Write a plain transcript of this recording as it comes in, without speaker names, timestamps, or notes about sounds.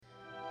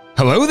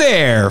Hello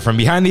there! From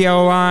behind the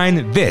yellow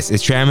line, this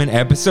is Trammin'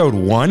 episode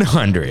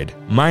 100.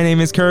 My name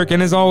is Kirk,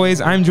 and as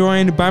always, I'm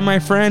joined by my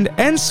friend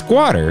and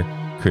squatter,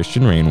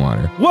 Christian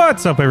Rainwater.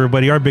 What's up,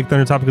 everybody? Our Big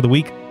Thunder topic of the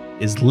week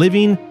is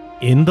living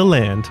in the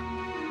land.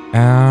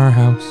 Our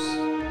house.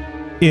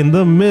 In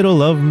the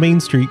middle of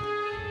Main Street.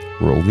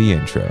 Roll the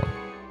intro.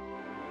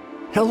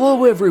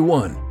 Hello,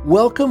 everyone.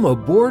 Welcome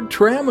aboard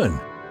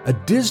Trammin', a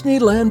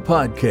Disneyland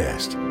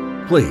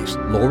podcast. Please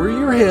lower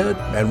your head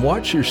and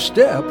watch your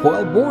step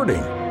while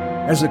boarding.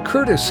 As a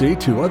courtesy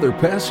to other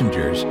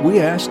passengers, we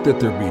ask that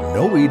there be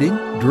no eating,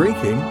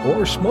 drinking,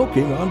 or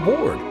smoking on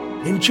board.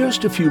 In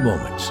just a few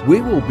moments,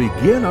 we will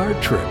begin our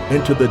trip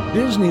into the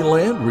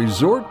Disneyland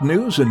Resort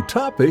news and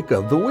topic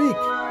of the week.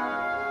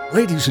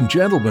 Ladies and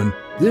gentlemen,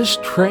 this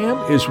tram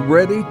is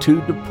ready to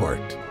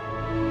depart.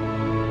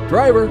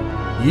 Driver,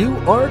 you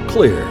are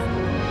clear.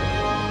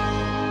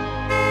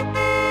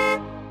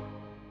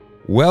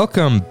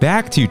 Welcome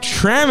back to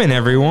Trammin',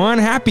 everyone.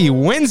 Happy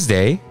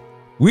Wednesday.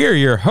 We are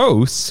your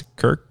hosts,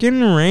 Kirk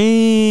and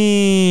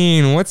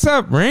Rain. What's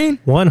up, Rain?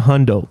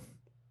 100,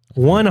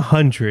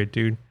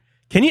 dude.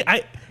 Can you?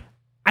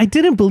 I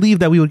didn't believe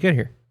that we would get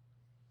here.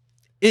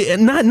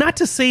 Not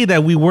to say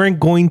that we weren't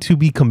going to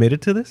be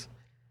committed to this,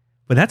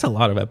 but that's a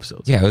lot of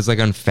episodes. Yeah, it was like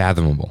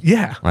unfathomable.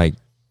 Yeah. Like,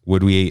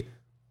 would we,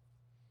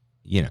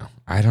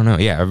 I don't know.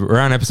 Yeah,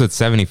 around episode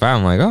 75,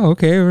 I'm like, oh,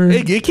 okay.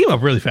 It came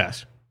up really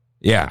fast.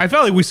 Yeah. I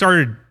felt like we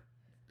started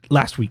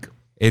last week.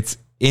 It's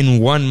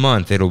in 1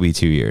 month, it'll be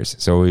 2 years.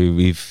 So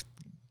we've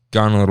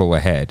gone a little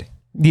ahead.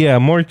 Yeah,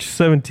 March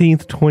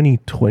 17th,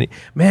 2020.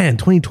 Man,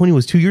 2020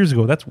 was 2 years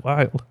ago. That's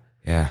wild.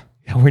 Yeah.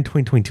 Yeah, we're in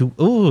 2022.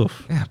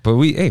 Oof. Yeah, but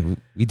we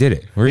did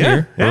it. We're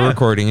here. Yeah. We're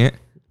recording it.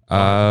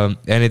 And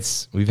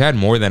we've had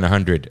more than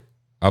 100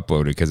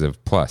 uploaded because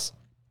of Plus.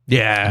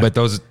 Yeah. But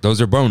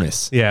those are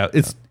bonus. Yeah,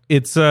 it's 2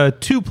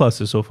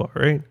 pluses so far,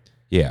 right?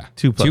 Yeah.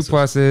 2 pluses. 2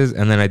 pluses,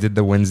 and then I did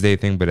the Wednesday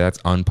thing, but that's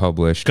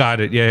unpublished.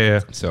 Got it.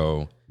 Yeah.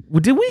 So Well,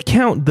 did we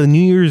count the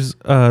New Year's,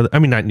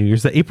 not New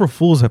Year's, the April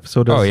Fool's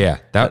episode? oh yeah.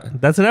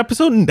 That's an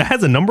episode that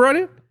has a number on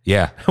it?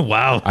 Yeah.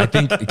 Wow. I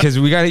think because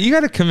you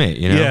gotta commit,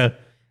 Yeah.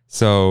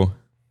 So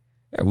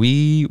yeah,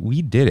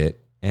 we did it,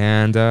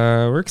 and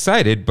we're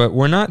excited, but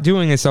we're not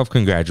doing a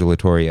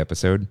self-congratulatory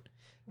episode.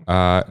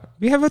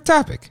 We have a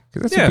topic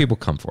because that's what people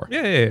come for.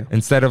 Yeah.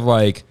 Instead of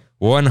like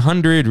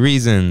 100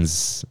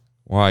 reasons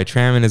why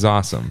Trammin' is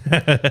awesome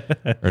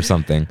or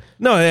something.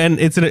 No, and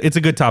it's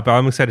a good topic.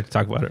 I'm excited to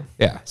talk about it.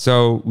 Yeah.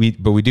 So we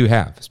do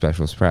have a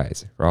special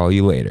surprise for all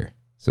you later.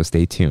 So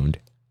stay tuned.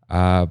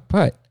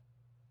 But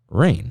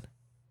Rain,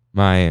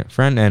 my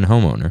friend and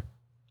homeowner,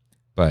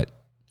 but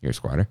you're a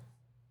squatter.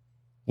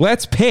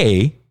 Let's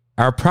pay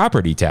our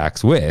property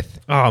tax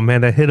with. Oh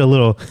man, that hit a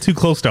little too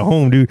close to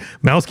home, dude.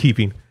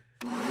 Mousekeeping.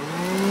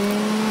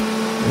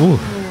 Ooh.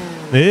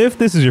 If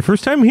this is your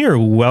first time here,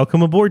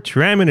 welcome aboard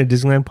Trammin', a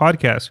Disneyland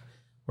podcast,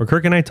 where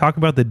Kirk and I talk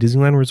about the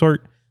Disneyland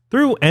Resort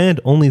through and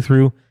only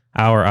through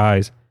our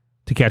eyes.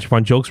 To catch up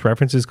on jokes,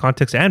 references,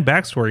 context, and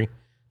backstory,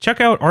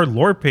 check out our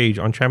lore page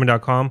on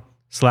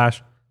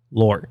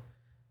trammin.com/lore.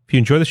 If you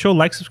enjoy the show,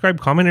 like, subscribe,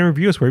 comment, and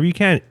review us wherever you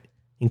can,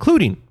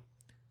 including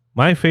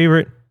my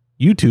favorite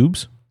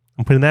YouTubes.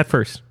 I'm putting that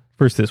first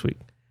this week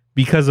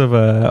because of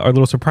our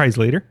little surprise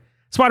later.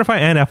 Spotify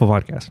and Apple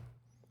Podcasts.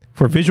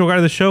 For a visual guide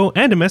of the show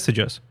and to message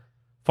us,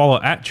 follow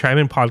at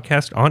Trammin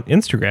Podcast on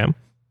Instagram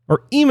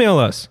or email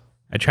us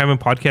at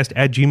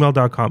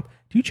tramminpodcast@gmail.com.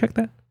 Do you check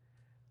that?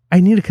 I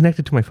need to connect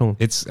it to my phone.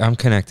 I'm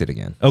connected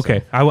again. Okay.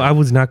 So. I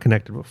was not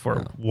connected before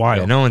a while.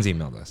 Yeah, no one's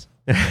emailed us.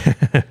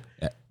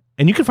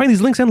 And you can find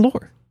these links and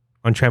lore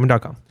on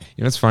trammin.com.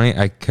 You know what's funny?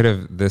 I could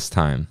have this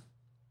time.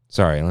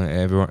 Sorry,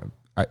 everyone.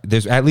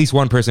 There's at least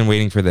one person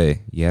waiting for the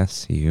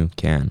yes, you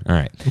can. All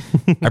right.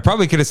 I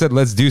probably could have said,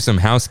 let's do some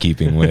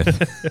housekeeping with.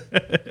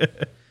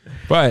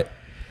 But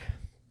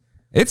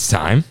it's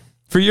time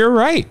for Your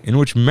Right, in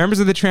which members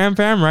of the Tram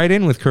Fam write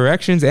in with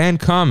corrections and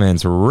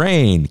comments.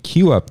 Rain,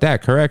 cue up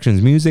that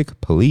corrections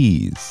music,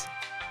 please.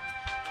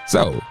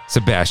 So,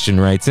 Sebastian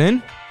writes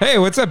in, hey,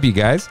 what's up, you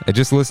guys? I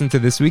just listened to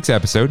this week's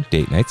episode,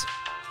 Date Nights,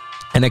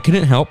 and I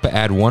couldn't help but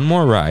add one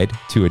more ride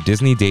to a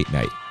Disney date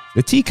night,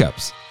 the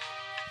Teacups.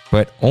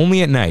 But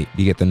only at night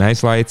do you get the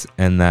nice lights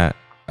and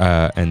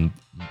and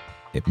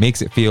it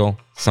makes it feel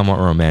somewhat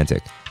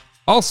romantic.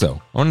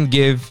 Also,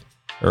 I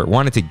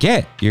wanted to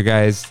get your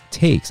guys'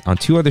 takes on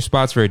 2 other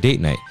spots for a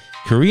date night: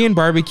 Korean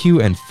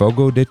barbecue and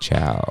Fogo de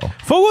Chao.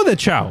 Fogo de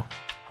Chao.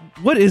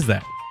 What is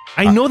that?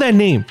 I know that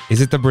name. Is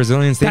it the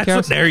Brazilian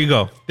steakhouse? There you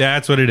go.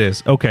 That's what it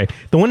is. Okay.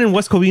 The one in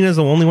West Covina is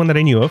the only one that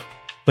I knew of,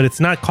 but it's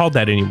not called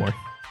that anymore.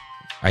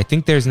 I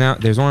think there's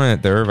one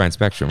at the Irvine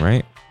Spectrum,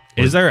 right?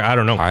 Is there? I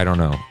don't know. I don't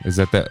know. Is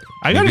that the...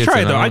 I gotta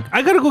try it though.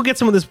 I gotta go get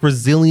some of this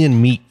Brazilian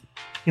meat.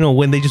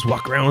 When they just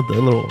walk around with the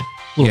little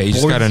yeah, you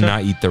just gotta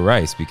not eat the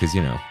rice because,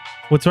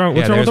 What's wrong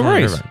with the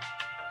rice?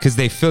 Because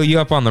they fill you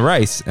up on the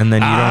rice and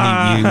then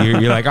you don't eat...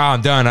 You're like, oh,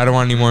 I'm done. I don't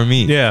want any more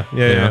meat. Yeah.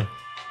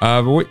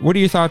 But what are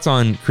your thoughts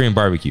on Korean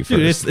barbecue?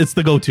 Dude, it's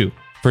the go-to.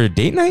 For a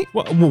date night?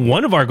 Well,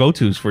 one of our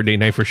go-tos for date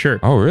night for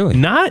sure. Oh, really?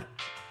 Not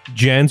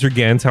Jan's or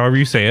Gans, however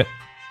you say it.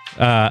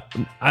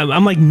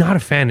 I'm like not a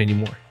fan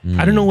anymore.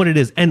 I don't know what it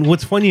is. And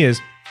what's funny is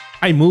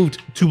I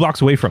moved 2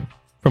 blocks away from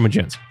a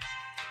Jen's.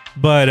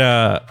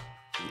 But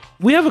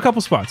we have a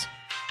couple spots.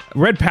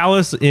 Red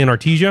Palace in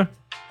Artesia.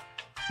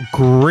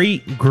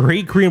 Great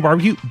Korean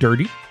barbecue.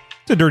 Dirty.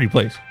 It's a dirty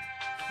place.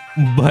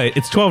 But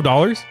it's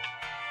 $12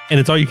 and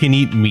it's all you can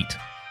eat meat.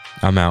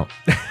 I'm out.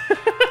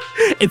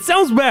 It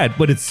sounds bad,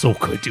 but it's so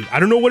good, dude. I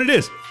don't know what it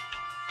is.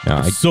 No,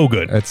 It's so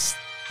good.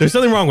 There's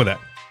something wrong with that.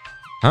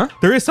 Huh?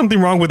 There is something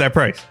wrong with that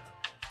price.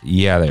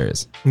 Yeah, there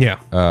is. Yeah.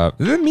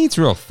 The meat's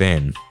real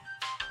thin.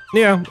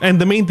 Yeah.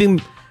 And the main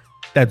thing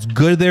that's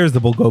good there is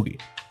the bulgogi.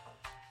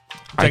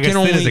 It's like as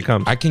thin as it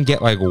comes. I can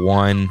get like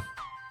one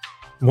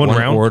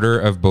round order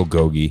of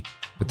bulgogi,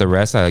 but the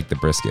rest I like the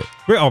brisket.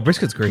 Oh,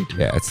 brisket's great, dude.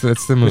 Yeah,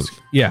 that's the move.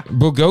 Yeah.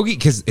 Bulgogi,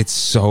 because it's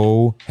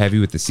so heavy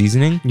with the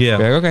seasoning. Yeah.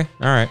 Be like, okay,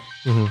 all right.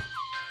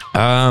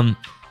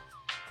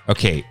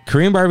 Okay,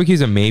 Korean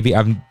barbecues are maybe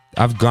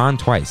I've gone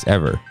twice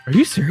ever. Are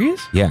you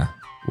serious? Yeah.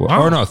 Well,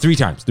 Wow. Or no, 3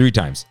 times. 3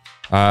 times.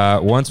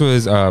 Once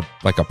was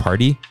like a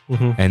party,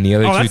 and the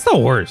other Oh, two. that's the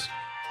worst.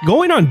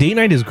 Going on date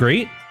night is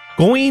great.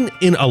 Going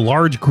in a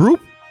large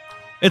group,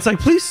 it's like,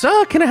 please,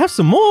 can I have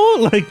some more?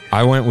 Like,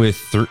 I went with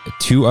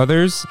 2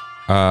 others,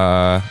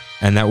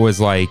 and that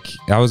was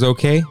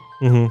okay.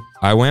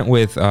 I went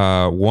with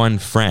one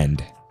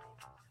friend,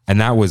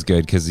 and that was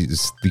good because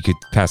you could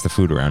pass the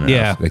food around.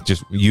 Yeah. Enough. Like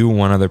just you,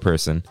 one other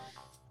person.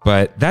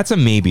 But that's a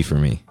maybe for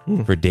me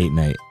for date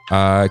night.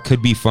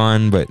 Could be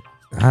fun, but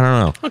I don't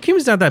know. well,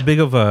 Kimi's not that big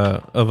of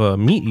a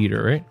meat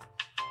eater, right?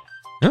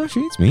 No,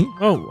 she eats meat.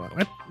 Oh,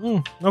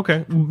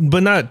 okay,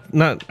 but not.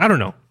 I don't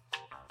know.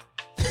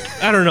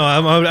 I don't know.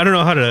 I don't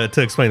know how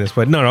to explain this,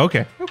 but no,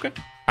 okay.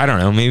 I don't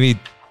know. Maybe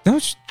no.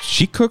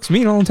 She cooks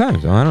meat all the time,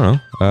 so I don't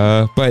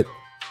know. But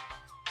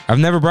I've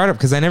never brought it up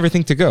because I never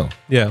think to go.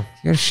 Yeah, You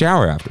gotta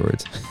shower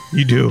afterwards.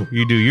 you do.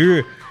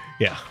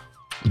 Yeah.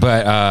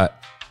 But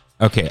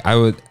okay, I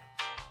would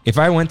if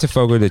I went to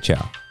Fogo de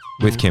Chao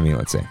with Kimmy,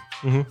 let's say,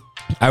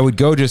 I would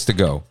go just to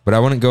go, but I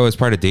wouldn't go as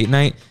part of date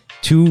night.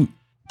 Too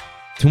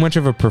much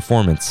of a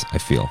performance. I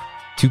feel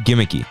too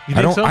gimmicky. You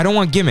think so? I don't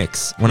want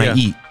gimmicks when I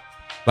eat.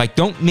 Like,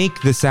 don't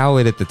make the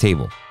salad at the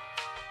table.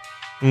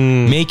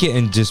 Make it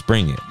and just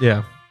bring it.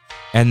 Yeah.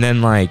 And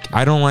then like,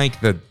 I don't like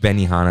the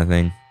Benihana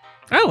thing.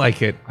 I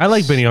like it. I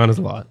like Benihana's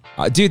a lot.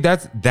 Dude,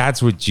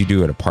 that's what you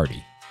do at a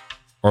party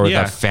or with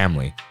Yeah. a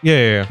family.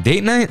 Yeah.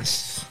 Date night.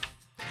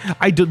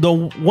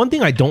 The one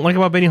thing I don't like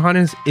about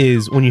Benihana's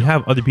is when you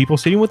have other people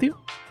sitting with you.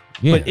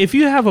 Yeah. But if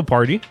you have a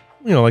party,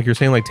 like you're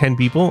saying, like 10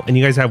 people, and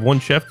you guys have one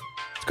chef,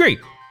 it's great.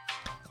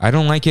 I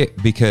don't like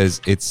it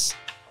because it's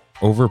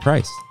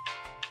overpriced.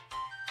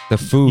 The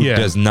food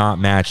does not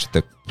match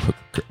the.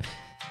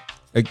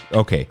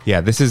 Okay, yeah,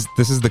 this is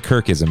the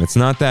Kirkism. It's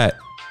not that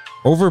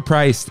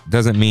overpriced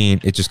doesn't mean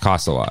it just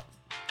costs a lot.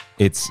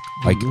 It's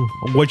like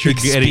What you're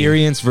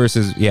experience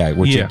versus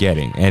what you're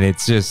getting, and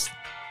it's just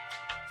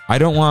I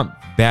don't want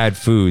bad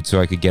food so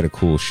I could get a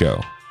cool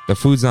show. The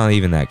food's not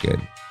even that good.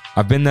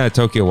 I've been to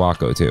Tokyo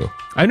Wako too.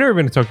 I've never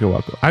been to Tokyo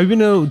Wako. I've been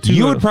to.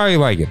 You would probably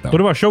like it though. What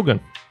about Shogun?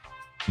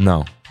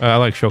 No, I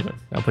like Shogun.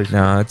 That place.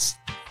 no, it's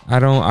I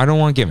don't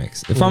want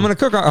gimmicks. If I'm gonna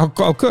cook,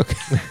 I'll cook.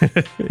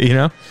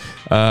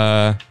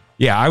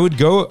 Yeah, I would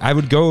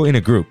go in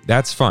a group.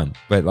 That's fun.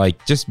 But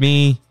like just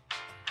me,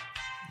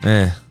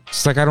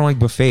 just like I don't like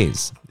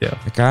buffets. Yeah.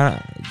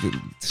 Like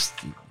just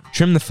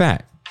trim the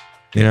fat.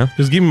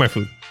 Just give me my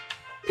food.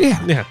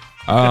 Yeah.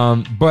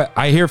 Yeah. But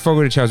I hear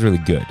Fogo de Chao is really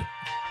good.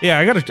 Yeah,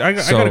 I gotta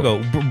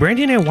go.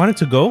 Brandy and I wanted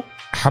to go.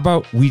 How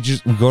about we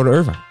go to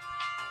Irvine?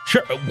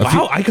 Sure.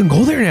 Wow, I can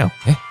go there now.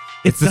 Yeah.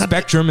 It's the not-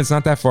 Spectrum. It's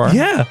not that far.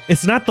 Yeah,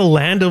 it's not the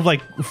land of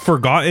like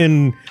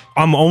forgotten.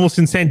 I'm almost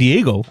in San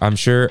Diego. I'm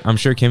sure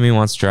Kimmy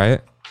wants to try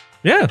it.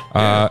 Yeah.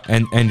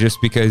 And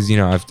just because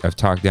I've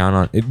talked down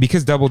on it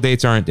because double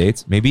dates aren't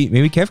dates. Maybe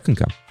Kev can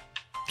come.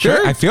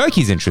 Sure. I feel like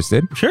he's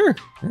interested. Sure.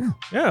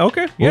 Yeah.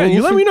 Okay. Yeah. Well,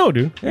 you let me know,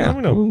 dude. Yeah. Let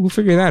me know. We'll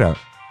figure that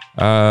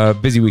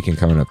out. Busy weekend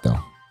coming up though.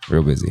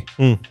 Real busy.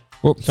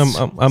 Well,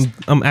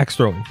 I'm axe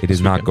throwing. it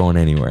is not going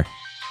anywhere.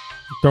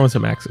 Throwing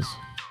some axes.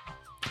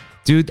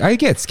 Dude, I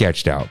get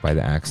sketched out by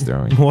the axe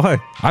throwing.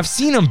 Why? I've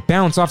seen them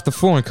bounce off the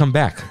floor and come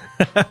back.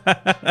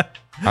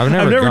 I've never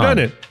I've never gone. done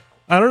it.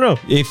 I don't know.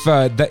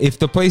 If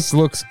the place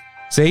looks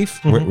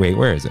safe, wait,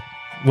 where is it?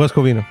 West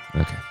Covina.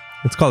 Okay.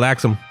 It's called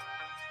Axum.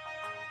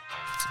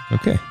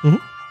 Okay.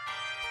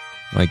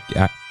 Like,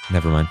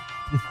 never mind.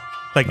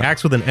 Like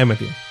axe with an M at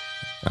the end.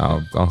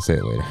 I'll say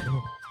it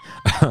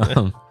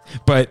later.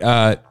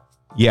 But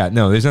yeah,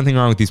 no, there's nothing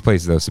wrong with these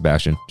places though,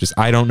 Sebastian. Just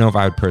I don't know if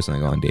I would personally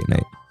go on date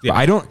night.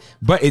 Yeah.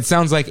 But it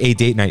sounds like a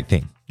date night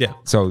thing. Yeah.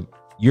 So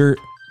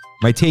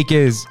my take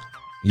is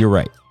you're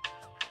right.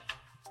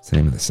 It's the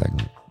name of the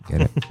segment.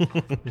 Get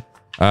it?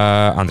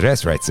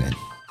 Andres writes in.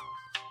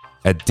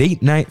 A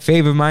date night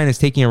fave of mine is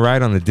taking a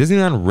ride on the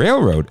Disneyland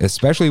Railroad,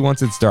 especially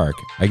once it's dark.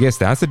 I guess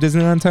that's the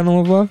Disneyland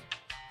Tunnel of Love.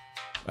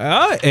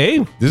 Hey.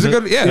 This is a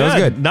good. Yeah, that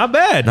was good. Not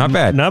bad. Not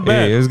bad. Not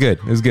bad. Yeah, it was good.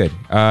 It was good.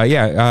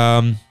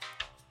 Yeah.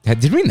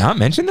 Did we not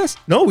mention this?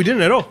 No, we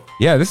didn't at all.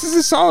 Yeah, this is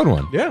a solid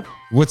one. Yeah.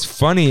 What's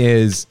funny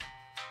is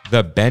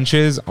the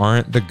benches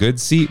aren't the good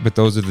seat, but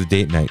those are the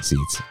date night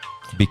seats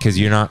because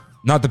you're not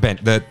the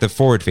bench, the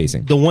forward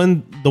facing. The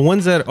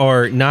ones that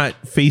are not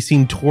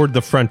facing toward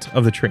the front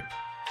of the train.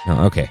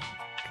 Oh, okay.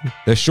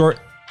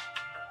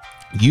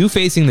 You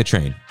facing the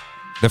train,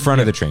 the front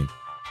of the train.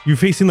 You're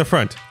facing the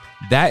front.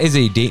 That is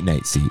a date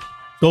night seat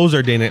Those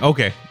are day night.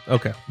 Okay.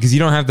 because you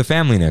don't have the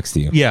family next to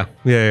you. Yeah.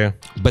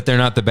 But they're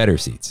not the better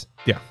seats.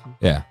 Yeah.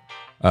 Yeah.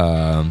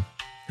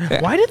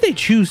 Why did they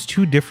choose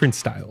two different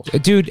styles?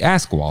 Dude,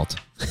 ask Walt.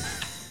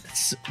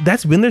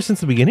 That's been there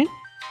since the beginning?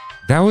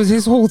 That was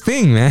his whole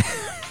thing, man.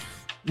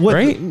 What?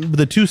 Right?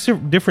 The two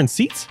different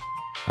seats?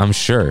 I'm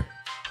sure.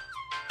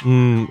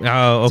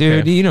 Oh,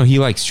 okay. Dude, he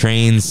likes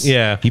trains.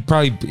 Yeah.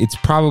 It's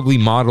probably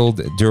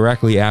modeled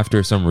directly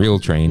after some real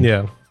train.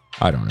 Yeah.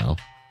 I don't know.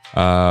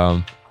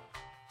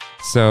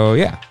 So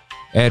yeah,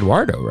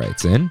 Eduardo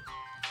writes in.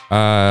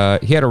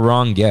 He had a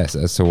wrong guess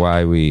as to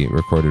why we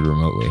recorded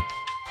remotely.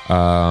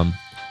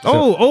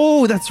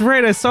 That's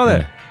right. I saw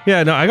that.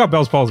 Yeah, no, I got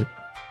Bell's palsy.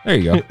 There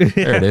you go.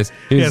 There it is.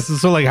 Yeah,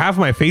 so like half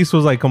my face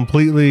was like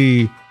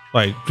completely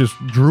like just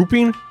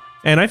drooping,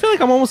 and I feel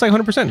like I'm almost like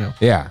 100% now.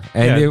 Yeah,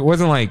 and it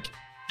wasn't like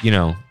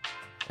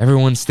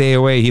everyone stay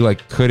away. He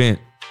like couldn't.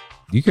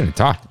 You couldn't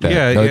talk.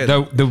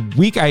 The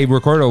week I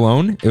recorded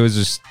alone, it was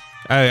just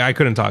I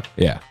couldn't talk.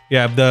 Yeah.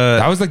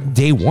 That was like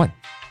day one.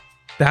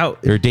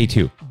 Or day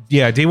two.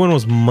 Yeah, day one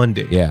was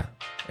Monday. Yeah.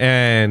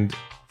 And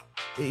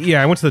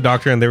I went to the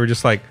doctor and they were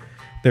like,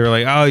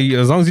 oh,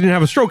 as long as you didn't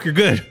have a stroke, you're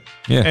good.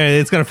 Yeah. And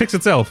it's going to fix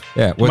itself.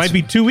 Yeah. Might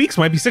be 2 weeks,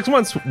 might be 6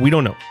 months. We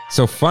don't know.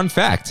 So fun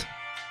fact,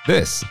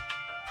 this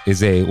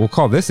is we'll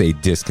call this a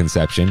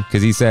disconception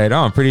because he said,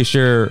 I'm pretty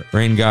sure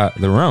Rain got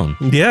the Roan.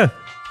 Yeah.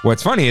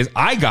 What's funny is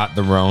I got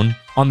the Roan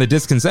on the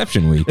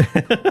disconception week.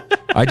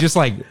 I just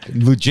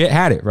legit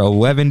had it for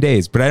 11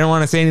 days, but I don't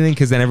want to say anything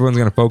because then everyone's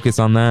going to focus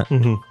on that.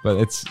 Mm-hmm. But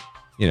it's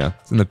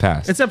in the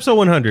past. It's episode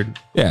 100.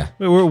 Yeah.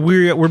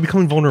 We're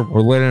becoming vulnerable.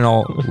 We're let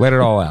it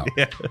all out.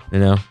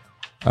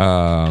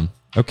 Yeah.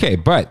 Okay.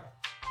 But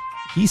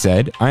he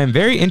said, I am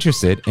very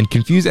interested and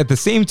confused at the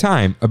same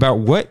time about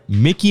what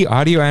Mickey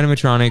audio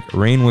animatronic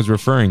Rain was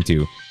referring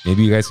to.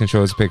 Maybe you guys can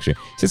show us a picture.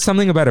 He said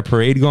something about a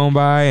parade going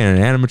by and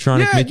an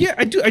animatronic Mickey. Yeah,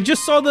 I do. I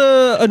just saw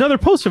another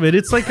post of it.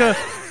 It's like a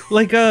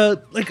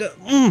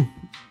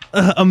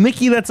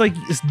Mickey that's like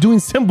doing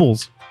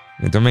symbols.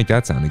 Yeah, don't make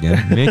that sound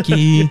again.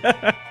 Mickey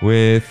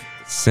with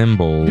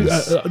symbols.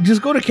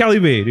 Just go to Cali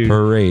Bay, dude.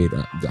 Parade.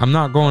 I'm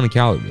not going to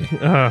Cali Bay.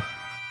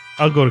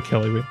 I'll go to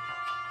Cali Bay.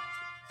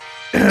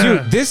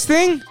 Dude, this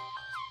thing?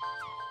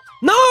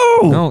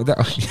 No, that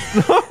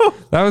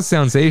was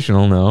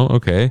sensational. No,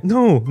 okay.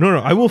 No.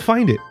 I will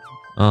find it.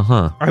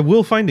 I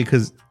will find it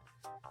because,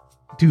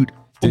 dude,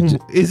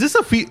 is this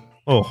a feat?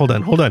 Oh, hold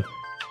on.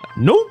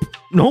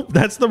 Nope.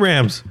 That's the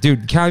Rams.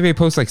 Dude, Cali Bay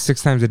posts like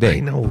 6 times a day. I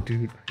know,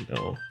 dude. I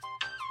know.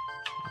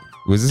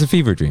 Was this a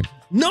fever dream?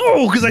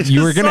 No, because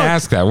you were gonna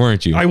ask that,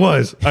 weren't you? I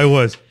was. I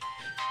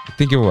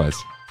think it was.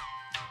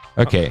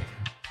 Okay.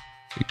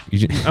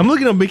 I'm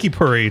looking at Mickey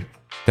Parade.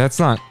 That's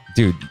not,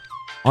 dude.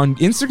 On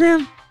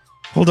Instagram?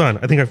 Hold on.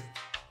 I think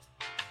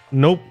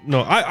Nope.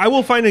 No. I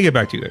will find it and get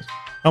back to you guys.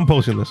 I'm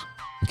posting this.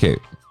 Okay,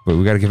 but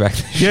we got to get back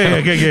to the show.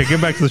 Yeah.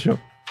 Get back to the show.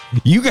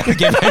 You got to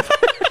get back.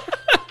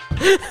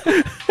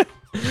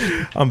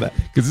 I'm back.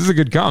 Because this is a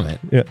good comment.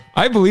 Yeah.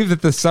 I believe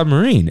that the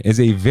submarine is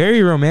a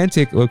very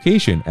romantic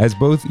location as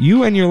both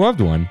you and your loved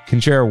one can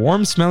share a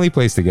warm, smelly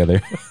place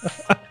together.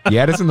 You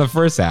had us in the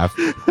first half.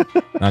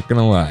 Not going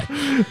to lie.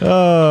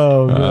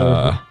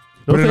 Oh,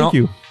 man. Thank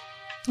you.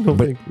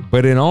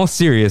 But in all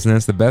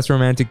seriousness, the best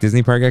romantic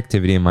Disney park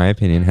activity, in my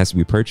opinion, has to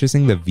be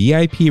purchasing the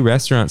VIP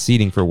restaurant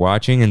seating for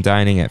watching and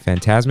dining at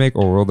Fantasmic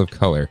or World of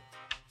Color.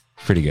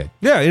 Pretty good.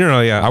 Yeah,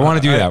 I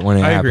want to do that when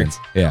it happens.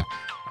 Agree. Yeah.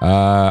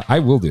 I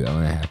will do that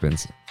when it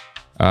happens.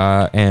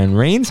 And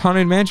Rain's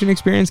Haunted Mansion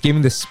experience gave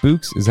me the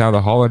spooks is how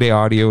the holiday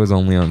audio is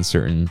only on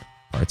certain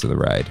parts of the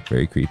ride.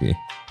 Very creepy.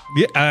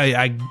 Yeah,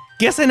 I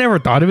guess I never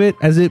thought of it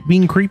as it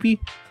being creepy,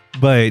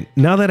 but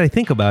now that I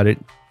think about it,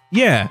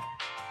 yeah.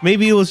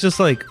 Maybe it was just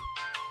like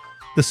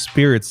the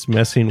spirits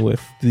messing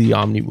with the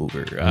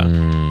Omnimover.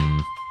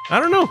 I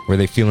don't know. Were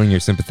they feeling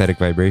your sympathetic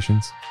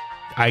vibrations?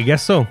 I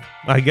guess so.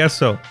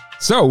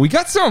 So we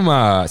got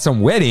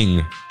some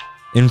wedding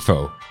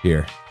info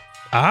here.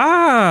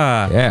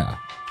 Yeah.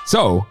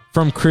 So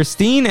from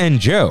Christine and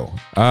Joe,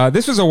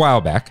 this was a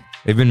while back.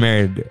 They've been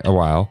married a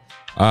while.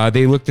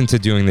 They looked into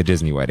doing the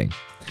Disney wedding.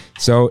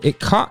 So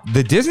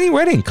the Disney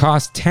wedding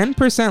cost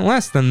 10%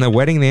 less than the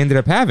wedding they ended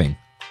up having.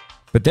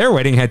 But their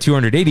wedding had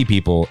 280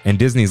 people, and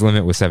Disney's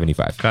limit was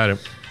 75. Got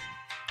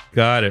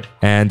it.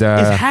 And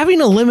is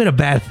having a limit a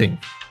bad thing?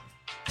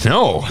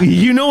 No.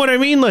 You know what I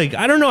mean? Like,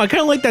 I don't know. I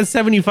kind of like that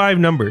 75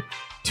 number.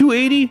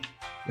 280?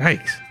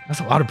 Yikes.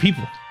 That's a lot of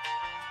people.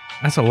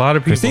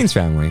 Christine's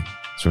family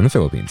is from the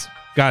Philippines.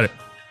 Got it.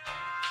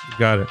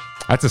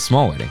 That's a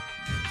small wedding.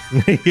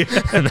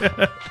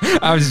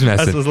 I was just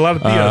messing. That's a lot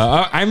of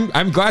tios.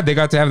 I'm glad they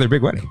got to have their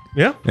big wedding.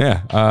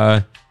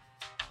 Yeah.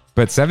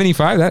 But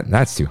 75,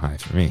 that's too high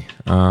for me.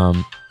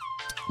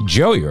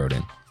 Joey wrote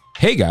in,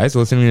 "Hey guys,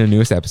 listening to the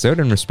newest episode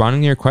and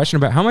responding to your question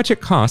about how much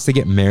it costs to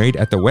get married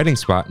at the wedding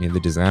spot near the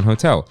Disneyland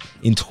Hotel.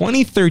 In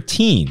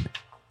 2013,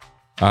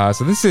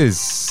 so this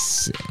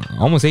is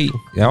almost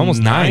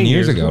 9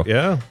 years ago.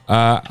 Yeah.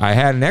 I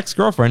had an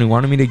ex-girlfriend who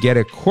wanted me to get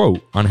a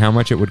quote on how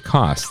much it would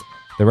cost.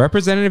 The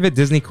representative at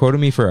Disney quoted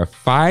me for a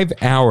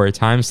 5-hour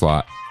time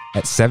slot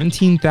at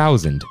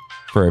 $17,000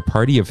 for a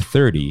party of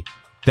 30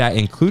 that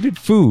included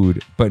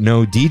food, but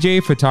no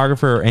DJ,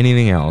 photographer, or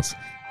anything else.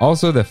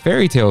 Also, the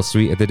Fairy Tale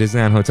suite at the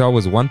Disneyland Hotel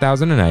was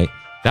 $1,000 a night.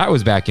 That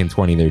was back in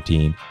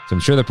 2013, so I'm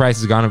sure the price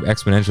has gone up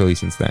exponentially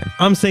since then.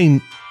 I'm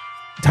saying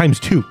times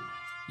 2.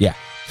 Yeah,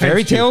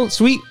 Fairy Tale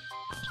suite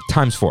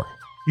times 4.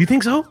 You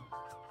think so?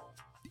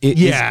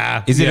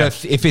 Yeah. Is it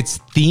if it's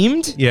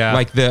themed? Yeah.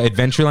 Like the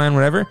Adventureland,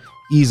 whatever.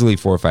 Easily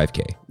 4 or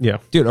 5K. Yeah,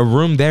 dude, a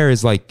room there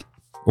is like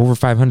over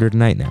 500 a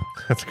night now.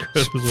 that's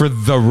good for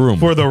the room.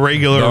 For the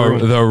regular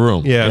room. The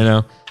room. Yeah. You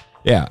know?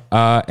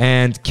 Yeah.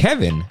 And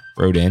Kevin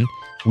wrote in,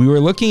 we were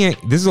looking at,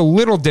 this is a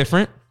little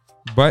different,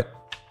 but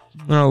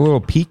a little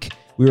peek.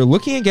 We were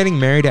looking at getting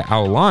married at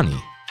Aulani,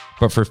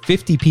 but for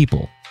 50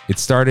 people, it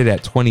started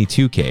at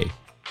 $22K,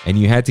 and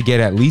you had to get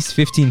at least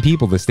 15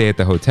 people to stay at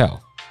the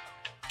hotel.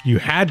 You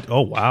had,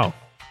 oh, wow.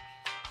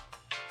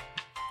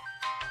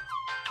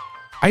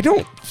 I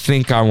don't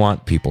think I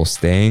want people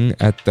staying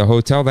at the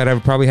hotel that I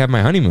would probably have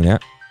my honeymoon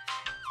at.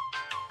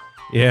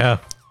 Yeah.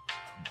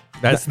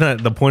 That's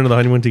not the point of the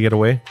honeymoon, to get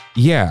away.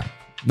 Yeah.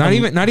 Not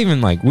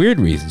even like weird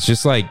reasons.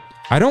 Just like,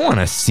 I don't want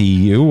to see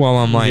you while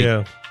I'm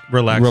like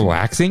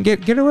relaxing.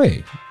 Get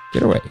away.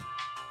 Get away.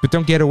 But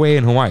don't get away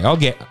in Hawaii. I'll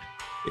get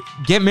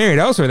married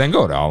elsewhere, then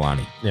go to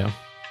Aulani. Yeah.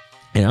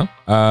 You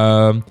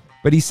know?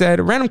 But he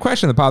said, a random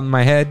question that popped in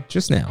my head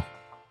just now.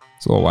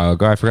 It's a little while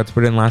ago. I forgot to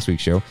put it in last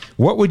week's show.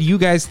 What would you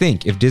guys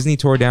think if Disney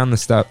tore down the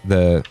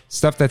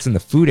stuff that's in the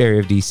food area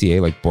of DCA,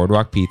 like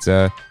Boardwalk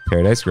Pizza,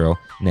 Paradise Grill,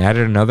 and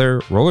added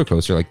another roller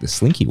coaster like the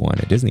Slinky one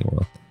at Disney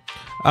World?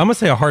 I'm going to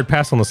say a hard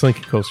pass on the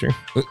Slinky coaster.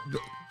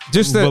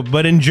 Just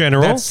but in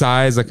general, that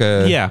size, like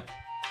a... Yeah.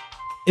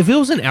 If it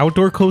was an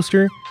outdoor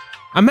coaster,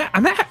 I'm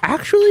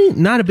actually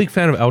not a big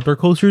fan of outdoor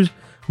coasters,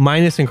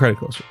 minus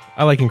Incredicoaster.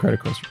 I like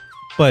Incredicoaster.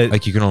 But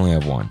like you can only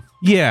have one.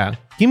 Yeah.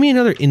 Give me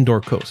another indoor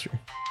coaster.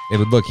 It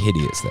would look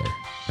hideous there,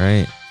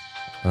 right?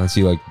 Unless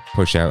you like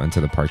push out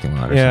into the parking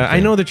lot or yeah, something.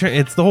 I know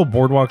it's the whole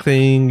boardwalk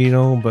thing, you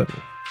know, but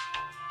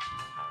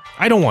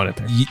I don't want it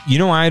there. You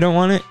know why I don't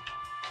want it?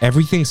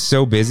 Everything's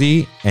so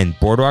busy, and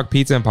Boardwalk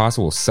Pizza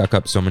Impossible will suck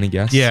up so many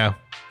guests. Yeah.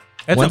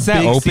 That's Once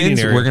that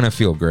opens, we're going to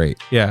feel great.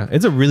 Yeah,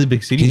 it's a really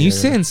big seating Can you area.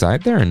 sit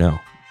inside there or no?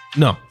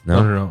 No.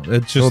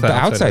 It's just the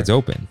outside's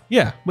open.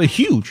 Yeah, but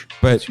huge.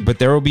 But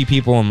there will be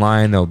people in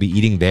line. They'll be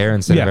eating there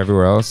instead of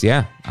everywhere else.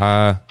 Yeah.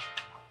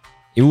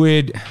 It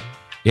would...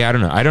 Yeah, I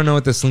don't know. I don't know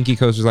what the Slinky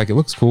coaster's like. It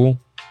looks cool,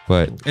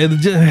 but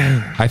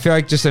I feel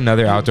like just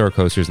another outdoor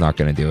coaster is not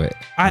going to do it.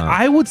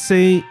 I would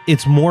say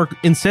it's more...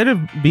 Instead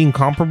of being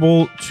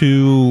comparable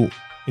to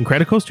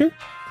Incredicoaster,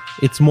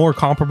 it's more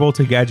comparable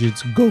to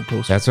Gadget's Go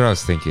Coaster. That's what I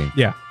was thinking.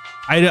 Yeah.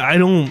 I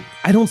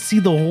don't see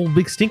the whole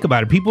big stink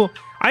about it. People...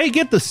 I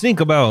get the stink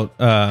about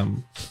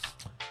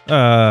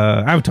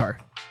Avatar.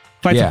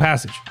 Flights of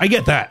Passage. I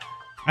get that.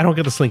 I don't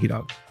get the Slinky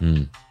Dog.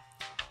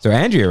 So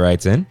Andrea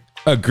writes in,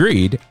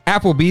 agreed,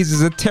 Applebee's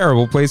is a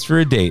terrible place for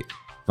a date.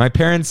 My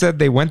parents said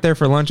they went there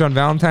for lunch on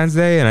Valentine's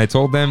Day, and I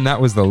told them that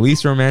was the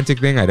least romantic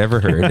thing I'd ever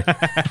heard.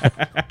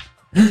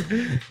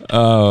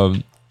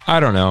 I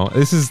don't know.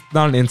 This is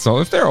not an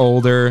insult. If they're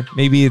older,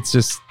 maybe it's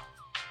just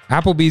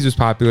Applebee's was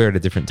popular at a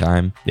different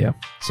time. Yeah.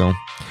 So,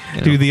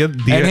 Dude,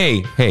 and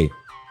hey,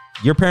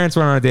 your parents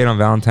went on a date on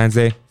Valentine's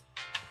Day.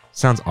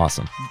 Sounds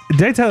awesome.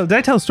 Did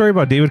I tell a story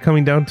about David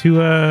coming down to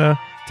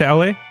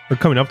LA or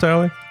coming up to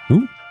LA?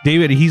 Who?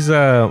 David, he's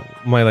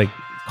my like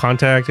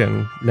contact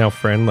and now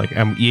friend. Like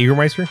I'm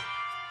Jägermeister.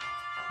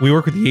 We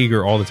work with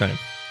Jaeger all the time,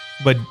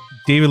 but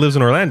David lives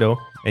in Orlando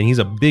and he's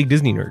a big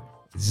Disney nerd.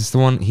 Is this the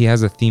one? He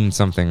has a themed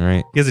something,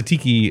 right? He has a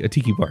tiki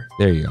bar.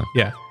 There you go.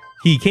 Yeah,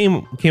 he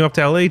came up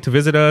to LA to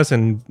visit us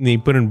and he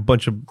put in a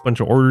bunch of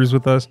orders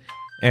with us.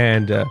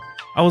 And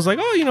I was like,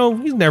 oh,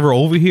 he's never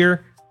over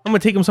here. I'm gonna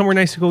take him somewhere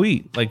nice to go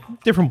eat, like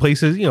different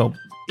places.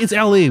 It's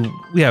LA.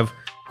 We have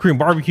Korean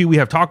barbecue. We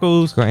have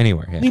tacos. Go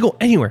anywhere. Yeah. You can go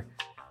anywhere.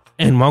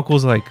 And my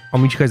uncle's like, I'll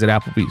meet you guys at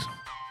Applebee's.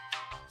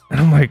 And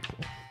I'm like,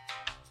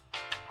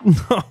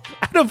 no,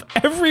 out of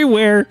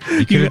everywhere.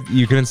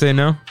 You couldn't say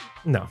no?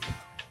 No,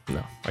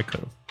 I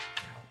couldn't.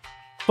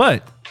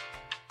 But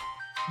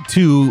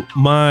to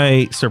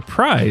my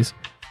surprise,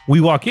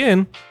 we walk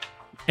in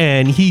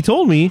and he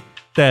told me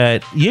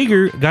that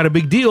Jaeger got a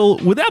big deal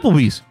with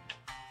Applebee's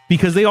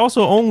because they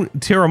also own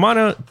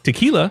Terramana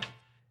tequila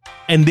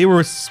and they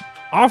were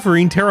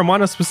offering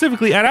Terramana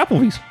specifically at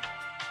Applebee's.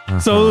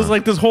 So it was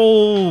like this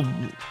whole...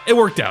 It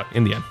worked out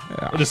in the end.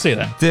 I'll just say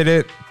that. Did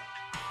it?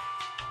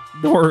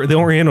 The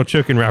Oriental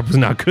chicken wrap was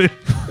not good.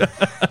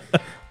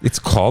 It's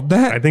called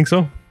that? I think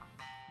so.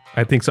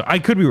 I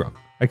could be wrong.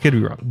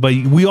 But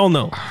we all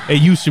know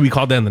it used to be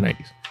called that in the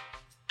 90s.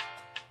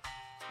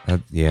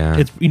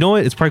 Yeah. You know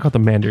what? It's probably called the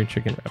Mandarin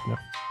chicken wrap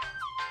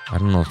now. I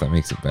don't know if that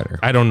makes it better.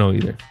 I don't know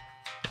either.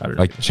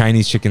 Like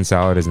Chinese chicken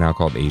salad is now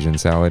called Asian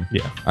salad.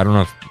 Yeah. I don't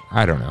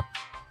know.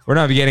 We're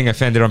not getting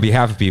offended on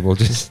behalf of people.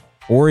 Just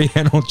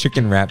Oriental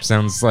chicken wrap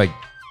sounds like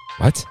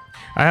what?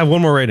 I have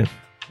one more rating.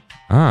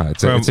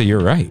 It's a you're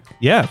right.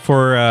 Yeah,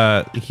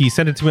 for he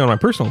sent it to me on my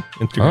personal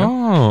Instagram.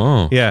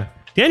 Oh. Yeah.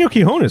 Daniel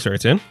Quijones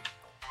writes in.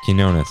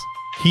 Quinones.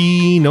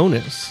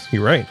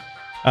 You're right.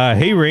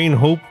 Hey Rain,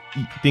 hope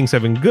things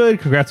have been good.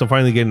 Congrats on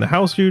finally getting the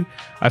house, dude.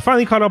 I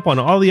finally caught up on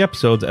all the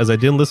episodes as I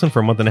didn't listen for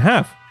a month and a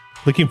half.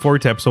 Looking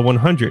forward to episode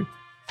 100.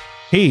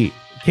 Hey,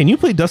 can you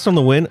play Dust in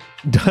the Wind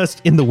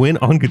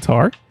on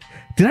guitar?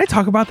 Did I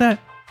talk about that?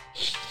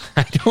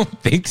 I don't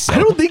think so. I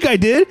don't think I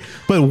did,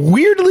 but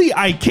weirdly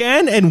I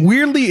can, and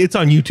weirdly it's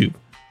on YouTube.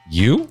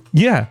 You?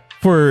 Yeah,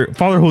 for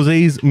Father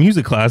Jose's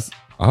music class.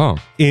 Oh.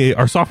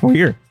 Our sophomore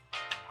year.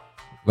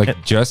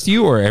 Like just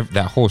you, or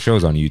that whole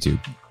show's on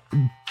YouTube?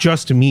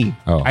 Just me.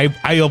 Oh. I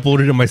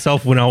uploaded it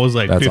myself when I was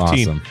like That's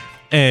 15. Awesome.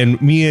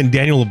 And me and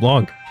Daniel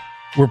LeBlanc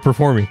were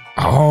performing.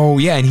 Oh,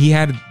 yeah, and he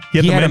had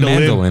a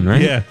mandolin,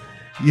 right? Yeah.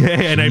 Yeah,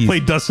 and I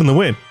played Dust in the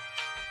Wind.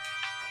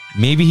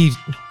 Maybe he's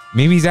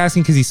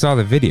asking because he saw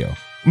the video.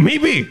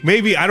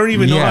 Maybe. I don't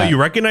even know how you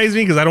recognize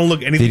me because I don't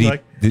look anything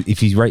like.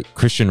 If you write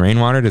Christian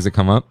Rainwater, does it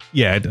come up?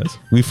 Yeah, it does.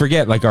 We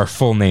forget like our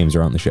full names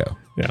are on the show.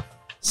 Yeah.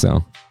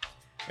 So.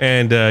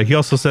 And he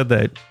also said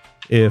that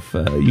if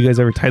you guys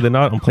ever tie the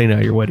knot, I'm playing it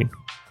at your wedding.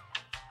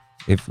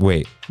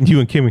 Wait.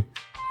 You and Kimmy.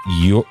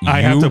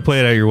 I have to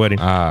play it at your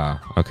wedding.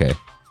 Okay.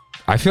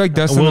 I feel like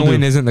Dust in the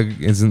Wind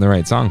isn't the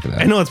right song for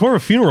that. I know, it's more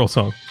of a funeral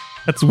song.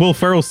 That's Will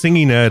Ferrell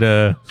singing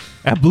at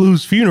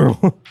Blue's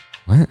funeral.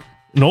 What?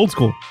 In Old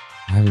School.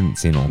 I haven't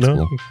seen Old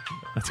School.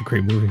 That's a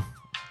great movie.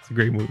 It's a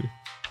great movie.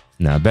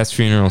 No, best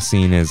funeral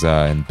scene is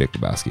in Big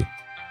Lebowski.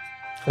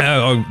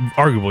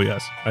 Arguably,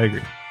 yes. I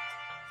agree.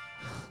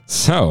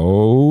 So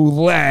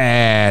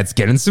let's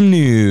get in some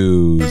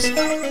news.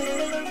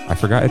 I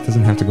forgot it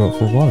doesn't have to go at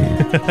full volume.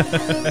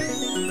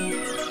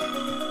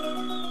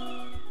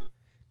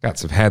 Got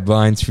some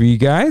headlines for you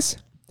guys.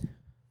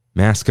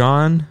 Mask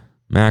on,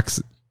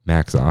 max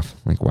off,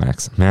 like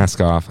wax. Mask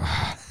off.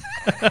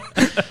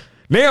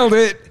 Nailed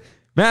it.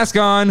 Mask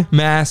on,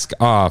 mask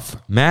off.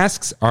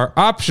 Masks are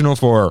optional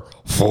for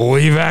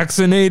fully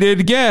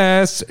vaccinated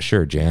guests.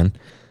 Sure, Jan.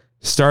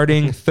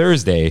 Starting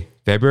Thursday,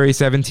 February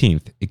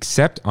 17th,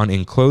 except on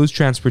enclosed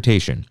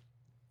transportation,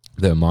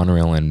 the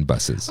monorail and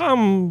buses.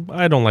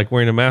 I don't like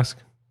wearing a mask.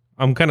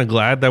 I'm kind of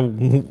glad that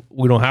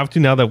we don't have to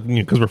now that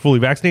because we're fully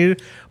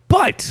vaccinated.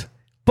 But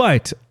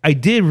I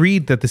did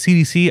read that the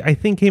CDC, I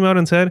think, came out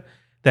and said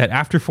that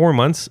after 4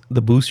 months,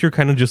 the booster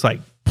kind of just like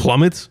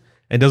plummets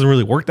and doesn't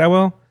really work that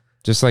well.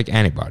 Just like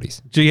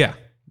antibodies. Yeah.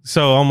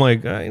 So I'm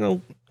like,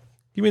 give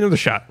me another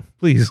shot,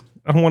 please.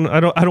 I don't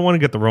want to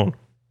get the wrong.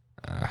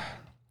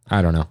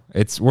 I don't know.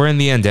 We're in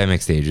the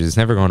endemic stages. It's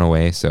never going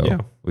away.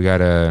 So we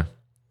gotta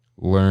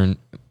learn.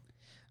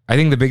 I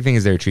think the big thing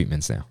is their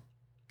treatments now.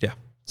 Yeah.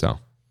 So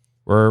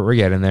we're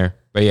getting there.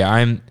 But yeah,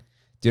 I'm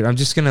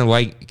just gonna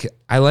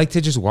I like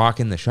to just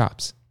walk in the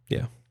shops.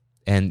 Yeah.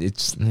 And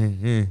it's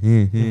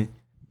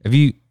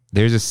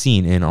there's a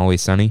scene in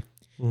Always Sunny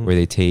where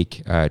they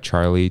take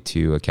Charlie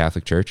to a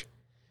Catholic church.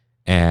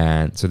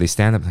 And so they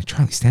stand up, like,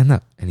 Charlie, stand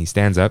up. And he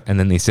stands up, and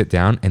then they sit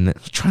down, and then,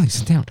 Charlie,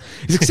 sit down.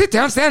 He's like, sit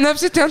down, stand up,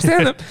 sit down,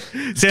 stand up.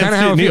 It's kind of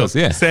how it feels.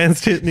 Yeah.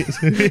 That's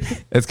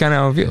kind of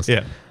how it feels.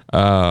 Yeah.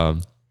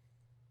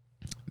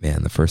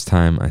 Man, the first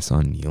time I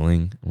saw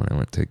kneeling when I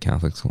went to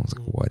Catholic school, I was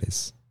like, what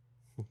is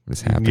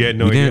happening?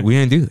 Yeah, we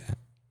didn't do that.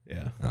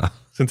 Yeah.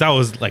 Since I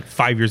was like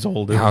 5 years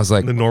old, I was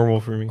like, the normal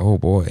for me. Oh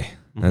boy.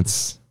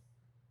 That's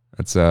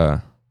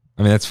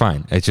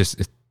fine.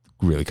 It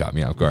really caught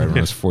me off guard when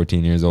I was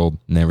 14 years old.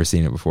 Never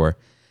seen it before.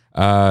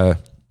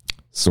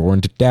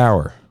 Soarin' to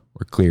Tower.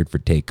 We're cleared for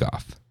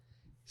takeoff.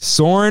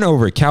 Soarin'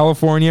 over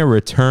California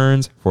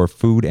returns for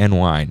Food and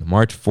Wine,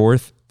 March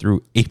 4th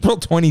through April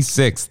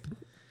 26th.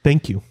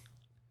 Thank you.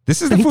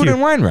 This is the Food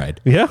and Wine ride.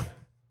 Yeah.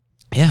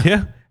 Yeah.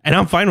 Yeah. And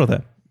I'm fine with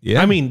that.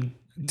 Yeah. I mean,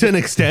 to an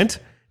extent,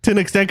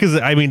 because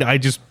I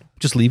just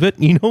leave it,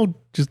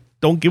 just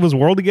don't give us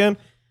World again.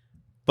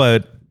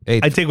 But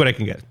I take what I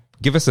can get.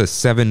 Give us a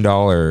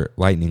 $7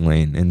 Lightning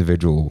Lane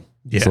individual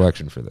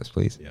selection for this,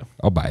 please. Yeah.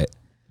 I'll buy it.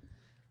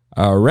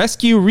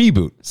 Rescue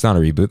reboot. It's not a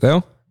reboot,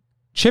 though.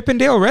 Chip and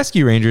Dale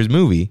Rescue Rangers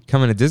movie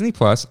coming to Disney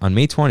Plus on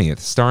May 20th,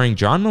 starring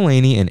John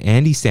Mulaney and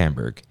Andy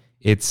Samberg.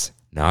 It's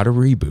not a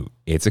reboot.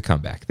 It's a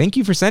comeback. Thank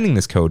you for sending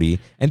this, Cody.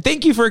 And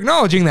thank you for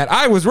acknowledging that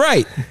I was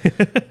right.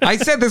 I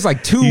said this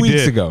like 2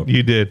 weeks ago.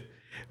 You did.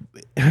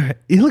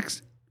 It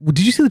looks...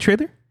 Did you see the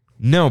trailer?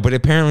 No, but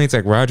apparently it's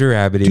like Roger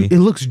Rabbit. It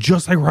looks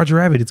just like Roger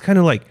Rabbit. It's kind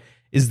of like,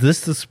 is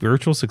this the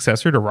spiritual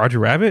successor to Roger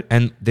Rabbit?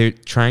 And they're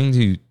trying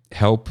to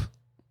help.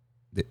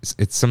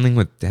 It's something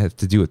that has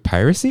to do with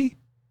piracy?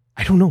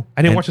 I don't know.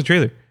 I didn't watch the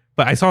trailer,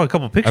 but I saw a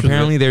couple pictures.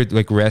 Apparently they're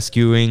like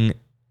rescuing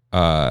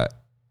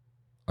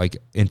like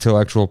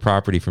intellectual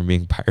property from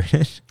being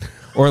pirated.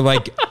 Or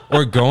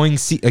going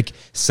like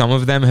some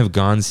of them have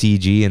gone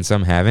CG and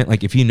some haven't.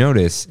 Like if you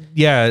notice,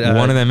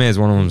 one of them is,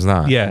 one of them's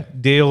not. Yeah,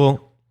 Dale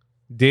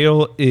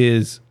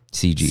is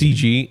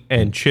CG,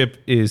 and Chip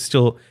is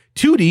still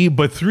 2D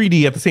but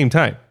 3D at the same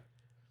time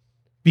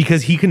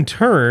because he can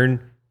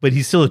turn, but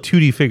he's still a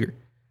 2D figure.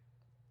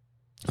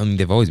 I mean,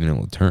 they've always been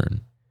able to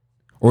turn.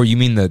 Or you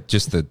mean that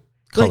just the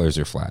colors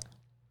are flat?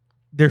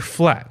 They're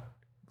flat.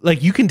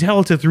 Like you can tell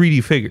it's a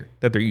 3D figure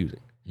that they're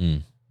using,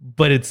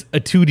 but it's a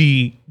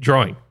 2D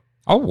drawing.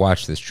 I'll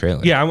watch this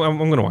trailer. Yeah, I'm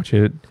going to watch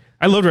it.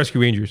 I love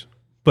Rescue Rangers,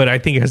 but I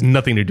think it has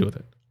nothing to do with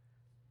it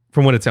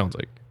from what it sounds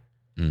like.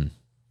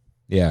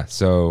 Yeah,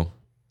 so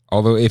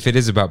although if it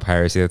is about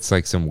piracy, that's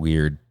like some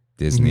weird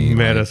Disney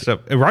meta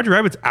stuff. Roger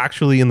Rabbit's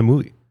actually in the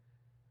movie.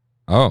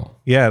 Oh.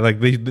 Yeah, like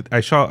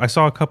I saw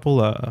a couple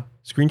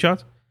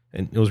screenshots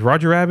and it was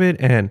Roger Rabbit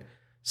and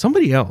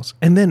somebody else.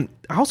 And then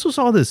I also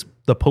saw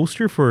the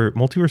poster for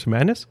Multiverse of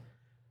Madness,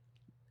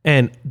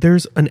 and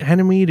there's an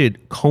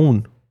animated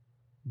cone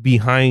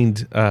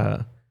behind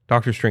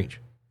Doctor Strange.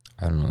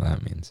 I don't know what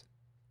that means.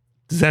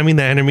 Does that mean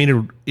the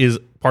animated is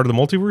part of the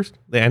multiverse?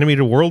 The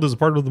animated world is a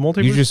part of the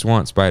multiverse? You just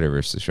want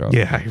Spider-Verse to show up.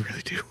 Yeah, I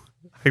really do.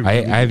 I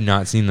have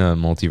not seen the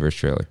multiverse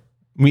trailer.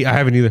 I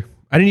haven't either.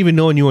 I didn't even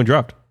know a new one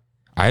dropped.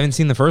 I haven't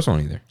seen the first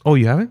one either. Oh,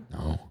 you haven't?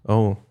 No.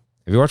 Oh.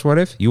 Have you watched What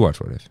If? You watch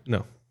What If?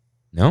 No.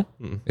 No?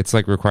 It's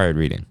like required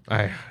reading.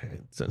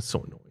 It's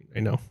so annoying.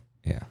 I know.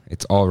 Yeah,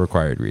 it's all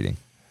required reading.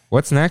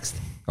 What's next?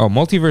 Oh,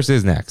 Multiverse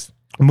is next.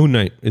 Moon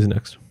Knight is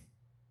next.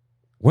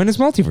 When does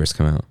Multiverse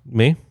come out?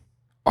 May?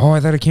 Oh, I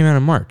thought it came out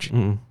in March.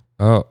 Mm-mm.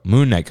 Oh,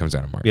 Moon Knight comes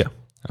out in March. Yeah.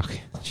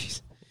 Okay.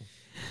 Jeez.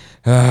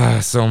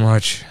 So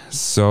much.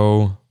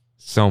 So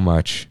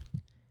much.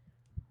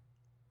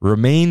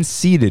 Remain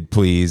seated,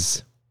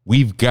 please.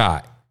 We've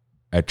got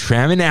a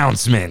tram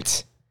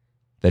announcement.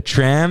 The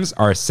trams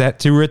are set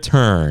to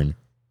return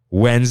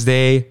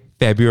Wednesday,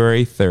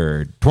 February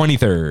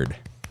 23rd.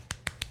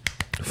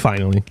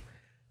 Finally.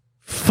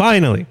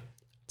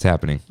 It's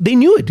happening. They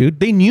knew it, dude.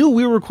 They knew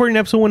we were recording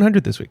episode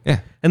 100 this week. Yeah.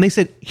 And they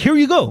said, here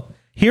you go.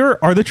 Here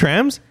are the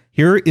trams.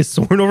 Here is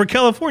Soaring Over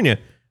California.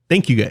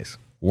 Thank you, guys.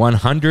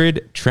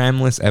 100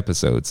 tramless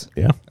episodes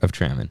of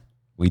Trammin'.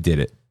 We did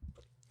it.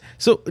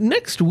 So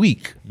next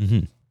week,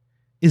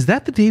 is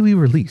that the day we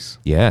release?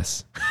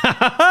 Yes.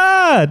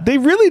 They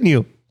really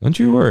knew. Don't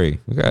you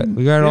worry. We got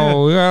it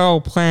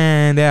all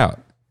planned out.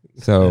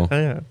 So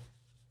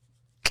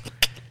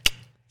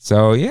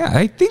yeah,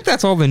 I think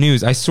that's all the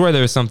news. I swear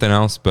there was something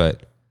else,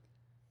 but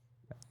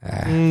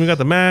we got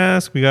the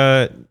mask. We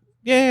got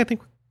I think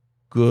we're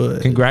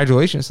good.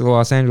 Congratulations to the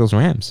Los Angeles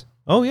Rams.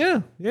 Oh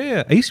yeah.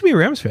 I used to be a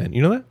Rams fan.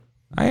 You know that?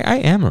 I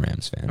am a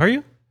Rams fan. Are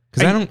you?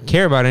 Because I don't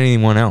care about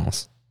anyone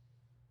else.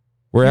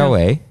 We're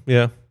LA.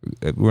 Yeah.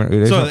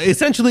 So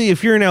essentially,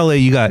 if you're in LA,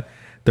 you got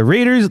the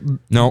Raiders,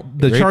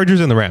 the Chargers,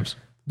 and the Rams.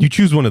 You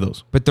choose one of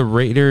those. But the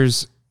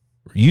Raiders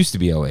used to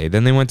be LA.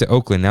 Then they went to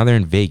Oakland. Now they're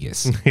in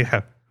Vegas.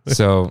 Yeah.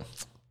 So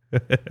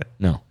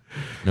no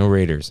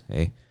Raiders.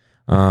 Hey.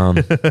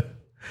 And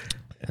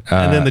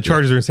then the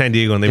Chargers are in San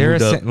Diego, and they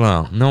moved up.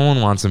 Well, no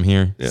one wants them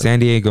here. Yeah. San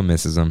Diego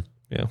misses them.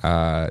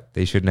 Yeah.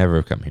 They should never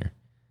have come here.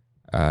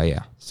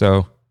 Yeah.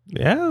 So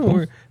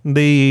yeah,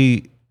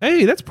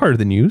 that's part of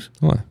the news.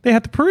 What? They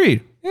had the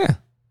parade. Yeah.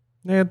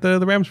 They had the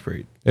Rams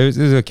parade. There's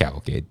a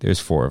cavalcade. There's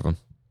 4 of them.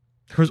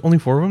 There was only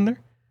 4 of them there?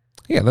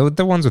 Yeah,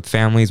 the ones with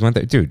families went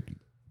there. Dude,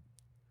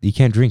 you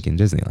can't drink in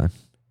Disneyland.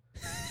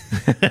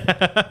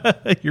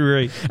 You're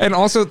right. And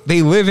also,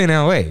 they live in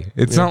LA.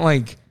 It's not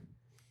like,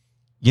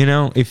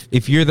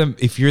 if you're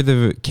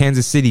the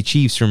Kansas City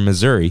Chiefs from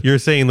Missouri, you're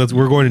saying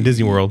we're going to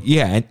Disney World.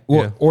 Yeah,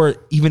 or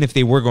even if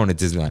they were going to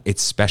Disneyland,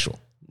 it's special.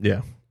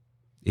 Yeah.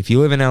 If you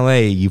live in LA,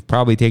 you've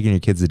probably taken your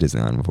kids to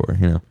Disneyland before,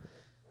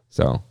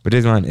 So, but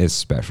Disneyland is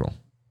special.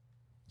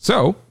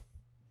 So,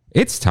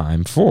 it's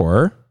time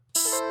for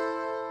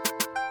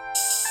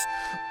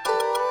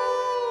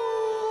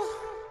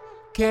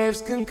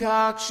Kev's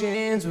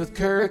Concoctions with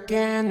Kirk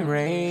and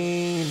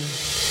Rain.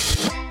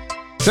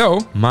 So,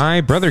 my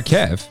brother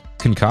Kev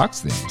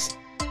concocts things.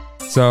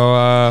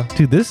 So,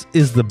 dude, this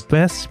is the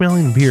best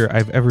smelling beer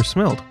I've ever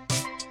smelled.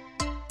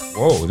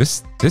 Whoa,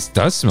 this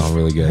does smell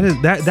really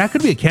good. That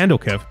could be a candle,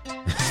 Kev.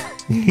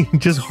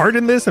 Just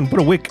harden this and put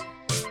a wick.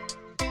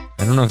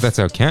 I don't know if that's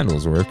how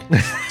candles work.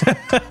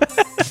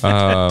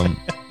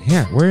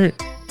 Yeah, where?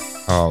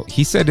 Oh,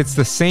 he said it's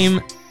the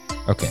same.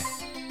 Okay.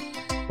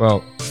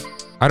 Well,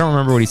 I don't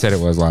remember what he said it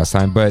was last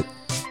time, but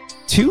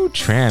 2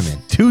 Trammin'.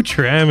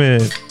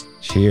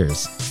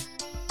 Cheers.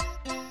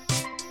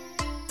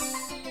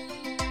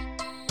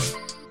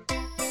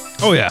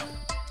 Oh, yeah.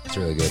 It's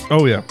really good.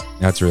 Oh, yeah.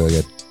 That's really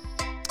good.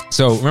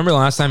 So, remember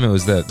last time it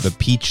was the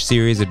peach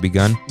series had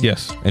begun?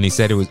 Yes. And he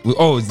said it was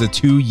the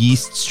 2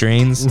 yeast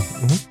strains.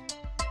 Mm-hmm.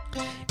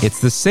 It's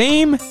the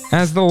same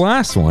as the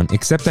last one,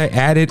 except I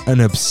added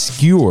an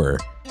obscure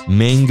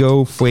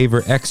mango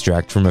flavor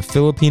extract from a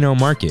Filipino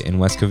market in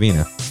West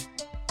Covina.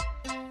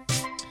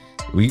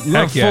 We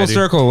went full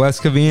circle.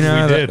 West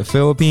Covina, the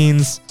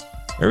Philippines.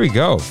 There we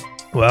go.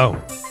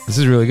 Wow. This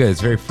is really good.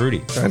 It's very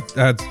fruity.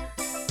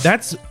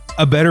 That's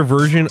a better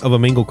version of a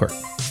mango cart.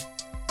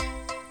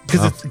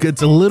 Because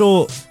it's a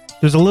little,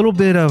 there's a little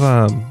bit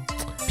of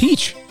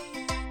peach.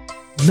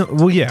 No,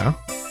 well, yeah.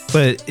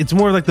 but it's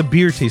more like the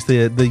beer taste.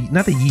 The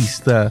not the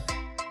yeast, the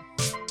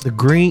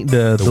grain,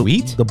 the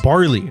wheat, the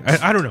barley.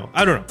 I don't know.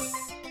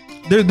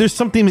 There's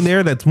something in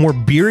there that's more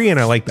beery, and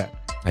I like that.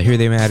 I hear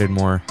they've added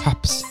more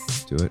hops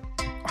to it.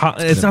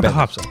 It's not the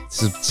hops though.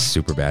 This is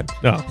super bad.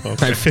 No,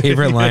 okay. My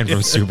favorite line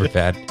from Super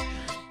Bad.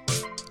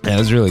 That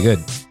was really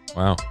good.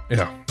 Wow.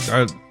 Yeah,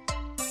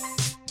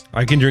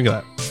 I can drink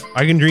that.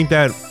 I can drink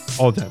that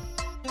all the time.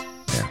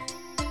 Yeah.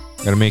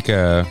 Gotta make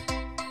a.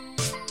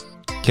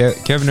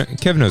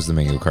 Kev knows the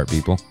Mango Cart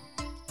people.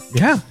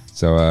 Yeah.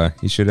 So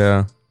you should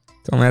tell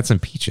them add some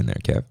peach in there,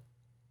 Kev.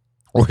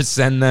 Or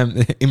send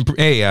them,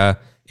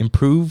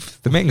 improve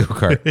the Mango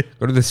Cart.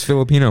 Go to this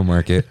Filipino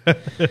market.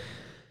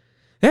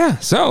 Yeah,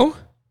 so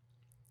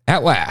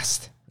at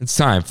last, it's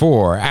time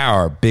for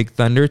our Big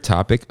Thunder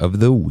topic of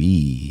the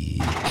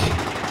week.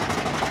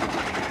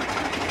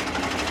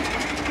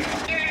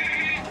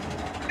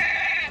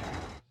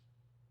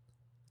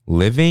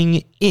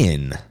 Living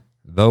in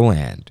the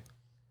land.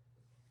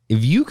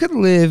 If you could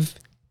live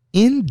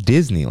in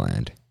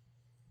Disneyland,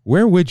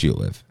 where would you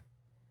live?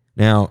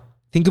 Now,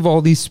 think of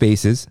all these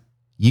spaces.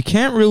 You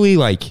can't really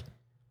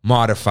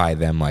modify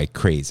them like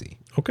crazy.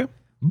 Okay.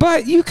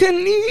 But you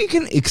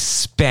can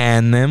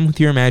expand them with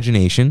your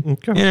imagination.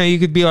 Okay. You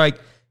could be like,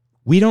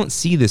 we don't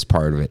see this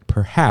part of it.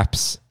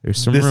 Perhaps there's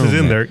some This room is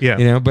in there,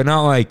 yeah. but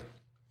not like,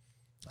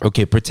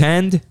 okay,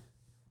 pretend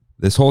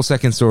this whole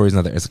second story is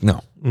not there. It's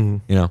like,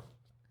 no,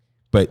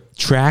 But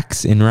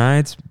tracks and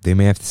rides, they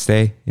may have to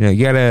stay. You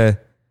gotta...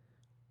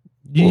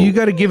 You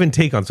got to give and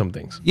take on some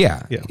things.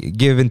 Yeah.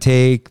 Give and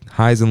take,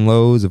 highs and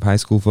lows of high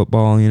school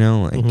football,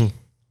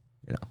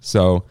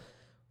 So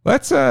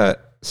let's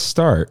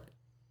start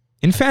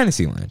in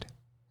Fantasyland.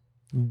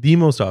 The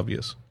most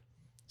obvious.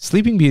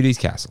 Sleeping Beauty's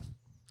castle.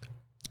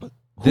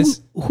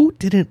 Who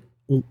didn't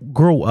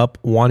grow up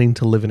wanting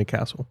to live in a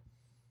castle?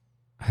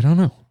 I don't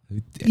know.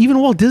 Even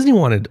Walt Disney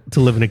wanted to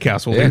live in a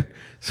castle. Yeah. Dude.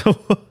 So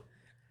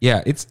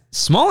Yeah, it's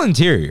small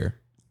interior,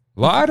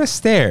 a lot of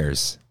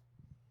stairs,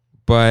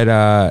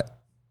 but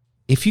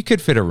if you could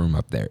fit a room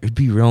up there, it'd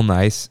be real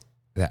nice.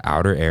 The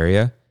outer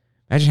area.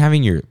 Imagine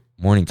having your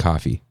morning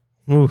coffee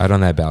out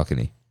on that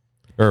balcony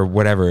or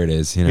whatever it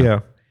is.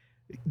 Yeah,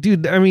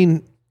 dude. I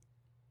mean,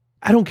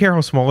 I don't care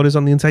how small it is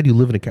on the inside. You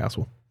live in a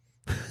castle.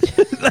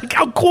 Like,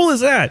 how cool is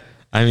that?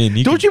 I mean,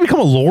 you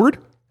become a lord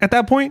at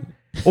that point,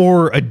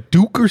 or a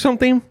duke or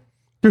something?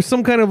 There's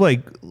some kind of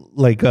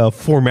like a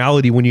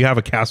formality when you have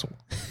a castle.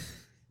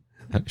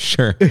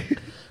 Sure.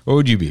 What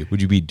would you be?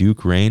 Would you be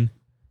Duke Rain?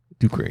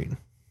 Duke Rain.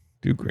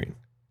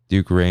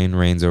 Duke Rain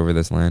reigns over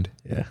this land.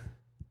 Yeah.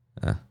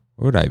 What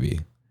would I be?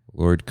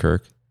 Lord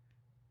Kirk.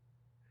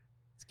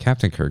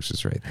 Captain Kirk's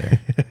just right there.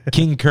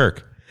 King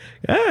Kirk.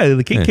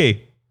 The King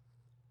K.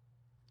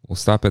 We'll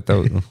stop at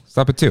those.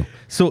 Stop at 2.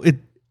 So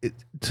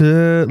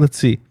let's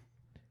see.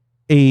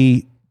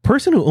 A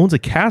person who owns a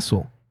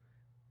castle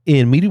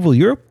in medieval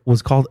Europe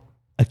was called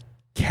a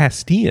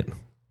Castian.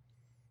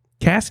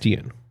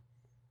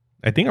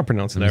 I think I'm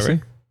pronouncing that right.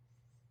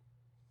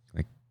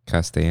 Like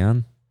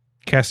Castellan?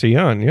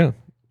 Castellan, yeah.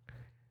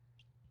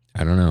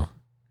 I don't know.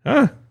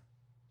 Huh?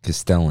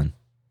 Castellan,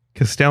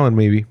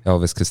 maybe.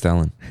 Elvis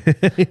Castellan.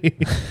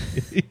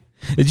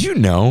 Did you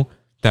know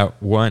that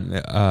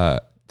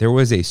there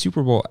was a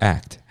Super Bowl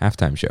act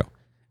halftime show?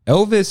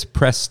 Elvis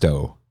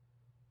Presto.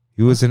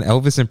 He was an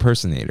Elvis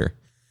impersonator.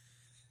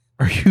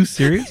 Are you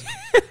serious?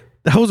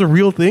 That was a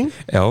real thing?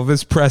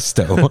 Elvis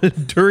Presto.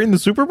 During the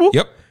Super Bowl?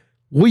 Yep.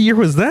 What year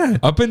was that?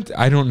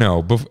 I don't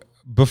know.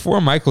 Before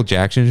Michael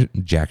Jackson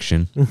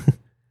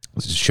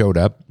showed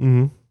up,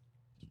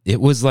 it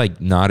was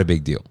not a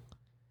big deal.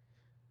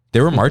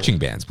 There were marching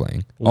bands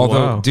playing.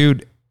 Although,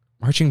 dude,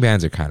 marching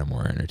bands are kind of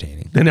more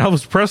entertaining. Than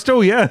Elvis Presto,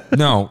 yeah.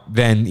 No,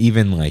 than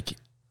even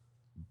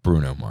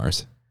Bruno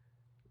Mars.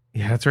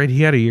 Yeah, that's right.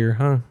 He had a year,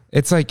 huh?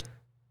 It's like...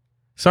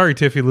 Sorry,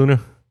 Tiffy Luna.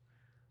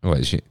 What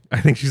is she?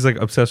 I think she's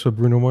obsessed with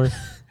Bruno Mars.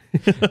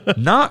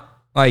 Not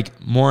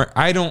more...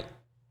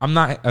 I'm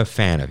not a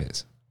fan of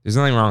his. There's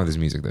nothing wrong with his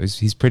music, though.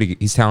 He's pretty good.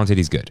 He's talented.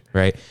 He's good,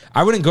 right?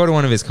 I wouldn't go to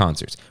one of his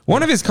concerts.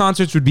 One of his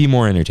concerts would be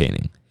more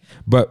entertaining.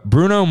 But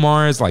Bruno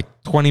Mars,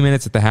 20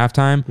 minutes at the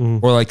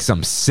halftime, or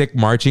some sick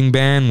marching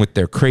band with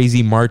their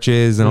crazy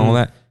marches and all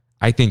that,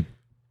 I think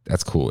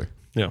that's cooler.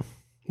 Yeah.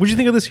 What'd you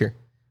think of this year?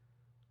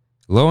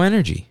 Low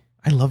energy.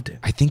 I loved it.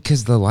 I think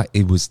because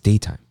it was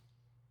daytime.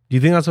 Do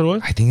you think that's what it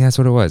was? I think that's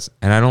what it was.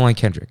 And I don't like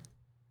Kendrick.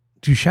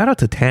 Dude, shout out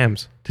to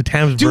Tams. To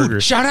Tams Dude,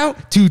 Burgers. Shout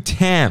out to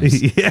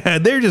Tams. Yeah,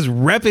 they're just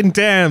repping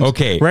Tams.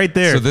 Okay. Right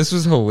there. So this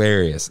was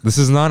hilarious. This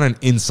is not an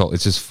insult.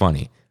 It's just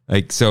funny.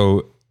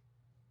 So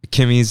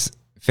Kimmy's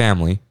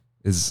family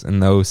is in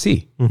the OC.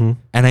 Mm-hmm.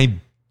 And I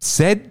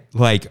said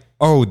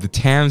oh, the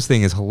Tams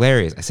thing is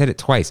hilarious. I said it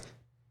twice.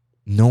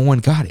 No one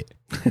got it.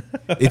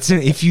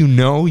 If you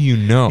know, you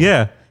know.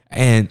 Yeah.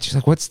 And she's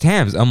like, what's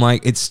Tams? I'm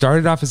like, it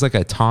started off as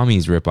a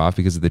Tommy's ripoff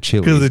because of the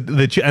chili. Because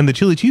the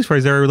chili cheese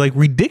fries are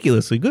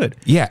ridiculously good.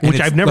 Yeah.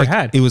 Which I've never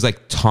had. It was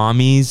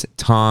Tommy's,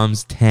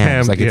 Tom's,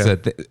 Tams.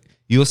 It's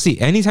you'll see.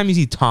 Anytime you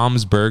see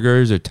Tom's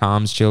Burgers or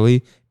Tom's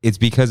Chili, it's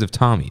because of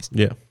Tommy's.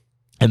 Yeah.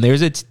 And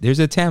there's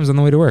a Tams on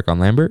the way to work on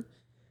Lambert.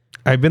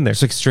 I've been there.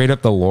 It's like straight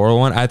up the Laurel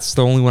one. That's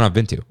the only one I've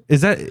been to.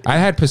 Is that I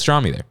had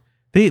pastrami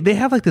there. they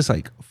have like this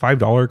like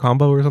 $5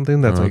 combo or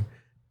something that's like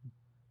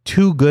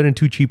too good and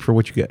too cheap for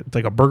what you get. It's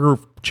like a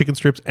burger, chicken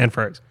strips, and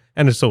fries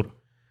and a soda.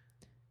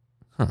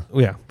 Huh.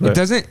 Yeah, but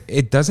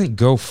It doesn't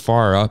go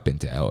far up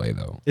into LA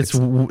though.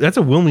 that's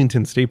a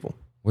Wilmington staple.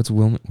 Where's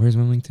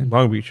Wilmington?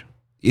 Long Beach.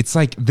 It's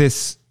like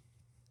this.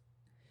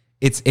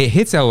 It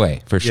hits LA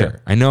for sure. Yeah.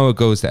 I know it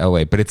goes to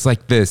LA, but it's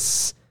like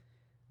this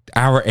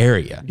our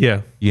area.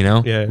 Yeah. You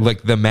know? Yeah.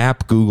 Like the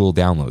map Google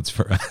downloads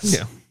for us.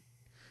 Yeah.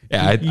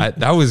 Yeah, I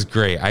that was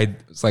great. I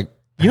was like,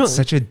 that's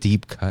such a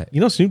deep cut. You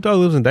know, Snoop Dogg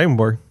lives in Diamond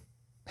Bar.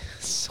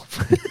 So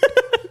funny.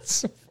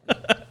 So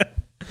funny.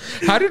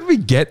 How did we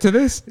get to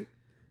this?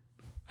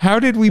 How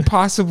did we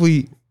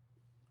possibly?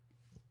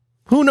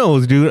 Who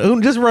knows,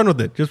 dude? Just run with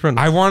it. Just run.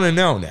 I want to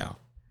know now.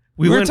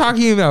 We were went-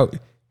 talking about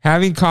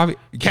having coffee.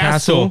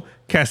 Castle,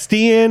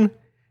 Castellan.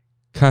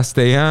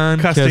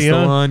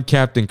 Castellan,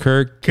 Captain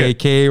Kirk,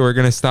 KK. We're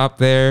gonna stop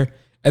there,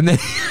 and then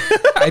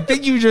I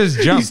think you just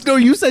jumped.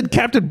 You said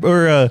Captain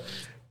or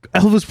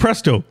Elvis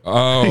Presto.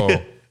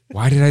 Oh,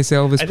 why did I say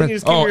Elvis? I think you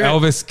just Oh, came here-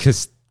 Elvis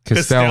Castellan.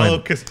 Costello.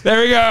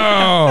 There we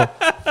go.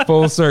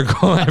 Full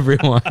circle,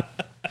 everyone.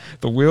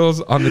 The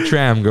wheels on the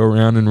tram go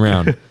round and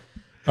round.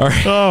 All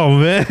right, Oh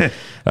man.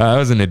 that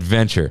was an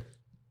adventure.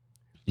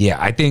 Yeah,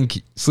 I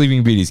think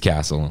Sleeping Beauty's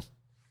castle.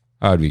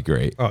 That would be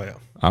great. Oh yeah.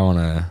 I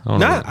wanna.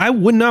 I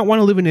would not want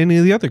to live in any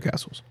of the other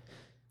castles.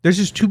 They're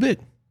just too big.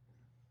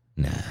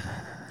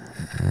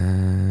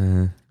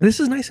 This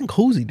is nice and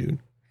cozy, dude.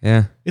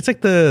 Yeah, It's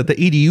like the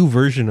EDU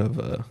version of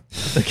the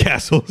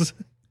castles.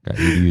 got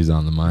EDUs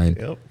on the mind.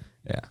 Yep.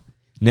 Yeah.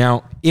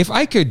 Now, if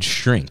I could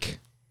shrink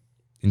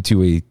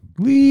into a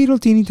little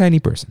teeny tiny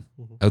person,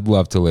 I'd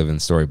love to live in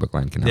Storybook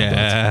Land Canal.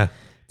 Yeah.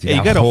 Dude, Hey,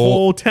 you that got a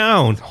whole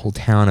town. whole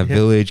town, a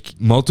village,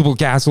 multiple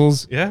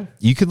castles. Yeah.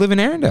 You could live in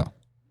Arendelle.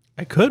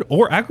 I could.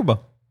 Or Agrabah.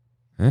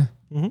 Yeah.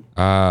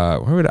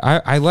 Where would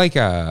I like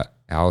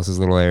Alice's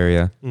little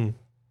area. Mm.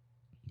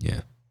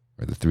 Yeah.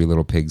 Or the Three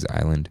Little Pigs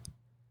Island.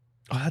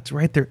 Oh, that's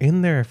right. They're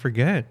in there. I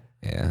forget.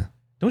 Yeah.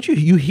 Don't you?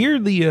 You hear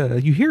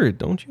you hear it,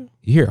 don't you?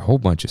 You hear a whole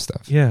bunch of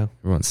stuff. Yeah.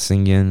 Everyone's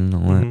singing and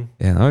all that.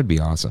 Yeah, that would be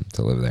awesome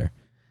to live there.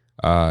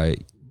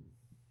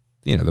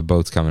 The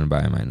boats coming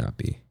by might not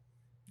be.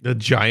 The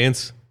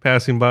giants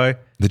passing by.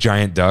 The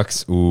giant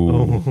ducks. Ooh.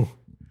 Oh.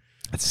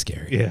 That's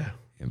scary. Yeah.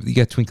 Yeah, but you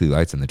got twinkly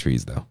lights in the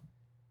trees though.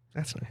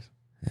 That's nice.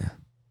 Yeah.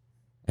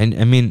 And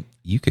I mean,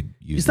 you could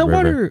use Is the that river.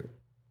 water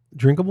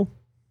drinkable?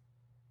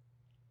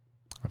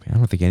 I mean, I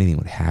don't think anything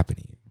would happen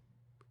to you.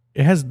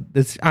 It has.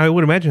 I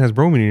would imagine it has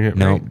bromine in it.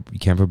 No, Right? you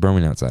can't put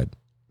bromine outside.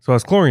 So it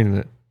has chlorine in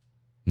it.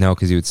 No,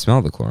 because you would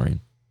smell the chlorine.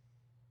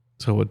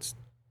 So it's.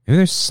 Maybe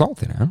there's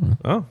salt in it. I don't know.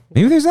 Oh.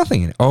 Maybe there's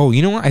nothing in it. Oh,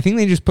 you know what? I think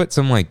they just put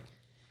some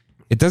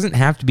it doesn't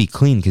have to be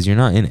clean because you're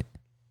not in it.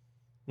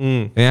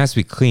 Mm. It has to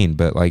be clean,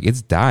 but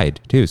it's dyed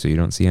too, so you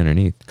don't see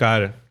underneath.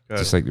 Got it.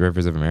 Just like the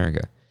rivers of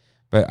America.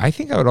 But I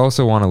think I would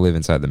also want to live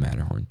inside the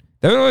Matterhorn.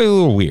 That would be a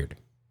little weird.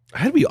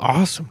 That'd be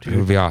awesome, It would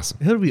dude. be awesome.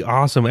 It would be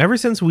awesome. Ever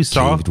since we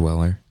saw Cave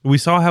dweller.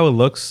 how it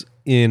looks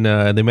in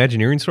the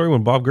Imagineering story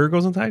when Bob Gurr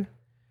goes inside,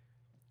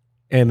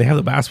 and they have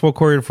the basketball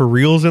court for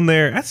reals in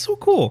there. That's so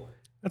cool.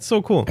 That's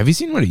so cool. Have you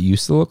seen what it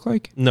used to look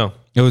like? No.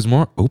 It was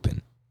more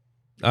open.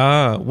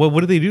 What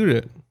did they do to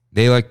it?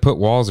 They put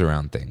walls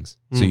around things,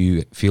 so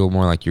you feel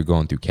more like you're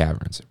going through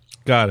caverns.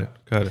 Got it.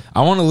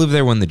 I want to live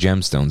there when the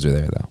gemstones are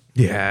there, though.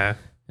 Yeah.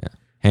 Yeah,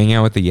 hang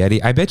out with the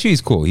Yeti. I bet you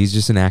he's cool. He's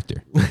just an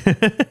actor.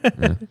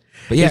 Yeah.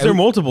 But yeah, Is there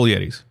multiple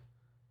Yetis?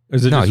 Or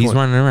is it no, just he's one?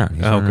 running around.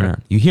 He's running okay.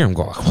 around. You hear him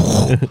go.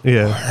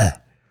 Yeah.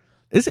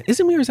 Is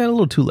it me or is that a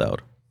little too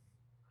loud?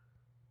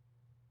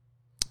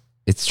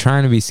 It's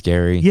trying to be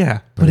scary.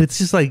 Yeah, but it's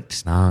just like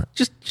It's not.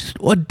 just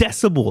a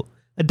decibel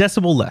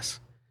less,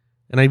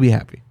 and I'd be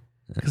happy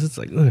because it's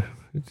like ugh,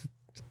 it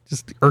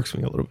just irks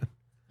me a little bit.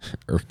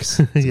 Irks.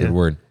 It's a Yeah. good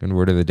word. Good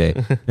word of the day.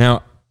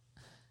 Now,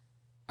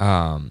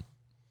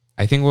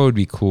 I think what would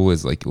be cool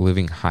is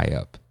living high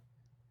up.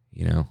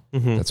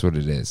 That's what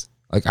it is.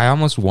 I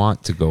almost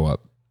want to go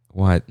up.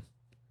 What?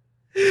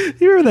 You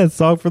remember that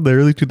song from the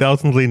early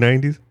 2000s, late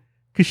 90s?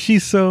 Cause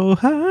she's so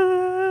high,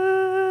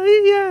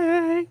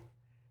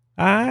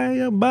 high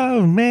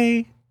above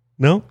me.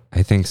 No?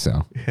 I think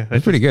so. Yeah,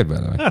 That's pretty good, by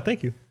the way. Ah,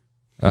 thank you.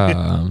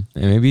 And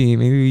maybe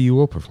you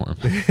will perform.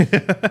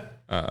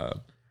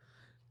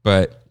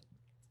 But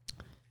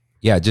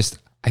yeah,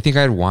 I think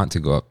I'd want to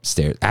go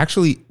upstairs.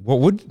 Actually, what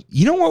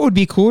would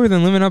be cooler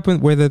than living up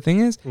where the thing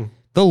is?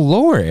 The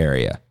lower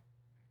area.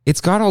 It's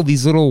got all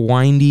these little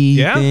windy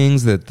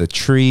things, the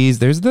trees.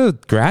 There's the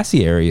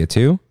grassy area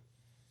too.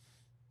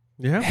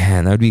 Yeah.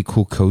 Man, that would be a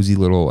cool, cozy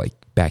little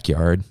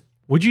backyard.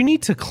 Would you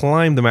need to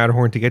climb the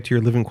Matterhorn to get to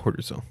your living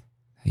quarters though?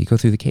 You go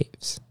through the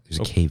caves. There's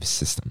a cave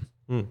system.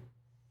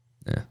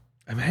 Yeah.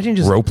 Imagine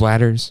just Rope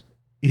ladders.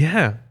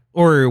 Yeah.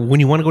 Or when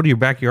you want to go to your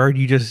backyard,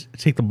 you just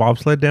take the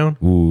bobsled down.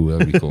 Ooh, that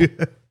would be cool.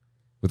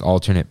 With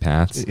alternate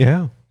paths.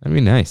 Yeah. That'd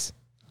be nice.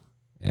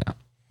 Yeah.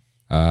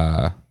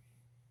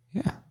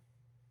 Yeah.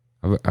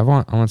 I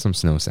want some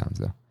snow sounds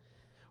though.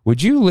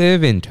 Would you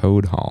live in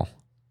Toad Hall?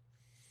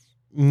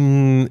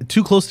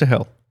 Too close to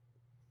hell.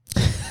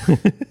 a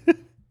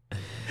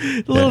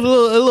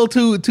little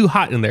too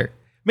hot in there.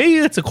 Maybe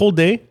it's a cold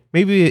day.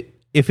 Maybe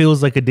if it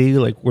was like a day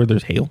like where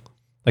there's hail,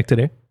 like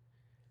today,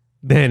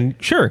 then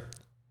sure.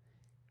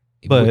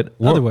 But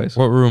otherwise,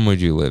 what room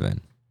would you live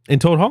in? In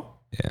Toad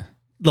Hall? Yeah,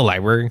 the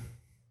library.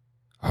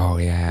 Oh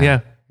yeah, Yeah.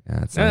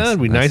 That's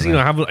That'd be nice. That's You know,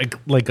 have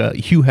like a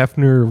Hugh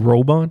Hefner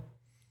robe on.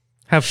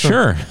 Have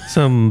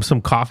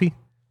some coffee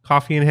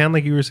in hand,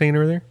 like you were saying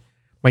earlier.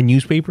 My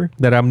newspaper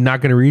that I'm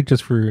not going to read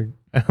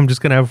I'm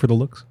just going to have it for the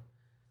looks.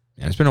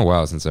 Yeah, it's been a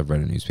while since I've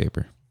read a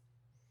newspaper.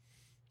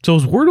 So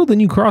is Wordle the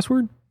new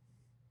crossword?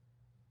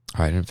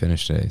 Oh, I didn't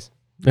finish today's.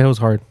 That was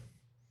hard.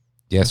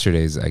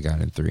 Yesterday's I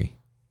got in 3.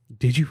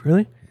 Did you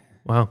really?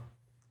 Wow.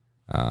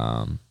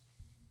 Send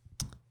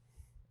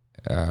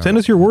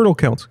us your Wordle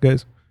counts,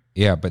 guys.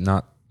 Yeah, but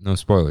no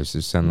spoilers.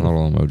 Just send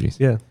little emojis.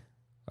 Yeah.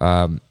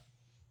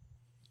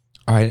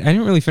 I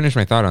didn't really finish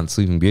my thought on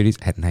Sleeping Beauties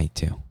at night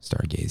too.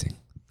 Stargazing.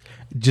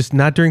 Just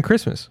not during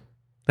Christmas.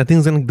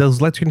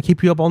 Those lights are gonna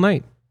keep you up all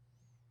night.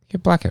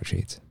 Get blackout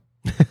shades.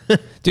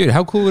 Dude,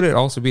 how cool would it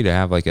also be to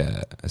have like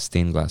a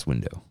stained glass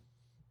window?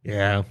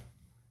 Yeah.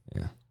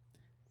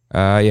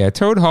 Yeah.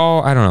 Toad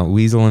Hall. I don't know.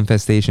 Weasel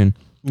infestation.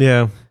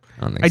 Yeah.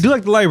 I do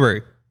like the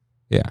library.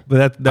 Yeah,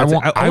 but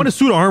I want a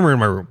suit of armor in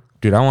my room.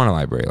 Dude, I want a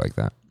library like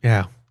that.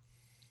 Yeah.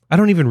 I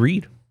don't even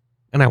read,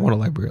 and I want a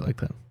library like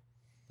that.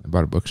 I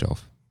bought a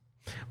bookshelf.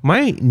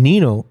 My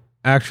Nino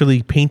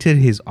actually painted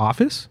his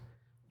office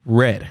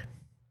red.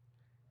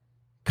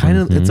 Kind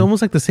of, it's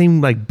almost like the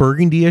same like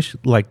burgundy-ish,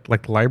 like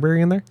the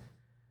library in there.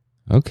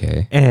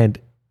 Okay. And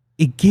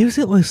it gives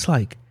it this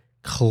like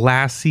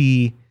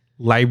classy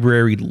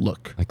library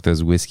look. Like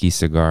those whiskey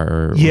cigar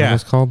or what are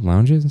those called?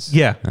 Lounges?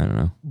 Yeah. I don't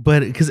know.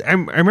 But because I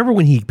remember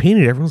when he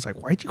painted it, everyone was like,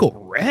 why'd you go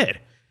red?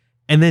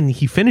 And then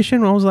he finished it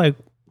and I was like,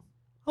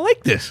 I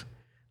like this.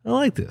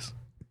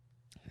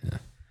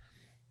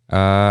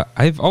 Yeah.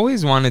 I've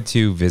always wanted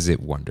to visit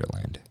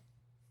Wonderland.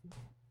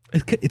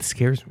 It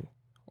scares me.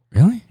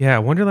 Really? Yeah,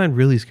 Wonderland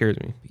really scares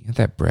me. You got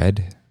that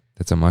bread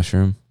that's a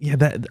mushroom? Yeah,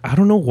 that I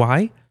don't know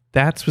why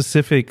that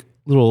specific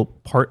little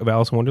part of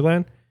Alice in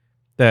Wonderland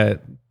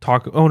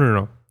oh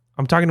no.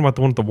 I'm talking about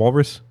the one with the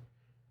walrus.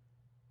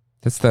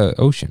 That's the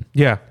ocean.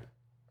 Yeah.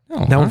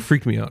 Oh, that one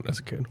freaked me out as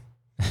a kid.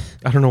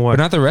 I don't know why.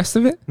 But not the rest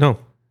of it? No,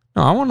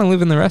 I want to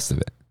live in the rest of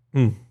it.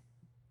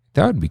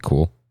 That would be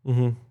cool.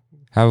 Mm-hmm.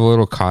 Have a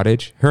little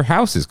cottage. Her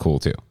house is cool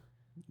too.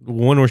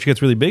 One where she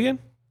gets really big in?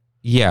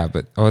 Yeah,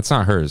 but it's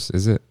not hers,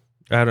 is it?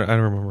 I don't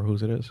remember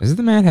whose it is. Is it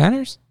the Mad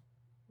Hatter's?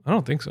 I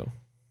don't think so.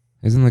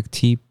 Isn't like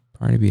Tea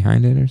Party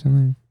behind it or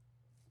something?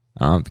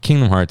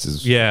 Kingdom Hearts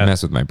is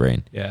mess with my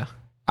brain. Yeah.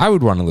 I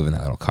would want to live in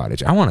that little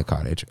cottage. I want a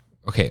cottage.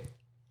 Okay.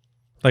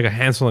 Like a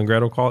Hansel and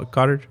Gretel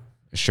cottage?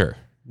 Sure.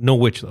 No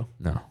witch though.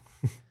 No.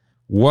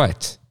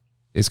 What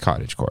is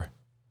cottagecore?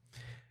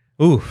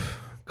 Ooh,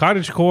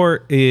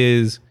 cottagecore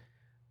is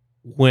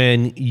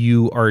when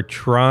you are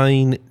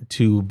trying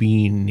to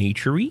be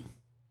naturey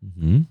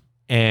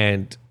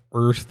and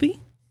earthy,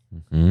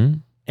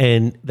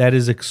 and that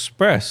is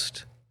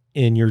expressed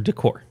in your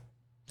decor.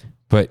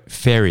 But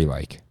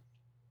fairy-like.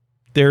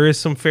 There is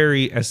some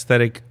fairy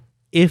aesthetic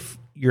if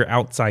you're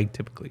outside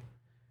typically.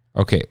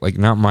 Okay, like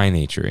not my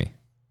naturey.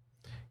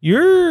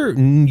 Yours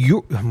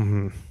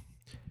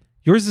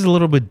is a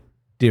little bit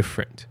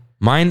different.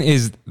 Mine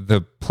is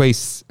the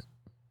place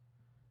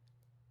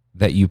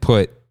that you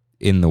put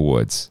in the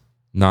woods,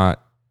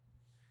 not.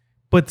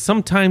 But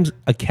sometimes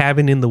a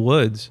cabin in the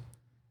woods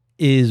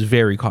is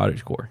very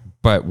cottagecore.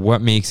 But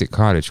what makes it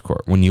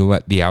cottagecore? When you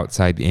let the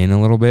outside in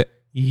a little bit?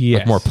 Yes.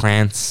 Like more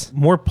plants?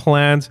 More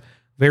plants,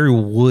 very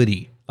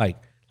woody. Like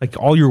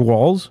all your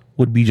walls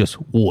would be just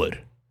wood.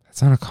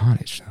 That's not a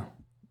cottage though.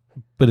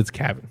 But it's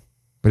cabin.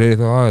 But it has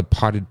a lot of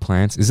potted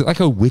plants. Is it like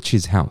a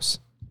witch's house?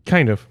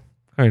 Kind of.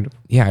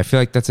 Yeah, I feel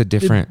like that's a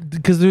different.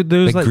 Because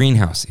there's like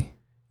greenhousey.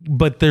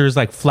 But there's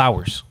like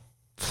flowers.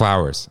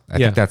 I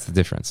think that's the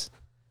difference.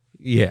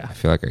 Yeah. I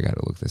feel like I got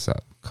to look this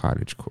up.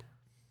 Cottagecore.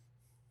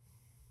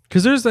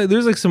 Because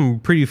there's like some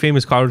pretty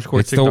famous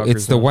cottagecore.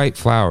 It's the white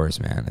flowers,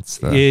 man. It's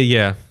the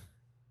yeah.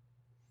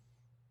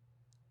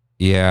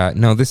 Yeah,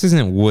 no, this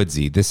isn't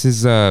woodsy. This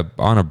is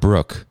on a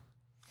brook.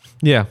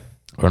 Yeah.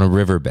 On a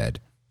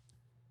riverbed.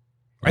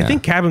 Yeah. I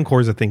think cabin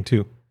core is a thing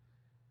too.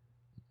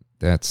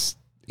 It's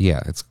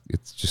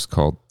just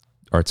called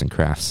arts and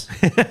crafts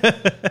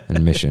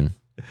and mission.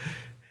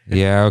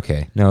 Yeah,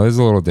 okay. No, this is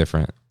a little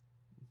different.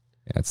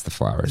 Yeah, it's the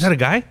flowers. Is that a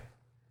guy?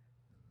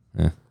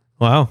 Yeah.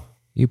 Wow.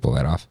 You pull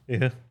that off.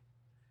 Yeah.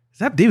 Is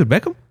that David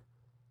Beckham?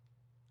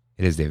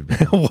 It is David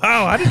Beckham.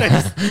 Wow, how did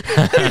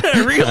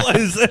I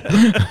realize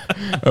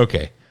that?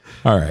 Okay.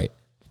 All right.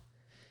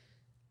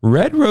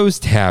 Red Rose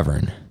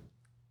Tavern.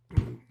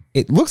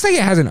 It looks like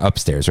it has an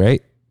upstairs,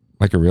 right?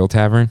 Like a real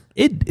tavern.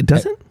 It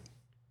doesn't?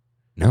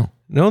 No.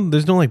 No,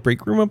 there's no like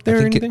break room up there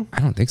or anything?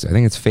 I don't think so. I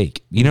think it's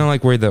fake. You know,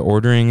 like where the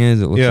ordering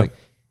is, it looks like.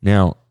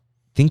 Now,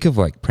 think of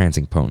like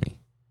Prancing Pony.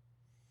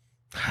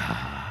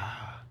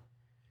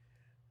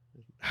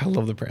 I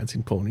love the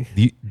Prancing Pony.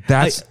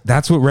 That's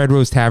what Red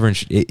Rose Tavern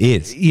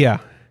is. Yeah.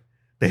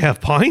 They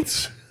have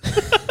pints?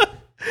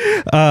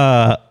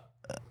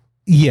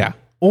 Yeah.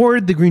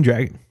 Or the Green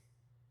Dragon.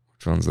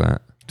 Which one's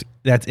that?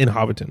 That's in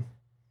Hobbiton.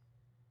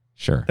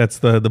 Sure. That's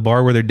the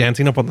bar where they're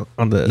dancing up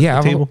on the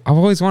table. I've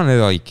always wanted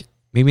to, like,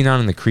 maybe not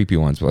in the creepy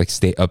ones, but like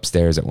stay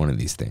upstairs at one of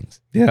these things.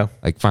 Yeah.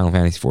 Like Final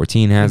Fantasy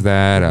 14 has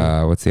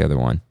that. What's the other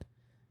one?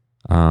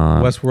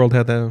 Westworld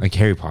had that. Like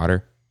Harry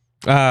Potter.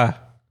 I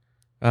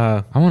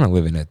want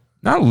to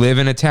not live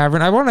in a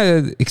tavern. I want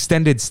an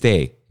extended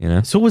stay, you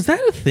know? So was that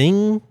a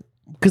thing?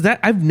 Because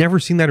I've never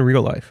seen that in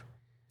real life.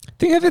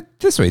 Think of it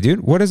this way,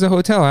 dude. What does a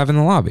hotel have in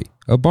the lobby?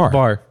 A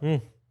bar.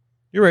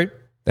 You're right.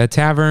 That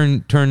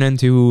tavern turned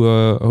into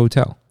a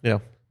hotel. Yeah.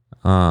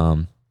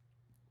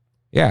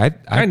 Yeah,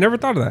 I never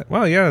thought of that.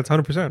 Wow, yeah, that's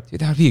 100%.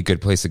 Dude, that would be a good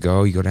place to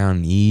go. You go down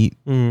and eat,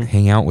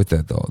 hang out with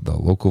the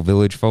local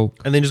village folk,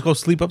 and then just go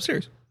sleep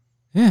upstairs.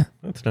 Yeah,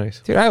 that's nice,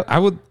 dude. I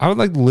would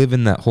like to live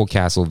in that whole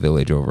castle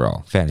village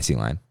overall,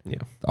 Fantasyland. Yeah,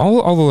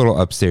 all the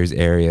little upstairs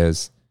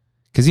areas,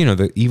 because you know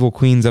the Evil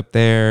Queen's up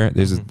there.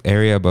 There's an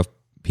area above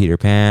Peter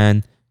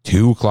Pan,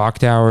 2 clock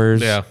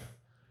towers. Yeah.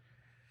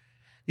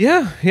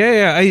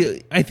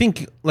 I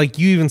think, like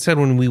you even said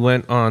when we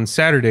went on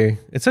Saturday,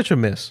 it's such a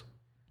miss.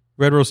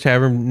 Red Rose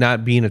Tavern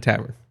not being a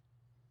tavern.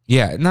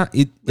 Yeah, not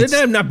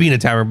being a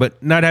tavern,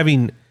 but not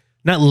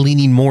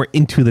leaning more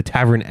into the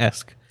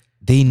tavern-esque.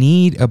 They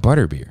need a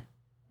butterbeer.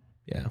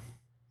 Yeah,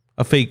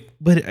 a fake.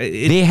 But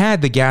they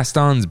had the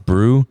Gaston's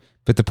brew,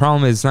 but the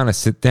problem is it's not a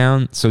sit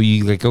down. So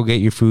you like go get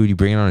your food, you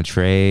bring it on a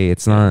tray.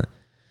 It's not.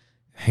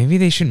 Maybe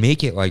they should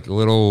make it like a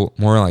little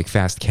more like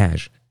fast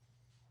cash.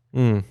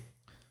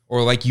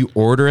 Or like you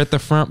order at the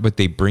front, but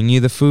they bring you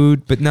the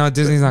food. But no,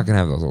 Disney's not gonna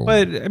have those.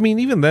 But I mean,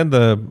 even then,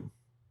 the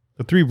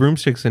 3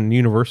 broomsticks in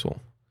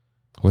Universal.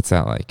 What's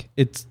that like?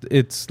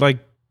 It's like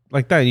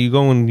that. You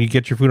go and you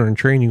get your food on a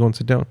tray and you go and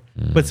sit down.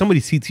 But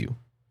somebody seats you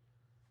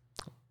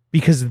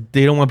because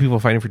they don't want people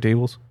fighting for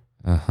tables.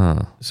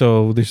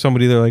 So there's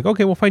somebody there like,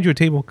 okay, we'll find you a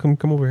table. Come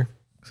over here.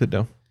 Sit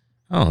down.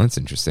 Oh, that's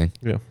interesting.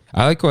 Yeah.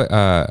 I like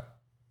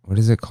what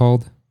is it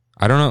called?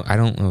 I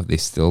don't know if they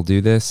still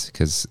do this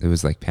because it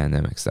was like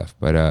pandemic stuff.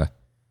 But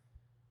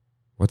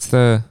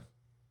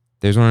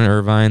there's one in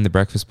Irvine, the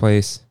breakfast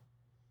place,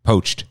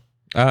 Poached.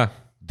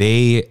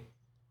 They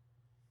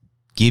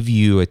give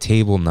you a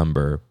table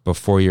number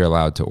before you're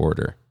allowed to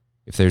order.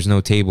 If there's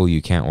no table,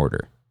 you can't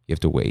order. You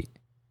have to wait.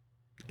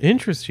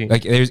 Interesting.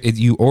 Like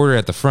you order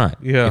at the front.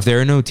 Yeah. If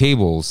there are no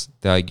tables,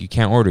 like you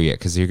can't order yet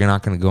because you're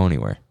not going to go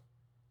anywhere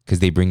because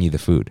they bring you the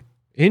food.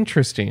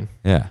 Interesting.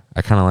 Yeah,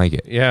 I kind of like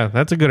it. Yeah,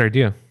 that's a good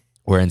idea.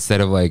 Where instead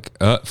of like,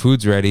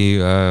 food's ready,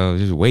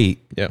 just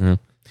wait. Yeah. Mm-hmm.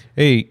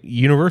 Hey,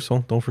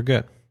 Universal, don't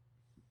forget.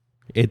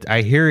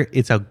 I hear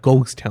it's a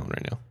ghost town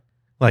right now.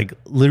 Like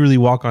literally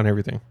walk on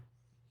everything.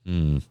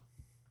 Maybe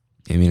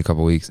in a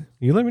couple weeks.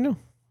 You let me know.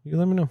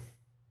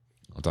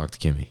 I'll talk to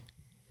Kimmy.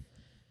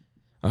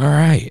 All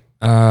right.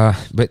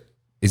 But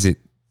is it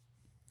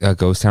a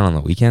ghost town on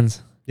the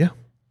weekends? Yeah.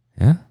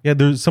 Yeah. Yeah.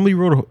 There's somebody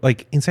wrote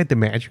like Inside the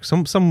Magic.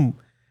 Some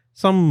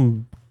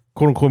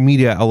quote unquote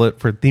media outlet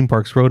for theme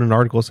parks wrote an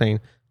article saying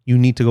you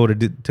need to go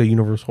to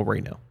Universal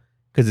right now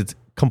because it's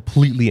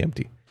completely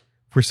empty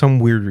for some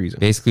weird reason.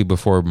 Basically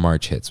before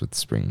March hits with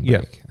spring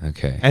break. Yeah.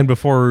 Okay. And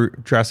before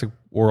Jurassic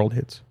World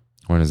hits.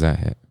 When does that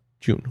hit?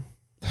 June.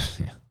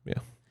 Yeah.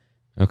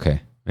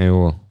 Okay. Maybe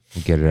we'll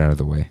get it out of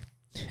the way.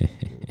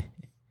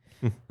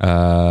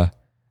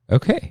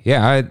 Okay.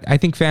 Yeah, I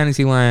think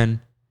Fantasyland,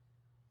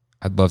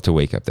 I'd love to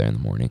wake up there in the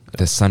morning.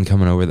 The sun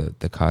coming over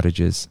the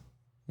cottages.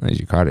 There's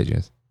your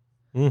cottages.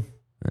 Yeah.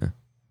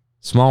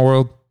 Small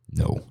World?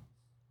 No.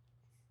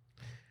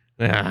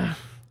 I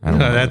don't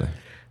know.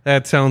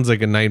 That sounds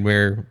like a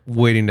nightmare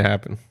waiting to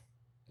happen.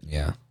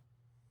 Yeah.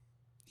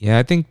 Yeah,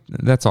 I think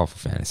that's all for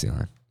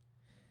Fantasyland.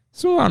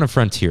 So we're on a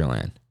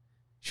Frontierland.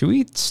 Should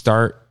we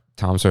start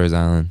Tom Sawyer's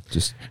Island?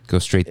 Just go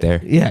straight there?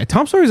 Yeah,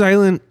 Tom Sawyer's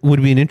Island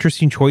would be an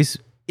interesting choice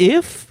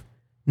if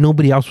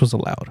nobody else was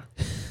allowed.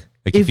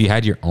 Like if you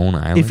had your own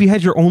island? If you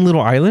had your own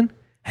little island,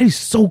 that is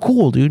so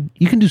cool, dude.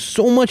 You can do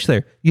so much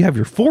there. You have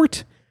your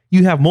fort.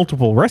 You have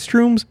multiple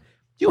restrooms.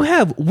 You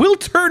have Will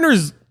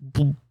Turner's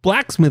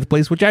blacksmith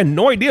place, which I had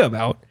no idea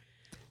about.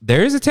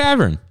 There is a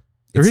tavern.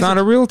 It's not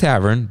a real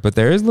tavern, but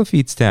there is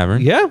Lafitte's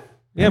Tavern. Yeah.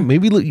 Yeah,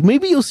 maybe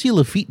you'll see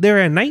Lafitte there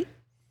at night.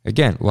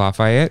 Again,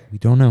 Lafayette, we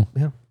don't know.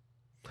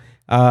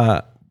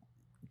 Yeah.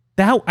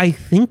 That I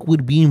think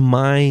would be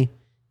my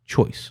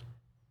choice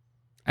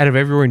out of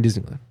everywhere in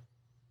Disneyland.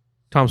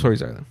 Tom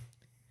Sawyer's Island.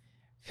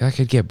 I feel like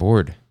I'd get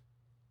bored.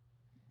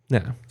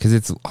 Yeah. Because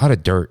it's a lot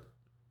of dirt.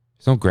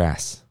 There's no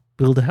grass.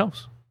 Build a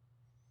house.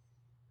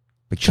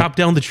 But chop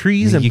down the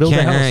trees and build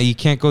a house. You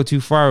can't go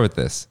too far with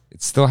this.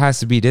 It still has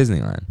to be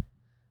Disneyland.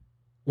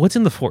 What's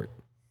in the fort?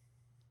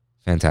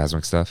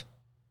 Phantasmic stuff.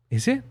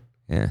 Is it?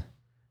 Yeah.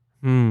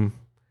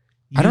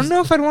 I don't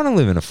know if I'd want to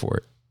live in a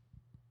fort.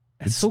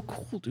 That's so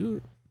cool,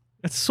 dude.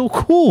 That's so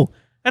cool.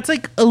 That's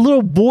like a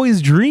little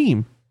boy's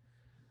dream.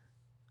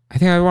 I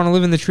think I want to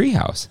live in the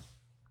treehouse.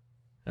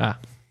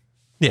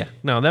 Yeah,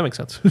 no, that makes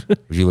sense. Would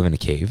you live in a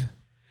cave?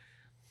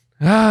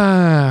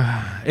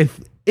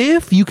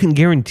 If you can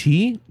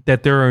guarantee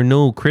that there are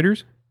no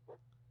critters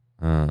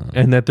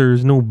and that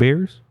there's no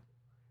bears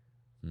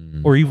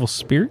or evil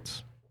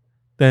spirits,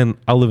 then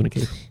I'll live in a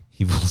cave.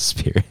 Evil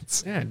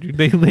spirits. Yeah, dude,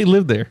 they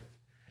live there.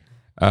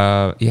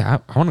 Yeah,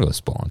 I want to go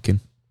spelunking.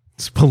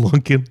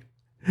 Spelunking.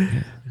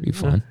 It'd be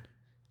fun.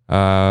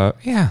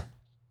 Yeah.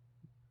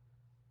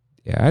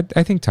 Yeah,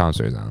 I think Tom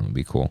Sawyer's Island would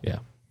be cool. Yeah.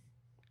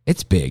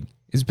 It's big.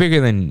 It's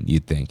bigger than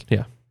you'd think.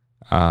 Yeah.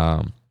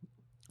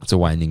 It's a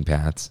winding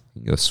paths.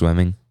 You can go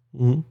swimming.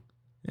 Mm-hmm.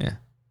 Yeah.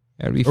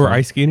 That'd be fun. Or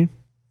ice skating.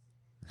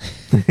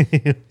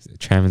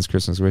 Travis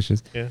Christmas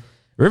wishes. Yeah.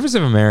 Rivers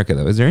of America,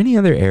 though. Is there any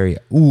other area?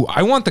 Ooh,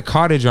 I want the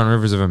cottage on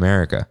Rivers of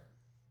America.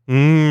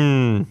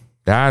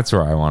 That's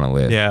where I want to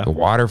live. Yeah. The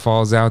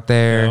waterfalls out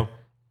there.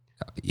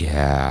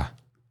 Yeah.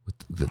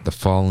 With the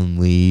fallen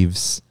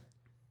leaves.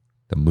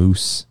 The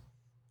moose.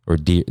 Or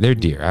deer. They're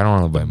deer. I don't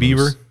want to live by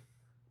beaver. moose.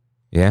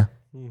 Yeah.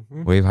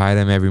 Wave hi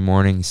them every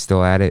morning. He's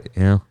still at it,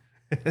 you know?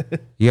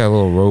 You got a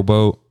little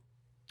rowboat.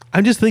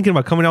 I'm just thinking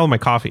about coming out with my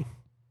coffee.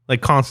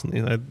 Like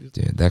constantly.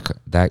 Dude,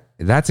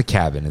 that's a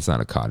cabin. It's not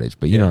a cottage,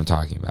 but you know what I'm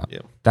talking about. Yeah.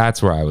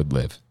 That's where I would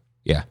live.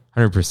 Yeah,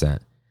 100%.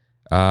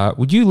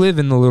 Would you live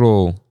in the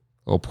little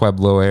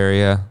Pueblo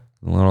area?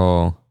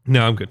 No,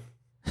 I'm good.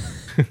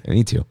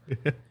 Me too.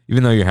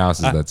 Even though your house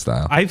is that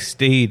style. I've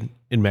stayed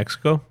in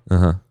Mexico,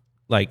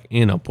 like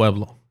in a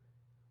Pueblo.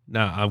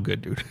 Nah, I'm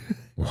good, dude.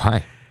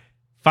 Why?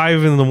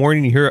 5 in the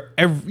morning, you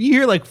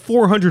hear like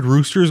 400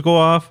 roosters go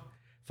off.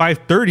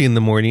 5:30 in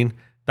the morning,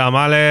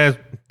 tamales,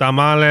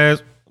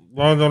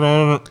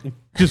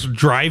 just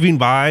driving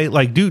by.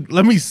 Like, dude,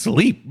 let me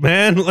sleep,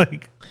 man.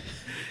 Like,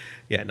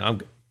 yeah, no, I'm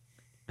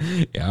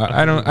good. Yeah,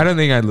 I don't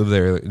think I'd live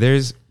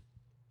there.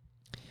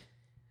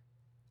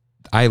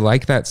 I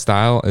like that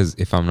style as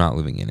if I'm not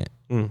living in it,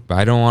 but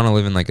I don't want to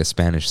live in like a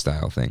Spanish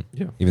style thing.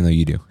 Yeah, even though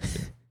you do.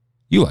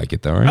 You like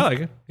it though, right? I like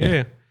it.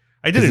 Yeah.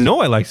 I didn't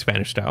know I liked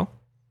Spanish style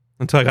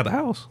until I got the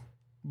house,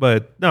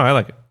 but no, I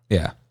like it.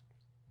 Yeah.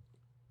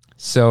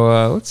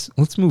 So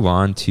let's move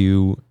on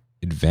to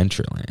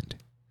Adventureland.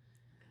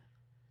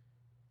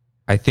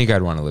 I think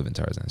I'd want to live in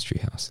Tarzan's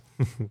treehouse.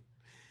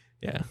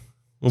 Yeah,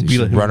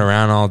 We'll run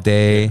around all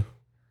day,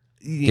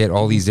 get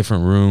all these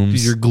different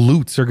rooms. Your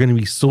glutes are going to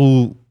be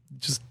so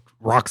just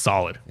rock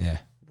solid. Yeah,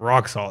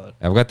 rock solid.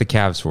 I've got the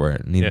calves for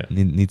it.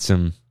 Need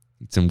some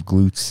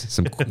glutes,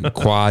 some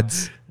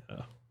quads.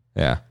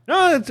 Yeah.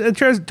 No,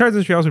 Tarzan's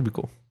treehouse would be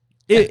cool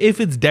if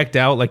it's decked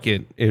out like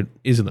it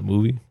is in the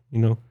movie. You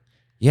know.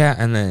 Yeah,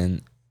 and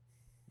then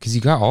because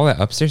you got all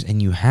that upstairs,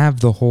 and you have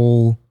the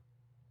whole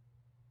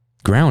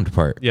ground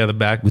part. Yeah, the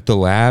back with the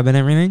lab and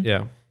everything.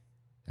 Yeah,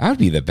 that would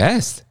be the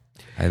best.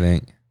 I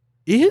think.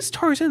 Is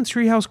Tarzan's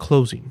treehouse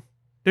closing?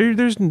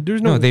 There's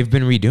no. They've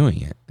been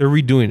redoing it. They're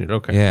redoing it.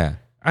 Okay. Yeah.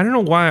 I don't know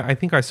why. I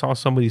think I saw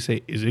somebody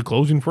say, "Is it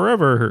closing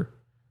forever?"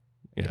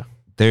 Yeah.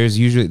 There's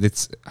usually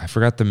I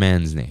forgot the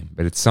man's name,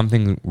 but it's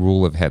something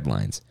rule of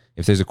headlines.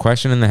 If there's a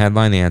question in the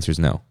headline, the answer is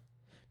no,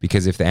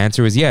 because if the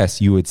answer was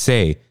yes, you would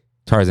say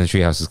Tarzan's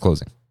treehouse is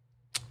closing.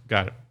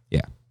 Got it.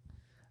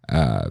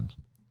 Yeah.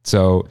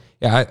 So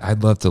yeah,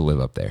 I'd love to live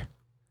up there.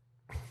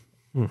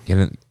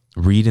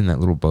 Read in that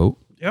little boat.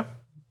 Yeah.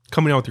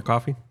 Coming out with your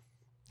coffee.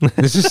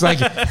 It's just like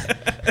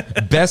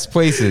best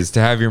places to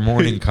have your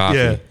morning coffee.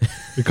 Yeah.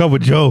 Your cup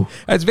with Joe.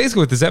 That's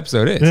basically what this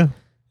episode is. Yeah.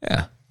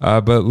 Yeah.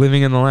 But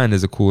Living in the Land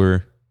is a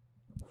cooler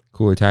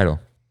title.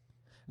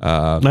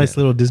 Nice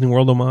little Disney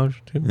World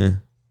homage too. Yeah.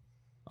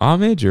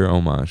 Homage or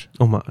homage?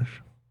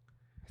 Homage.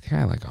 I think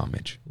I like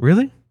homage.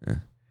 Really?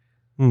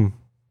 Yeah.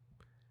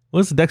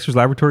 What's the Dexter's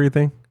Laboratory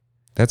thing?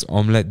 That's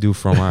omelette du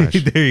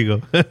fromage. There you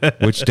go.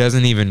 Which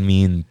doesn't even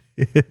mean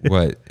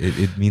what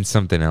it means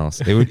something else.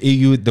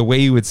 The way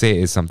you would say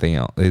it is something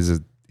else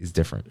is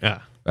different.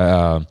 Yeah.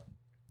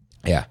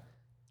 Yeah.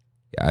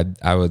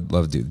 I would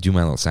love to do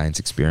my little science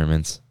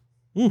experiments.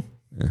 Yeah.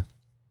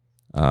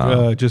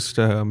 Just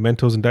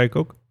Mentos and Diet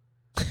Coke.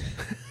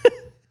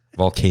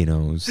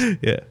 Volcanoes.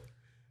 Yeah.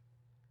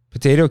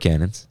 Potato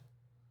cannons.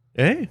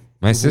 Hey,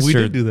 my sister we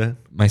did do that.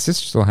 My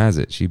sister still has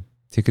it. She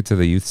took it to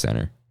the youth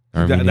center.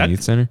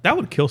 Youth center. That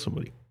would kill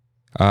somebody.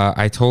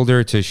 I told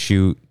her to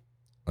shoot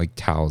like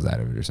towels out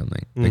of it or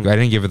something. Like I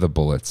didn't give her the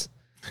bullets.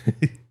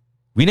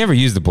 We never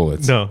used the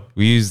bullets. No,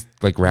 we used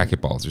like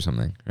racquet balls or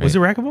something. Right? Was it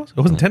racquet balls? It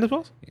wasn't tennis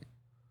balls.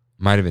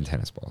 Might have been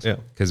tennis balls. Yeah,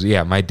 because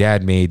my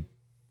dad made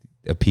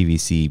a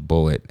PVC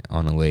bullet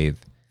on a lathe,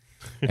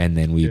 and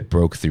then we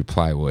broke through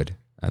plywood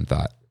and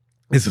thought,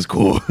 "This is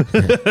cool."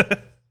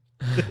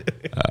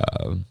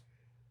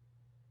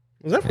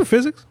 Was that for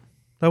physics?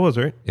 That was,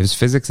 right? It was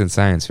physics and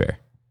science fair.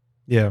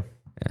 Yeah.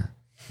 Yeah.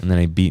 And then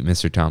I beat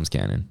Mr. Tom's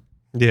cannon.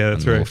 Yeah,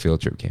 that's right. The whole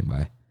field trip came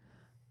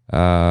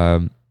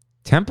by.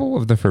 Temple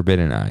of the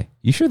Forbidden Eye.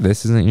 You sure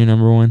this isn't your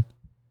number one?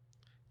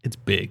 It's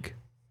big.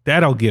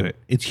 That I'll give it.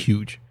 It's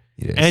huge.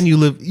 It is. And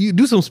you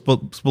do some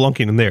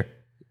spelunking in there.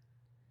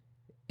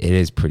 It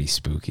is pretty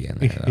spooky in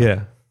there, though.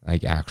 Yeah.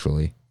 Like,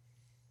 actually.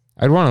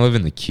 I'd want to live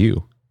in the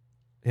queue.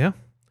 Yeah.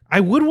 I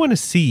would want to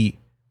see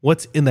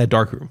what's in that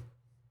dark room.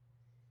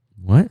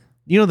 What?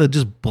 You know, the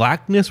just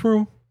blackness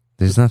room?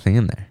 There's nothing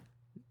in there.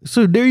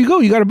 So there you go.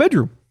 You got a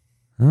bedroom.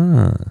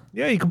 Ah.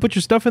 Yeah, you can put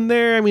your stuff in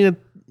there. I mean,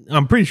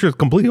 I'm pretty sure it's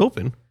completely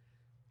open.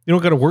 You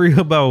don't got to worry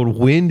about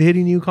wind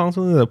hitting you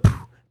constantly.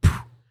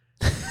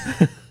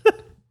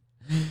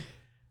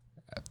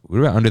 What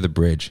about under the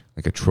bridge?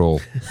 Like a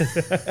troll.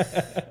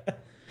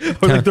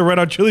 Or like the Red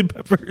Hot Chili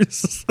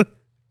Peppers.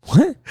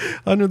 What?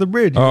 Under the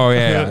bridge. Oh,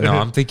 yeah. No,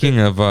 I'm thinking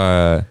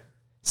of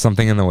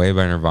Something in the Way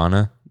by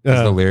Nirvana.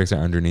 Because the lyrics are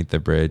underneath the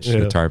bridge. Yeah.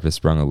 The tarp has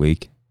sprung a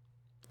leak.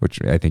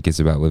 Which I think is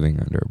about living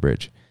under a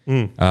bridge.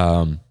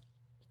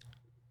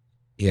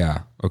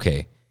 Yeah.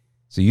 Okay.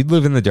 So you'd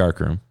live in the dark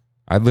room.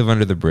 I'd live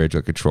under the bridge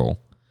like a troll.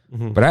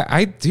 Mm-hmm. But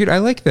I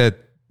like the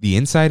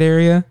inside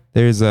area.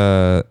 There's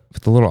the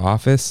little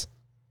office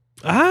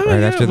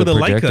right after the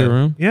projector Leica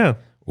room. Yeah.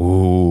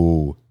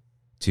 Ooh,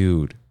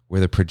 dude,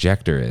 where the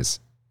projector is.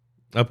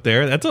 Up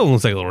there. That's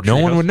almost like a little No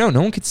one treehouse. would know.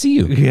 No one could see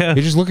you. Yeah.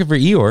 You're just looking for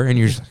Eeyore and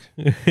you're just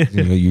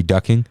you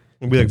ducking.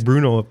 It'd be like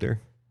Bruno up there.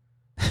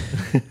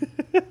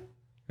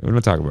 We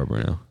don't talk about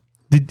Bruno.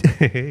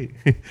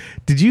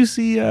 Did you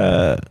see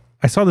I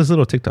saw this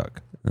little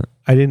TikTok.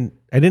 I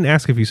didn't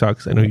ask if you saw it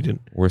because I know you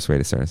didn't. Worst way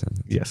to start a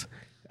sentence. Yes.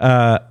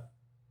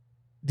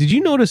 Did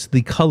you notice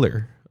the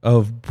color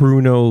of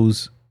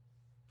Bruno's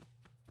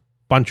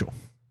poncho?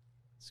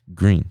 It's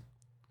green.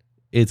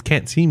 It's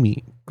Can't See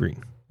Me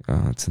green.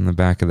 Oh, it's in the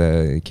back of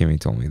Kimmy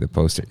told me the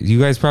poster. You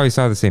guys probably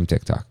saw the same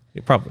TikTok.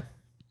 Yeah, probably.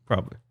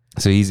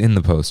 So he's in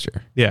the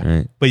poster. Yeah.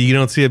 Right? But you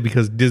don't see it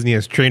because Disney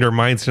has trained our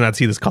minds to not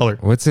see this color.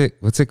 What's it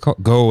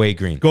called? Go Away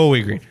Green. Go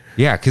away green.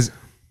 Yeah, because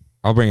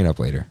I'll bring it up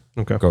later.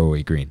 Okay. Go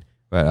Away Green.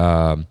 But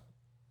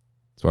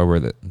that's why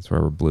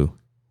we're blue.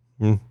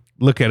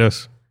 Look at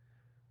us.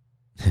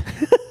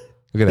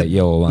 Look at that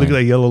yellow line. Look at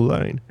that yellow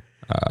line.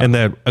 And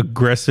that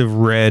aggressive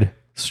red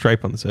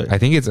stripe on the side. I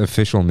think it's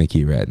official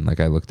Mickey red. And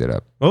I looked it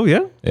up. Oh,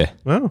 yeah? Yeah.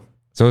 Wow.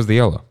 So is the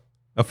yellow.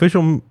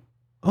 Official.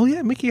 Oh,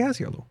 yeah. Mickey has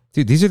yellow.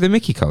 Dude, these are the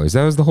Mickey colors.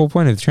 That was the whole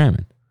point of the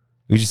Trammin.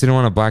 We just didn't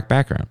want a black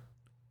background.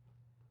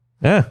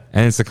 Yeah.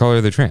 And it's the color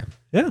of the tram.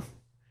 Yeah.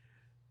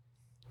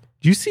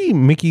 Do you see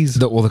Mickey's...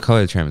 The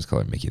color of the tram is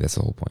color Mickey. That's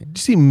the whole point. Do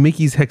you see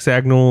Mickey's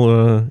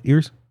hexagonal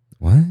ears?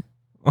 What?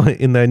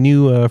 In that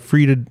new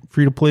free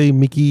to play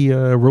Mickey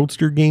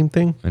Roadster game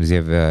thing? And does he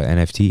have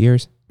NFT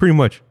ears? Pretty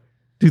much.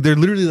 Dude, they're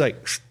literally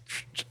like...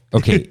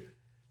 Okay.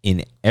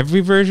 In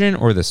every version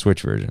or the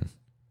Switch version?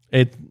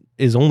 It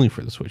is only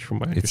for the Switch from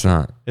my It's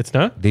not. It's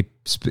not?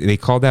 They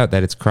called out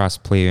that it's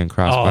cross-play and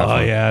cross-platform.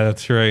 Oh, yeah,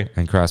 that's right.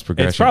 And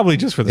cross-progression. It's probably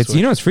just for the Switch.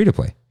 You know it's free to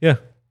play. Yeah.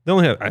 They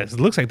only have... It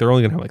looks like they're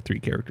only going to have like 3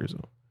 characters,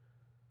 though.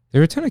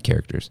 There are a ton of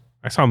characters.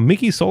 I saw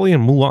Mickey, Sully,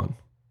 and Mulan.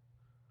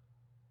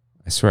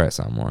 I swear I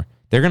saw more.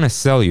 They're going to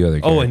sell you other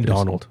characters. Oh, and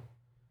Donald.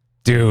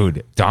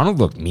 Dude, Donald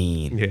looked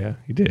mean. Yeah,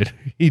 he did.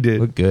 He did.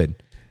 Looked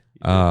good.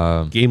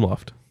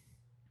 Gameloft.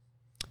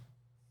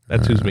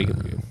 That's who's making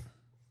the game.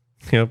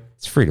 Yep.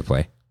 It's free to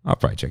play. I'll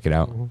probably check it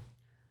out.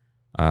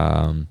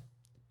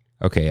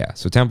 Okay, yeah.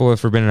 So Temple of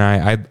Forbidden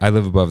Eye. I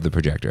live above the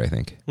projector, I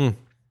think.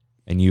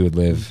 And you would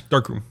live...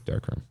 Dark room.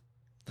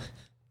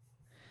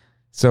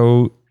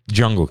 So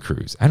Jungle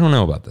Cruise. I don't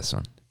know about this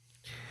one.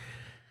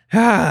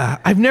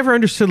 I've never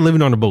understood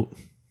living on a boat.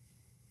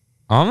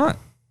 I'm not...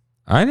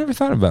 I never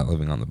thought about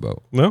living on the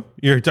boat. No?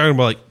 You're talking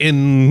about like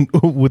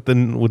with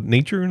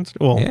nature and stuff?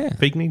 Well, Yeah.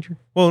 fake nature?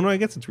 Well, no, I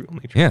guess it's real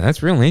nature. Yeah,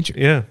 that's real nature.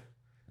 Yeah.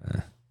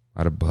 A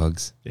lot of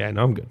bugs. Yeah,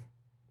 no, I'm good.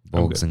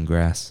 Bulbs and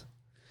grass.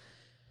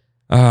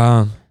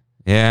 Yeah,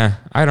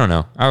 I don't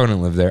know. I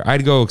wouldn't live there.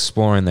 I'd go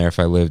exploring there if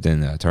I lived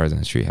in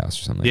Tarzan's treehouse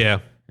or something. Yeah.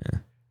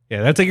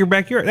 That's like your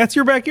backyard. That's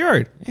your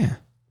backyard. Yeah.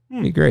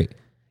 It'd be great.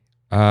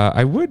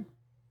 I would.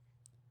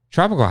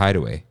 Tropical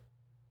Hideaway.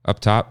 Up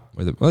top,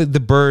 where the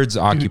birds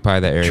occupy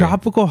that area.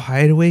 Tropical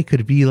Hideaway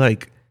could be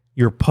like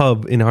your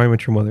pub in How I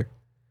Met Your Mother.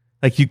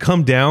 Like you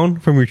come down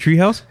from your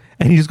treehouse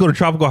and you just go to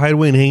Tropical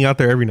Hideaway and hang out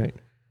there every night.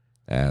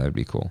 Yeah, that'd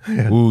be cool.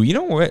 Yeah. Ooh, you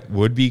know what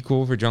would be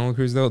cool for Jungle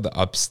Cruise though? The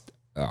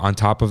on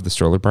top of the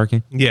stroller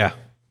parking. Yeah.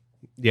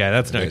 Yeah,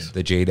 that's nice.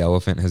 The jade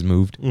elephant has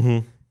moved.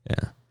 Mm-hmm.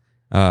 Yeah.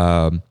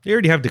 They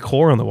already have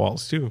decor on the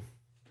walls too.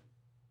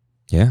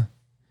 Yeah.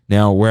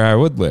 Now, where I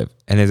would live,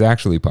 and is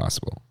actually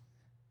possible,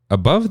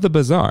 above the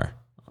bazaar,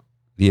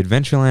 the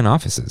Adventureland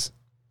offices.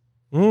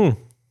 That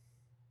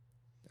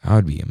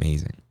would be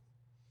amazing.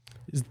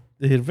 Is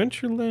the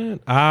Adventureland?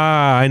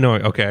 I know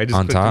it. Okay, I just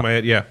On clicked in top? my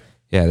head. Yeah.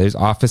 Yeah, there's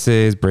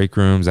offices, break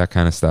rooms, that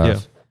kind of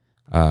stuff.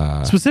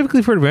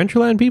 Specifically for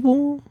Adventureland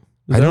people?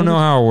 I don't know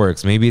how it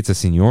works. Maybe it's a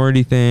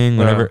seniority thing,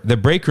 whatever. The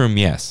break room,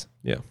 yes.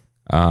 Yeah.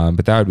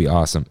 But that would be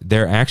awesome.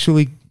 They're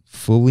actually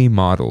fully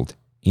modeled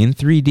in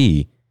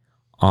 3D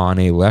on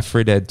a Left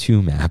 4 Dead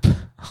 2 map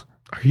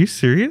Are you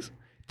serious?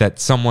 that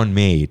someone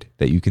made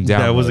that you can download.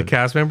 That was a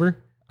cast member?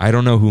 I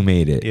don't know who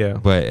made it. Yeah.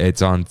 But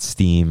it's on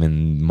Steam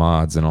and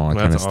mods and all that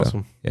kind of stuff.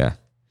 Awesome. Yeah.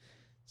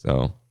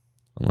 So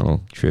a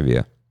little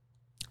trivia.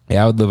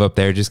 Yeah, I would live up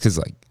there just because,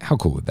 like, how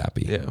cool would that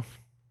be? Yeah.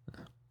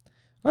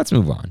 Let's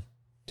move on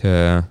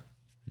to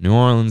New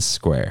Orleans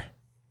Square.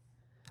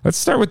 Let's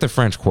start with the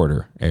French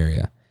Quarter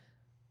area.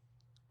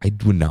 I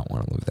would not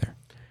want to live there.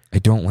 I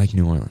don't like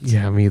New Orleans.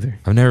 Yeah, me either.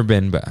 I've never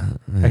been, but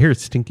I hear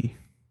it's stinky.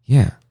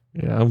 yeah.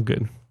 Yeah, I'm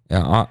good.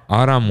 Yeah,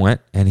 Adam went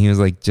and he was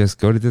like, just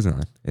go to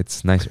Disneyland.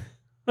 It's nicer.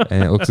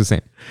 And it looks the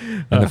same.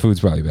 And the food's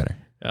probably better.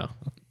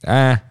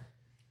 Yeah.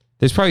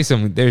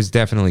 There's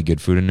definitely good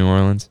food in New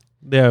Orleans,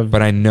 Yeah.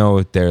 but I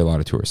know there are a lot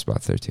of tourist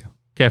spots there too.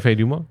 Cafe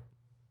Du Monde.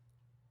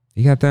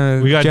 We got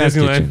Jazz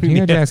Disneyland. Kitchen. You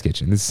got Yeah. Jazz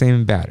Kitchen. It's the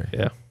same batter.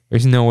 Yeah.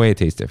 There's no way it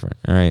tastes different.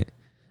 All right.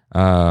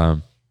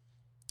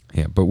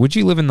 Yeah, but would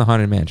you live in the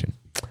Haunted Mansion?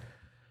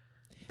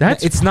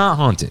 It's not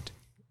haunted.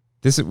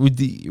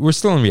 We're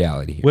still in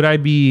reality here. Would I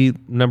be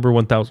number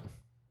 1,000?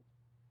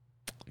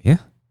 Yeah,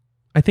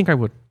 I think I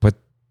would. but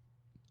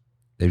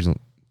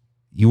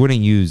you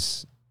wouldn't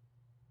use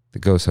the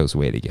ghost host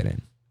way to get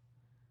in.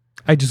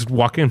 I just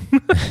walk in,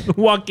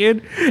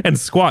 and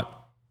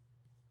squat.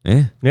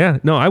 Yeah. Yeah,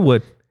 no, I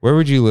would. Where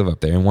would you live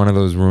up there? In one of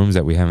those rooms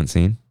that we haven't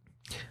seen?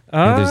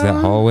 And there's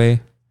that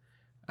hallway.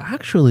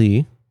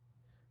 Actually,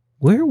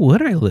 where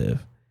would I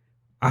live?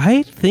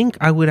 I think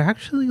I would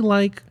actually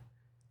like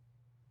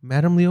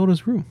Madame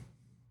Leota's room.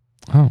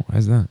 Oh,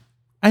 why's that?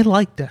 I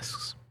like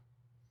desks.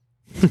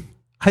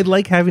 I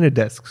like having a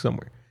desk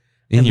somewhere.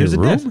 In And your there's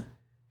a room? desk.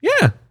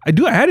 Yeah, I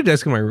do. I had a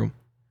desk in my room.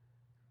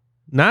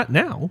 Not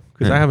now,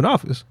 because I have an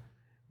office.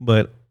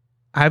 But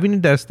having a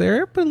desk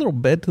there, put a little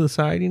bed to the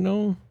side,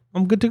 I'm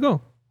good to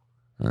go.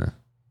 Where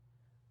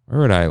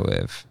would I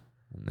live?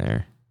 In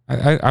there.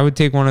 I would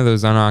take one of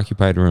those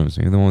unoccupied rooms,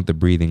 maybe the one with the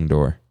breathing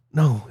door.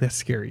 No, that's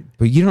scary.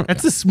 But you don't.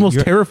 That's the most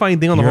you're- terrifying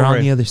thing on the You're whole on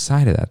ride. the other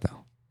side of that,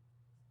 though.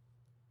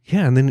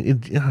 Yeah, and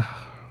then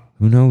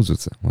Who knows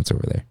what's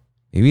over there?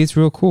 Maybe it's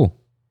real cool.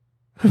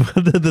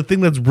 the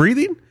thing that's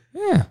breathing?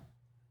 Yeah.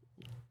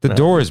 The No.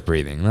 door is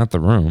breathing, not the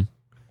room.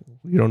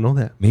 You don't know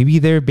that. Maybe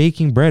they're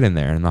baking bread in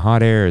there and the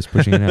hot air is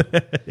pushing it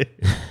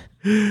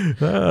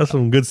out.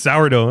 Some good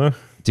sourdough, huh?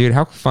 Dude,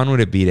 how fun would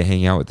it be to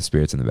hang out with the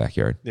spirits in the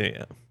backyard?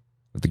 Yeah.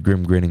 With the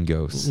grim grinning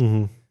ghosts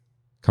Mm-hmm.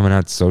 coming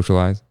out to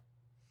socialize?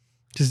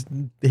 Just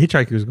the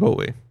hitchhikers go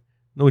away.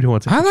 Nobody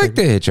wants to I like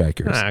the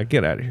hitchhikers.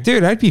 get out of here.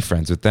 Dude, I'd be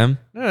friends with them.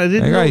 I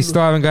didn't Like, know- oh, you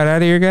still haven't got out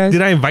of here, guys?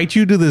 Did I invite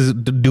you to this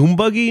doom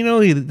buggy?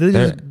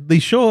 They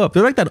show up.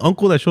 They're like that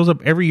uncle that shows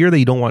up every year that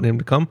you don't want him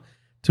to come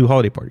to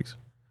holiday parties.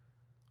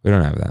 We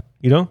don't have that.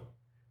 You know?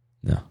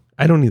 No.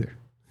 I don't either.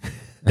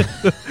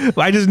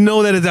 I just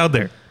know that it's out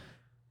there.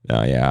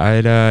 No, yeah.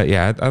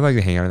 I'd like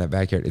to hang out in that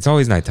backyard. It's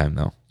always nighttime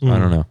though. So I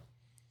don't know.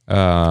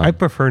 I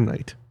prefer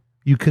night.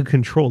 You can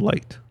control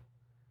light.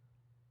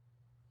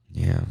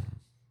 Yeah.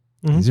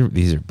 Mhm.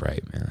 These are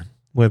bright, man.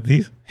 What,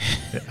 these?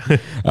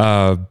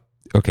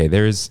 Okay,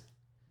 there's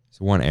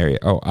one area.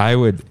 Oh, I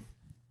would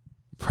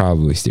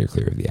probably steer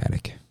clear of the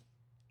attic.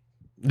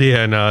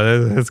 Yeah,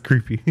 no, that's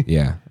creepy.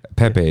 Yeah.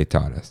 Pepe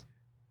taught us.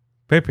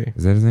 Pepe.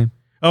 Is that his name?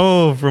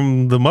 Oh,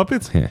 from the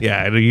Muppets? Yeah.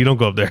 Yeah, you don't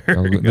go up there.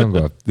 Don't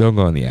go up. Don't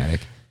go in the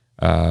attic.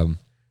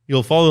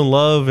 You'll fall in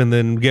love and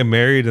then get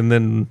married and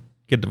then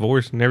get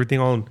divorced and everything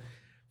all in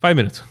 5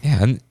 minutes.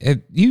 Yeah, and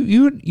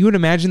you would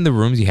imagine the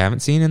rooms you haven't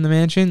seen in the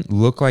mansion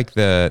look like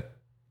the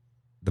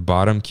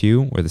bottom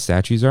queue where the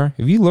statues are.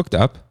 Have you looked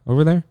up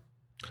over there?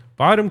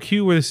 Bottom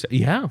queue where this,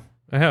 yeah,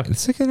 I have.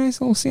 It's like a nice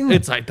little ceiling.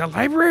 It's like the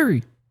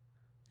library.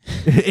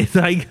 It's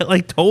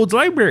like Toad's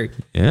library.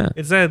 Yeah.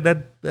 It's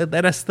that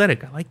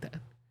aesthetic. I like that.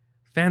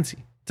 Fancy.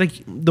 It's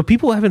like the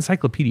people have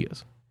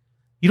encyclopedias.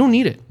 You don't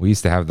need it. We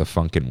used to have the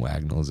Funkin'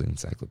 Wagnalls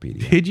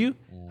encyclopedia. Did you?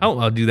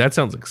 Oh, dude, that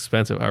sounds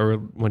expensive.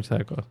 How much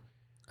that cost?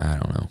 I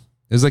don't know.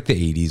 It was like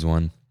the 80s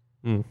one.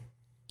 Mm.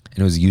 And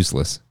it was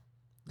useless.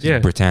 Yeah.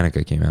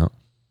 Britannica came out.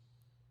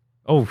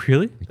 Oh,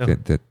 really?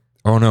 Like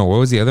oh no, what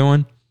was the other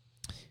one?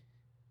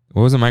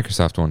 What was the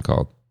Microsoft one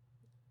called?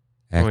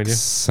 No idea. X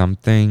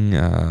something.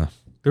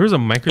 There was a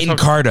Microsoft.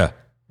 Encarta.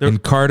 There-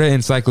 Encarta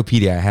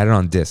Encyclopedia. I had it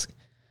on disc.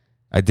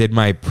 I did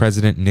my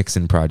President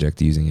Nixon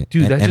project using it.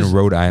 Dude, that and just-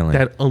 Rhode Island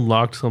That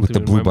unlocked something with the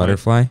in blue my mind.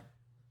 butterfly.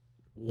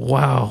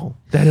 Wow.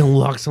 That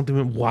unlocked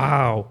something.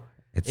 Wow.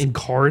 It's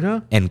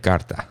Encarta?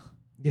 Encarta.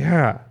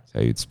 Yeah. That's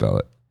how you'd spell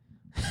it.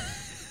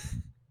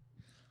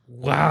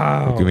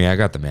 Wow. Look at me. I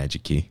got the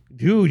magic key.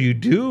 Dude, you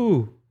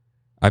do.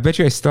 I bet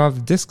you I still have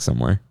the disc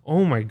somewhere.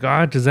 Oh my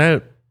God. Does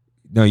that.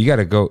 No, you got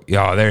to go.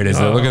 Oh, there it is.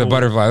 Look at the Oh.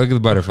 butterfly. Look at the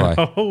butterfly.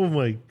 Oh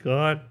my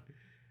God.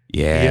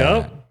 Yeah.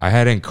 Yep. I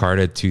had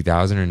Encarta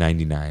 2000 or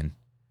 99.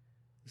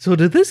 So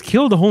did this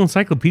kill the whole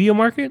encyclopedia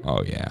market?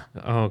 Oh, yeah.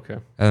 Oh, okay.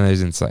 And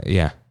there's inside.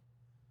 Yeah.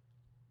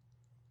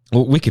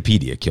 Well,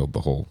 Wikipedia killed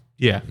the whole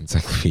Yeah.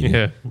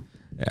 encyclopedia.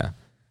 Yeah.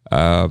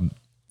 Yeah.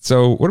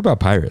 So what about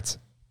pirates?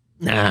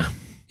 Nah.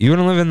 You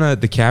want to live in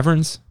the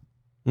caverns?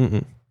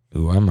 Mm-mm.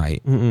 Ooh, I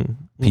might. Mm-mm.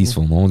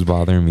 Peaceful. No one's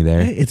bothering me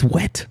there. It's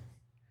wet.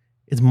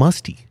 It's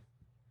musty.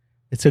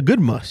 It's a good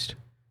must,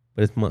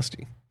 but it's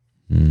musty.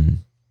 Mm.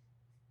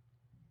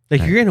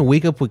 Like you're gonna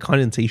wake up with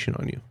condensation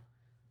on you.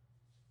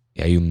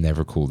 Yeah, you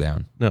never cool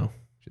down. No.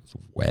 It's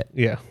wet,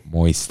 Yeah.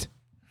 moist.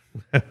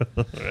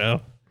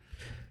 Well,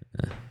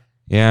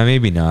 Yeah,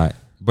 maybe not.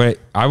 But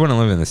I wouldn't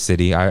live in the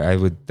city. I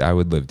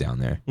would live down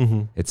there.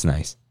 mm-hmm. It's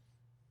nice.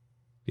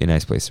 Be a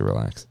nice place to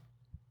relax.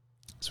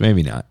 So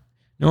maybe not.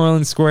 New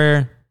Orleans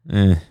Square.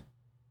 I'd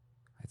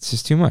It's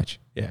just too much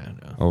Yeah,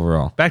 no.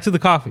 overall. Back to the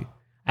coffee.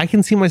 I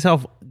can see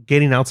myself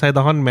getting outside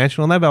the Haunted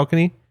Mansion on that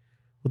balcony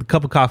with a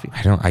cup of coffee.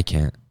 I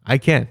can't. I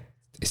can.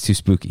 It's too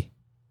spooky.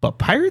 But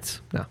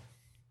pirates? No.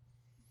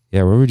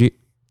 Yeah, where would you?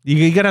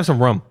 You got to have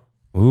some rum.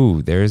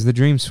 Ooh, there's the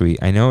Dream Suite.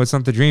 I know it's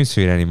not the Dream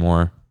Suite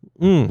anymore.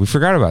 We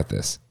forgot about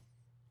this.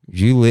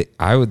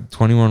 I would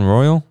 21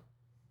 Royal.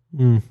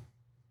 Mm.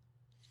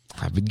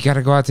 You got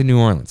to go out to New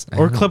Orleans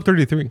Or Club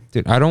 33.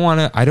 Dude, I don't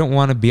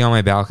want to be on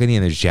my balcony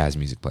and there's jazz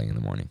music playing in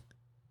the morning.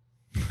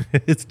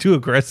 It's too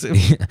aggressive.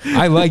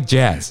 I like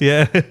jazz.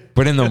 Yeah.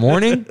 But in the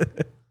morning?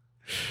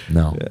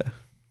 No.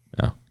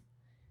 No.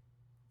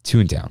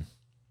 Toontown.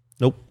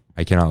 Nope.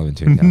 I cannot live in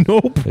Toontown.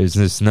 Nope. There's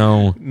just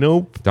no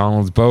Nope.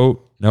 Donald's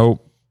boat.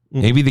 Nope.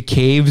 Maybe the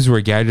caves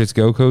where Gadget's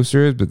Go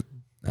Coaster is, but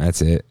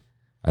that's it.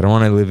 I don't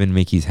want to live in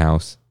Mickey's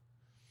house.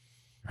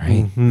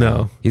 Right?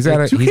 No. He's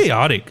got too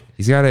chaotic.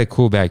 He's got a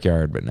cool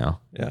backyard, but no.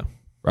 Yeah.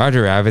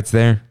 Roger Rabbit's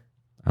there.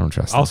 I don't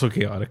trust him. Also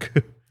chaotic.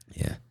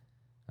 Yeah.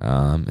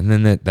 And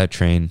then that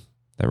train,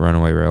 that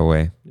runaway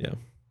railway. Yeah.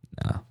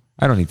 No.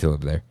 I don't need to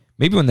live there.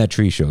 Maybe when that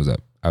tree shows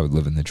up, I would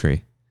live in the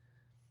tree.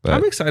 But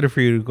I'm excited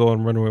for you to go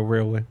on Runaway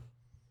Railway.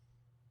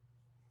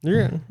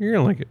 You're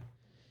gonna like it.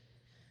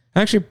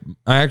 I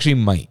actually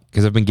might,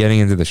 because I've been getting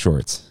into the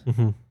shorts.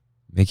 Mm-hmm.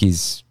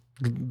 Mickey's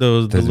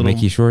Those little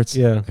Mickey shorts.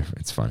 Yeah.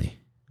 It's funny.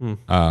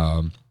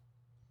 Mm.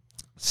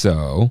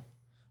 So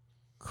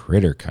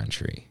Critter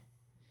Country.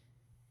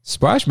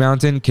 Splash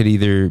Mountain could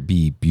either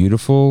be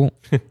beautiful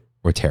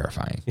or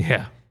terrifying,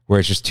 Yeah. where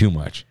it's just too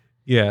much.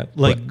 Yeah.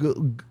 Like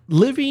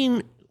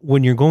living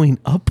when you're going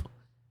up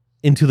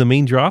into the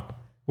main drop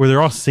where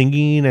they're all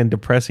singing and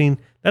depressing.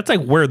 That's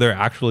like where they're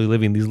actually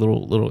living, these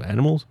little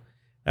animals.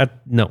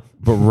 No.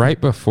 But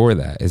right before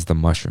that is the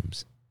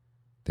mushrooms.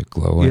 They're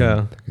glowing.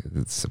 Yeah.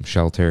 It's some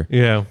shelter.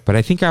 Yeah. But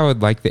I think I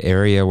would like the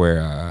area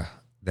where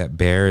that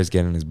bear is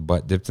getting his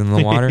butt dipped in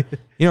the water.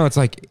 It's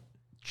like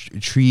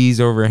trees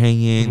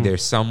overhanging.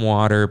 There's some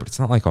water, but it's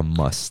not like a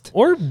must.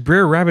 Or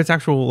Brer Rabbit's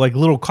actual like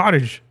little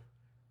cottage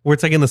where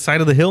it's like in the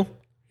side of the hill.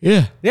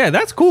 Yeah. Yeah,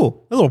 that's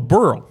cool. A little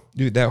burrow.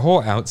 Dude, that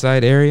whole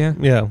outside area,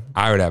 Yeah.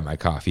 I would have my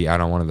coffee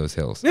out on one of those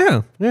hills.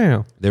 Yeah.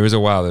 Yeah. There was a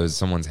while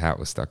someone's hat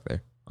was stuck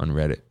there on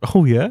Reddit.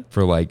 Oh, yeah.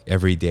 For like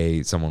every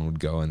day someone would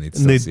go and they'd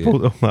still see it.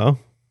 Oh, wow.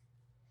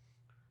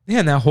 Yeah,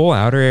 and that whole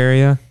outer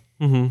area,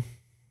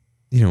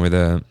 Mm-hmm. where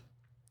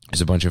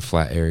there's a bunch of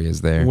flat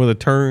areas there. With a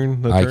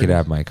turn. I could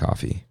have my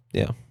coffee.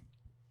 Yeah.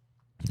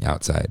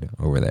 Outside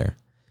over there.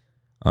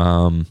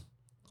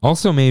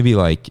 Also maybe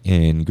like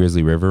in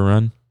Grizzly River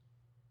Run,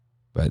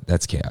 but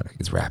that's chaotic.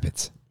 It's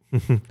rapids.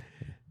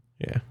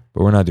 Yeah.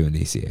 But we're not doing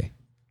DCA.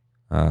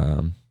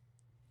 Let's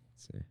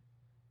see.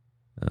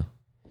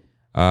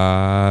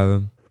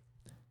 No.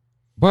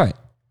 But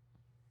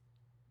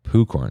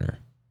Pooh Corner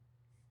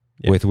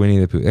with Winnie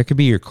the Pooh. That could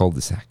be your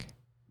cul-de-sac.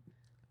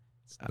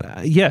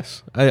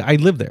 Yes. I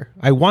live there.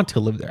 I want to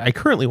live there. I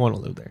currently want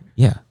to live there.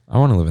 Yeah. I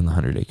want to live in the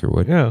 100-acre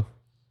wood. Yeah.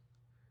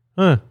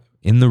 Huh.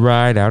 In the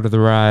ride, out of the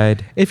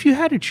ride. If you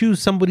had to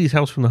choose somebody's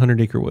house from the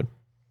 100-acre wood,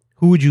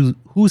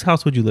 whose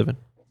house would you live in?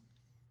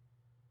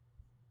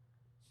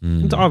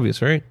 It's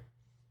obvious, right?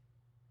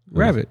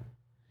 Rabbit.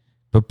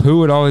 But Pooh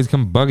would always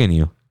come bugging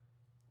you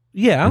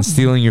Yeah. and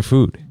stealing your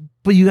food.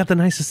 But you got the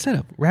nicest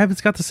setup.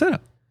 Rabbit's got the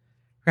setup.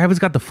 Rabbit's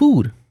got the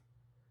food.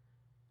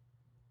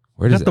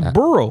 Where Got the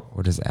burrow.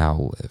 Where does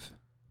Owl live?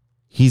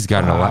 He's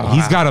got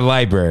he's got a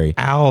library.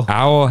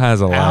 Owl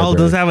has a library. Owl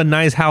does have a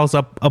nice house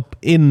up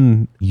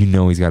in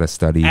He's got a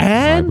study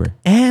library.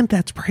 And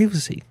that's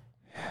privacy.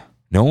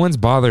 No one's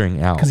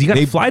bothering Owl. Because you got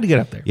to fly to get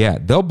up there. Yeah,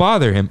 they'll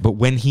bother him, but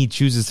when he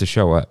chooses to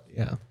show up.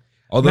 Yeah.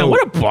 Although, Man,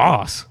 what a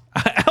boss.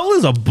 Owl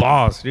is a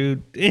boss,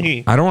 dude.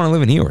 Dang. I don't want to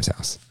live in Eeyore's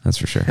house. That's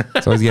for sure.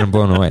 It's always getting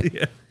blown away.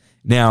 Yeah.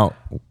 Now,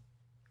 do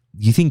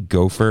you think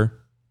Gopher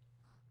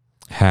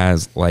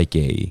has like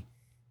a,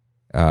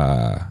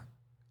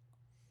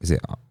 is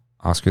it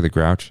Oscar the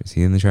Grouch? Is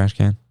he in the trash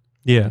can?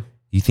 Yeah.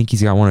 You think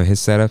he's got one of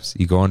his setups?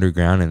 You go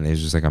underground and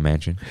there's just like a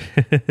mansion?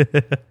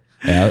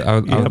 I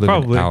would live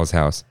probably. in Owl's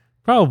house.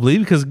 Probably,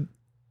 because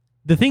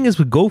the thing is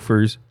with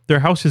gophers, their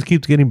house just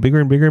keeps getting bigger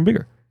and bigger and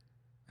bigger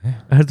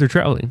as they're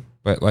traveling.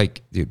 But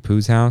like, dude,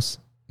 Pooh's house,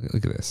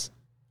 look at this.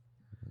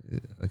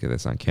 Look at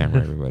this on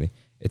camera, everybody.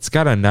 It's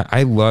got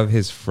I love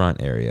his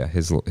front area,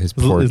 his porch.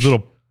 His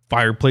little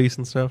fireplace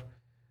and stuff.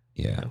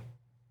 Yeah.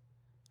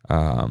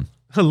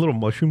 Little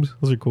mushrooms.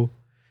 Those are cool.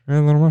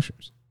 Little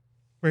mushrooms.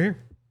 Right here.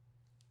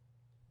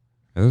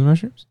 Are those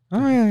mushrooms?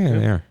 Oh, yeah,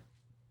 they are.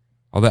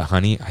 All that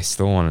honey, I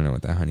still want to know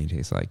what that honey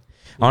tastes like.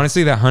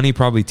 Honestly, that honey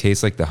probably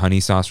tastes like the honey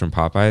sauce from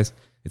Popeyes.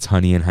 It's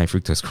honey and high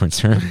fructose corn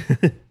syrup.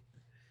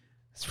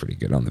 It's pretty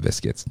good on the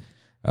biscuits.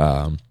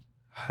 That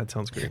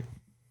sounds great.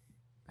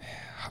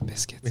 Hot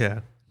biscuits.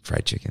 Yeah.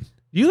 Fried chicken.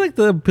 Do you like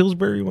the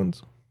Pillsbury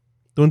ones?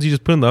 The ones you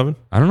just put in the oven?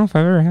 I don't know if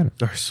I've ever had them.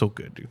 They're so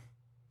good, dude.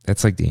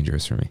 That's like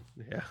dangerous for me.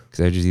 Yeah.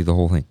 Because I just eat the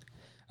whole thing.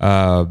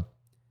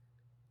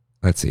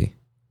 Let's see.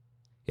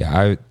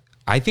 Yeah,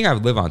 I think I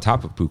would live on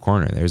top of Pooh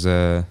Corner. There's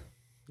a...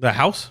 The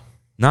house?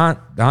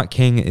 Not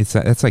King.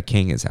 That's like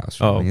King's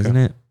house, okay. isn't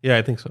it? Yeah,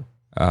 I think so.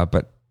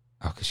 But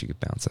Oh, because you could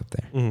bounce up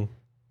there. Mhm.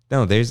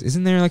 No,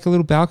 isn't there like a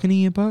little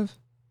balcony above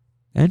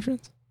the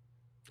entrance?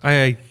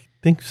 I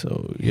think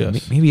so. Yeah,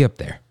 Yes. maybe up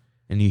there.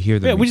 And you hear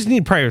the Yeah, we just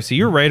need privacy.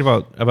 You're right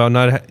about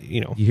not,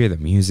 you hear the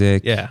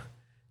music. Yeah.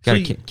 Got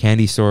So a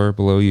candy store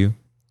below you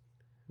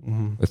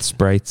Mhm. with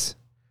Sprites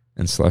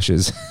and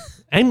slushes.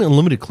 And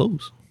unlimited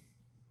clothes.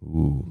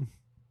 Ooh.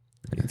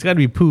 It's got to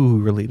be poo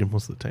related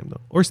most of the time,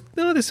 though. Or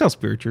no, they sell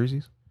spirit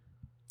jerseys.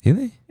 Do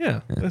they?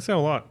 Yeah, they sell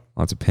a lot.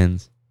 Lots of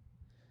pins.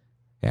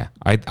 Yeah,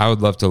 I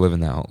would love to live in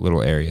that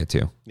little area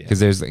too, Yeah. because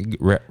there's like,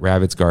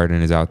 Rabbit's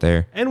Garden is out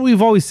there. And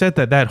we've always said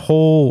that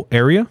whole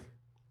area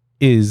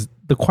is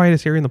the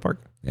quietest area in the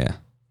park. Yeah,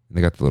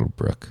 they got the little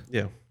brook.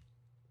 Yeah.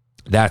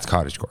 That's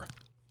cottagecore.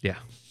 Yeah.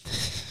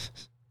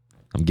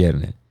 I'm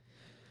getting it.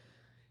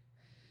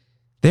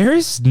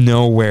 There's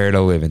nowhere to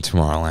live in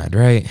Tomorrowland,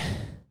 right?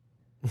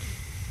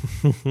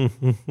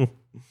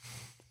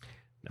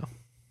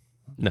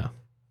 No.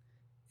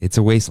 It's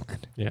a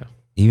wasteland. Yeah.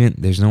 Even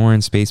there's nowhere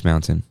in Space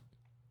Mountain.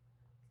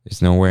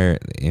 There's nowhere.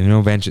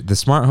 The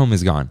smart home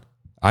is gone.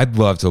 I'd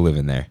love to live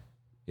in there.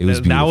 It was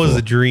beautiful. That was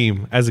a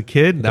dream. As a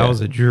kid, that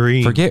was a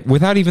dream. Forget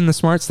without even the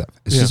smart stuff.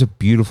 It's Yeah. just a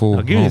beautiful.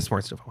 I'll give you home. the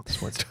smart stuff. I want the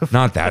smart stuff.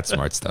 Not that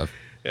smart stuff.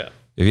 Yeah.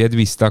 If you had to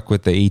be stuck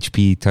with the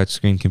HP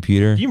touchscreen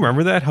computer, Do you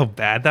remember that? How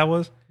bad that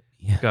was?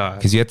 yeah, God.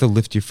 because you had to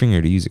lift your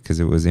finger to use it because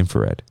it was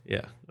infrared.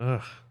 Yeah.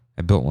 Ugh.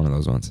 I built one of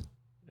those ones.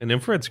 An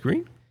infrared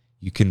screen?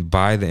 You can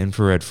buy the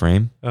infrared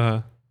frame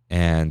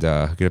and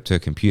hook it up to a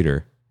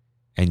computer,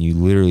 and you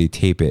literally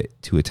tape it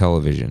to a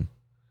television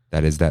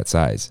that is that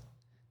size.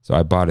 So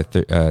I bought a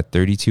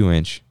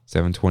 32-inch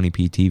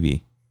 720p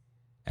TV,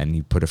 and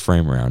you put a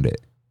frame around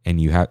it, and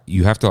you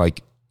have to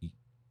like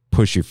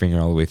push your finger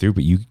all the way through,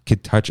 but you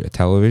could touch a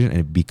television and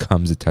it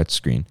becomes a touch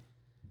screen.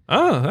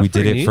 Oh, that's We did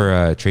pretty it neat.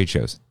 for trade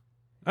shows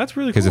That's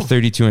really because cool.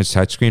 a 32-inch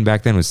touchscreen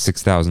back then was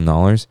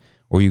 $6,000,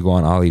 or you go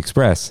on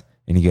AliExpress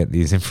and you get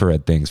these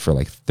infrared things for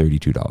like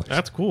 $32.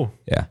 That's cool.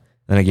 Yeah.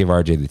 Then I gave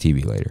RJ the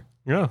TV later.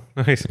 Yeah.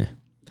 Nice.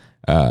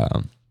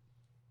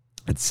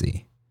 Let's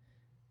see.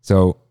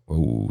 So,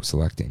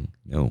 selecting.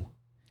 No.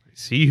 I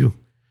see you.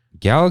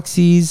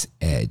 Galaxy's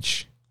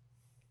Edge.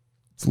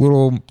 It's a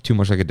little too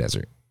much like a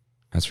desert.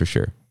 That's for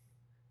sure.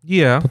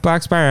 Yeah. But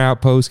Black Spire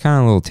Outpost, kind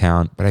of a little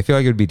town, but I feel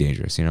like it would be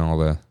dangerous. All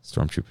the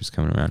stormtroopers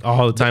coming around.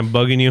 All the time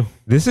bugging you.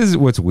 This is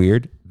what's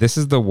weird. This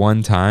is the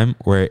one time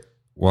where,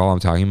 while I'm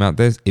talking about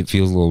this, it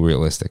feels a little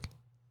realistic.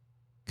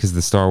 Because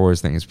the Star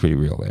Wars thing is pretty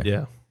real there.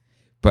 Yeah.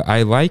 But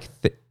I like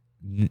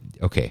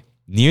okay,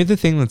 near the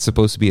thing that's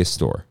supposed to be a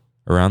store,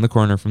 around the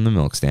corner from the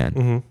milk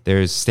stand,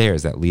 there's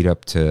stairs that lead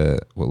up to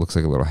what looks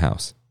like a little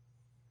house.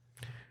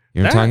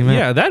 You know what I'm talking about?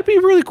 Yeah, that'd be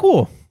really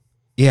cool.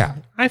 Yeah,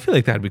 I feel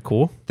like that'd be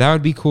cool. that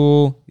would be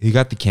cool. You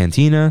got the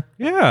cantina.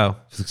 Yeah.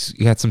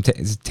 You got some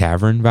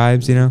tavern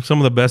vibes, Some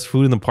of the best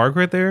food in the park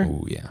right there.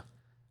 Oh,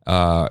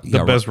 yeah. You The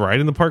got best ride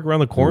in the park around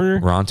the corner.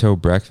 Ronto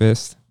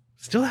breakfast.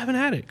 Still haven't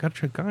had it.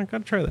 Gotta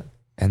try that.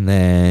 And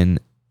then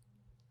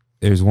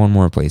there's one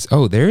more place.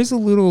 Oh, there is a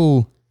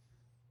little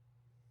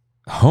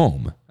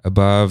home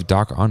above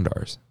Doc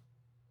Ondar's.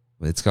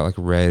 It's got like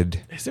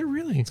red. Is there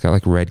really? It's got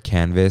like red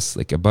canvas,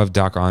 like above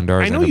Doc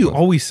Ondar's. I know and you above-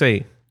 always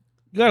say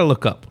you gotta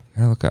look up.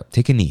 Gotta look up.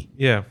 Take a knee.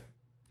 Yeah.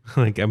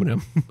 Like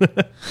Eminem.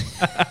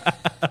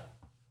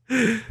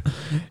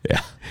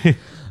 Yeah.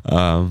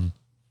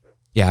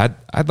 Yeah,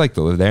 I'd like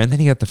to live there. And then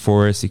you got the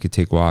forest you could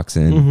take walks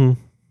in.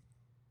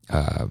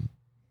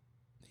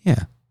 Yeah.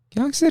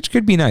 Galaxy Edge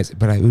could be nice,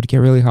 but it would get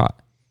really hot.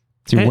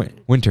 It's your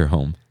winter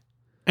home.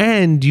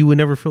 And you would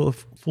never feel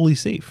fully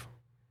safe.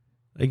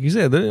 Like you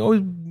said, they're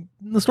always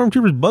the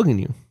stormtroopers bugging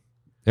you.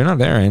 They're not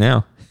there right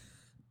now.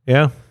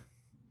 Yeah. And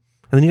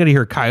then you got to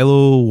hear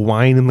Kylo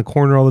whine in the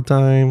corner all the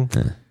time.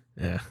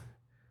 Yeah.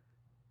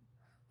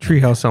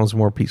 Treehouse sounds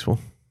more peaceful.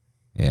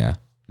 Yeah.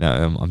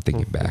 No, I'm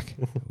thinking back.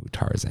 Ooh,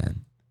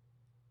 Tarzan.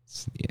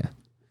 Yeah.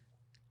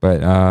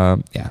 But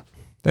yeah.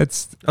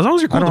 That's As long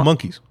as you're cool with the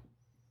monkeys.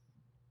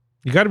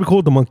 You got to be cool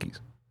with the monkeys.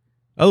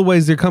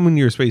 Otherwise, they're coming to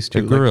your space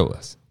the too.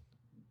 gorillas.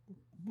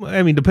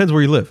 I mean, depends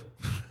where you live.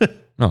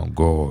 No,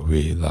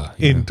 gorilla.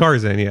 In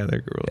Tarzan, yeah,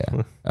 they're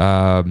gorillas.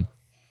 Yeah.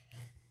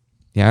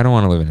 Yeah, I don't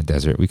want to live in a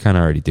desert. We kind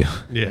of already do.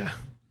 Yeah.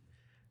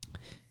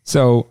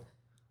 So,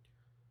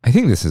 I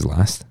think this is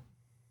last.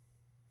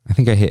 I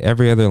think I hit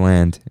every other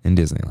land in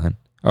Disneyland.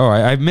 Oh,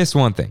 I missed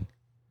one thing.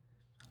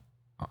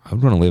 I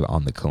would want to live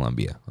on the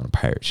Columbia on a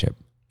pirate ship.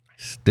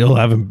 Still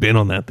haven't been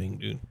on that thing,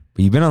 dude.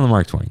 But you've been on the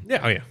Mark Twain.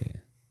 Yeah, oh yeah.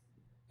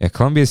 Yeah,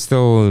 Columbia's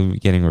still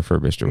getting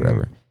refurbished or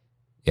whatever.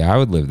 Yeah, I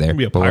would live there.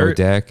 Be a Below pirate?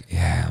 deck.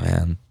 Yeah,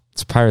 man.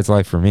 It's a pirate's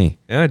life for me.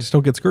 Yeah, I just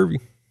don't get scurvy.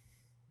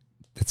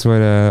 That's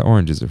what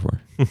oranges are for.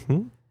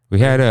 We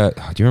had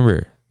do you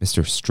remember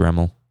Mr.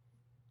 Stremmel?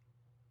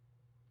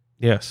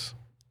 Yes.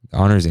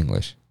 Honors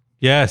English.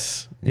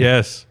 Yes.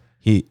 Yes.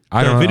 I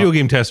don't know. Video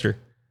game tester.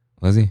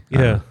 Was he?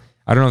 Yeah.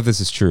 I don't know if this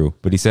is true,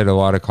 but he said a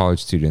lot of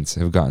college students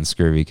have gotten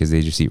scurvy because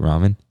they just eat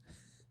ramen.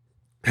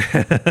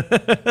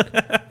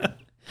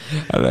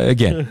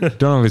 Again,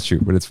 don't know if it's true,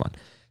 but it's fun.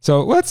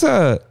 So let's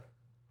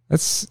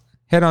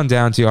head on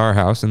down to our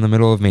house in the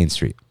middle of Main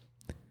Street.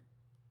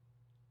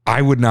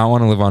 I would not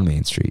want to live on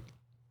Main Street.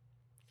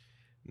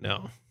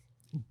 No.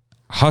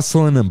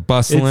 Hustling and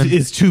bustling.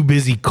 It's too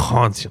busy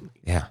constantly.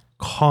 Yeah.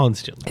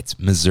 Constantly. It's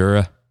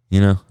Missouri.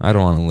 You know, I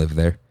don't want to live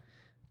there.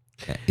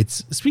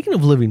 It's Speaking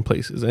of living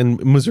places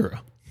and Missouri,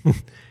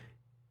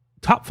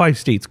 top 5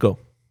 states, go.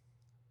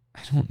 I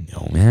don't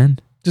know, man.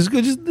 Just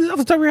off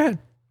the top of your head.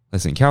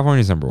 Listen,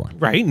 California's number 1.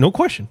 Right? No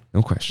question.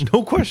 No question.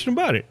 No question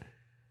about it.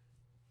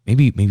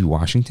 Maybe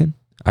Washington.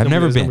 I've Number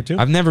never is been. number 2?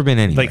 I've never been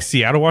anywhere. Like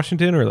Seattle,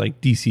 Washington, or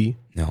like DC?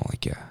 No,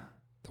 like the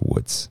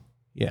woods.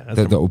 Yeah.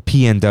 That's The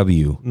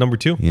PNW. number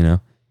 2. You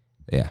know?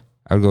 Yeah.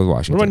 I would go with What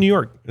Washington. about New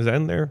York? Is that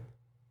in there?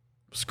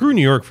 Screw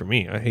New York for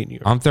me. I hate New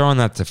York. I'm throwing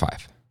that to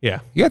 5. Yeah.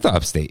 You got the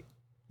upstate.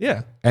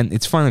 Yeah. And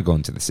it's fun to go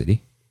into the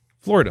city.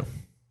 Florida.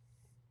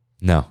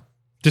 No.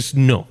 Just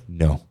no.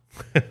 No.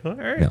 All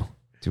right. No.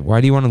 Dude,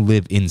 why do you want to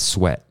live in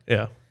sweat?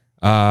 Yeah.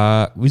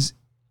 I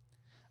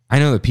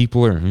know that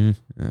people are,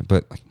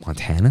 but like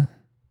Montana,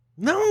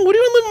 No, what do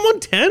you want to live in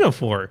Montana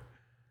for?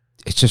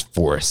 it's just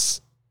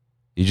forests.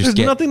 You just There's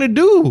get nothing to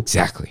do.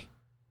 exactly.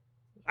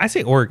 I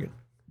say Oregon.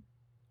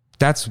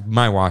 That's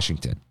my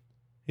Washington.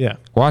 Yeah.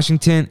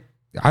 Washington.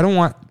 I don't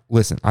want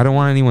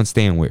anyone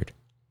staying weird.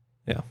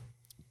 Yeah.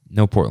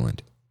 No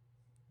Portland.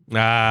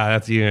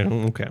 That's yeah.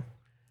 Okay.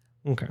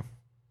 Okay.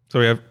 So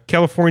we have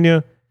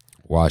California,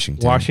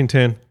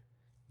 Washington,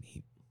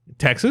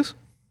 Texas.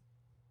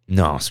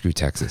 No, screw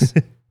Texas.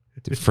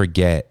 Dude,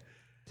 forget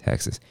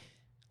Texas.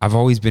 I've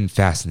always been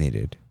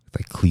fascinated with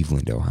like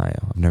Cleveland,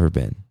 Ohio. I've never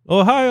been.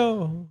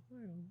 Ohio.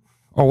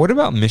 Oh, what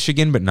about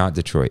Michigan, but not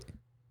Detroit?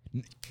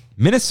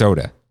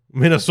 Minnesota.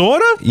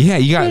 Minnesota? Yeah,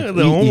 you got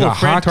The home you of got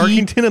Frank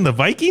hockey. Tarkenton and the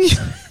Vikings?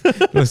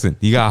 Listen,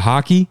 you got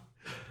hockey.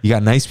 You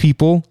got nice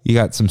people. You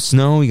got some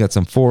snow. You got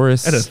some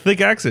forests. Had a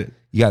thick accent.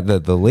 You got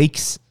the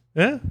lakes.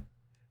 Yeah.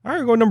 All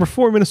right, go number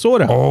 4,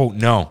 Minnesota. Oh,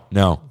 no.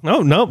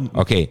 No.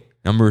 Okay,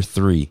 number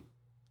 3.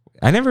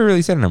 I never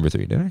really said number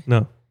 3, did I? No.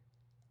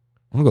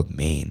 I'm going to go with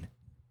Maine.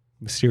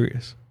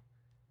 Mysterious.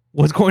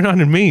 What's going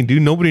on in Maine,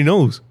 dude? Nobody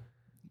knows.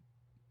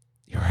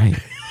 You're right.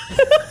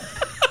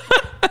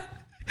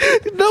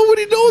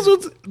 Nobody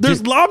knows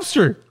there's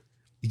lobster.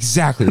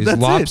 Exactly. There's That's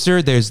it.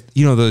 lobster. There's,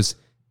 those,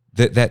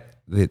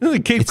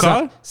 Like Cape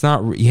Cod? It's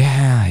not,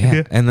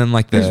 yeah. And then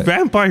like There's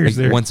vampires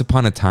like there. Once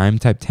Upon a Time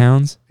type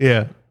towns.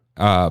 Yeah.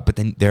 But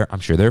then I'm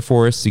sure there are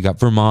forests. You got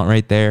Vermont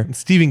right there. And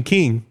Stephen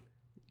King.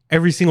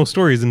 Every single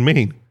story is in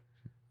Maine.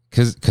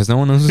 Because no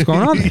one knows what's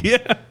going on there.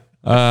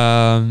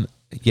 Yeah.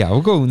 Yeah,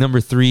 we'll go number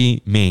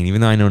 3, Maine,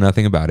 even though I know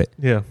nothing about it.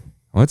 Yeah.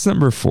 What's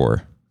number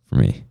 4 for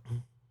me?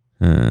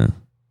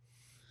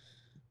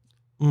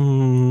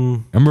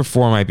 Number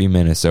 4 might be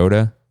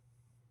Minnesota.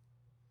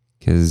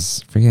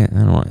 Because I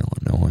don't want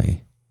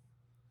Illinois.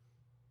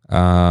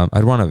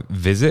 I'd want to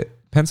visit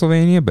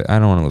Pennsylvania, but I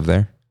don't want to live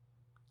there.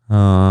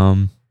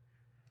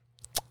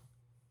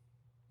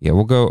 Yeah,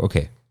 we'll go.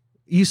 Okay.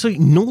 You say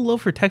no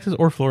love for Texas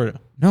or Florida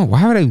No,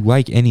 why would I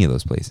like any of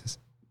those places?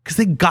 because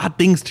they got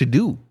things to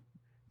do.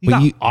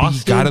 But you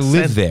Austin, gotta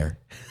live there.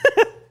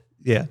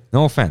 Yeah.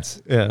 No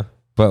offense. Yeah.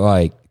 But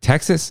like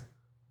Texas,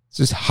 it's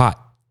just hot.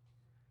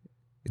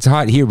 It's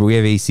hot here, but we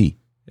have AC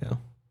Yeah.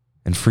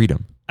 and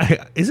freedom. Aren't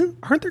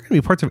there going to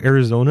be parts of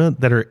Arizona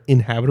that are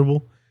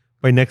inhabitable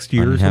by next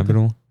year?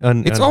 Uninhabitable. Or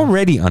something? It's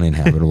already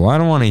uninhabitable. I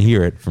don't want to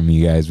hear it from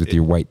you guys with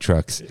your white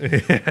trucks.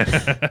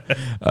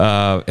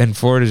 And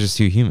Florida's just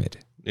too humid.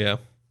 Yeah.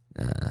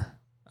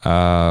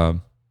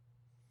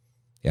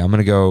 Yeah, I'm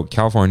gonna go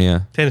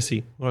California.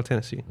 Tennessee. What about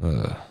Tennessee?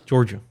 Ugh.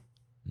 Georgia.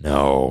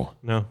 No.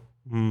 No.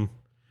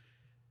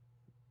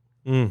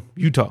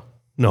 Utah.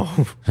 No.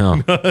 No.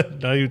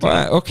 Not Utah.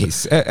 Well, okay,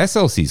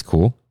 SLC's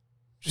cool.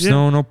 Just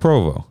Yeah. no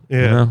Provo. Yeah.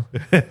 You know?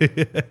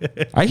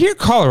 I hear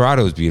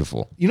Colorado is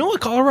beautiful. You know what?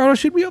 Colorado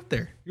should be up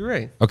there. You're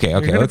right. Okay.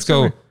 You're Let's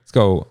go. 100% Let's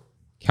go.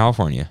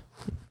 California,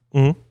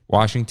 Mhm.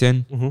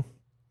 Washington, Mhm.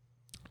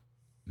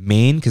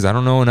 Maine, because I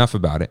don't know enough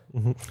about it.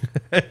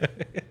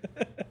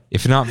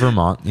 If not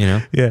Vermont,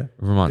 Yeah.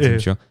 Vermont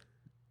seems chill.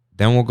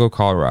 Then we'll go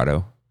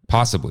Colorado,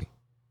 possibly.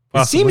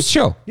 Possibly. It seems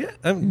chill, Yeah.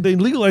 They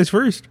legalized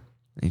first.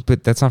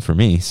 but that's not for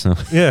me. So,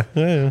 Yeah.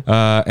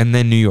 Yeah. and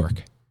then New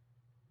York,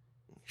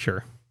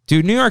 Sure.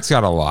 dude. New York's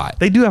got a lot,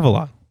 They do have a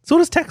lot. So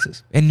does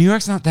Texas. and New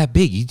York's not that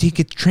big. You take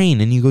a train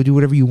and you go do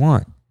whatever you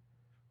want.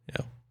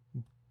 Yeah.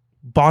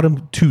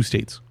 Bottom 2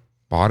 states.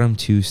 Bottom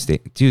 2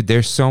 state, dude.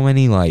 There's so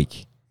many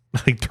like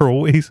Like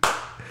throwaways.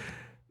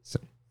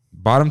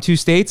 bottom 2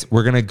 states.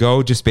 We're gonna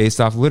go just based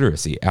off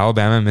literacy.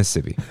 Alabama, and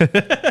Mississippi.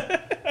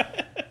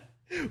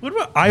 What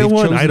about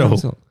Iowa and Idaho?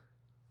 So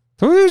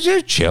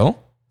they're chill.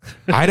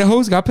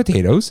 Idaho's got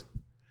potatoes.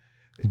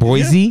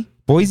 Boise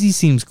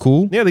seems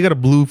cool. Yeah, they got a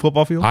blue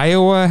football field.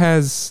 Iowa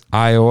has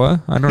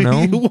Iowa. I don't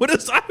know, What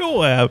does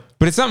Iowa have?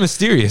 but it's not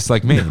mysterious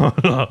like me.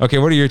 Okay,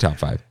 what are your top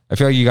 5? I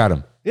feel like you got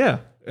them. Yeah,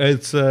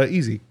 it's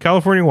easy.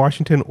 California,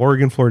 Washington,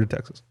 Oregon, Florida,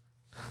 Texas.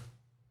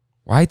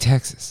 Why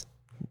Texas?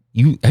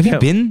 Have you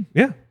been?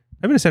 Yeah.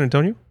 I've been to San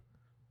Antonio.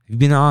 You've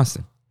been to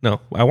Austin.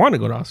 No, I want to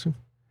go to Austin.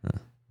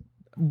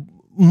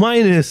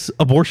 Minus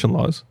abortion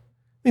laws.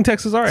 I think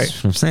Texas is all right.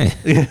 That's what I'm saying.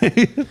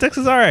 Texas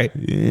is all right.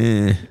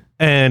 Yeah.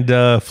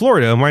 And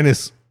Florida,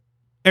 minus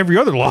every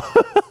other law,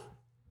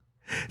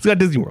 it's got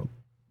Disney World.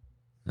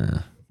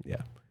 Yeah.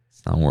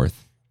 It's not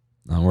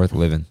worth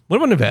living. What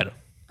about Nevada?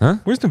 Huh?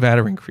 Where's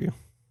Nevada rank for you?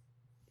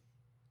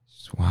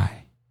 Just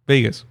why?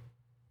 Vegas.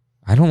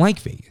 I don't like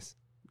Vegas.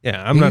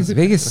 Yeah, I'm not.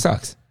 Vegas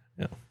sucks.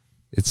 Yeah.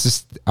 It's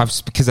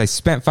just because I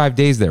spent 5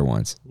 days there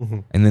once, Mm-hmm.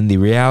 and then the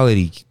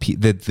reality,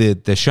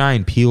 the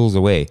shine peels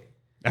away.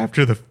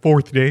 After the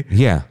 4th day.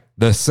 Yeah,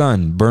 the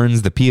sun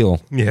burns the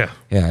peel. Yeah.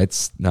 Yeah,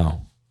 it's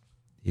no.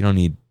 You don't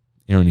need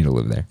to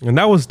live there. And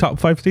that was top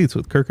 5 states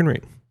with Kirk and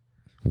Rain.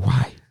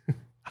 Why?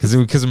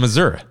 Because of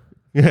Missouri.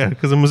 Yeah,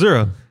 because of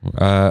Missouri.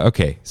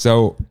 Okay,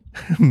 so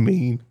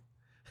Maine.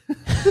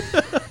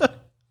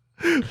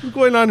 What's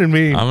going on in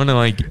Maine? I'm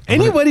gonna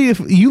Anybody, if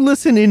you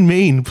listen in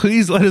Maine,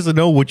 please let us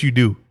know what you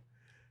do.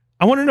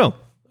 I want to know.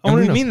 I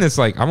mean this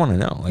like I want to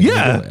know. Like,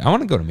 Yeah. I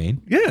want to go to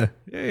Maine Yeah.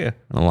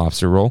 on a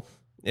lobster roll.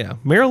 Yeah.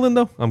 Maryland,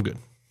 though, I'm good.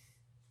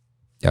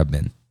 Yeah, I've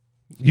been.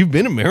 You've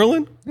been in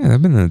Maryland? Yeah,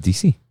 I've been to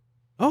DC.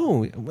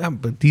 Oh, well,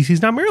 but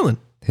DC's not Maryland.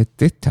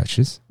 It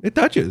touches. It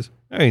touches.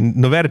 I mean,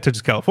 Nevada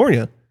touches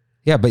California.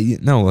 Yeah, but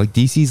no, like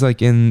DC's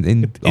like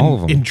in all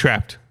of them.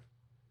 Entrapped.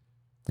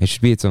 It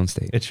should be its own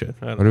state. It should.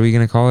 I don't What are we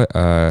gonna call it?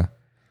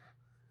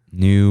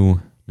 No.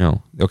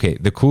 Okay,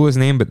 the coolest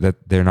name, but that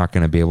they're not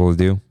gonna be able to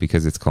do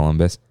because it's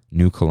Columbus.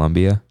 New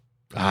Columbia.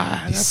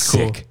 that's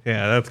sick. cool.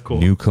 Yeah, that's cool.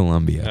 New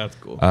Columbia. That's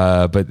cool.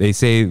 But they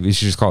say we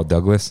should just call it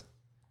Douglas.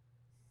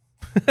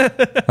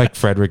 Like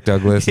Frederick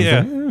Douglass.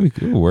 Yeah.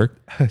 It would work.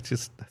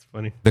 That's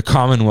funny. The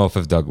Commonwealth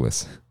of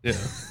Douglas. Yeah.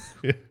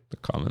 The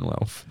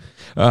Commonwealth.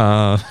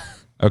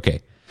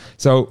 Okay.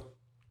 So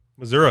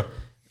Missouri.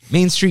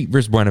 Main Street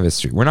versus Buena Vista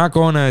Street. We're not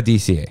going to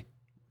DCA.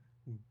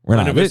 We're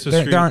Buena not. Vista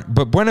Street.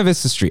 But Buena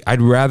Vista Street.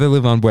 I'd rather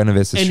live on Buena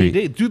Vista Any Street.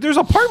 day. Dude, there's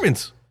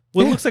apartments.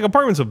 What Yeah. looks like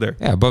apartments up there.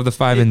 Yeah, above the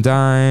 5 and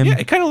Dime. Yeah,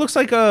 it kind of looks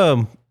like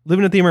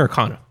living at the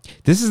Americana.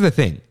 This is the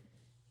thing.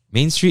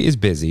 Main Street is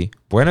busy.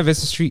 Buena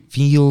Vista Street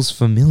feels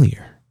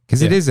familiar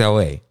because it Yeah. is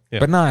LA, Yeah.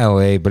 but not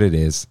LA, but it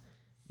is.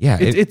 Yeah,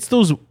 It's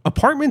those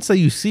apartments that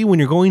you see when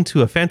you're going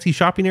to a fancy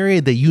shopping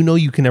area that you know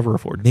you can never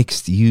afford.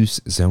 mixed use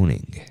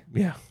zoning,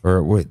 Yeah.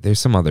 or what? There's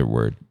some other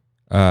word.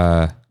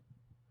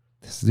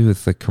 This to do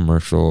with the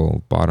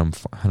commercial bottom.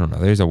 I don't know.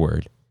 There's a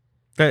word.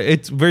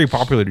 It's very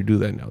popular to do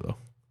that now, though.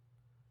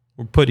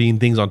 We're putting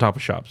things on top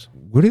of shops.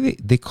 What do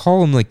they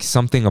call them? Like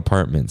something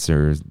apartments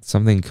or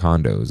something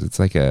condos. It's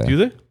like a. Do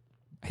they?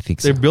 I think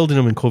so. They're building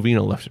them in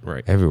Covina left and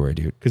right Everywhere,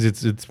 dude. because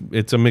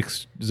it's a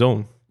mixed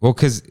zone. Well,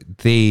 because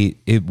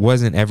it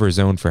wasn't ever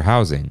zoned for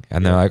housing,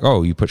 and they're like,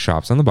 oh, you put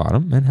shops on the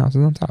bottom and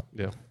houses on top.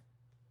 Yeah.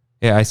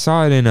 Yeah, I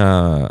saw it in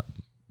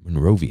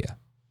Monrovia.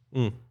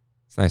 Mm.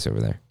 It's nice over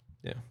there.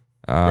 Yeah.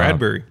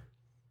 Bradbury.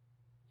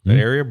 That Hmm?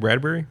 area,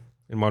 Bradbury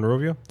in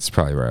Monrovia. That's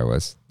probably where I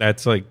was.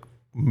 That's like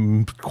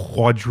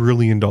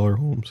quadrillion-dollar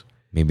homes.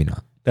 Maybe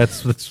not.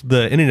 That's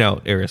the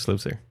In-N-Out heiress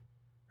lives there.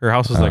 Her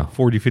house is Oh. like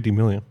 40-50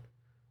 million.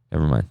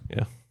 Never mind.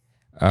 Yeah.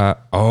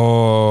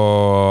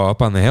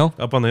 Up on the hill?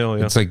 Up on the hill,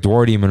 yeah. It's like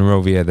Duarte,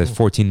 Monrovia. There's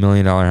 $14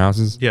 million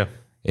houses. Yeah.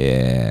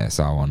 Yeah, I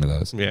saw one of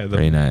those. Yeah.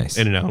 Pretty nice.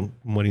 In-N-Out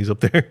money's up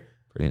there.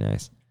 Pretty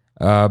nice.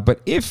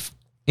 But if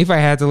I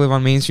had to live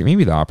on Main Street,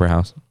 maybe the Opera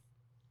House.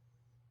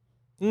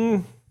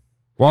 Mm.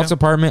 Walt's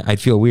apartment, I'd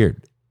feel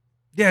weird.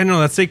 Yeah, no,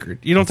 that's sacred.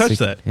 You don't touch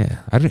that. Yeah,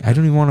 I don't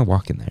even want to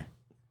walk in there.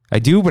 I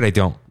do, but I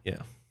don't. Yeah.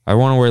 I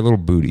want to wear little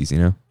booties, you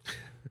know?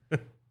 We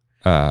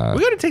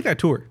got to take that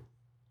tour.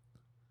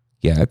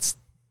 Yeah, it's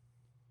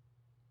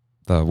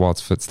the Walt's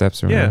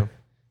Footsteps or Yeah. whatever.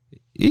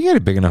 You got a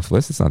big enough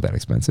list. It's not that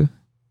expensive.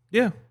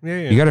 Yeah.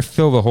 Yeah. You got to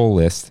fill the whole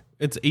list.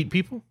 It's 8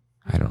 people.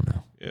 I don't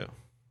know. Yeah.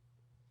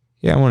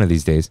 Yeah, one of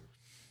these days.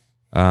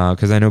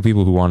 Because I know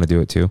people who want to do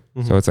it too.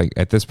 So it's like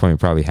at this point, we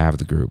probably have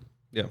the group.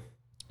 Yeah.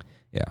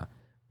 Yeah.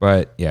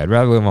 But yeah, I'd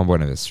rather live on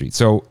Buena Vista Street.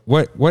 So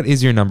what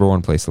is your number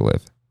one place to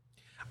live?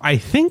 I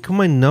think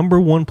my number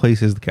one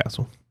place is the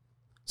castle.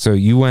 So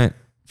you went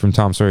from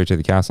Tom Sawyer to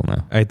the castle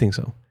now. I think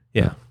so.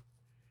 Yeah.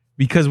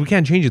 Because we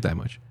can't change it that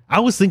much. I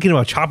was thinking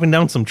about chopping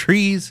down some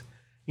trees,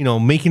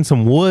 making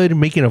some wood,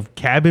 making a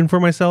cabin for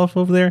myself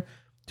over there.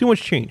 Too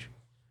much change.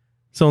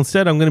 So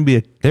instead, I'm going to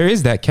be There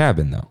is that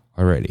cabin though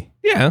already.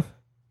 Yeah.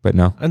 But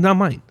no. Not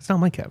mine. It's not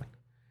my cabin.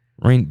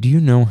 Rain, do you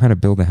know how to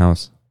build a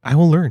house? I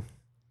will learn.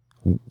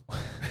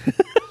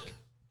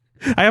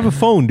 I have a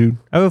phone, dude.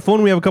 I have a phone.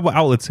 And we have a couple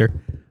outlets here.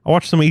 I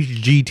watch some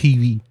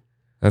HGTV.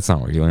 That's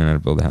not where you learn how to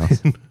build a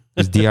house.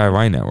 There's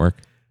DIY Network.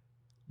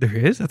 There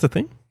is? That's a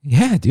thing?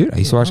 Yeah, dude. I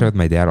used to watch that with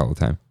my dad all the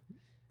time.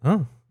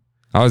 Oh.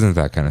 I was into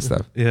that kind of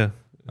stuff. Yeah.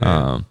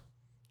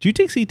 Do you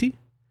take CT?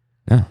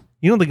 Yeah.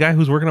 You know the guy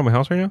who's working on my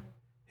house right now?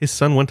 His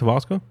son went to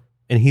Bosco,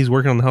 and he's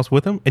working on the house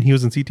with him, and he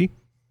was in CT.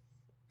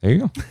 There you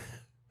go.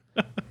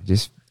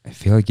 I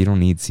feel like you don't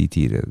need CT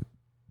to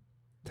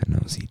know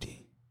CT.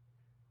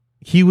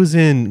 He was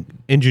in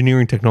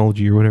engineering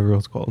technology or whatever it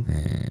was called.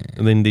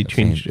 And then they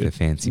changed it. The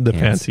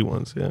fancy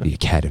ones, yeah. The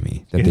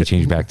academy that they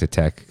changed back to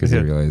tech because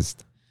they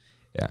realized,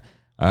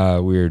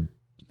 weird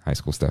high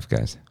school stuff,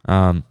 guys.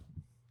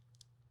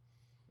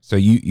 So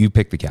you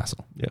picked the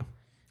castle. Yeah.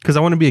 Because I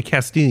want to be a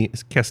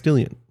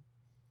Castilian.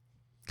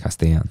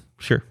 Castellan.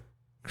 Sure.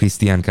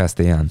 Christian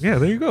Castellan. Yeah,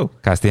 there you go.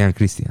 Castellan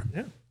Christian.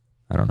 Yeah.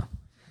 I don't know.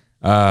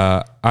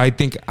 I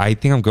think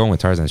I'm going with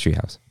Tarzan's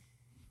Treehouse.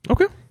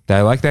 Okay.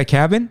 I like that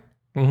cabin,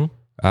 Mm-hmm.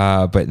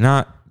 but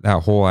not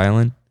that whole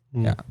island.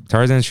 Yeah,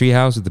 Tarzan's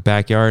Treehouse with the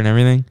backyard and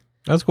everything.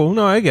 That's cool.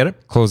 No, I get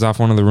it. Close off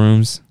one of the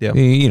rooms. Yeah.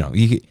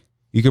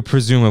 You could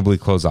presumably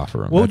close off a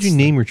room. What would you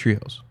name your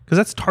treehouse? Because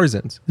that's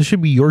Tarzan's. This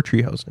should be your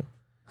treehouse now.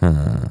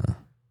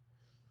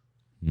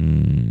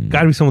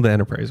 Got to be some of the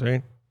Enterprise,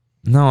 right?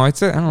 No, I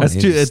don't know. That's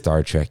too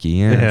Star Trek-y.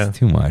 Yeah, it's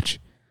too much.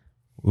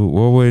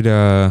 What would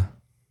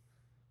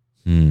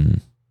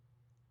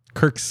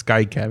Kirk's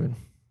Sky Cabin.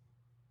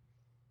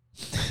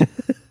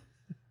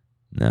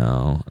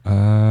 No.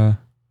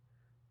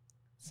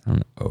 It's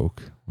an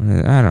oak.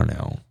 I don't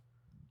know.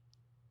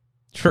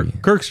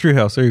 Kirk's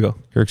treehouse. There you go.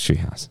 Kirk's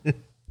Treehouse.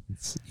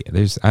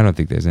 I don't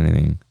think there's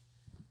anything.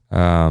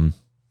 Are there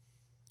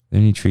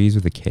any trees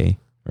with a K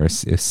or a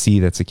C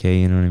that's a K?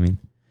 You know what I mean?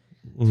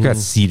 You've got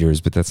cedars,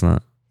 but that's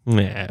not.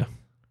 Yeah.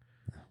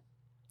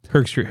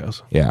 Kirk's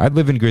treehouse. Yeah, I'd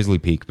live in Grizzly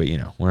Peak, but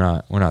we're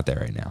not there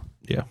right now.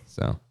 Yeah.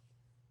 So.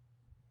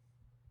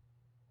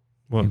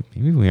 Well,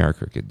 maybe we are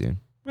crooked, dude.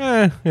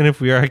 And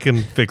if we are, I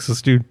can fix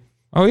this, dude.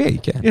 Oh yeah, you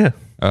can. Yeah.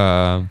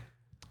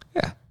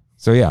 Yeah.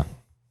 So yeah,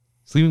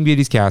 Sleeping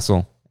Beauty's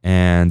castle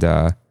and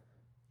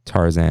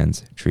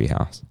Tarzan's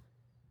treehouse.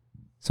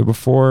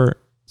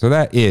 So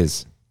that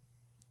is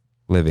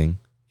living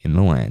in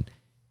the land.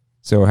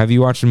 So have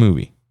you watched the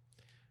movie?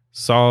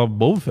 Saw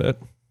Boba Fett.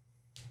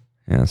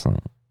 Yeah, that's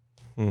not.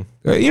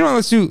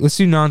 Let's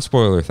do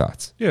non-spoiler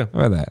thoughts. Yeah. How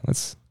about that?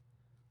 Let's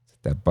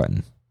hit that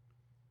button.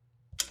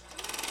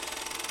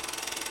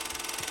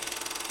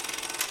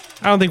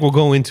 I don't think we'll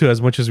go into as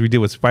much as we did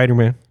with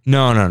Spider-Man.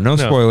 No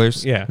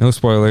spoilers. Yeah. No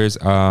spoilers.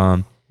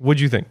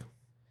 What'd you think?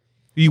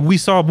 We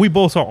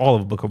both saw all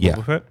of Book of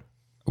Boba Fett.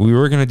 We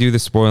were gonna do the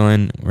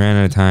spoiling, ran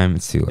out of time.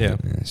 It's too late. Yeah.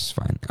 It's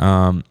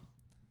fine.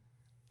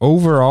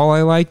 Overall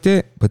I liked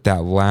it, but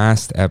that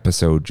last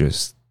episode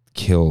just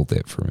killed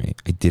it for me.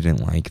 I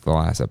didn't like the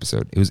last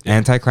episode. It was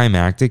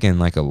anticlimactic and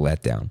like a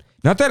letdown.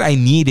 Not that I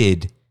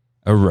needed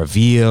a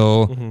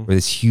reveal or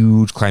this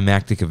huge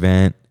climactic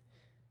event,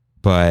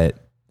 but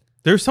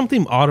there's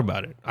something odd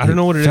about it. I don't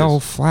know what it fell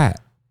is. flat.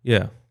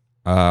 Yeah.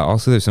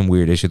 Also, there's some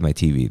weird issue with my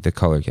TV. The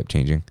color kept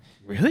changing.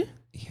 Really?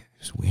 Yeah, it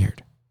was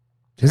weird.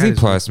 Disney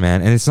Plus,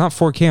 man, and it's not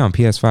 4K on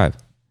PS5.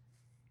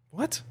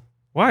 What?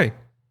 Why?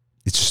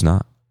 It's just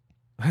not.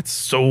 That's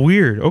so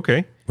weird.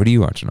 Okay. What are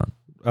you watching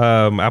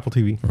on? Apple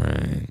TV.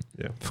 Right.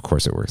 Yeah. Of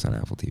course, it works on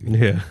Apple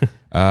TV.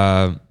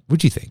 Yeah.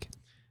 What'd you think?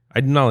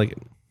 I did not like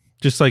it.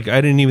 Just like I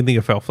didn't even think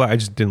it fell flat. I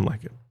just didn't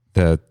like it.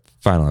 The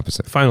final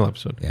episode. Final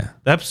episode. Yeah.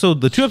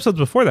 The 2 episodes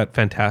before that,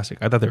 fantastic.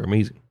 I thought they were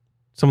amazing.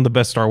 Some of the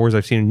best Star Wars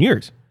I've seen in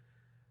years.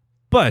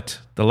 But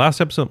the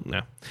last episode,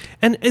 no.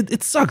 And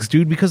it sucks,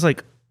 dude, because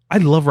like I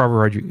love Robert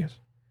Rodriguez.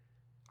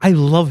 I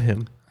love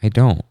him. I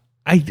don't.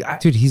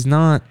 Dude, he's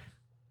not.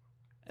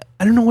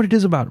 I don't know what it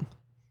is about him.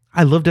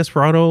 I love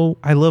Desperado.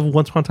 I love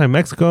Once Upon a Time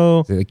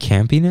Mexico. The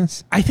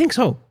campiness? I think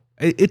so.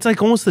 It's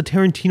like almost the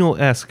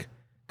Tarantino-esque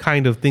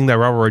kind of thing that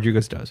Robert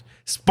Rodriguez does.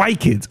 Spy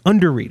Kids,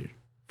 underrated,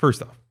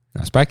 first off.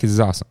 No, Spy Kids is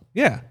awesome.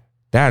 Yeah.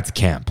 That's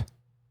camp.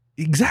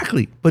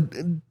 Exactly. But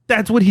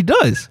that's what he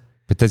does.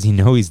 But does he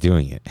know he's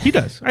doing it? He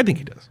does. I think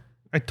he does.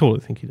 I totally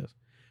think he does.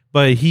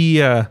 But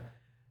he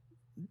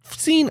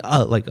seen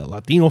like a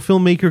Latino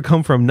filmmaker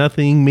come from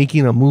nothing,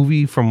 making a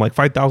movie from like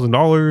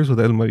 $5,000 with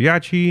El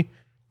Mariachi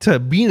to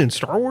being in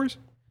Star Wars.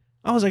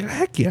 I was like,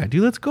 heck yeah,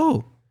 dude, let's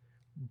go.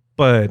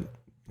 But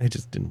it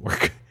just didn't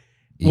work.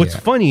 What's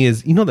funny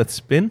is, that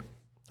spin?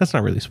 That's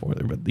not really a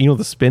spoiler, but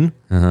the spin?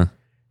 Uh-huh.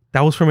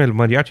 That was from El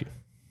Mariachi.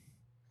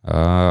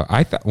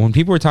 I thought when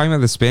people were talking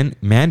about the spin,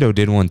 Mando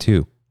did one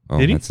too. Oh,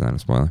 did he? That's not a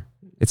spoiler.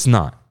 It's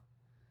not.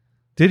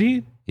 Did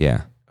he?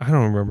 Yeah. I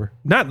don't remember.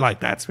 Not like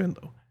that spin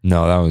though.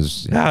 No, that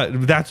was.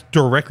 That's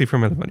directly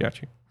from El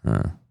Mariachi.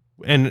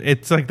 And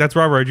it's like that's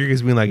Robert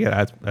Rodriguez being like,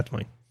 yeah, that's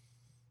mine.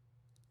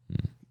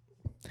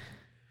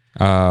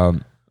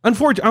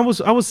 Unfortunately,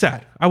 I was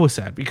sad. I was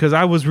sad because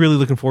I was really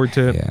looking forward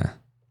to. Yeah.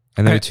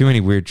 And there were too many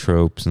weird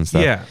tropes and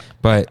stuff. Yeah.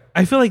 But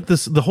I feel like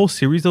the whole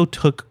series though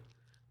took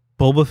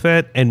Boba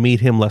Fett and made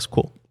him less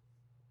cool.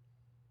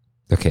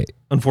 Okay.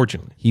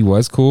 Unfortunately. He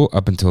was cool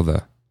up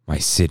until my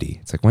city.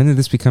 It's like, when did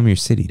this become your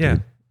city,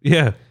 dude?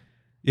 Yeah.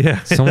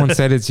 Yeah. Someone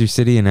said it's your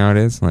city and now it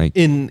is. Like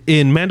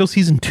in Mando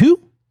season 2,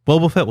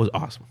 Boba Fett was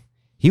awesome.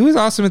 He was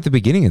awesome at the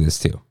beginning of this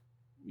too.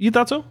 You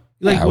thought so?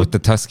 Like with the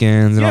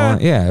Tuscans and all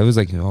that. Yeah. It was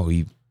like,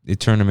 it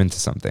turned him into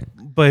something.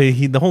 But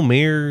the whole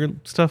mayor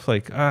stuff,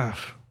 like,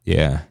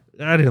 yeah.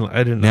 I didn't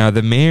know. Now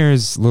the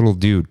mayor's little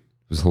dude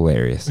was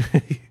hilarious.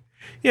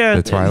 Yeah.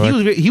 The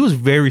Twilight. He was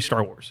very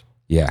Star Wars.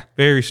 Yeah.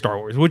 Very Star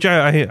Wars, which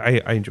I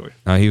enjoyed.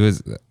 No, he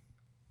was,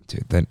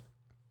 dude, that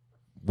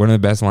one of the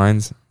best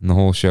lines in the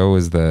whole show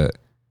is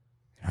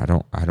I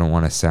don't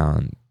want to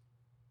sound,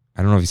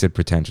 I don't know if he said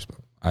pretentious, but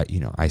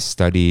I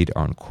studied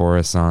on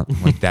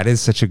Coruscant. Like that is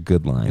such a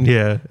good line.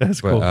 Yeah,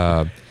 that's cool.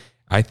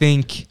 I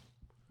think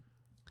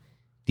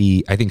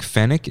I think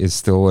Fennec is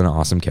still an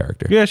awesome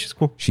character. Yeah, she's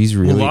cool. She's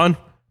really Mulan.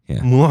 Yeah.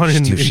 Mulan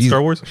in Dude,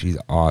 Star Wars. She's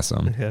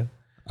awesome.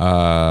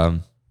 Yeah.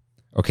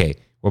 Okay.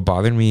 What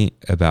bothered me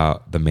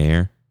about the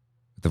mayor,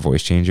 the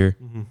voice changer.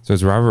 So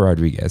it's Robert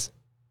Rodriguez.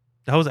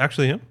 That was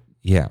actually him.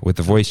 Yeah, with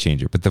the voice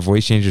changer, but the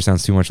voice changer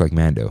sounds too much like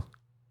Mando.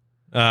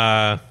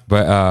 But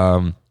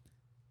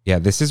yeah,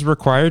 this is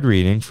required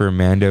reading for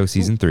Mando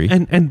season 3.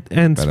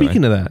 And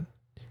speaking of that,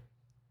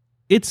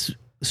 it's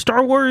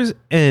Star Wars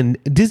and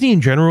Disney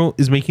in general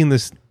is making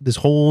this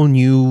whole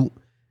new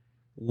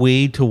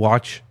way to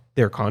watch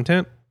their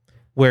content,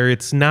 where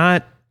it's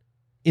not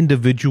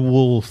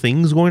individual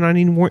things going on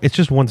anymore. It's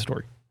just one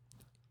story.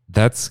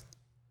 That's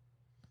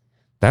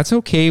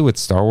okay with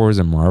Star Wars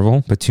and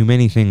Marvel, but too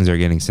many things are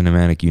getting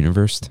cinematic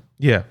universed.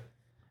 Yeah.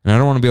 And I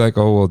don't want to be like,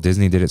 oh, well,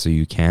 Disney did it, so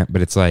you can't.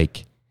 But it's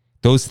like,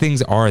 those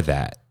things are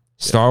that.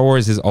 Star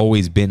Wars has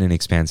always been an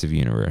expansive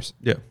universe.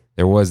 Yeah.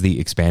 There was the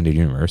expanded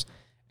universe.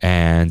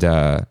 And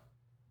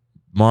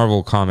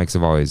Marvel comics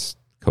have always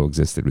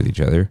coexisted with each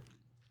other.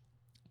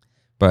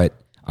 But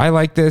I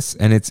like this,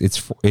 and it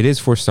is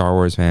for Star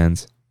Wars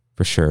fans,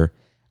 for sure.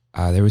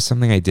 There was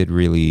something I did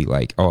really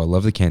like. Oh, I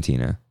love the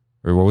Cantina.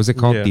 Or what was it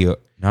called? Yeah.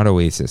 Not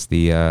Oasis.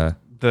 The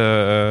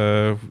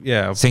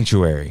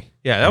Sanctuary.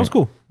 Yeah, that was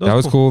cool. That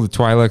was cool. The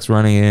Twi'leks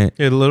running it.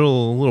 Yeah, the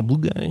little blue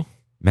guy.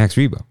 Max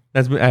Rebo.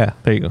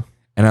 There you go.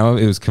 And I love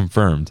it was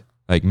confirmed.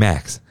 Like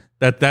Max.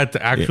 That's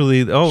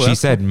actually she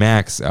said cool.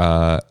 Max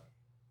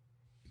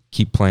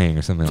keep playing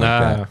or something like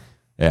that.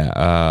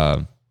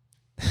 Yeah.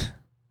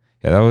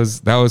 Yeah,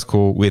 that was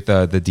cool with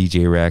the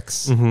DJ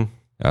Rex.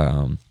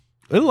 Mm-hmm.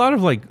 A lot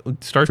of like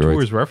Star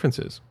Tours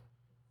references.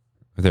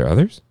 Are there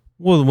others?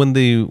 Well,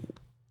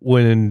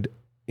 when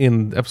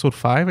in episode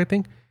 5, I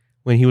think,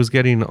 when he was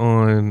getting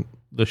on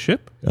the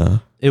ship,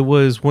 it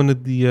was one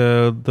of the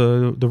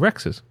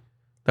Rexes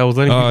that was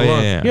letting people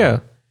on.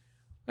 Yeah.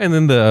 And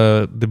then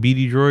the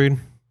BD droid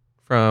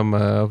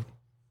from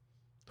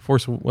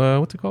Force,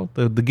 what's it called?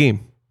 The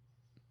game.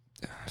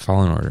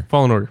 Fallen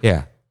Order.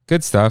 Yeah.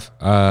 Good stuff.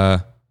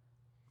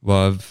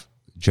 Love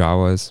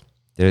Jawas.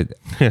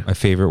 My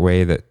favorite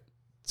way that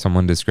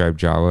someone described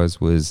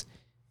Jawas was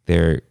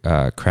they're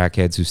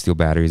crackheads who steal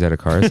batteries out of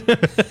cars.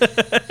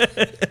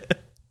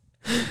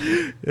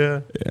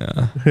 Yeah,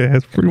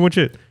 that's pretty much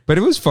it. But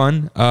it was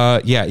fun.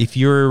 Yeah, if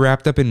you're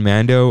wrapped up in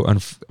Mando,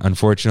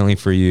 unfortunately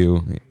for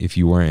you, if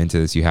you weren't into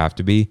this, you have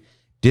to be.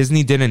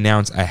 Disney did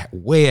announce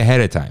way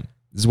ahead of time.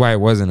 This is why it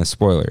wasn't a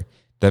spoiler.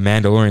 The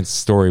Mandalorian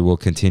story will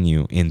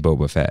continue in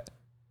Boba Fett.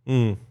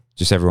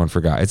 Just everyone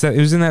forgot. It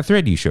was in that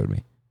thread you showed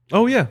me.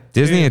 Oh, yeah.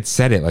 Disney had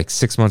said it like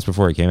 6 months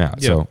before it came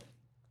out. Yeah. So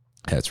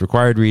yeah, it's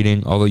required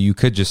reading, although you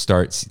could just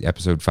start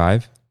episode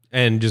 5.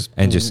 And just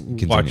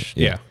continue. Watch.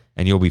 Yeah.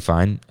 And you'll be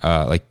fine.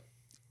 Like,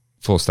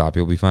 full stop,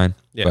 you'll be fine.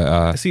 Yeah.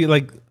 But, see,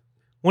 like,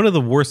 one of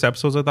the worst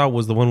episodes I thought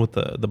was the one with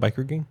the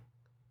biker gang.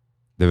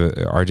 The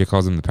RJ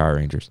calls them the Power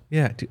Rangers.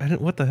 Yeah,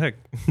 dude, what the heck?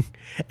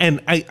 And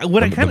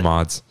the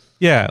mods.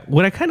 Yeah,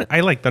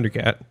 I like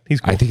Thundercat. He's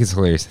cool. I think it's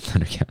hilarious in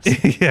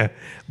Thundercats. Yeah,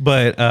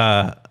 but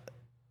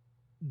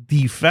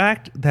the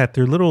fact that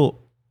their little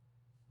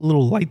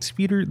light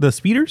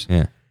speeders,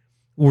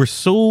 were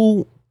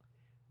so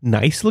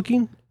nice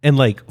looking and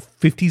like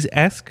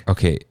 50s-esque.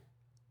 Okay,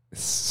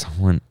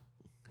 what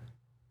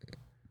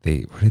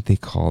did they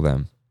call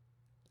them?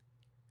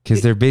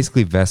 Because they're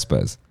basically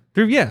Vespas.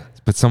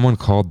 But someone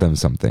called them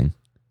something.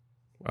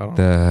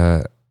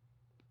 There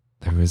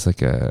was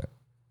like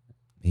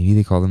maybe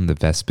they called them the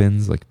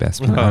Vespins, like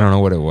Bespin. I don't know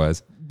what it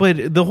was.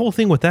 But the whole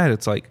thing with that,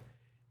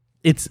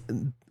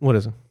 what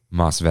is it?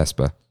 Moss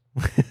Vespa.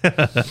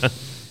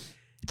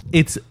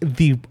 It's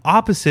the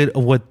opposite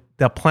of what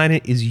that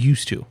planet is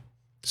used to.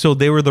 So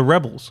they were the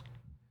rebels.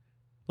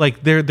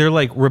 Like they're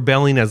like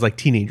rebelling as like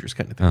teenagers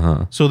kind of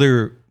thing. So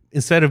they're,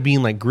 instead of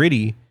being like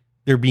gritty,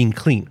 they're being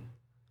clean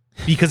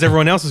because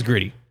everyone else is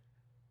gritty.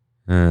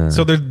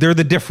 So they're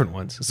the different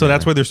ones. So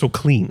that's why they're so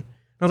clean.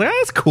 I was like,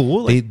 that's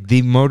cool. Like,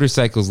 the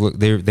motorcycles look,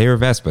 they were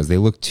Vespas. They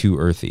look too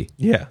earthy.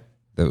 Yeah.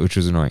 Which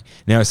was annoying.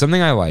 Now,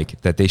 something I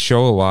like that they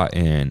show a lot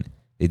in,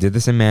 they did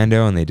this in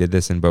Mando and they did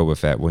this in Boba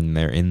Fett when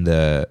they're in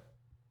the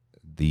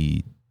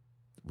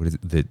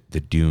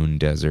Dune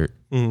Desert.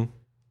 Mm-hmm.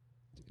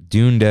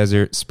 Dune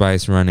Desert,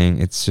 spice running.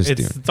 It's just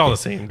Dune. It's all the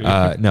same.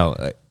 Dude. No.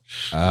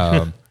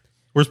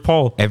 Where's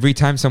Paul? Every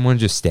time someone's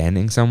just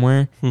standing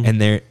somewhere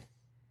and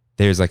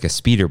there's like a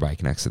speeder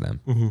bike next to them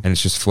and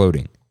it's just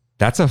floating.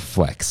 That's a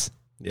flex.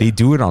 Yeah. They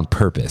do it on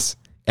purpose.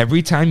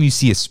 Every time you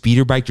see a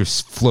speeder bike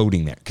just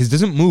floating there, because it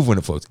doesn't move when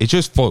it floats. It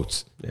just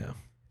floats. Yeah.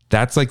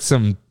 That's like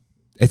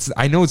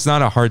I know it's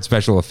not a hard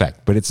special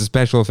effect, but it's a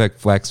special effect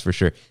flex for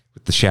sure.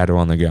 With the shadow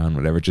on the ground,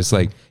 whatever. Just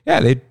like,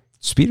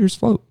 speeders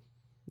float.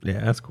 Yeah,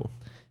 that's cool.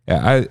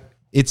 Yeah,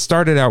 it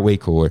started out way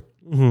cooler.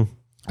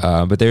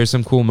 But there's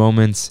some cool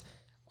moments.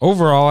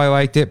 Overall, I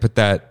liked it, but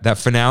that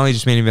finale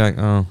just made me be like,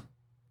 oh,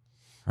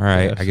 all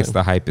right, yeah, I guess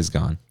the hype is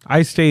gone. I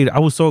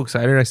was so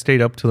excited. I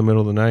stayed up to the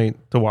middle of the night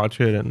to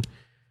watch it and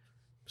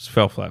just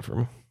fell flat for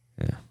me.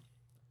 Yeah.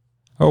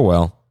 Oh,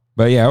 well.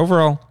 But yeah,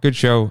 overall, good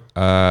show.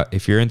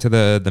 If you're into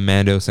the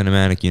Mando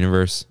cinematic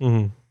universe,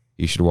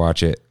 you should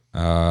watch it.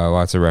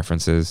 Lots of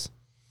references.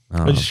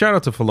 And just shout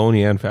out to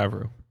Filoni and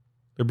Favreau.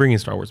 They're bringing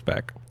Star Wars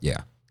back.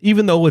 Yeah.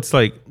 Even though it's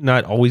like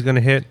not always going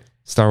to hit.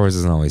 Star Wars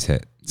doesn't always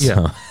hit.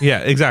 So, Yeah,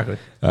 exactly.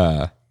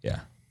 yeah,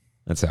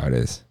 that's how it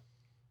is.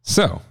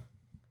 So,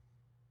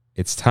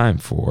 it's time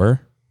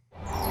for...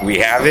 We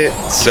have it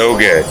so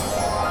good.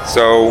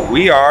 So,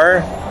 we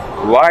are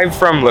live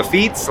from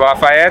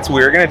Lafayette's.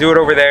 We're going to do it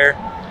over there.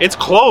 It's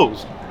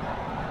closed.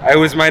 It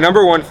was my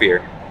number one fear.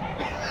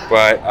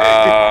 But,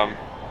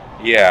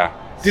 yeah.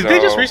 Did they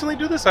just recently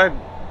do this? I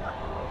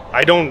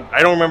don't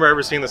remember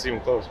ever seeing this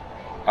even closed.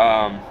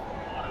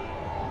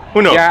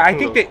 Who knows? Yeah, I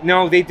think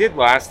they did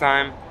last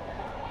time.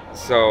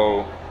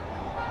 So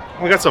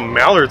we got some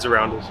mallards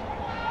around us.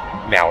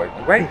 Mallard,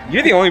 right?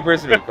 You're the only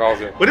person who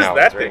calls it. What is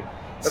mallards, that thing?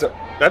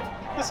 Right?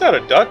 That's not a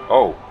duck.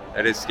 Oh,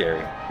 that is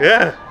scary.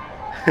 Yeah.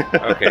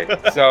 Okay,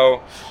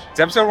 so it's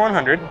episode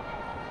 100.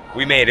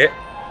 We made it,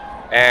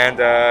 and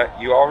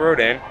you all wrote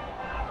in,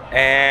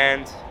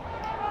 and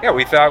yeah,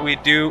 we thought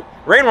we'd do.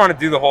 Rain wanted to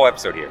do the whole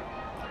episode here.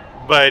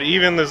 But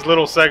even this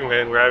little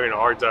segment, we're having a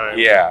hard time.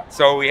 Yeah,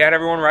 so we had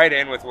everyone write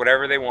in with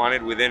whatever they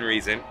wanted within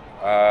reason.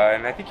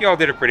 And I think you all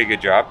did a pretty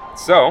good job.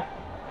 So,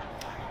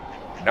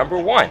 number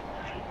 1,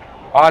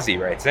 Ozzy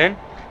writes in,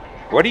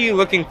 what are you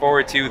looking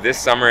forward to this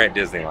summer at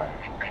Disneyland?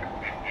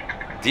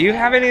 Do you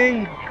have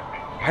anything?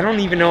 I don't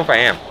even know if I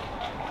am.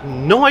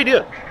 No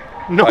idea.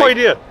 No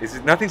idea.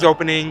 Nothing's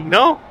opening.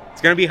 No.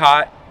 It's going to be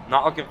hot.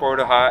 Not looking forward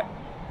to hot.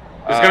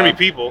 There's going to be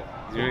people.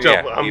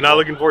 Yeah, I'm not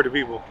looking forward to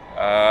people.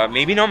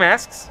 Maybe no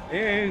masks.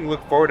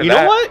 Look forward to that. You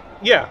know what?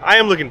 Yeah, I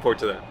am looking forward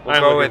to that.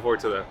 I'm looking forward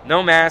to that.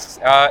 No masks.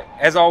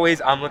 As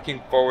always, I'm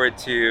looking forward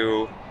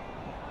to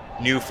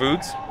new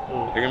foods. There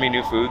are going to be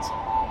new foods.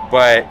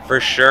 But for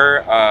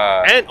sure...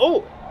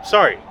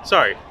 sorry.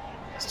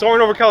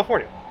 Soaring over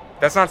California.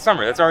 That's not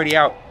summer. That's already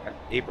out.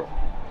 April.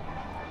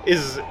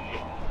 Is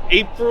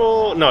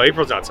April... No,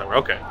 April's not summer.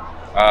 Okay.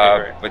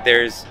 But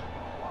there's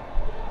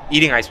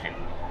eating ice cream.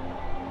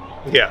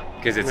 Yeah.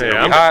 Because it's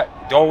gonna be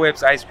hot. Dole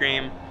Whips ice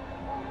cream.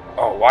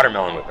 Oh,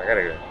 watermelon whip. I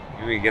gotta go.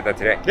 Maybe we can get that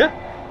today. Yeah.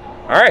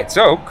 All right.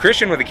 So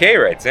Christian with a K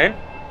writes in,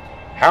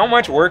 how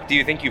much work do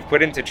you think you've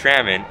put into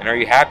Trammin, and are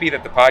you happy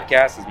that the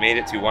podcast has made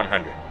it to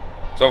 100?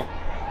 So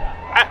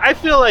I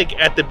feel like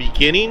at the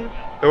beginning,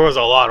 there was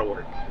a lot of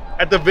work.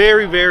 At the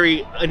very,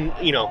 very,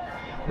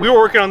 we were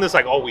working on this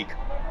like all week.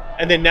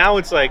 And then now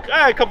it's like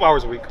a couple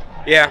hours a week.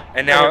 Yeah.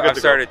 And now I've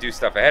started to do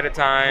stuff ahead of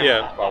time.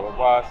 Yeah. Blah, blah,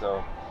 blah.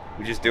 So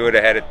we just do it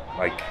ahead of,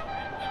 like,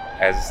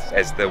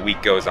 as the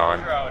week goes on.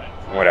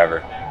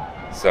 Whatever.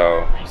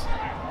 So,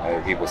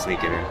 other people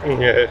sneaking in.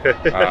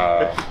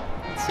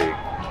 Let's see.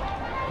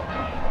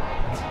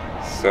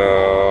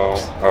 So,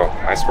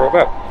 I scrolled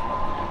up.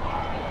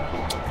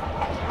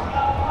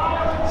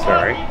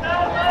 Sorry.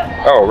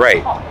 Oh,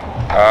 right.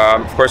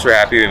 Of course, we're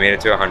happy we made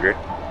it to 100.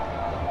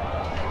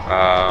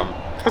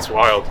 That's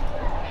wild.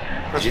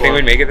 Did you think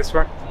we'd make it this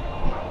far?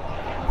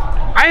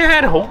 I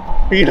had hope.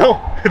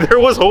 There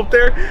was hope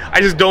there. I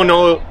just don't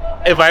know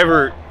if I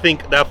ever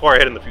think that far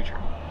ahead in the future.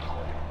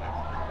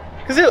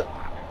 Because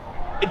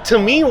to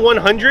me,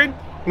 100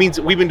 means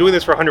we've been doing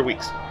this for 100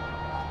 weeks.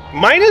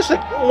 Minus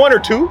like 1 or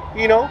 2,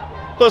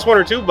 plus 1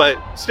 or 2, but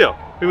still,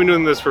 we've been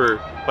doing this for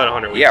about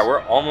 100 weeks. Yeah,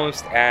 we're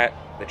almost at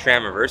the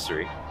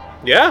Tramiversary.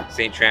 Yeah.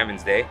 St.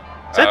 Tramin's Day.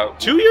 Is that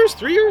 2 years?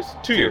 3 years?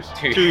 2 years.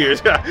 2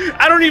 years.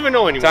 I don't even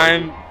know anymore.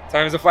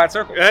 Time is a flat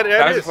circle. That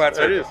Time is a flat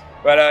circle. That is.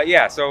 But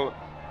yeah, so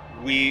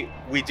we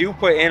do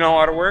put in a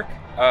lot of work,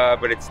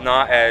 but it's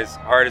not as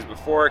hard as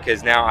before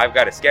because now I've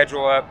got a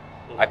schedule up.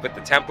 I put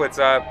the templates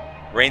up.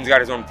 Rain's got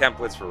his own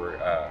templates for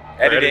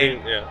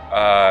editing,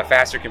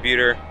 faster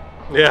computer,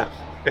 all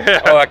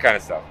that kind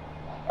of stuff.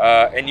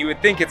 And you would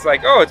think it's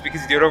like, it's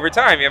because you do it over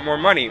time. You have more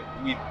money.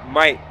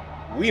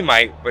 We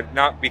might, but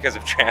not because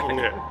of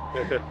traffic.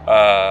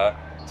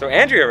 So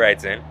Andrea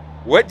writes in,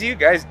 what do you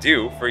guys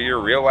do for your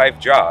real life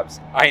jobs?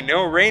 I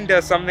know Rain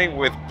does something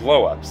with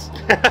blow-ups.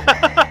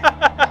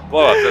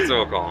 Blow-ups, that's what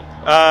we'll call them.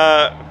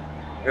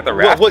 Got the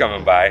raft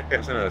coming by.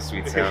 There's another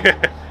sweet sound.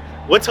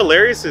 What's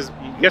hilarious is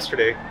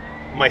yesterday,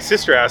 my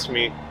sister asked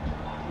me,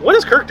 what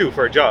does Kirk do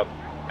for a job?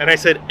 And I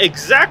said,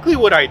 exactly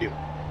what I do.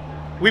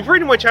 We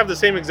pretty much have the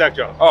same exact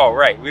job. Oh,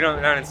 right. We're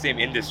not in the same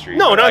industry.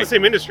 No, not in the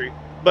same industry.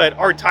 But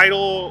our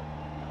title...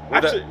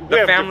 Well,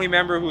 the family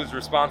member who's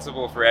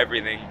responsible for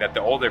everything that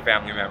the older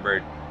family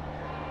member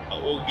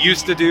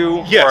used to do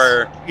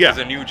or is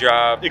a new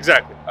job.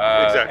 Exactly.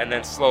 And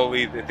then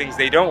slowly the things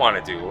they don't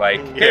want to do,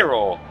 like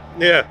payroll.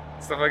 Yeah.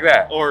 Stuff like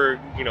that. Or,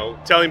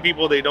 telling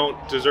people they don't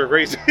deserve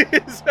raises.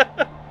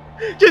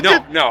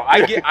 No.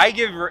 I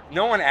give.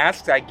 No one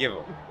asks. I give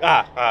them.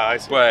 I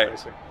see. But I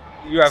see.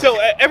 You have. So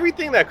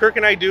everything that Kirk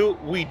and I do,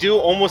 we do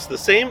almost the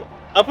same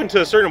up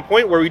until a certain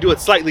point where we do it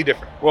slightly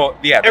different. Well,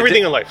 yeah.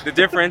 Everything in life. The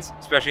difference,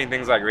 especially in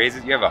things like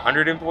raises, you have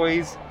 100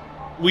 employees.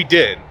 We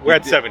did. We're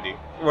at 70.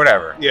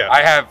 Whatever. Yeah.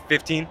 I have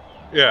 15.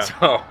 Yeah.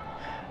 So,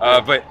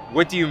 but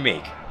what do you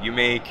make? You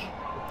make.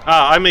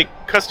 I make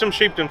custom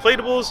shaped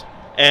inflatables.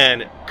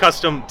 and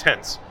custom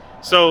tents.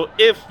 So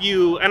if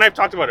you, and I've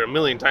talked about it a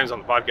million times on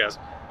the podcast,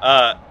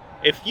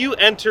 if you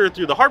enter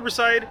through the harbor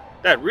side,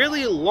 that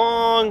really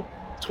long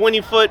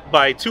 20-foot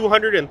by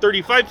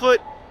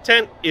 235-foot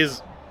tent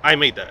is, I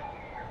made that.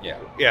 Yeah.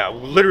 Yeah,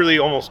 literally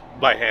almost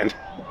by hand.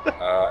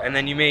 And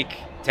then you make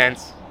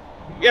tents.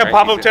 Yeah, Right,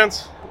 pop-up you said-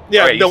 tents.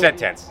 Yeah, you said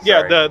tents.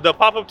 Yeah, Sorry. the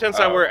pop-up tents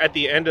that Oh. were at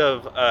the end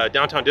of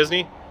Downtown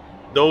Disney,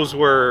 those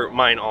were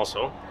mine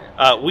also.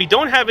 We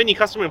don't have any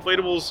custom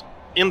inflatables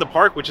in the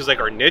park, which is like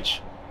our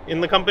niche in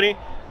the company,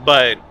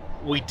 but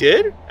we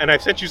did, and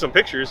I've sent you some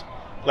pictures.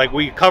 Like,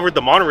 we covered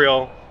the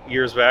monorail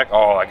years back.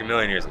 Oh, like a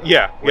million years ago.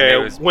 Yeah, When yeah, it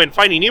was- when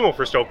Finding Nemo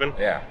first opened.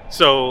 Yeah.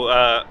 So,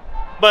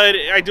 but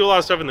I do a lot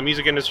of stuff in the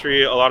music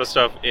industry, a lot of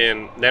stuff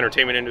in the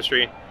entertainment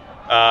industry.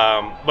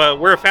 But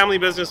we're a family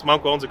business. My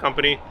uncle owns a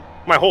company.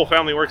 My whole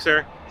family works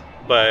there.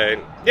 But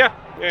yeah,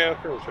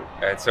 pretty much it.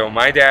 And so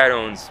my dad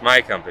owns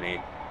my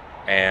company,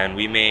 and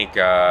we make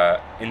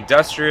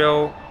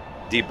industrial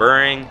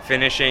deburring,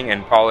 finishing,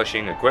 and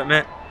polishing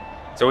equipment.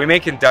 So we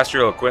make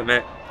industrial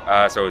equipment.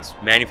 So it's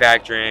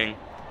manufacturing.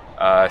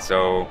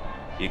 So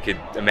you could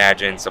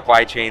imagine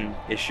supply chain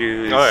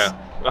issues. Oh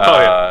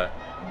yeah.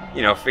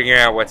 You know, figuring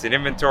out what's in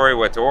inventory,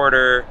 what to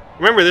order.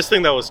 Remember this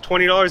thing that was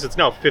 $20? It's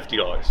now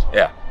 $50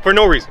 Yeah. for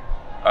no reason.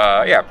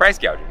 Yeah, price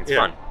gouging. It's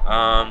Yeah.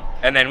 fun.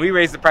 And then we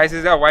raised the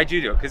prices. Oh, why'd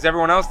you do it? Because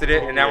everyone else did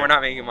it, and now Yeah. we're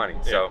not making money.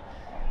 Yeah.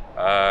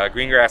 So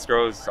green grass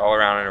grows all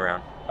around and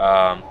around.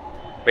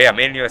 But yeah,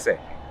 made in USA.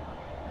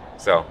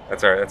 So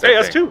that's our Hey, thing.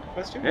 that's two.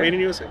 That's two. Yeah. Made in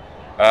USA.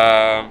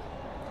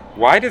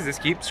 Why does this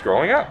keep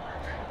scrolling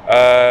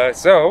up?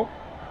 So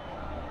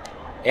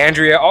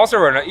Andrea also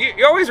wrote.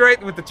 You always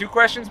write with the two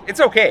questions. It's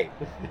okay,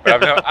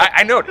 but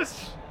I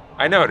noticed.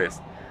 I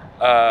noticed.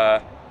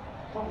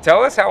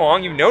 Tell us how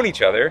long you've known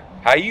each other,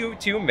 how you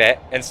two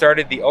met, and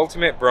started the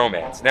ultimate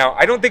bromance. Now,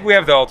 I don't think we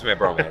have the ultimate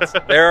bromance.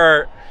 There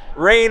are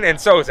Rain and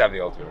Sos have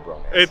the ultimate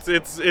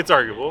bromance. It's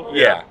arguable.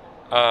 Yeah.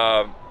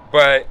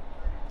 But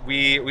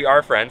we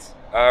are friends.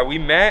 We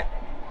met.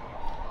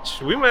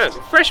 We met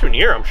freshman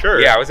year, I'm sure.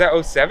 Yeah, was that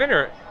 07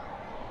 or?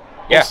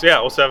 Yeah.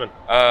 Yeah, 07.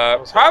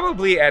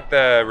 Probably at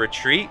the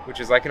retreat, which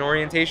is like an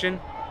orientation.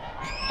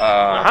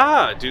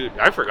 Dude,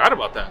 I forgot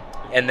about that.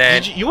 And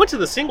then You went to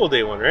the single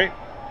day one, right?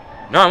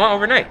 no, I went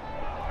overnight.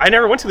 I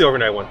never went to the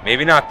overnight one.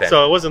 Maybe not then.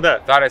 So it wasn't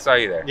that. Thought I saw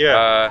you there.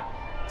 Yeah.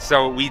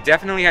 So we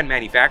definitely had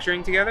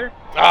manufacturing together.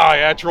 Yeah,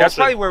 That's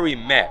Charleston. probably where we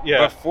met.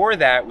 Yeah. Before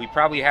that, we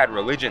probably had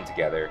religion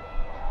together.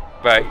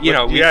 But you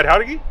know, you had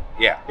Howdigi?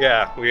 yeah.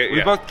 Yeah.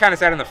 We both kind of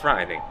sat in the front,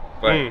 I think,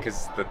 but Mm.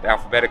 because the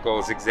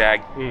alphabetical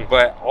zigzag. Mm.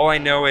 But all I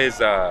know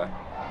is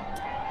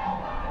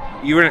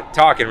you wouldn't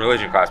talk in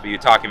religion class, but you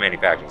talk in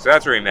manufacturing. So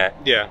that's where we met.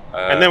 Yeah.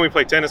 And then we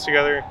played tennis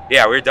together.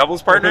 Yeah, we were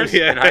doubles partners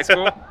Yeah. in high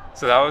school,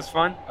 so that was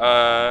fun.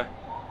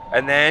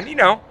 And then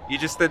you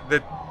just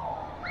the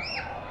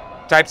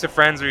types of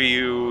friends where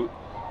you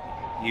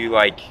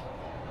like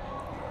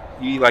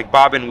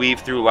bob and weave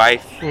through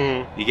life.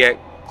 Mm. You get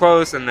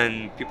close, and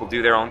then people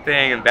do their own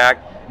thing and back.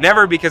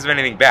 Never because of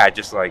anything bad,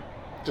 just like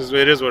Just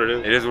it is what it is.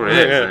 it is what it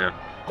is. Yeah. You know?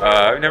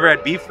 I've never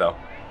had beef though.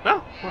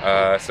 No.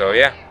 So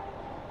yeah.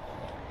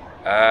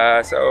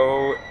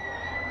 So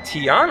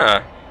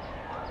Tiana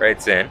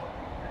writes in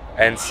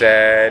and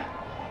said,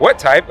 "What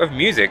type of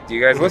music do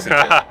you guys listen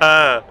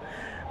to?"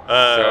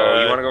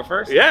 So you want to go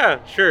first? Yeah,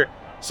 sure.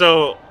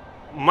 So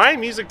my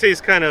music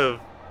taste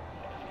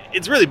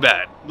it's really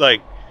bad.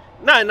 Like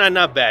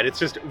not bad. It's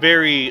just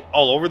very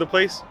all over the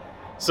place.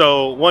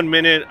 So 1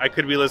 minute I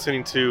could be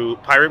listening to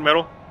pirate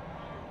metal,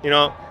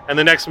 and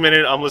the next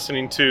minute I'm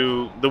listening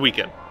to The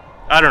Weeknd.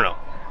 I don't know.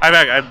 I've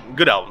had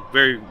good album,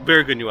 very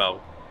very good new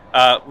album.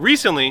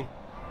 Recently,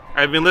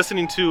 I've been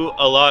listening to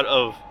a lot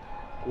of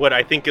what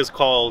I think is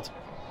called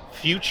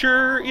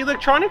future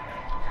electronic.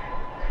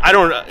 I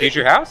don't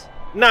Future House?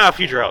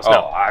 Future House. Oh,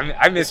 No.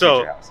 I miss So,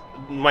 Future House.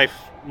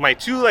 my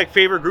two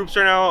favorite groups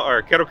right now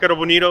are Quero Quero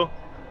Bonito,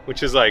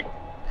 which is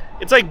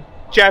it's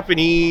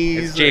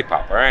Japanese. It's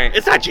J-pop, all right?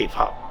 It's not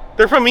J-pop.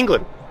 They're from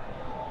England.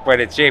 But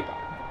it's J-pop.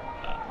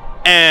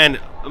 And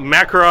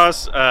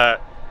Macross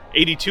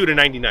 82 to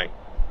 99.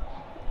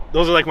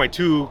 Those are my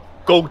two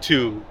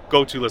go-to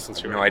listens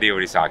I to. have no idea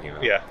what he's talking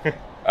about.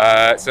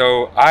 Yeah.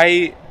 So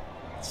I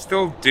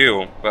still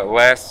do, but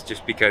less,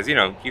 just because you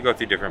go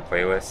through different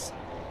playlists.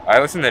 I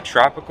listen to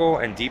tropical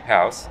and deep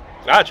house.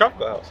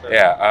 Tropical House.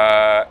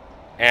 Yeah.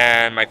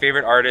 And my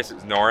favorite artist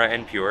is Nora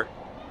En Pure.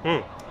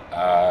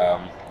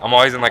 I'm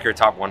always in her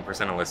top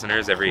 1% of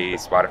listeners every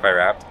Spotify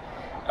Wrapped.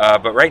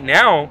 But right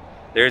now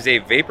there's a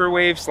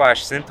vaporwave /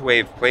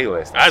 synthwave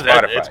playlist on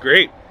Spotify. It's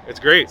great. It's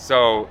great.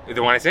 So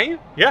the one I sent you.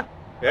 Yeah.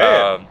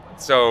 Yeah.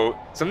 So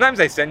sometimes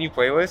I send you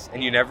playlists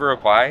and you never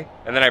reply,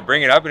 and then I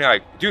bring it up and you're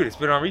like, dude, it's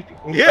been on repeat.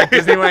 Yeah. Like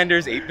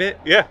Disneylanders 8-bit.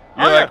 Yeah.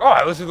 You're like, oh,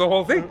 I listened to the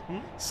whole thing.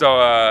 Mhm. So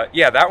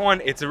that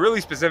one, it's a really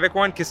specific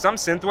one because some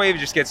synthwave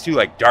just gets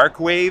too dark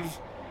wave.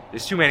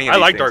 There's too many. Of I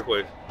these like things. dark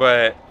wave.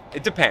 But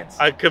it depends.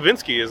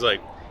 Kavinsky is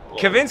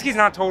Kavinsky's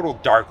not total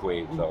dark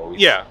wave though.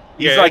 Yeah.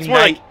 He's It's more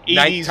 80s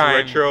nighttime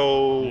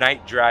retro.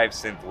 night drive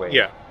synthwave.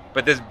 Yeah.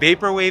 But this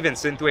vaporwave and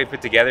synthwave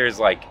put together is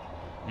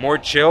more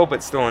chill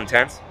but still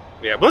intense.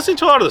 Yeah, but listening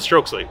to a lot of the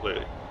Strokes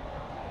lately.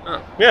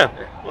 Oh. Yeah.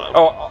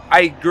 Oh,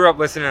 I grew up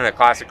listening to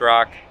classic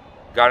rock,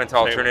 got into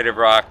alternative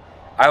rock.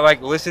 I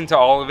like listened to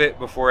all of it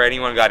before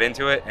anyone got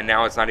into it, and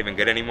now it's not even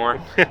good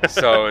anymore.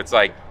 So it's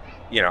like,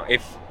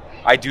 if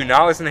I do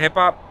not listen to hip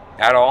hop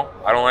at all,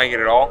 I don't like it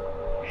at all.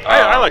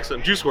 I like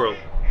some Juice WRLD.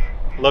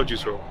 Love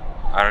Juice WRLD.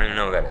 I don't even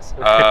know what that is.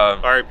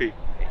 R.I.P.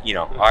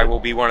 I will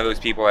be one of those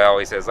people that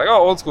always says like, oh,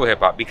 old school hip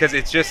hop, because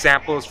it's just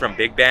samples from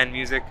big band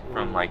music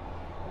from like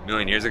a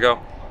million years ago.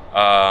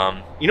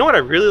 You know what I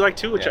really like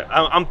too, which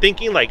I'm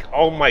thinking like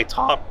all my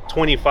top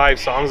 25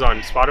 songs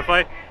on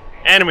Spotify,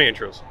 anime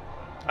intros.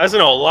 I listen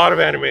to a lot of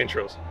anime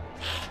intros.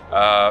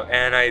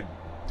 And I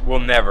will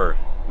never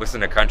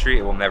listen to country.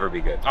 It will never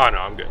be good. Oh no,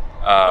 I'm good.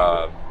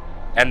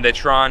 And the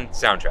Tron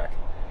soundtrack.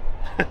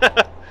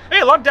 Hey,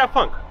 a lot of Daft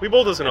Punk. We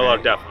both listen to a lot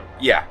of Daft Punk.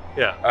 Yeah.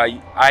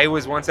 I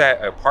was once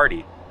at a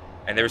party,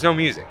 and there was no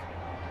music.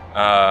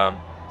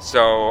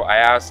 So I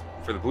asked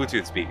for the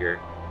Bluetooth speaker,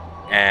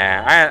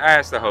 and I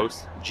asked the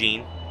host,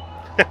 Gene.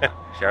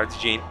 Shout out to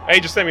Gene. Hey,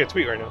 just send me a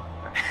tweet right now.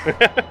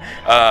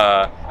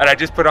 And I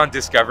just put on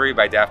Discovery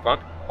by Daft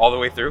Punk all the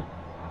way through,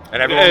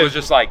 and everyone was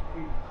just like,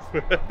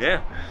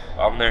 yeah,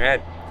 off in their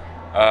head.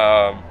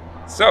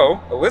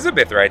 So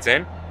Elizabeth writes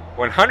in,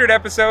 100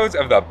 episodes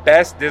of the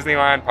best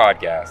Disneyland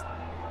podcast.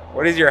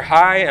 What is your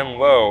high and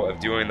low of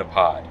doing the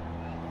pod?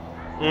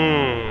 You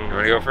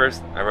want to go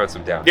first? I wrote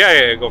some down.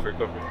 Yeah, go for it.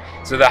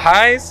 So the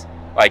highs,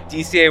 like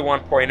DCA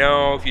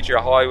 1.0, Future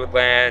of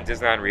Hollywoodland,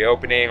 Disneyland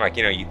reopening, like,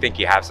 you think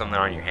you have something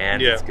on your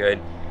hands. It's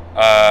good.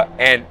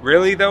 And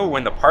really, though,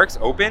 when the parks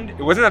opened,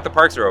 it wasn't that the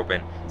parks were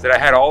open, it's that I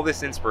had all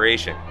this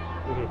inspiration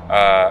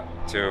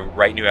to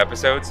write new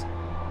episodes,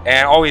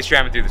 and always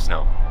traveling through the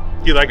snow.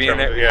 You like being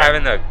there,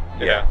 having the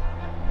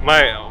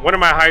one of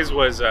my highs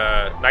was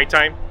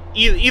nighttime,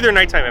 either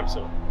nighttime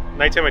episode,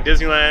 nighttime at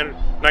Disneyland,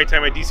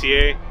 nighttime at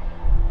DCA,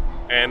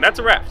 and that's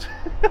a wrap.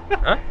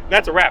 Huh?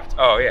 That's a wrap.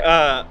 Oh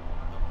yeah.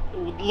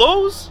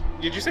 Lows?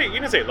 You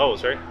didn't say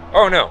lows, right?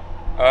 Oh no.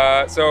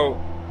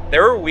 So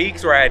there were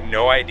weeks where I had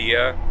no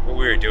idea what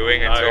we were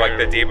doing until like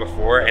the day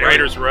before. And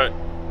writer's rut.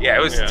 Yeah,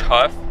 it was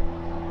tough.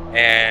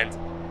 And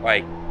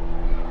like,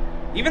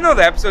 even though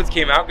the episodes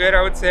came out good,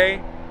 I would say,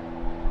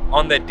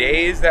 on the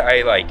days that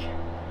I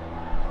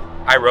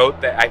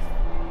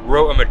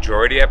wrote a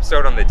majority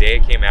episode on the day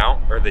it came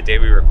out, or the day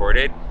we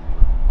recorded,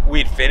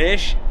 we'd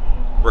finish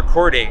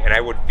recording and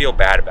I would feel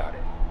bad about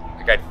it.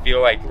 Like I'd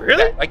feel like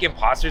like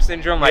imposter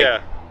syndrome.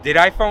 Like, did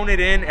I phone it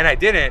in? And I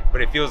didn't,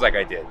 but it feels like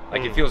I did.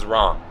 Like it feels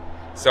wrong.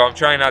 So I'm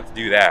trying not to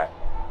do that.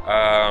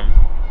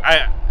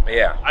 I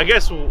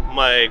guess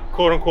my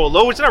quote unquote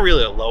low, it's not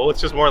really a low,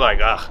 it's just more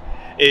like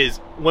is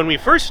when we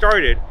first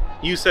started,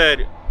 you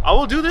said, I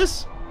will do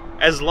this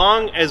as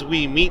long as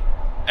we meet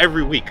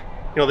every week.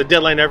 The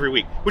deadline every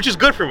week, which is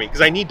good for me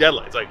because I need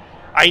deadlines. Like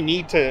I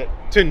need to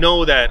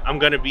know that I'm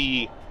gonna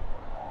be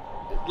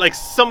like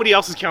somebody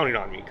else is counting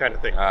on me, kind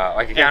of thing.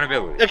 Like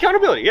accountability.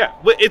 Accountability, yeah.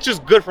 But it's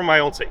just good for my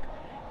own sake.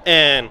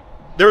 And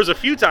there was a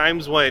few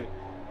times when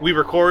we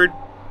record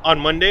on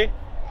Monday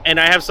and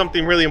I have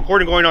something really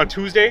important going on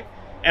Tuesday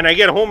and I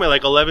get home at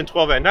like 11,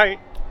 12 at night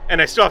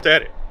and I still have to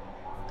edit.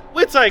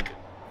 It's like,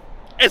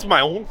 it's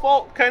my own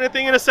fault kind of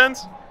thing in a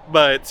sense,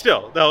 but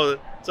still, though,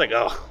 it's like,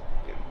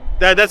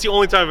 that's the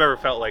only time I've ever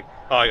felt like,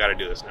 I got to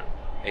do this now.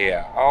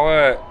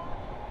 Yeah,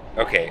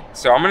 okay,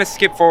 so I'm going to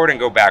skip forward and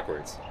go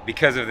backwards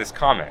because of this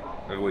comment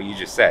of what you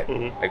just said.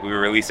 Mm-hmm. Like, we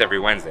release every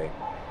Wednesday.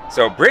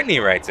 So Brittany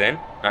writes in,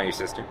 not your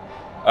sister,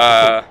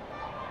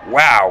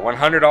 wow,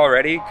 100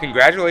 already?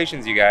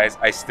 Congratulations, you guys.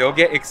 I still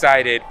get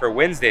excited for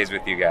Wednesdays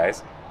with you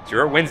guys. So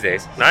you're at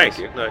Wednesdays. Nice.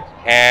 Thank you. Nice.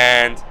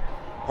 And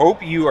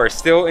hope you are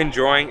still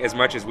enjoying as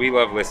much as we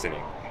love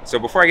listening. So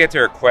before I get to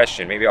her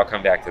question, maybe I'll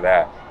come back to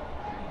that.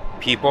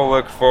 People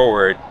look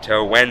forward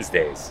to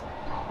Wednesdays,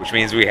 which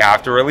means we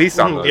have to release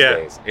on those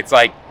days. It's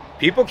like,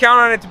 people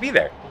count on it to be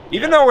there.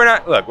 Even though we're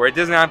a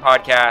Disneyland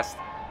podcast,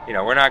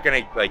 we're not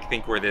going to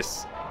think we're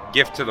this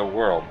gift to the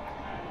world.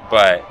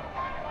 But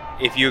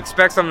if you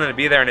expect something to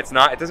be there and it's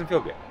not, it doesn't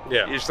feel good.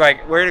 Yeah. You're just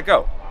like, where'd it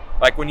go?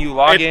 Like when you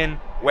log in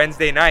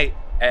Wednesday night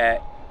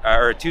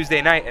or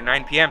Tuesday night at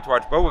 9 p.m. to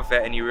watch Boba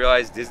Fett and you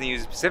realize Disney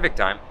uses Pacific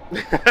time,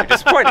 you're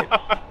disappointed.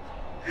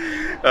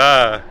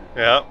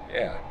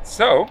 Yeah.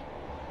 So,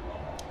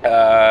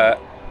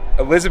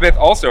 Elizabeth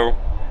also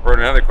wrote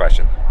another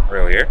question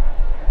earlier.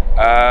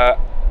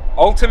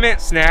 Ultimate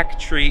snack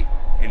treat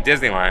in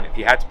Disneyland, if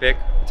you had to pick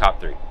the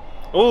top 3.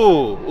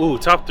 Ooh,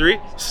 top 3?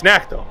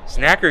 Snack, though.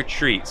 Snack or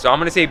treat? So I'm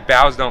going to say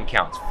bows don't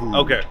count. It's food.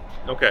 Okay.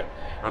 I don't think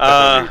those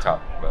are your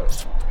top,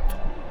 but...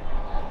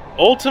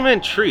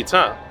 Ultimate treats,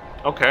 huh?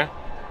 Okay.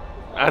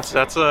 That's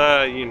do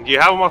you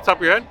have them off the top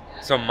of your head?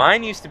 So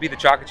mine used to be the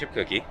chocolate chip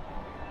cookie.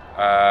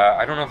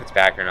 I don't know if it's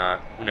back or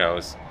not. Who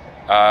knows?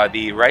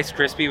 The Rice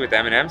Krispie with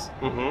M&Ms.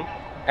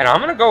 Mm-hmm. And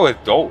I'm going to go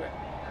with Dole Whip.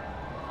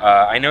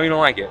 I know you don't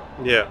like it.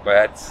 Yeah.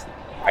 But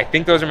I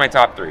think those are my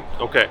top 3.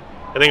 Okay.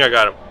 I think I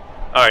got them.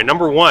 All right,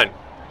 number 1,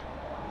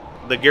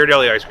 the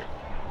Ghirardelli ice cream.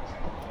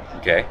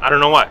 Okay. I don't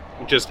know why.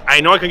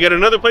 I know I can get it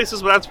in other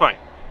places, but that's fine.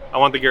 I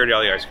want the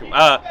Ghirardelli ice cream.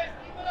 Oh,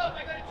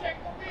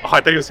 I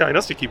thought you were telling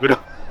us to keep it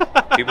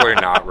up. People are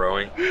not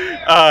rowing.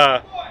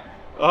 Oh,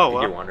 You're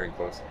well. wandering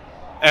close.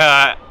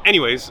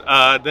 Anyways,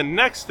 the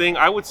next thing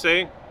I would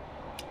say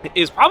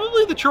is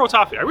probably the churro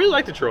toffee. I really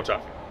like the churro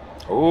toffee.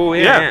 Oh,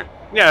 yeah.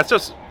 Yeah, it's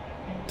just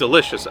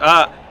delicious.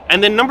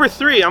 And then number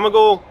 3, I'm going to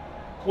go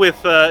with,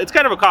 it's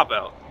kind of a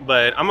cop-out,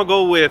 but I'm going to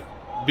go with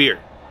beer.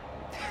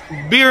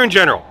 Beer in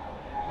general.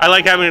 I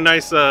like having a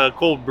nice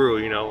cold brew,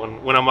 you know,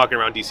 when I'm walking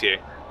around DCA.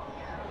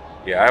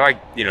 Yeah, I like,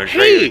 you know, just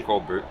Hey! regular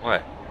cold brew.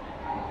 What?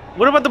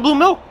 What about the blue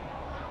milk?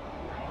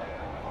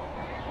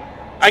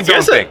 I It's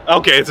its guess own it.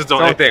 Okay, it's its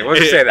own, own thing. We'll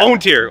just say that. Own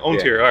tier.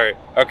 Yeah. All right.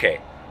 Okay.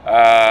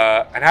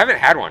 And I haven't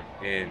had one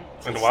In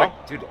since, a while?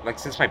 like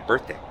since my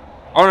birthday.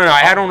 Oh, no, I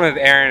had one with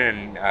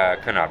Aaron and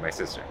Kunad, my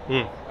sister.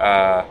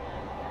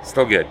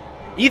 Still good.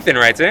 Ethan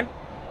writes in,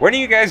 when are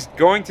you guys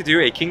going to do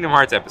a Kingdom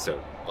Hearts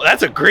episode? Well,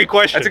 that's a great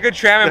question. That's a good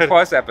Tram and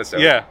Plus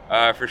episode.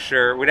 Yeah. For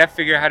sure. We'd have to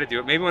figure out how to do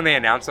it. Maybe when they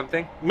announce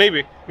something.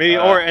 Maybe,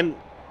 and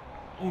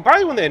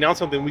probably when they announce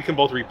something, we can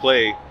both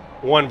replay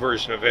one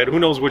version of it. Who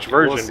knows which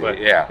version? We'll see. But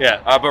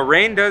Yeah. But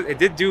Rain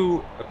did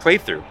do a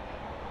playthrough.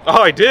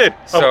 Oh, I did.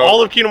 Of So-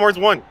 all of Kingdom Hearts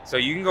 1. So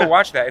you can go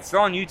watch that. It's still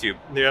on YouTube.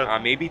 Yeah.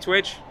 Maybe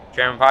Twitch,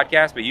 Tram and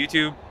Podcast, but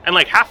YouTube. And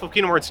like half of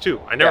Kingdom Hearts 2.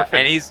 I never And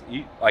finished.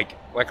 he's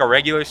like a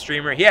regular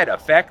streamer. He had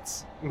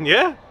effects,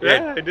 Yeah,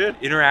 Yeah. I did.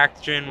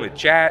 interaction with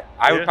chat.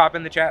 I would Yeah. pop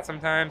in the chat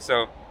sometimes.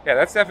 So yeah,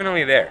 that's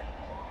definitely there.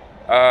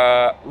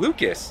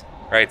 Lucas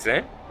writes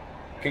in,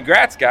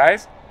 congrats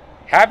guys.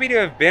 Happy to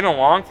have been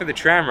along for the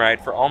tram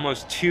ride for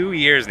almost 2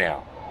 years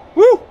now.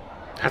 Woo!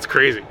 That's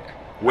crazy.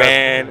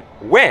 When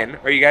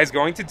are you guys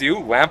going to do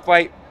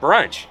Lamplight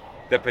Brunch?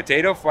 The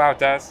potato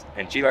flautas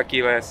and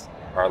chilaquiles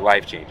are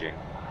life-changing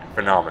and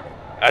phenomenal.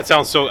 That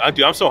sounds so...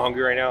 dude, I'm so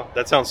hungry right now.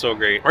 That sounds so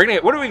great.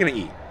 What are we gonna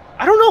eat?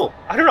 I don't know.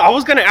 I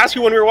was going to ask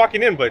you when we were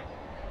walking in, but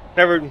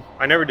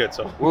I never did,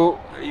 so.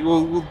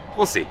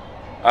 We'll see.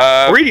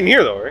 We're eating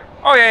here, though, right?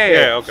 Oh yeah.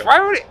 Yeah, okay. Why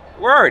would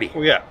we're already.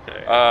 Well,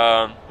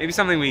 yeah. Maybe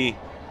something we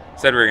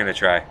said we were gonna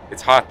try.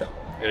 It's hot though,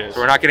 It is.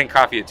 so we're not getting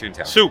coffee at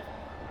Toontown. Soup.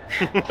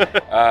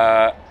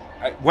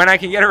 When I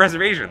can get a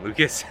reservation,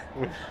 Lucas,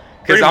 because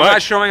Pretty I'm not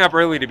much. showing up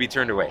early to be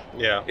turned away.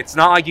 Yeah. It's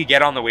not like you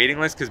get on the waiting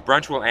list because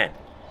brunch will end.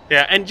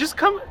 Yeah, and just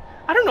come...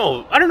 I don't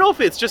know if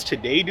it's just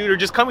today, dude, or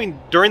just coming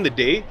during the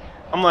day.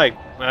 I'm like,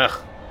 ugh.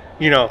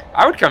 You know.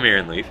 I would come here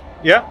and leave.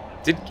 Yeah?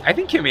 I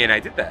think Kimmy and I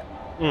did that.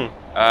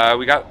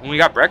 Mm. When we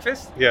got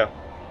breakfast, Yeah.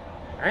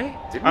 right?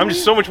 Didn't I'm we?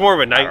 just so much more of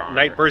a don't night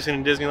remember. person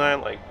in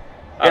Disneyland. Like,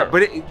 Yeah,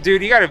 but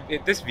dude, you gotta.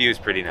 This view is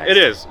pretty nice. it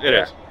is. It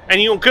Yeah. is.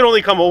 And you could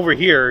only come over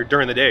here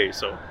during the day,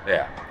 so.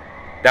 Yeah,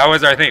 that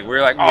was our thing. We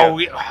were like,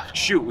 Yeah.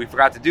 shoot, we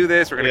forgot to do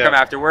this. We're gonna Yeah. come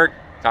after work.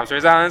 Tom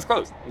Sawyer's Island is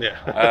closed.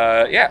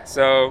 Yeah. Yeah,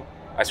 so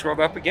I scrolled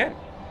up again.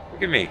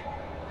 Look at me.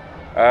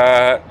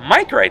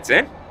 Mike writes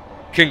in,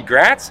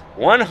 congrats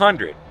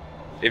 100.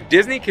 If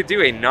Disney could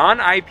do a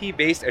non-IP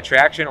based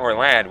attraction or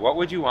land, what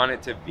would you want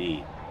it to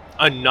be?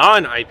 A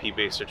non-IP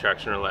based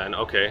attraction or land.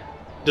 Okay.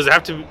 Does it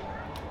have to?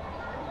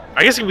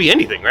 I guess it could be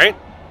anything, right?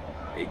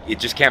 It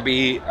just can't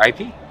be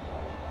IP.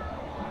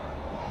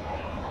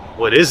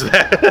 What is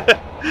that?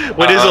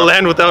 What is a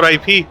land without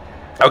IP?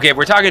 Okay, if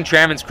we're talking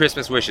Tramon's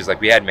Christmas wishes, like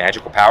we had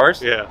magical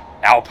powers, Yeah.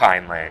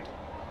 Alpine Land,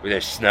 where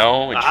there's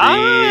snow and trees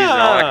and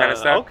all that kind of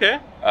stuff. Okay.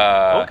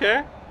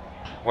 Okay.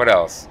 What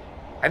else?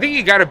 I think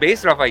you got to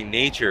base it off like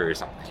nature or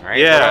something, right? What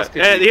Yeah. else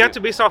could They you have do? to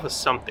base it off of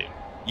something.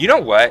 You know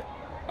what?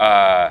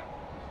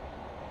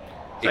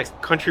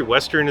 Like country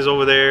western is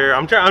over there.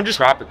 I'm just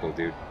Tropical,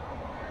 dude.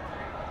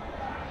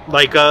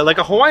 like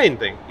a Hawaiian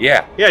thing.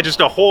 Yeah. Yeah,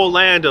 just a whole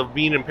land of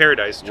being in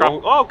paradise.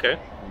 Well- Oh, okay.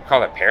 You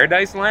call it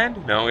Paradise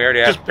Land? No, we already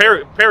have. Just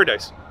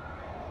paradise.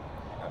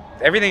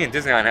 Everything in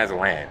Disneyland has a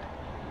land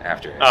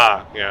after it.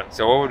 Ah, yeah.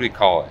 So what would we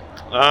call it?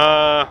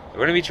 It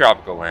wouldn't be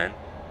Tropical Land,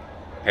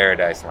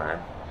 Paradise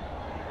Land,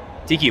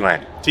 Tiki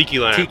Land. Tiki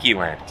land. Tiki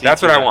Land.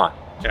 That's what I Land. want.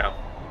 Yeah.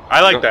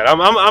 I like So- that.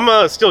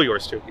 I'm still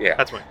yours too. Yeah.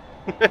 That's mine.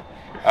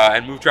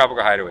 And move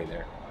Tropical Hideaway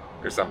there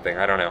or something.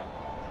 I don't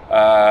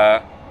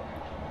know.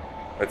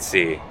 Let's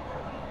see.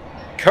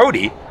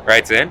 Cody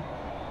writes in,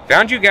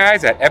 found you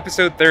guys at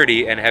episode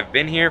 30 and have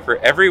been here for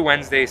every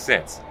Wednesday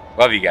since.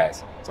 Love you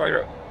guys. That's all I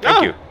wrote. Thank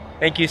Oh. you.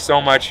 Thank you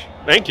so much.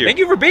 Thank you. Thank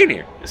you for being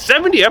here.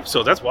 70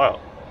 episodes. That's wild.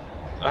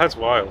 That's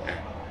wild.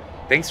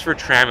 Thanks for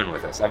tramming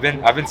with us. I've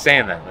been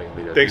saying that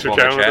lately. to Thanks for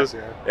people in the chatting with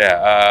chat. us.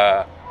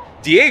 Yeah.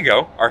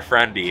 Diego, our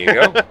friend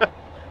Diego.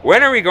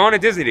 When are we going to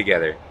Disney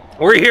together?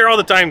 We're here all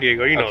the time,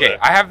 Diego. You know Okay, that.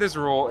 I have this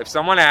rule. If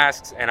someone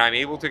asks and I'm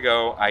able to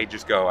go, I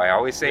just go. I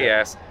always say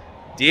yes.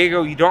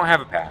 Diego, you don't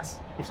have a pass.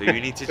 So you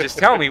need to just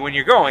tell me when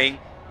you're going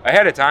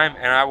ahead of time,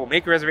 and I will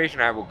make a reservation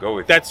and I will go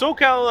with you. That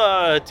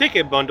SoCal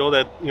ticket bundle,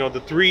 that the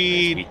It's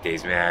 3.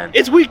 weekdays, man.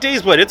 It's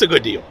weekdays, but it's a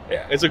good deal.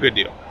 Yeah. It's a good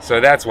deal. So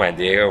that's when,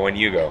 Diego, when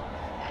you go.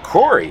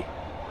 Corey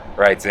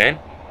writes in,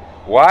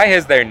 why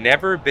has there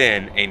never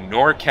been a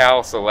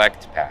NorCal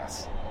Select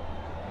Pass?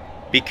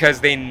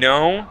 Because they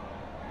know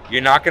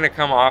you're not going to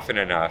come often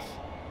enough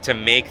to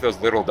make those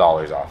little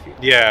dollars off you.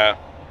 Yeah.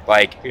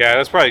 Like, Yeah,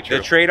 that's probably true.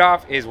 the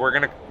trade-off is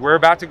we're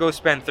about to go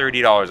spend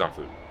 $30 on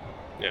food.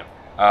 Yeah.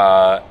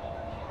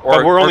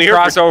 Or we're only here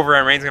cross over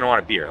and Rain's gonna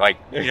want a beer. Like,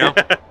 you know,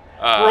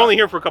 We're only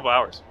here for a couple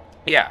hours.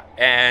 yeah.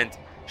 And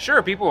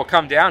sure, people will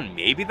come down.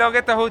 Maybe they'll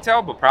get the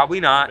hotel, but probably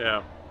not.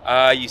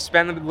 Yeah. You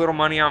spend a little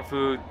money on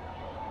food.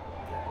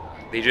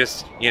 They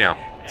just,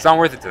 it's not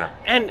worth it to them.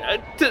 And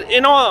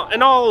in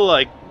all,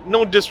 like,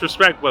 no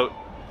disrespect, but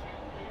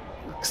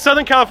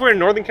Southern California and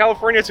Northern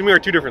California to me are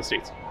two different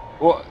states.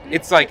 Well,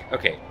 it's like,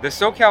 okay, the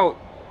SoCal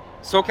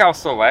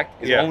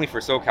Select is Yeah. only for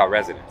SoCal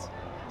residents.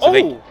 So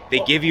Oh. they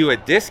give you a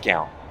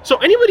discount. So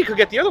anybody could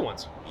get the other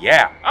ones.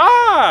 Yeah.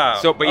 Ah.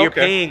 But you're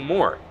okay. paying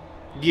more.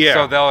 Yeah.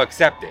 So they'll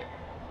accept it.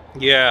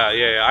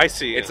 Yeah. I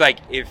see. It's like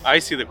if I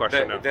see the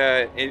question now.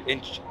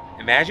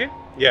 Imagine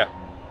Yeah,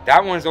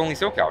 that one's only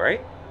SoCal,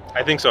 right?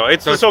 I think so.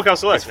 It's So the SoCal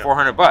Select. It's now.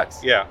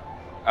 $400. Yeah.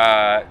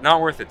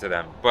 Not worth it to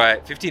them.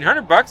 But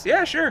 $1,500,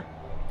 yeah, sure.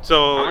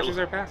 So How much is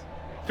their pass?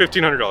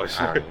 $1,500.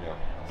 I don't even know.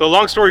 So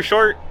long story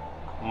short,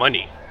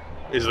 money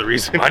is the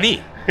reason.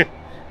 Money.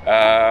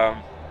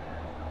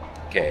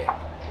 Okay.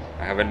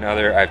 I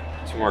have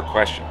two more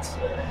questions.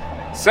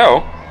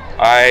 So,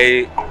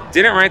 I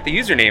didn't write the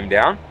username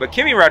down, but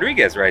Kimmy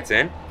Rodriguez writes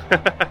in.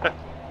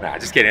 Nah,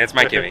 just kidding. It's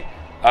my Kimmy.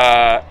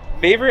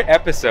 Favorite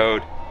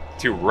episode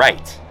to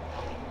write?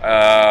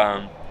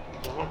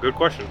 Good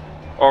question.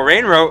 Well,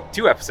 Rain wrote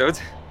 2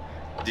 episodes.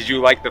 Did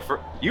you like the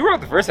first? You wrote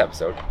the first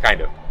episode,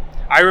 kind of.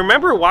 I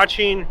remember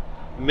watching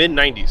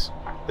mid-90s,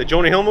 the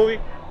Jonah Hill movie,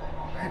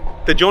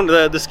 the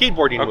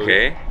skateboarding movie.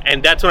 Okay.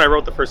 And that's when I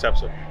wrote the first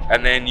episode.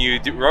 And then you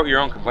wrote your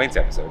own complaints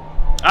episode.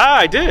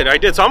 I did.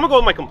 So I'm going to go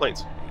with my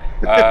complaints.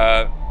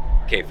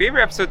 Okay,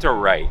 favorite episode to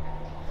write.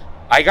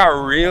 I got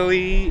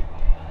really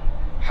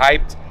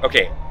hyped.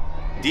 Okay,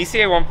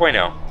 DCA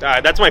 1.0.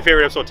 That's my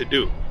favorite episode to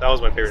do. That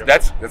was my favorite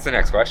episode. That's the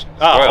next question.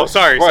 Oh,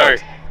 sorry.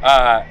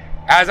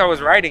 As I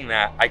was writing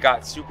that, I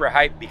got super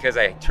hyped because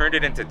I turned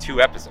it into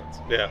 2 episodes.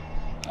 Yeah.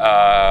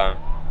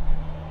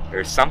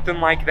 There's something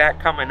like that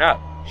coming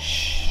up.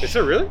 Shh. Is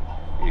it really?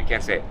 You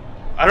can't say it.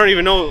 I don't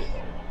even know.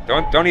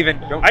 Don't.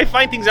 I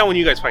find things out when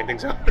you guys find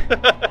things out.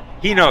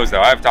 He knows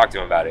though. I've talked to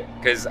him about it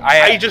because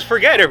I just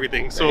forget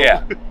everything. So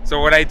yeah.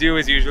 So what I do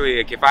is usually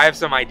like if I have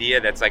some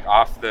idea that's like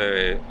off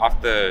the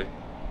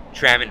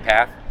tram and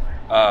path,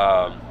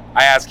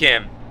 I ask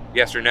him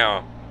yes or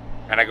no,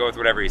 and I go with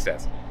whatever he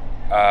says.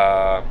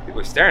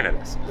 People are staring at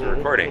us. We're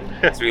recording,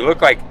 so we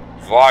look like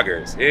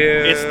vloggers. Ew.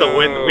 It's the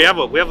wind. We have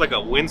like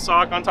a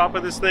windsock on top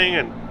of this thing,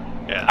 and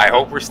yeah. I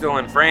hope we're still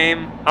in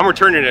frame. I'm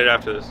returning it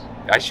after this.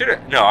 I should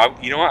have. No,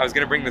 you know what? I was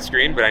gonna bring the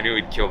screen, but I knew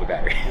it'd kill the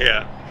battery.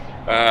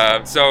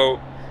 Yeah. So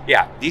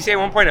yeah, DCA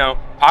 1.0,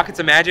 Pockets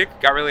of Magic,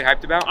 got really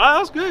hyped about. Oh, that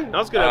was good. That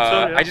was a good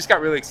episode. Yeah. I just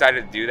got really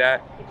excited to do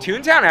that.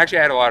 Toontown actually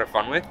I had a lot of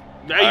fun with.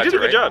 Yeah, you did a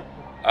good job.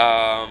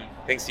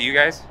 Thanks to you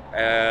guys.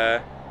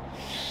 I'm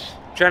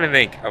trying to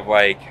think of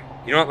like,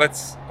 you know what?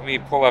 Let me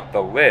pull up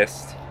the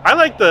list. I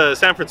like the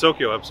San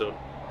Francisco episode.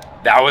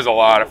 That was a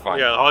lot of fun.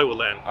 Yeah,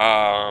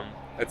 Hollywoodland.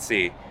 Let's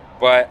see.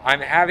 But I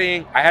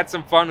had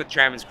some fun with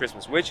Tramon's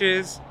Christmas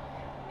Witches.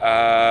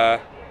 Gone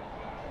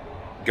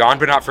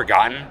But Not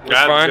Forgotten was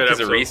fun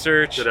because of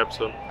research. Good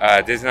episode.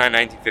 Disneyland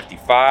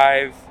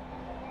 1955.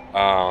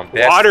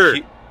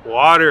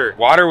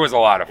 Water was a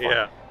lot of fun.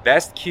 Yeah.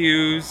 Best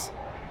Cues.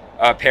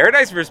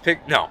 Paradise vs.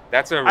 No,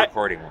 that's a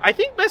recording one. I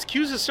think Best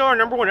Cues is still our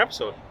number 1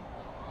 episode.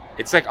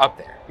 It's like up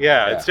there.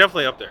 Yeah, it's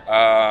definitely up there.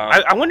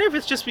 I wonder if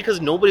it's just because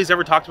nobody's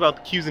ever talked about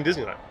the Cues in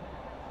Disneyland.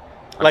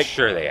 I'm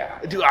sure they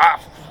have. Dude,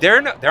 there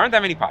aren't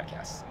that many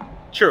podcasts.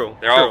 True.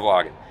 They're all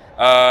vlogging.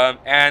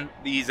 And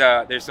these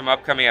there's some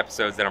upcoming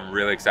episodes that I'm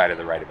really excited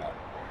to write about.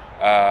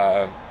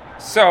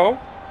 So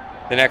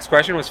the next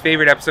question was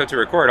favorite episode to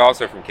record,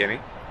 also from Kimmy.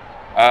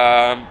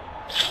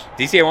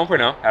 DCA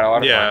 1.0 had a lot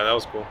of fun. Yeah, that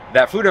was cool.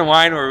 That Food and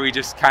Wine where we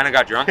just kind of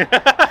got drunk.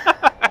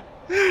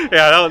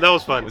 Yeah, that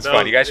was fun. It was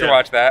fun. You guys should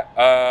watch that.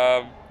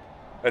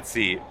 Let's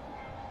see.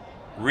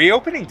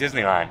 Reopening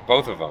Disneyland,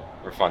 both of them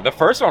were fun. The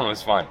first one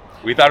was fun.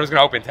 We thought it was going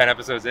to open 10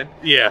 episodes in.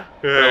 Yeah.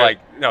 We're like,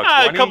 no,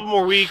 20? A couple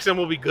more weeks and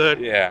we'll be good.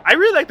 Yeah. I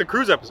really liked the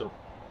cruise episode.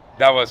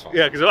 That was fun.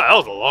 Yeah, because that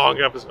was a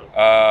long episode.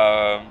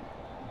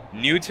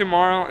 New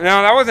Tomorrow.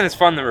 No, that wasn't as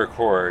fun to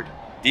record.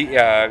 We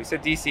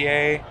said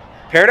DCA.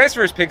 Paradise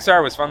vs.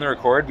 Pixar was fun to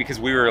record because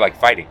we were like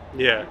fighting.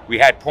 Yeah. We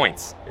had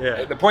points.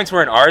 Yeah. The points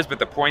weren't ours, but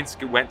the points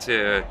went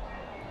to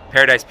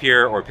Paradise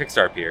Pier or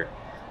Pixar Pier.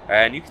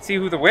 And you can see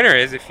who the winner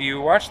is if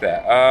you watch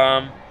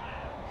that.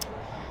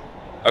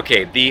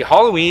 Okay, the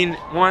Halloween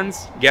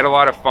ones get a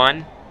lot of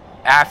fun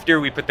after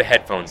we put the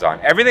headphones on.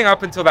 Everything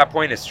up until that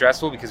point is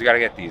stressful because we got to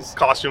get these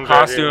costumes,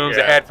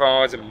 the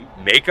headphones, and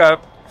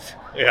makeup.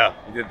 Yeah.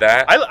 We did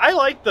that. I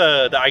like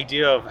the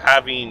idea of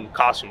having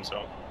costumes,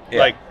 though. Yeah.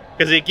 Like,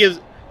 because it gives...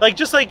 Like,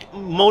 just like, it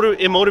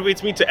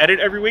motivates me to edit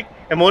every week.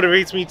 It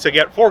motivates me to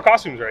get 4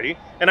 costumes ready.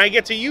 And I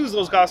get to use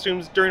those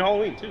costumes during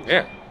Halloween, too.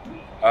 Yeah.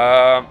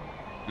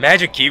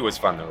 Magic Key was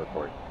fun to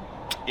record.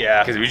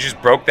 Yeah. Because we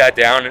just broke that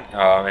down. And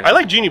I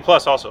like Genie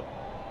Plus also.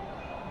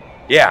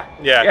 Yeah.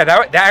 Yeah. Yeah,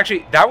 that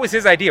actually, that was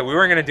his idea. We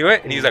weren't going to do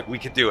it, and he was like, we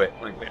could do it.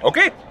 I'm like,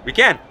 okay, we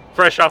can.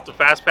 Fresh off the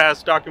Fast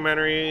Pass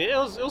documentary. It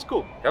was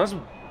cool. That was,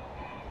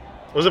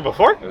 Was it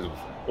before? it was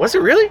Was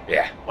it really?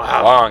 yeah,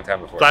 Wow. a long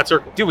time before. Flat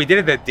Circle. Dude, we did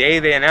it the day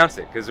they announced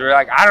it, because we were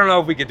like, I don't know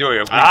if we could do it.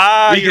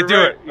 We you're could do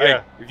right. it. Like,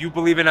 Yeah. if you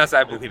believe in us,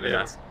 I believe in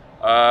Yeah. us.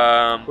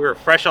 We were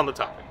fresh on the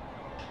topic.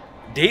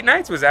 Date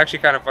nights was actually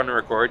kind of fun to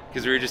record,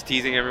 because we were just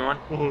teasing everyone.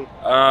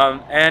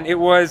 Mm-hmm. And it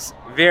was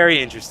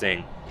very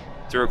interesting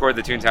to record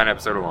the Toontown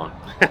episode alone.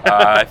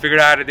 I figured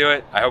out how to do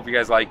it. I hope you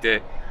guys liked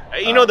it.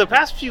 You know, the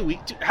past few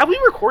weeks, have we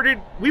recorded?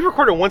 We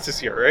recorded once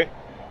this year, right?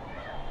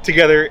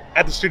 Together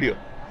at the studio.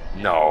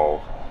 No.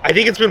 I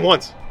think it's been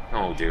once.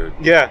 Oh, dude.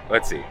 Yeah.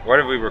 Let's see. What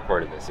have we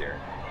recorded this year?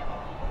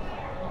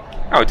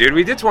 Oh, dude,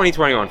 we did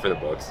 2021 for the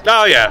books.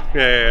 Oh yeah.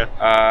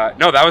 Yeah.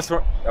 No, that was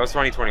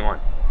 2021.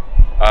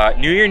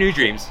 New Year, New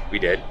Dreams. We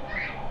did.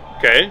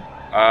 Okay.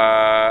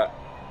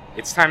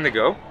 It's Time to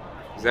Go.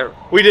 Is that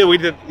We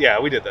did. Yeah,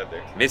 we did that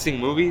there. Missing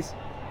Movies?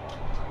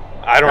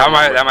 I don't.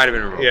 remember. That might have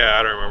been remote. Yeah,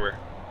 I don't remember.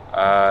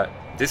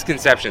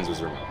 Disconceptions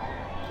was remote.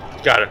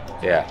 Got it.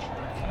 Yeah.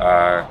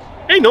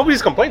 Hey,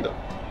 nobody's complained though.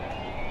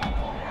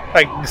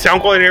 Like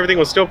sound quality and everything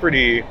was still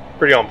pretty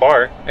on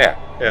par. Yeah.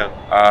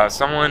 Yeah.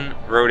 Someone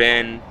wrote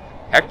in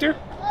Hector.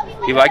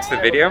 He likes the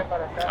video.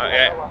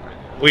 Yeah.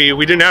 We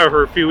didn't have it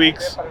for a few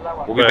weeks.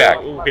 We'll be back.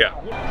 Yeah.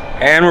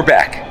 And we're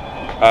back.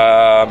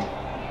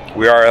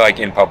 We are like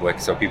in public,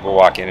 so people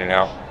walk in and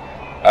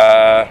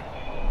out.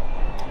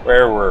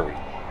 Where were we?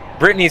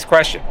 Brittany's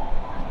question,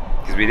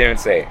 because we didn't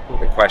say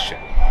the question.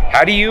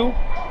 How do you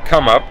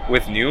come up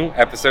with new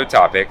episode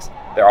topics?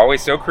 They're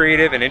always so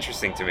creative and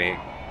interesting to me.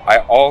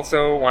 I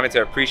also wanted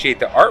to appreciate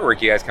the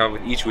artwork you guys come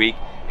up with each week.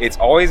 It's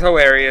always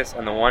hilarious,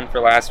 and the one for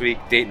last week,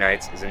 Date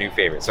Nights, is a new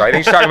favorite. So I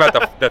think she's talking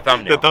about the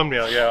thumbnail. The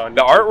thumbnail, yeah.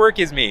 The artwork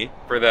is me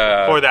for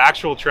the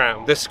actual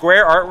tram the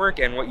square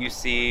artwork and what you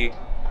see.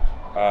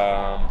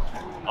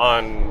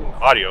 on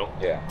audio.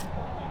 Yeah.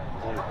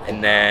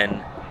 And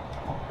then,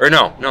 or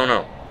no.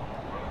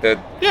 The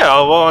Yeah,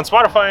 well, on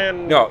Spotify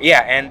and no,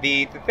 yeah, and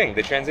the thing,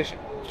 the transition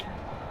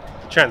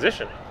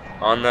transition.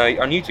 on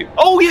YouTube.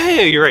 Oh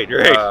yeah, you're right.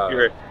 You're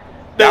right.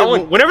 That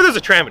one- Whenever there's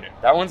a tram in it.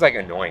 That one's like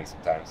annoying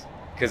sometimes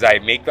because I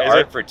make the Is art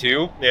it? for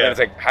 2. Yeah. And it's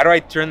like, how do I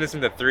turn this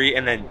into 3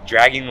 and then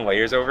dragging the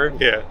layers over,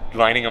 Yeah.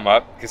 lining them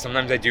up? Because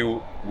sometimes I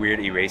do weird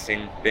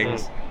erasing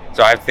things,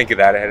 so I have to think of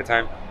that ahead of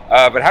time.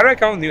 But how do I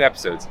come up with new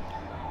episodes?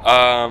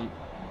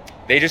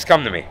 They just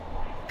come to me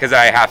because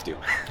I have to.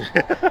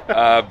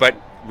 But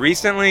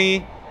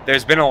recently,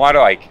 there's been a lot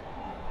of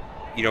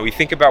we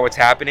think about what's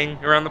happening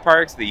around the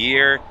parks, the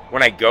year.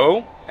 When I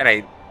go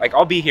and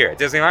I'll be here at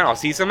Disneyland, I'll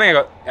see something, I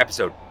go,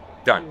 episode,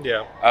 done.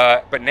 Yeah.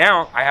 But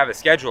now I have a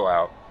schedule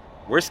out.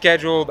 We're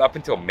scheduled up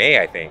until May,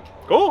 I think.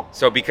 Cool.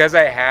 So because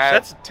I had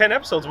That's 10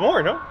 episodes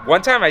more, no?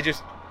 one time, I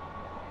just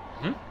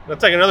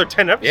That's like another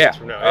 10 episodes yeah.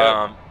 from now.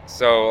 Yeah.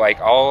 So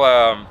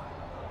I'll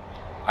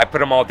I put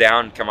them all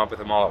down, come up with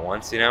them all at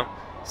once,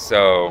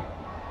 So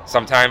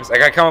sometimes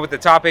I come up with the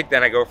topic,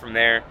 then I go from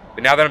there.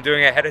 But now that I'm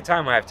doing it ahead of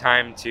time, I have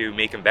time to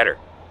make them better,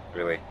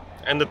 really.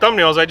 And the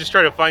thumbnails, I just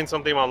try to find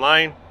something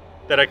online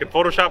that I could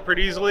Photoshop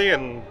pretty easily,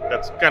 and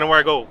that's kind of where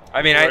I go.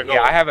 I mean,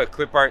 I have a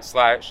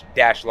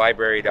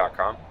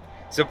clipart/library.com.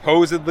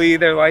 Supposedly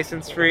they're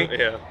license free.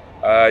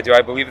 Yeah. Do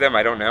I believe them?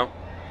 I don't know.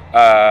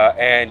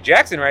 And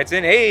Jackson writes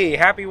in, hey,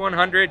 happy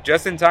 100,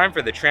 just in time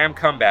for the tram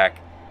comeback.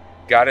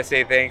 Gotta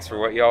say thanks for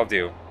what y'all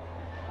do.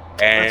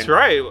 And That's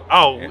right.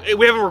 Oh,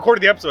 we haven't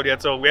recorded the episode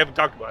yet, so we haven't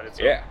talked about it.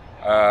 So.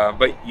 yeah.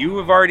 But you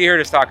have already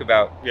heard us talk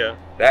about Yeah.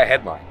 that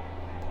headline.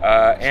 So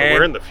And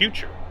we're in the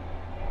future.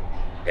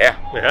 yeah.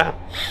 Yeah.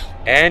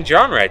 And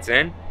John writes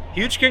in,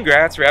 huge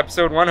congrats for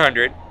episode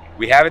 100.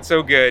 We have it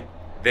so good,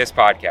 this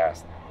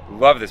podcast.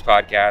 Love this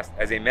podcast.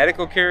 As a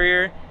medical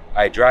courier,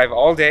 I drive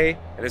all day,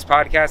 and this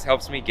podcast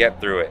helps me get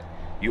through it.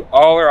 You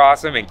all are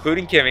awesome,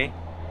 including Kimmy.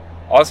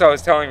 Also, I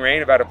was telling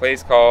Rain about a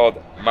place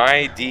called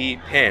My D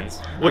Pins,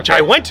 Which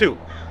I went to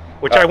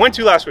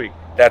last week.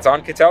 That's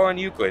on Catella and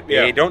Euclid.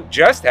 They Yeah. don't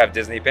just have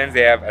Disney pins,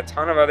 they have a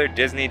ton of other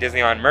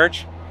Disneyland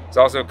merch. It's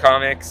also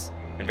comics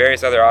and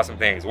various other awesome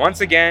things.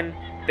 Once again,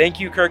 thank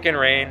you, Kirk and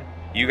Rain.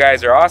 You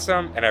guys are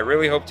awesome, and I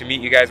really hope to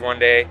meet you guys one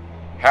day.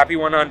 Happy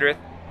 100th.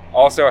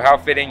 Also, how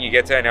fitting you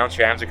get to announce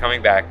trams are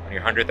coming back on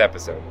your 100th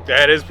episode.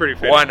 That is pretty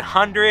fitting.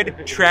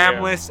 100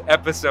 tramless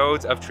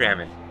episodes of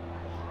Trammin'.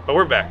 But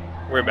we're back.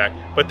 We're back.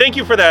 But thank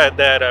you for that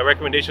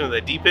recommendation of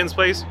the Deep Ins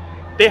place.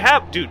 They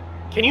have, dude,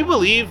 can you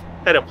believe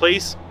that a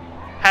place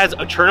has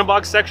a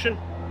Chernobog section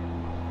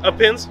of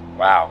pins?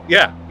 Wow.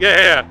 Yeah.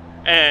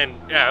 And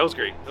yeah, it was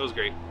great. But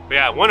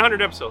yeah,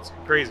 100 episodes.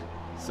 Crazy.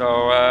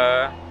 So,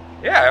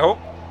 yeah,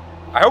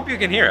 I hope you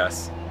can hear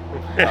us.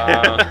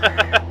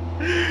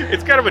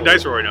 It's kind of a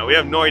dice roll right now. We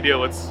have no idea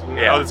how this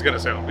is going to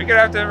sound. We could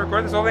have to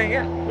record this whole thing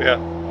again.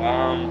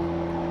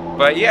 Yeah.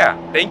 But yeah,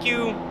 thank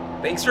you.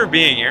 Thanks for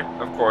being here,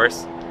 of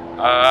course.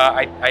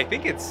 I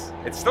think it's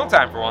still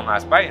time for one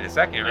last bite in a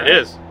second, right? It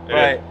is.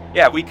 But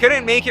yeah, we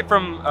couldn't make it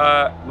from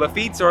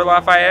Lafitte's or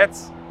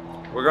Lafayette's.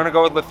 We're gonna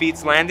go with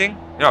Lafitte's Landing.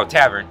 No,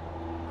 Tavern.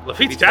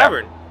 Lafitte's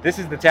Tavern. This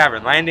is the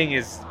tavern. Landing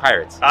is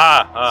pirates.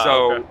 So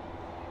So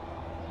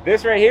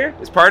this right here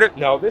is part of.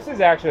 No, this is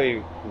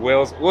actually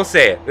Will's. We'll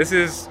say it. This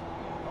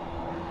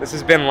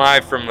has been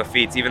live from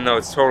Lafitte's, even though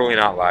it's totally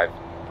not live.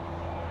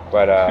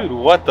 But dude,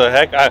 what the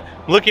heck? I'm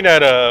looking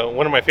at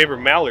one of my favorite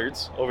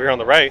mallards over here on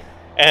the right,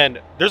 and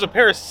there's a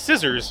pair of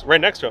scissors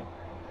right next to him.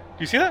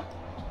 Do you see that?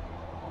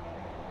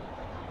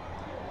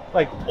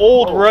 Like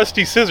old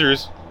rusty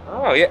scissors.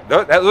 oh yeah,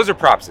 those are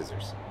prop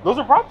scissors, Those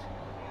are props?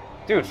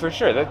 dude, for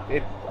sure.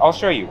 I'll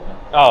show you.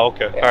 Oh,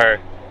 okay. Yeah. All right.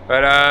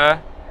 But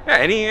yeah.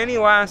 Any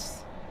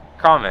last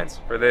comments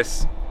for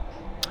this?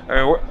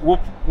 I mean,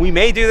 we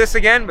may do this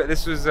again, but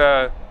this was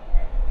an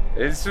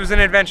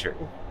adventure.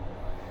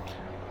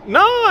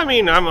 No, I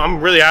mean, I'm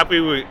really happy.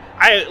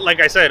 Like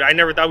I said, I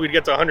never thought we'd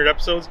get to 100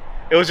 episodes.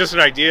 It was just an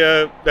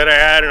idea that I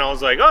had, and I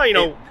was like, oh, you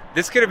know.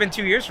 This could have been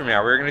 2 years from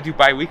now. We were going to do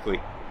bi-weekly.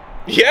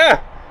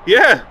 Yeah. You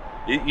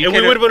And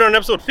we would have been on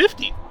episode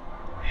 50.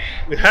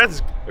 We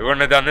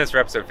wouldn't have done this for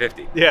episode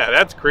 50. Yeah,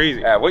 that's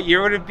crazy. What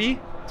year would it be?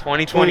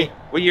 2020?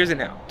 What year is it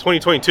now?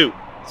 2022.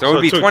 So it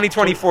would be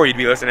 2024 you'd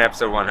be listening to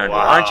episode 100.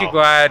 Wow. Aren't you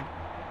glad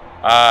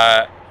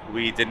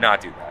we did not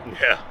do that?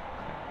 Yeah.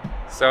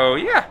 So,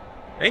 yeah.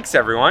 Thanks,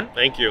 everyone.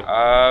 Thank you.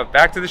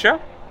 Back to the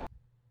show.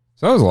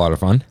 So that was a lot of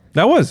fun.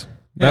 That was.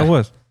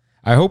 Yeah.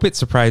 I hope it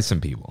surprised some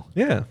people.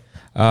 Yeah.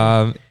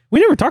 What We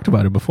never talked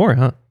about it before,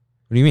 huh?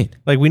 do you mean?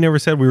 Like, we never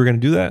said we were going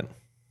to do that.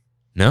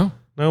 No?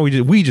 No,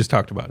 we just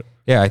talked about it.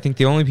 Yeah, I think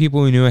the only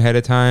people we knew ahead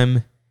of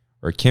time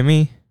were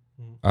Kimmy,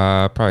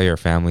 probably our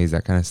families,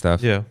 that kind of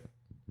stuff. Yeah.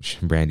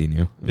 Brandy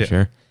knew, I'm Yeah.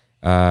 sure.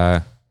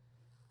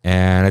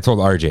 And I told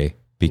RJ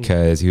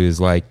because he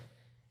was like,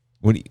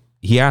 when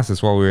he asked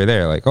us while we were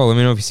there, like, oh, let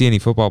me know if you see any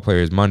football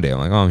players Monday. I'm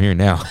like, oh, I'm here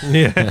now.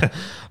 Yeah.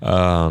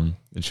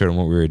 And showed him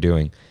what we were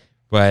doing.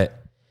 But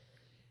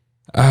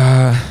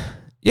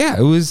yeah,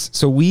 it was,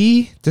 so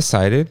we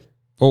decided,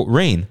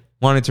 Rain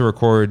wanted to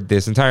record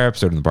this entire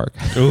episode in the park.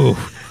 Ooh,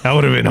 that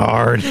would have been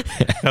hard.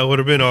 That would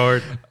have been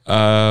hard.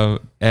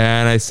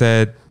 And I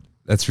said,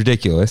 that's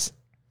ridiculous.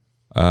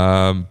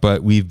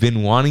 But we've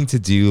been wanting to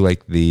do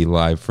like the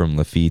live from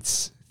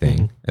Lafitte's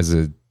thing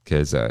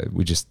because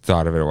we just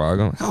thought of it a while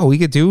ago. Oh,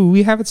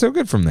 we have it so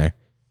good from there.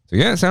 So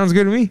yeah, it sounds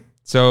good to me.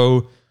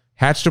 So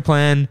hatched a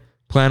plan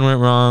went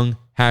wrong,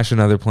 hash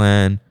another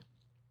plan,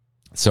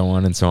 so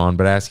on and so on.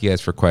 But I asked you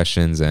guys for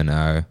questions and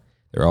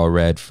they're all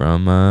read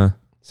from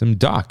some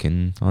doc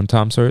on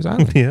Tom Sawyer's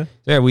Island. Yeah.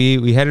 So yeah,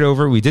 we headed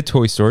over. We did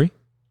Toy Story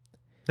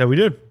Yeah, we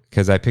did.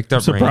 because I picked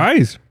up Rain.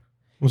 Surprised.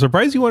 I'm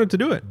surprised you wanted to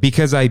do it.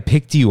 Because I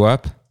picked you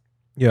up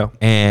Yeah.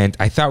 and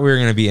I thought we were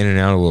going to be in and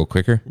out a little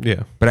quicker,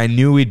 Yeah. but I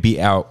knew we'd be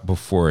out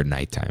before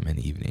nighttime and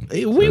evening. So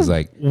it was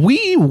like,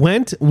 we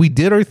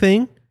did our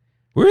thing.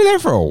 we were there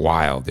for a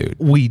while, dude.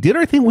 We did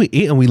our thing. We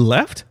ate and we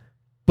left.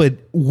 But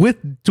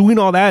with doing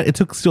all that, it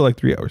took still like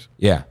 3 hours.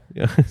 Yeah.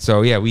 Yeah.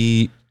 So yeah,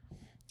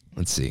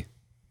 let's see.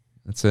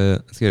 Let's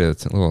get a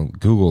little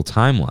Google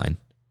timeline.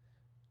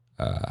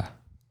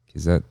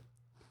 Because that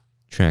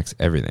tracks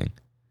everything.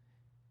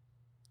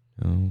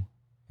 No,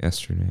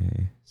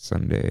 yesterday,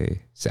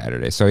 Sunday,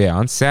 Saturday. So yeah,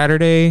 on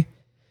Saturday,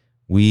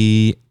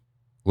 we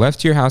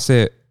left your house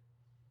at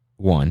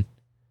 1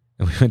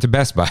 and we went to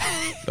Best Buy.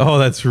 Oh,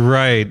 that's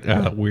right.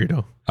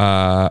 Weirdo.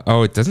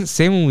 It doesn't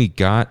say when we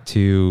got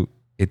to.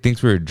 It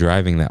thinks we were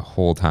driving that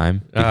whole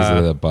time because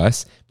of the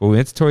bus. But we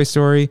went to Toy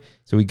Story.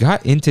 So we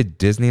got into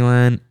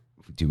Disneyland.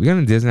 Dude, we got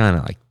into Disneyland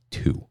at like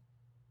 2.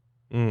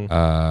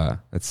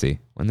 Let's see.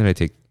 When did I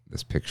take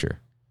this picture?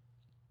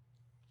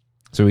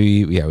 So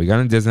we got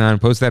into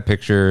Disneyland, posted that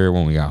picture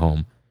when we got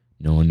home.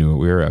 No one knew what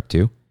we were up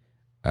to.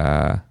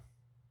 At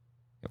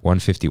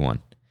 1:51.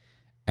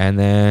 And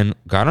then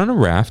got on a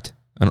raft,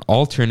 an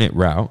alternate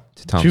route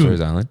to Tom Dude.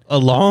 Sawyer's Island. A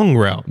long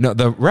route. No,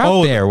 the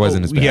route there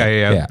wasn't as bad.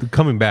 Yeah.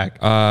 Coming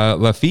back.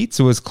 Lafitte's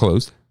was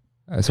closed.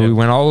 So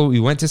we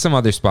went to some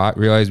other spot,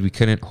 realized we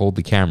couldn't hold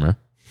the camera.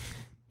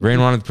 Rain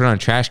wanted to put on a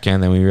trash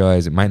can, then we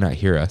realized it might not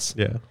hear us.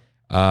 Yeah.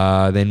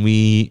 Then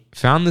we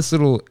found this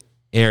little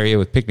area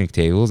with picnic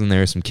tables, and there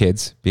were some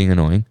kids being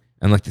annoying.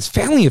 And like this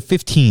family of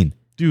 15.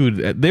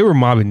 Dude, they were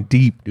mobbing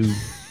deep, dude.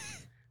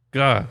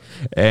 God.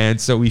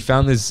 And so we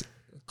found this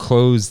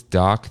closed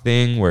dock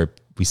thing where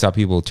we saw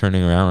people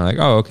turning around. We're like,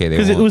 oh, okay.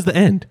 Because it was the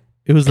end.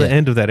 It was the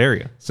end of that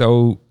area.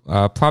 So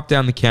plopped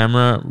down the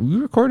camera. We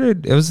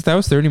recorded. That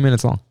was 30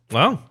 minutes long.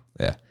 Wow.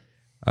 Yeah.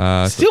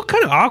 Still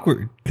kind of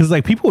awkward because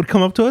like people would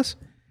come up to us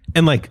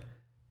and like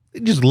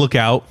they'd just look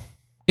out.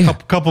 Yeah.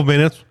 Couple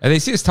minutes. And they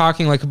see us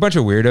talking like a bunch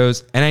of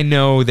weirdos. And I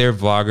know they're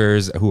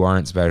vloggers who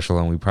aren't special,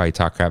 and we probably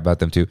talk crap about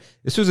them too.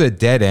 This was a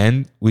dead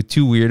end with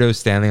 2 weirdos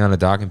standing on a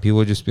dock, and people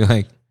would just be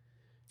like,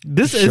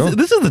 This Sure. is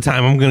the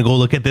time I'm gonna go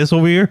look at this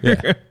over here.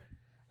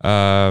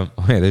 Yeah.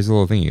 There's a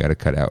little thing you got to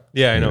cut out.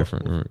 Yeah, I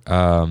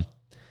know.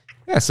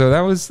 Yeah, so that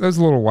was a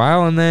little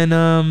while, and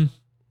then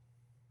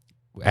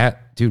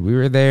we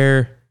were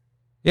there.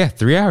 Yeah,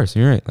 3 hours.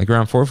 You're right, like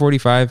around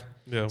 4:45.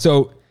 Yeah.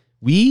 So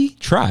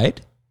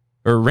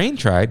Rain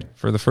tried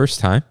for the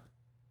first time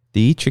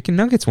the chicken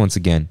nuggets once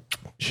again.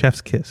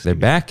 Chef's kiss. They're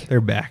back.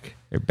 They're back.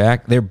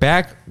 They're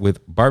back with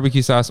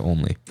barbecue sauce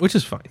only. which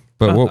is fine.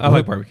 But I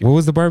like barbecue. What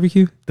was the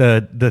barbecue?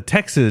 The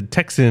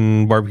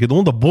Texan barbecue, the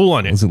one with the bull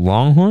on it. Was it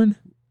Longhorn?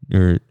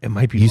 Or It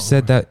might be. you Longhorn.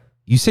 said that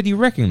you said you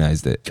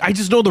recognized it. I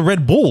just know the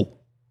Red Bull.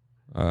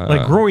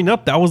 Like growing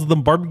up, that was the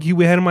barbecue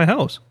we had in my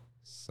house.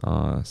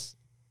 Sauce.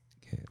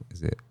 Okay,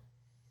 is it?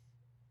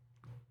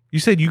 You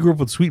said you grew up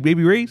with Sweet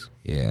Baby Ray's?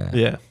 Yeah.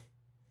 Yeah.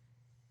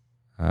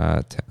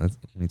 Let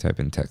me type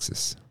in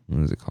Texas.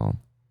 What is it called?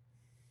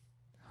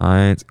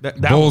 Heinz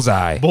That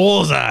Bullseye.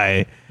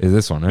 Bullseye. Is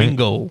this one right?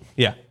 Bingo.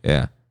 Yeah.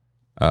 Yeah.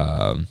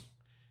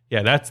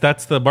 Yeah,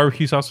 that's the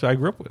barbecue sauce I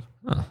grew up with.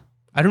 Huh.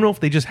 I don't know if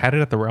they just had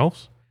it at the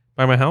Ralph's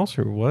by my house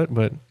or what,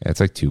 but Yeah, it's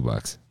like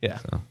 $2. yeah.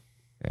 So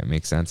yeah, it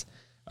makes sense.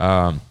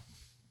 Yeah,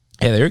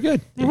 they were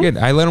good. They're good.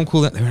 I let them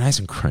cool down. They were nice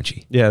and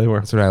crunchy. Yeah, they were.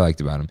 That's what I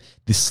liked about them.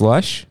 The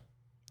slush,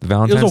 the It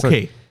Valentine's. was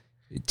okay.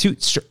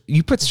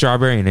 You put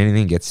strawberry in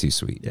anything, it gets too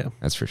sweet. Yeah.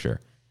 That's for sure.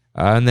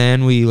 And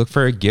then we look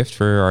for a gift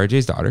for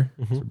RJ's daughter.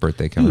 It's her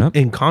birthday coming up.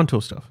 And Kanto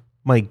stuff.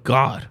 My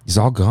God. He's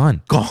all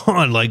gone.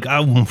 Gone. Like,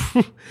 I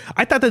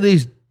thought that they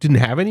didn't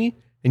have any.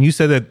 And you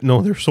said that,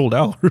 no, they're sold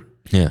out.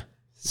 Yeah.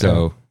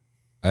 So,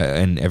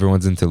 and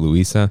everyone's into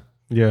Luisa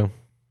Yeah.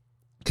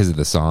 because of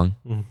the song.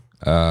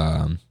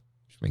 Mhm.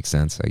 Which makes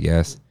sense, I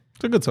guess.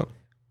 It's a good song.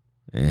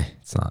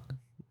 It's not.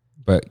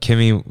 But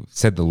Kimmy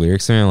said the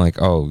lyrics and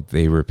like, oh,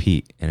 they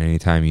repeat. And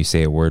anytime you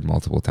say a word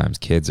multiple times,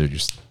 kids are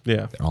just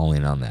Yeah. they're all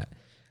in on that.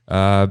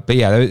 But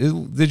yeah,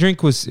 the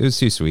drink was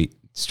too sweet.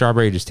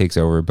 Strawberry just takes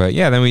over. But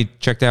yeah, then we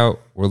checked out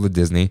World of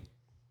Disney,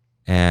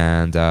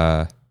 and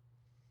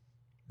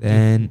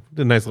then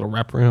Did a nice little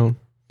wraparound.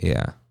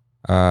 yeah,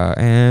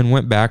 and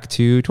went back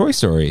to Toy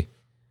Story.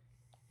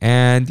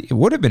 And it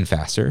would have been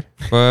faster,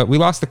 but we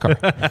lost the car.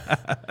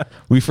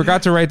 We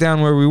forgot to write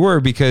down where we were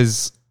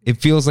because it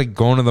feels like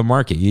going to the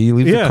market. You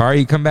leave the car,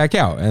 you come back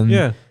out. And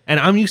Yeah. And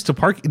I'm used to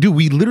parking. Dude,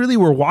 we literally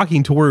were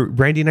walking to where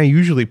Brandy and I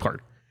usually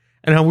park.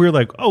 And how we were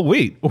like, oh,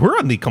 wait, we're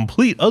on the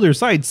complete other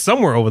side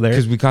somewhere over there.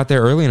 because we got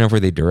there early enough where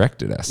they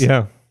directed us.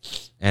 Yeah.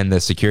 And the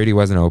security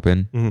wasn't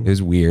open. It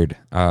was weird.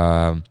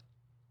 But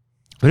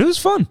it was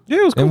fun.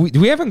 Yeah, it was cool.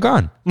 And we haven't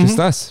gone, just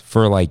us,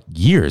 for like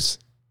years.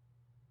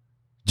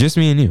 Just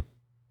me and you.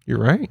 You're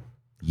right.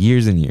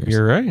 Years and years.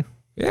 You're right.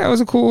 Yeah, it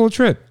was a cool little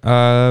trip.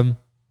 And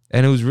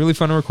it was really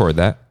fun to record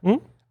that.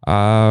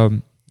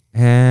 Mhm.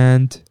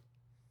 And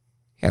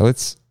yeah,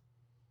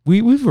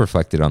 we've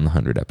reflected on the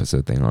 100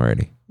 episode thing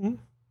already.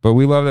 But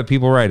we love that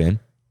people write in,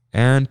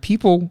 and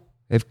people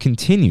have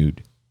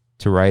continued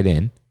to write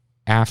in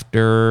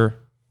after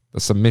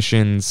the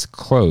submissions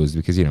closed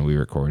because, we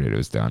recorded, it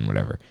was done,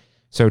 whatever.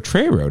 So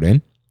Trey wrote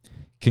in,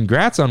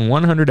 congrats on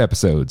 100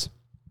 episodes.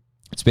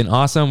 It's been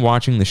awesome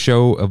watching the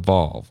show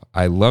evolve.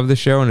 I love the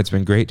show, and it's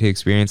been great to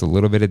experience a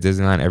little bit of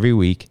Disneyland every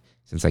week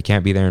since I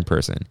can't be there in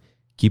person.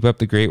 Keep up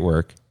the great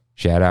work.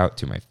 Shout out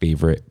to my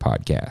favorite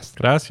podcast.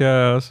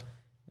 Gracias.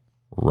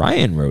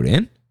 Ryan wrote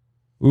in,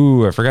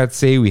 ooh, I forgot to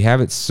say we have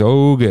it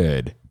so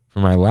good. For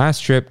my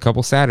last trip a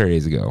couple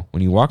Saturdays ago,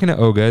 when you walk into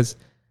Oga's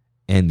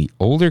and the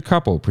older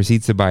couple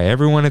proceeds to buy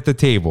everyone at the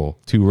table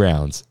 2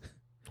 rounds.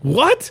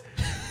 What?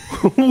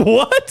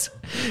 What?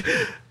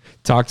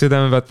 Talk to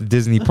them about the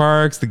Disney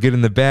parks, the good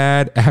and the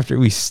bad, after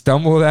we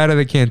stumbled out of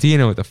the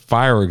cantina with the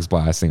fireworks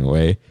blasting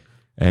away,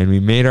 and we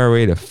made our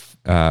way to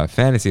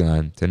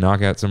Fantasyland to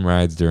knock out some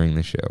rides during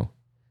the show.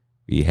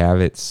 We have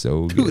it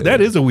so good. Dude,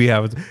 that is a we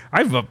have.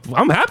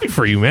 I'm happy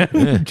for you, man.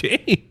 Yeah.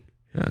 Jay.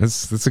 Yeah,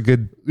 that's a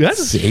good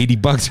That's-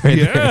 $80 right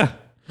Yeah.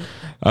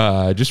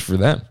 there. Just for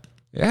them.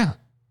 Yeah.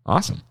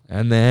 Awesome.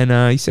 And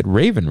then you said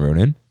Raven wrote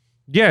in.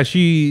 Yeah,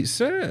 she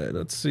said,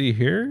 let's see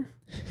here.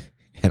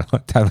 And I'll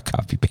time to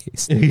copy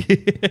paste.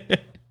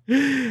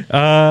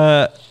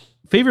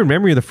 Favorite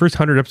memory of the first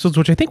 100 episodes,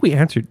 which I think we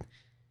answered.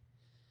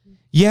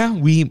 Yeah,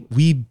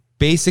 we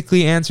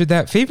basically answered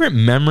that. Favorite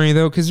memory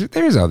though, because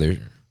there's other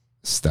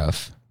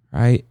stuff,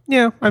 right?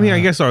 Yeah, I mean, I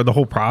guess the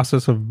whole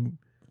process of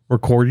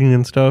recording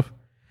and stuff.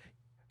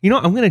 I'm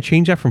going to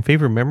change that from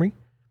favorite memory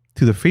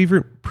to the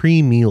favorite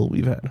pre-meal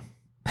we've had.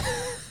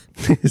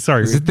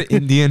 Sorry. Is it the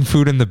Indian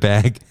food in the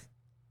bag?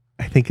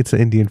 I think it's the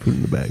Indian food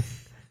in the bag.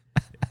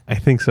 I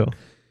think so.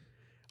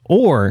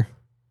 Or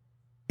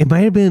it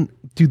might have been,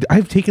 dude,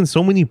 I've taken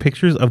so many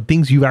pictures of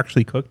things you've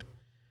actually cooked.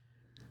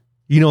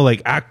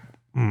 I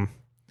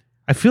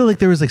feel like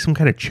there was like some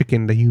kind of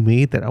chicken that you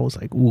made that I was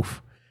like,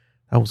 oof,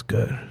 that was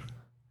good.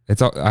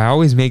 I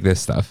always make this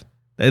stuff.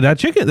 That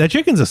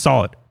chicken's a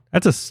solid.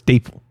 That's a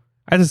staple.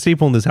 That's a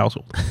staple in this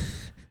household.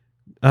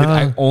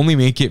 I only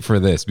make it for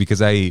this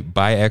because I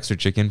buy extra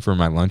chicken for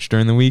my lunch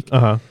during the week.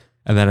 Uh-huh.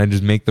 And then I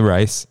just make the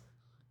rice,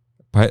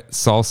 put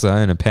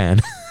salsa in a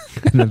pan,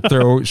 and then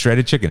throw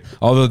shredded chicken.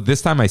 Although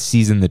this time I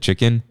seasoned the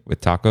chicken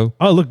with taco.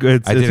 Oh, look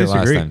good. I did it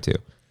last time too.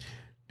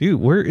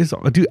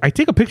 Dude, I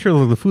take a picture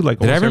of the food like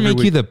Did I ever make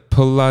you the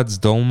pullats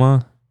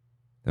dolma?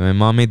 My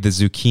mom made the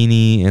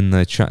zucchini and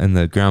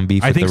the ground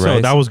beef. I with think the so.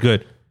 rice. That was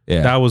good.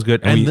 Yeah. That was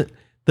good. And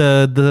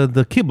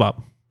the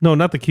kebab. No,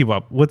 not the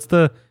kebab. What's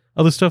the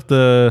other stuff?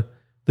 The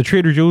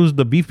Trader Joe's,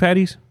 the beef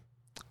patties.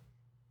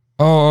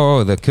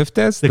 Oh, the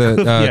kuftes,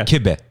 yeah.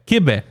 kibbeh.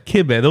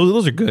 Kibbeh.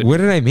 Those are good. What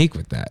did I make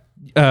with that?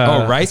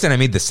 Rice, and I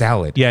made the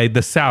salad. Yeah,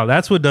 the salad.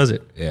 That's what does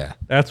it. Yeah.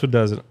 That's what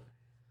does it.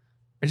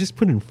 I just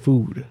put in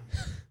food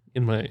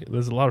in my.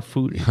 There's a lot of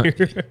food in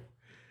here.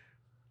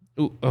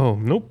 Ooh, oh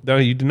nope, no,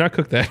 you did not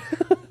cook that.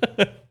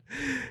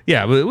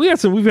 Yeah, but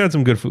we've had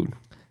some good food.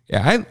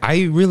 Yeah,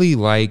 I really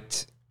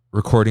liked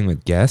recording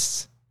with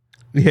guests.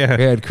 Yeah,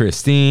 We had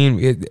Christine,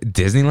 we had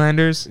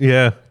Disneylanders.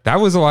 yeah, That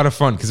was a lot of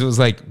fun because it was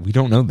like, we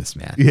don't know this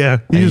man. yeah.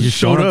 And You he just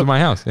showed up to my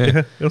house. Yeah,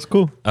 that was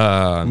cool.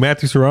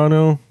 Matthew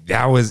Serrano.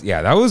 That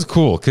was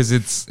cool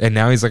because and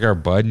now he's like our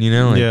bud, you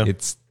know? Like Yeah.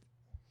 It's,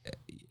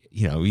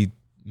 we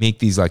make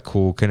these like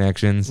cool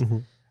connections.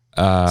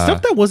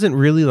 Stuff that wasn't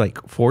really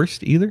like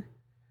forced either.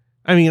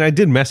 I mean, I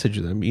did message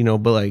them,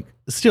 but like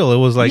still, it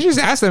was like You just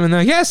ask them and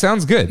they're like, yeah,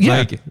 sounds good. yeah,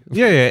 Like,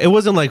 yeah. It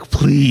wasn't like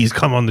please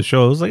come on the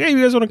show. It was like, hey,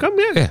 you guys want to come?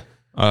 Yeah.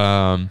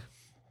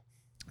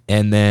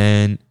 And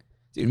then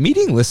dude,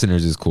 meeting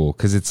listeners is cool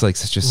because it's like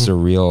such a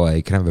surreal,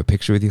 like, can I have a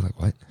picture with you? Like,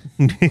 what?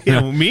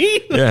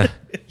 Me? Yeah.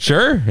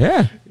 Sure.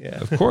 Yeah.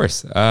 Of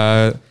course.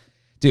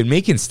 Dude,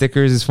 making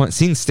stickers is fun.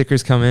 Seeing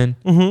stickers come in.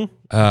 Dude,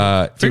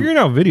 Figuring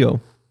out video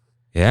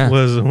yeah.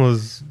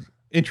 was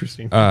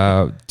interesting.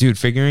 Dude,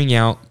 figuring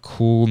out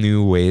cool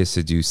new ways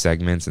to do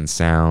segments and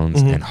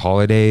sounds and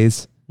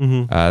holidays.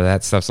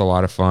 That stuff's a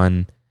lot of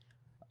fun.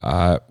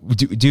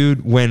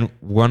 Dude, when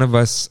one of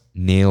us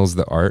nails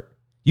the art,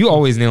 you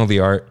always nail the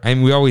art. I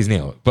mean, we always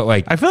nail it, but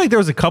like, I feel like there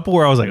was a couple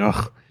where I was like,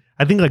 oh,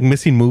 I think like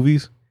missing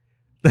movies.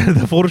 The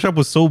Photoshop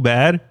was so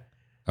bad.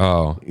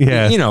 oh,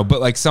 Yeah. but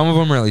like some of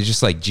them are like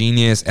just like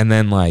genius. And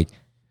then like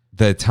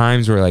the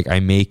times where like I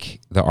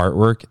make the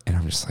artwork and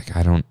I'm just like,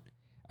 I don't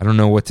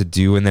know what to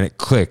do. And then it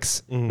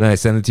clicks. Then I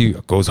send it to you.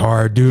 It goes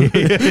hard, dude.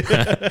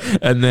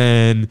 And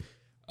then,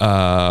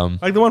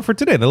 Like the one for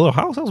today, the little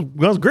house. That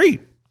was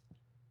great.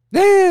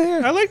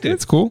 yeah, I liked it.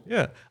 It's cool.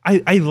 Yeah.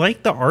 I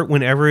like the art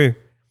whenever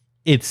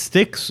it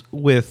sticks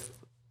with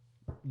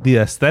the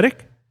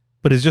aesthetic,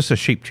 but it's just a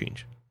shape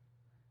change.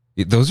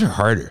 Those are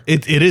harder.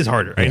 It is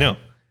harder. I know.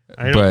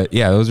 But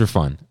yeah, those are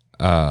fun.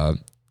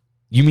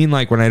 You mean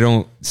like when I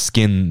don't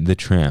skin the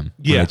tram?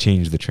 When Yeah. I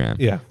change the tram.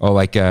 Yeah. Oh,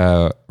 like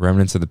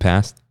Remnants of the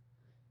Past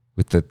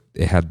with it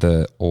had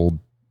the old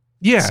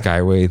Yeah.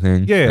 Skyway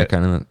thing. Yeah. That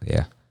kind of,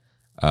 yeah.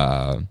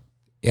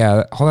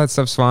 Yeah, all that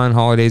stuff's fun.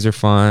 Holidays are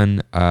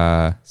fun.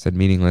 Said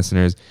meeting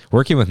listeners.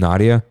 Working with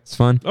Nadia is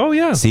fun. Oh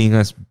yeah. Seeing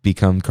us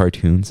become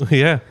cartoons.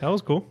 Yeah, that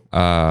was cool.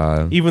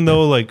 Even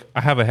though like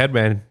I have a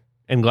headband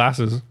and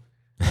glasses,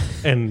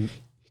 and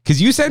Because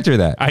you sent her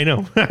that. I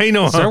know.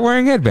 Huh? Start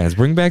wearing headbands.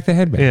 Bring back the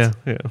headbands.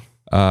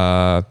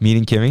 Yeah.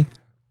 Meeting Kimmy,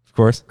 of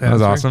course. That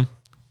was That's right. awesome. I'm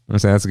gonna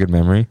say that's a good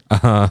memory.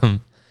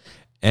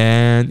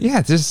 And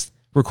yeah, just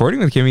recording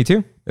with Kimmy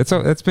too.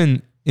 That's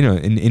been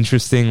an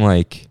interesting,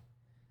 like,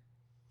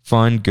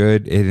 fun,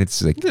 good, and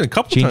it's like Yeah, a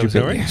couple change times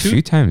your now, right? yeah, a 2,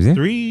 few times, yeah.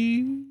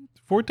 3,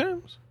 4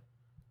 times.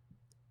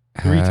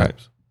 3 Uh,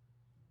 times.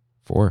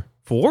 4.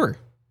 4.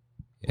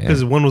 Yeah.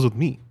 Because one was with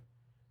me.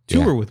 2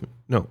 Yeah. were with me.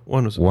 No,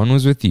 one was. One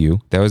was with you.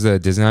 That was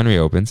Disneyland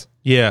reopens.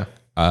 Yeah.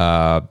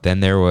 Then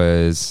there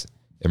was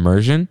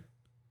Immersion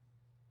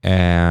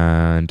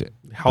and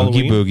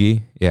Halloween. Oogie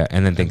Boogie. Yeah,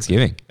 and then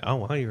Thanksgiving. Oh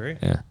wow, you're right.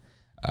 Yeah.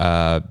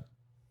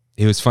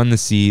 It was fun to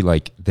see,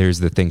 like, there's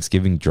the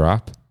Thanksgiving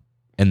drop,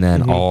 and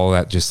then all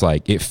that just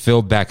like it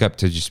filled back up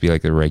to just be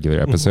like the regular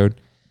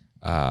episode.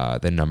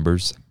 The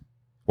numbers,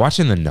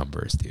 watching the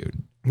numbers,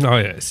 dude. Oh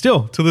yeah,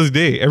 still to this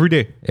day, every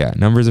day. Yeah,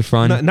 numbers are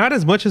fun. Not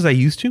as much as I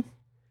used to,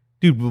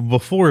 dude.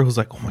 Before it was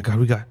like, oh my god,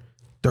 we got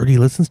 30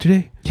 listens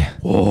today. Yeah.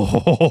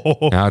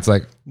 Whoa. Now it's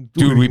like,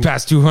 dude, we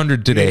passed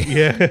 200 today.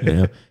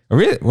 Yeah.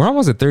 We're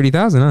almost at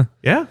 30,000, huh?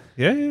 Yeah.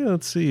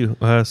 Let's see.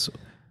 So,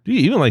 dude,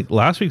 even like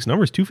last week's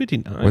numbers,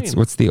 259.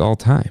 What's the all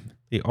time?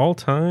 the all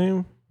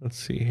time? Let's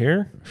see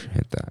here.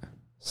 Hit that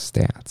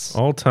stats.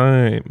 All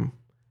time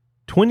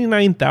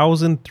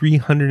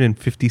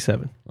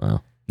 29,357.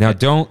 Wow. Now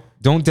don't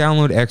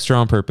download extra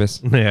on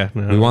purpose. Yeah.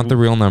 No. We want the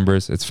real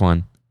numbers. It's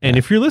fun. And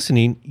if you're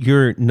listening,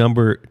 you're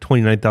number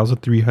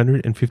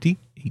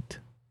 29,358.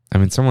 I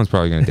mean, someone's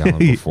probably going to download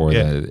before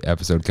Yeah. the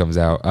episode comes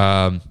out.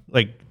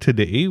 Like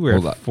today, we're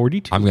Hold at up.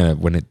 42.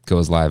 When it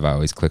goes live, I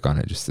always click on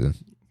it just to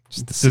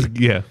see.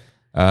 Yeah.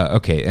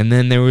 Okay, and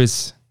then I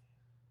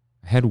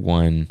had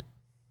one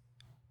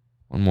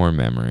more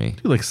memory.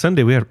 Dude, like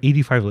Sunday, we had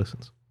 85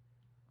 listens.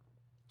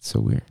 It's so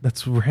weird.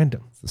 That's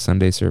random. It's the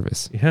Sunday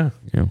service. Yeah.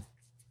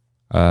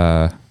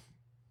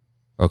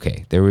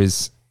 Okay, there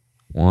was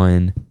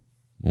one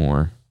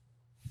more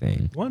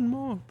thing. One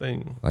more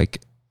thing. Like,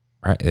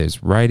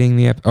 there's writing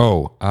the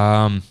hold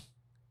on.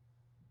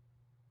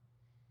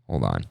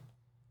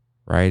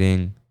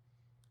 Writing,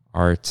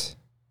 art,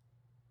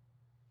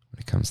 when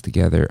it comes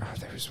together. Oh,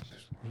 there's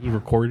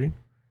Recording.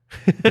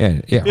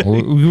 yeah.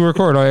 Well, we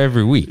record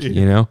every week,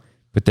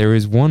 But there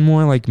is one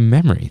more like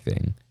memory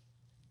thing.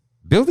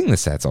 Building the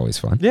set's always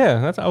fun.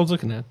 Yeah, that's what I was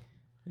looking at.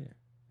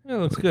 Yeah,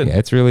 looks good. Yeah,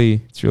 it's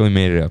really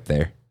made it up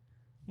there.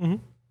 Mhm.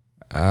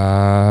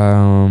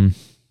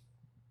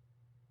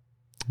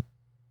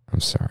 I'm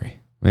sorry.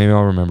 Maybe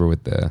I'll remember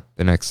with her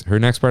next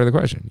part of the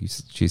question.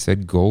 She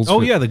said goals.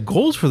 Oh, yeah, the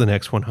goals for the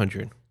next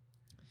 100.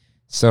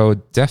 So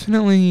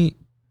definitely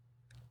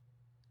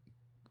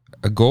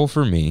a goal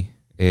for me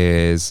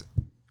is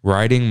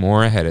writing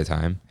more ahead of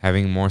time,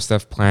 having more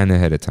stuff planned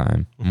ahead of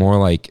time, more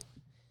like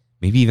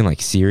maybe even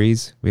like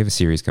series. We have a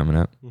series coming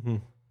up. Mm-hmm.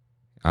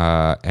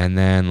 And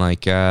then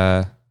like,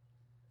 I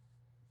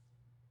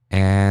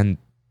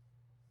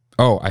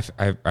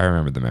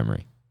remember the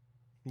memory.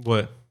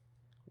 What?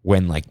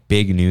 When like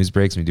big news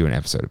breaks, we do an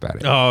episode about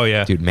it. Oh,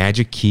 yeah. Dude,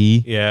 Magic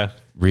Key, Yeah.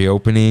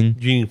 reopening,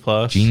 Genie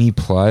Plus. Genie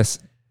Plus.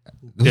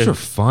 Those Yeah. are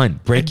fun.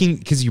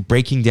 Because you're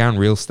breaking down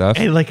real stuff.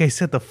 And like I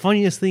said, the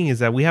funniest thing is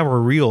that we have a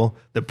reel,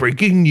 the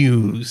breaking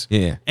news.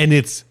 Yeah. And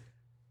it's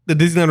the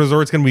Disneyland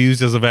Resort's going to be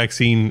used as a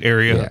vaccine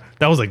area. Yeah.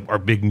 That was like our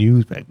big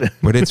news back then.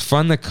 But it's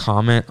fun to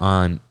comment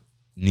on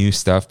new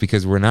stuff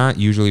because we're not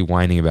usually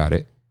whining about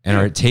it. And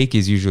our take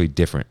is usually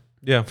different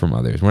Yeah. from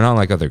others. We're not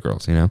like other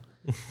girls, you know?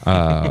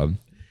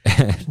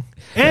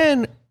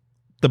 And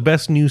the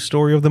best news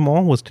story of them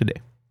all was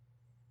today.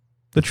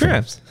 The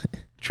trams.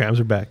 Trams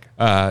are back.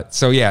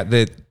 So yeah,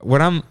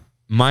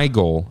 my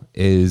goal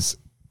is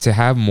to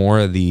have more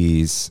of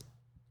these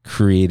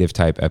creative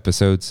type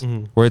episodes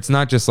where it's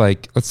not just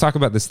like, let's talk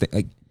about this thing.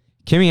 Like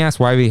Kimmy asked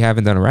why we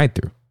haven't done a ride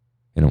through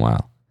in a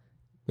while.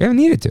 We haven't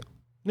needed to.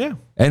 Yeah.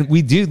 And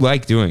we do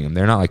like doing them.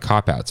 They're not like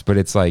cop outs, but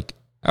it's like,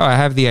 oh, I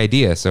have the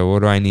idea. So what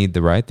do I need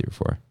the ride through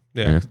for?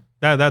 Yeah. You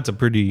know? That's a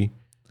pretty,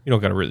 you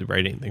don't got to really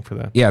write anything for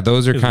that. Yeah.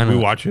 Those are Just kind of,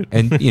 we watch it.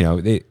 and you know,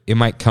 it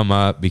might come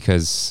up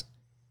because,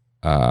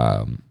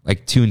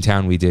 like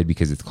Toontown we did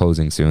because it's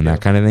closing soon,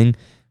 that kind of thing.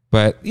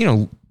 But you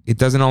know, it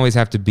doesn't always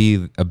have to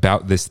be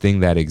about this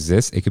thing that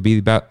exists. It could be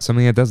about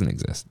something that doesn't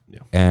exist. Yeah.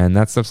 And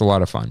that stuff's a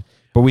lot of fun.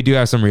 But we do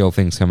have some real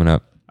things coming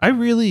up. I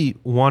really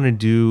want to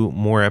do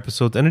more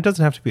episodes, and it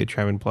doesn't have to be a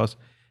Tram Plus.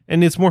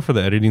 And it's more for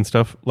the editing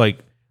stuff. Like,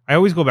 I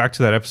always go back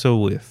to that episode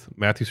with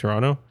Matthew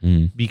Serrano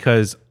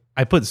because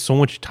I put so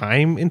much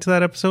time into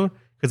that episode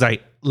because I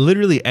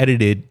literally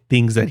edited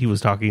things that he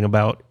was talking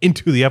about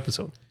into the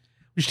episode,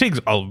 which takes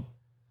a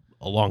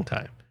long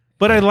time.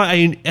 But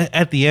I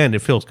at the end, it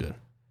feels good.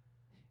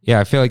 Yeah,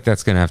 I feel like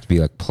that's gonna have to be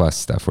like plus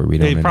stuff where we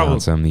don't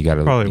announce them. You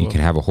probably will.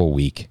 can have a whole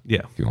week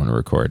Yeah. if you want to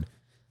record.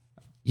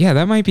 Yeah,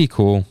 that might be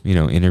cool. You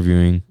know,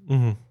 interviewing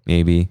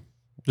maybe.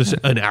 Just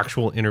an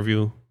actual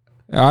interview.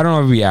 I don't know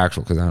if it'd be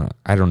actual because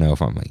I don't know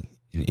if I'm like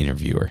an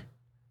interviewer.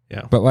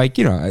 Yeah. But like,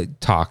 you know,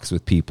 talks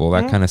with people,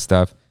 that kind of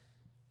stuff.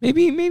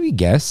 Maybe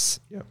guests.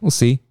 Yeah. We'll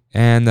see.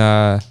 And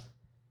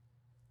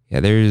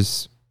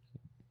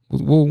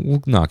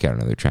we'll knock out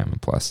another Tram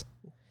Plus.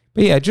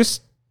 But yeah,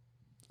 just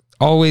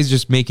always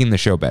just making the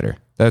show better.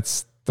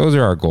 Those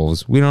are our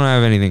goals. We don't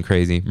have anything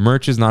crazy.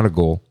 Merch is not a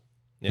goal.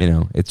 Yeah. You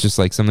know, it's just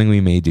like something we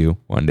may do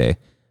one day.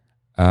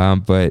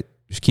 But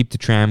just keep the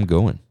tram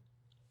going.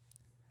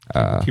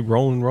 Keep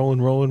rolling.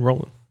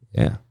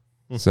 Yeah.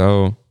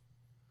 So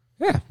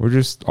yeah, we're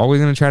just always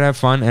going to try to have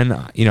fun. And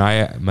you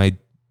know, my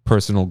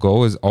personal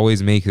goal is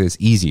always make this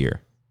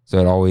easier. So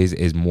it always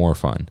is more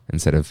fun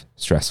instead of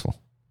stressful,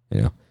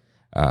 you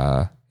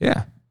know?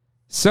 Yeah.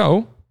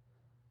 So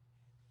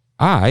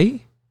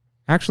I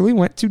actually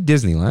went to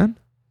Disneyland,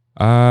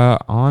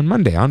 on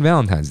Monday, on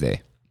Valentine's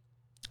Day.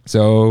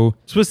 So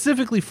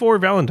Specifically for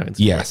Valentine's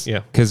Day. yes, Yeah.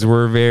 because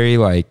we're very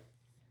like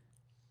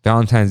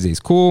Valentine's Day is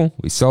cool.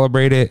 We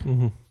celebrate it,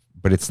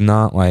 but it's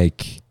not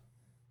like,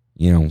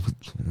 you know,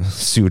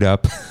 suit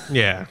up.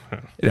 Yeah.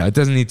 You know, it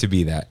doesn't need to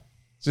be that.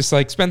 It's just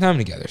like spend time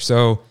together.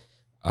 So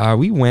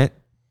we went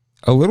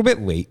a little bit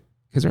late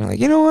because we're like,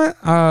 you know what?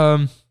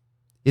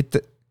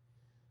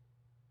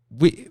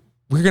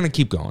 We're gonna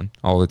keep going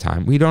all the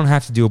time. We don't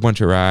have to do a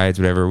bunch of rides,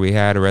 whatever. We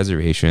had a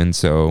reservation,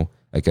 so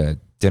like a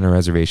dinner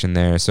reservation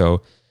there.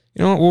 So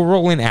you know, we'll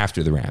roll in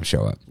after the Rams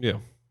show up. Yeah.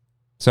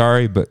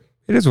 Sorry, but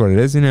it is what it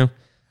is. You know.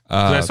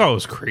 'Cause I saw it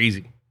was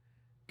crazy.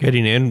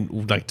 Getting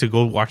in, like to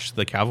go watch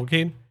the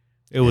cavalcade,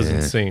 it was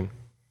insane.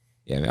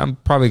 Yeah, I'm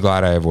probably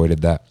glad I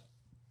avoided that.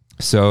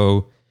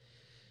 So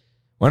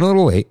went a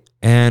little late,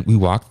 and we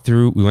went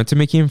to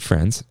Mickey and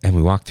Friends, and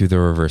we walked through the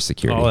reverse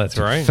security. Oh, that's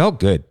right. Felt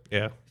good.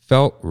 Yeah.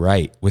 Felt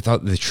right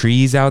without the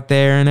trees out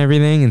there and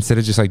everything. Instead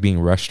of just like being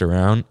rushed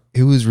around,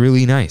 it was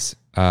really nice.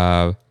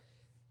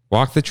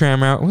 Walked the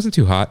tram route. It wasn't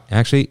too hot.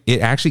 Actually,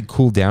 it actually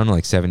cooled down to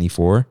like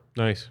 74.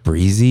 Nice.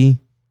 Breezy,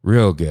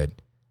 real good.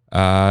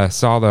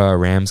 Saw the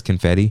Rams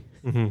confetti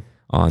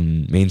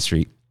on Main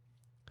Street.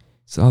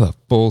 Saw the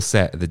full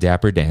set of the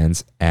Dapper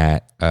Dans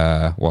at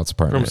Walt's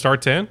apartment. From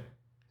start to end?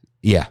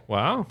 Yeah.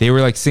 Wow. They were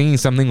like singing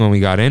something when we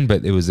got in,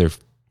 but that was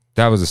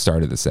the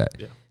start of the set.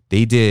 Yeah.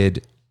 They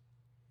did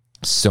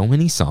so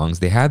many songs.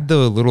 They had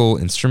the little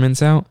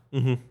instruments out.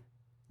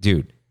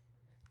 Dude,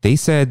 they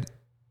said,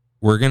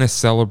 we're going to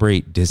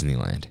celebrate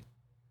Disneyland.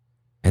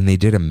 And they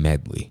did a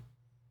medley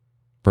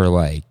for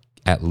like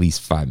at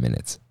least 5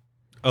 minutes.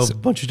 A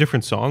bunch of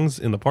different songs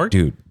in the park?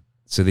 Dude,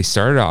 so they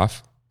started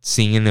off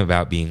singing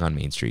about being on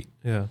Main Street.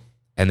 Yeah.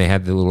 And they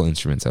had the little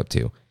instruments up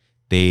too.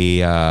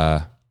 They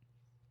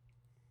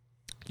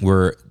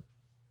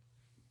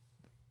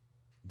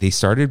they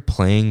started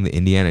playing the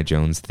Indiana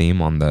Jones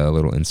theme on the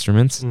little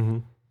instruments. Mm-hmm.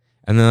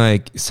 And then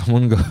like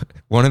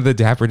one of the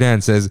Dapper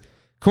Dan says,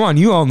 "Come on,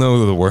 you all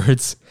know the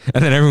words."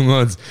 And then everyone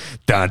goes,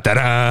 da da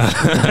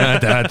da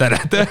da da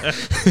da.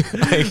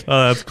 Like,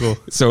 Oh, that's cool.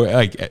 so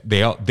like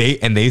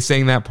they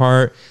sang that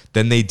part.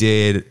 Then they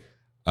did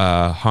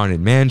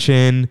Haunted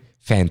Mansion,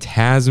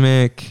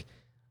 Phantasmic.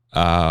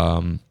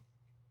 What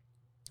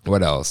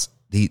else?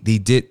 They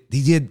did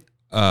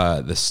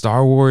the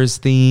Star Wars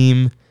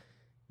theme.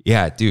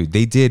 Yeah, dude,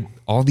 they did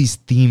all these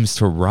themes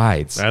to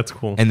rides. That's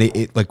cool. And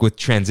like with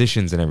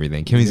transitions and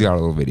everything. Kimmy's got a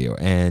little video,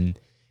 and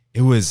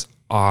it was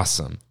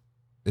awesome.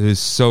 It was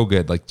so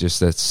good, like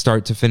just a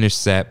start to finish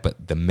set,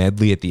 but the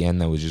medley at the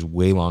end that was just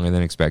way longer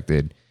than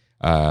expected.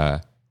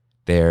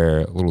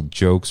 Their little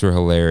jokes were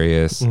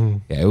hilarious.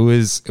 Mm. Yeah, it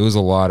was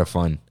a lot of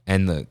fun,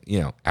 and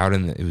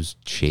it was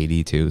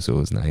shady too, so it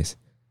was nice.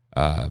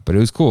 But it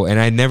was cool, and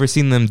I'd never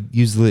seen them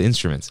use the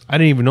instruments. I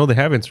didn't even know they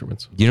have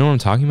instruments. You know what I'm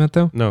talking about,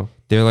 though? No.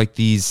 They're like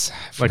these,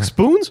 Like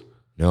spoons?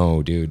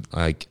 no, dude,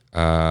 like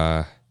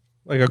Like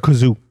a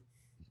kazoo.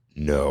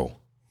 no.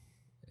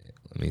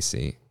 Let me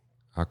see,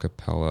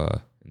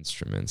 acapella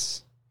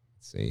instruments.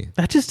 Let's see,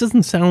 That just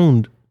doesn't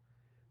sound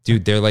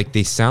dude.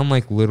 They sound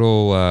like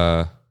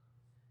little.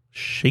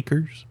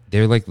 shakers.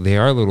 They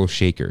are little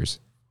shakers,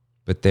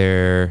 but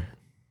they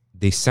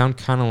sound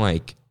kind of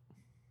like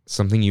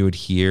something you would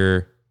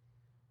hear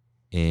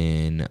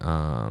in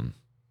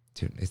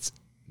dude,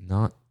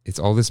 it's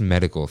all this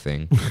medical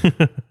thing.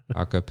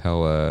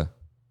 Acapella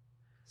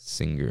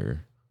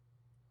singer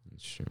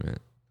instrument.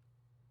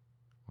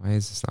 Why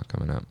is this not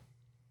coming up?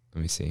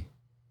 Let me see.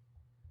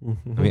 I'm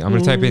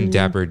gonna type in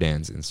Dapper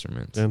Dan's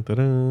instruments. Dun, dun,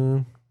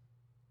 dun.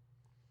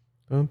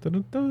 Dun, dun,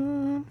 dun,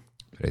 dun.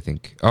 But I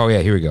think, oh yeah,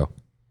 here we go.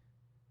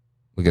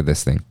 Look at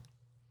this thing.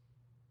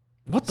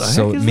 What the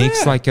So heck it is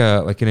makes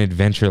that? like an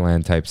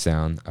Adventureland type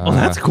sound. Oh,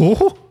 that's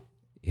cool.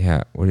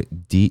 Yeah,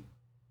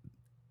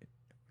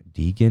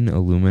 Deegan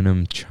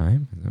aluminum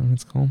chime? Is that what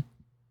it's called?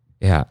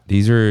 Yeah,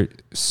 these are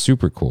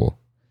super cool.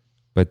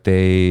 But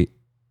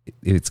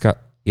it's got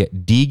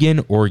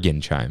Deegan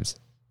organ chimes.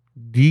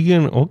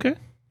 Deegan, okay.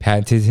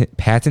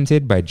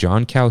 Patented by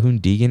John Calhoun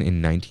Deegan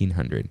in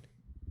 1900.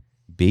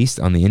 Based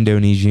on the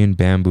Indonesian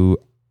bamboo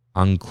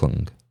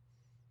angklung.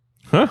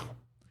 Huh?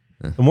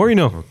 The more you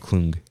know. Or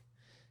klung.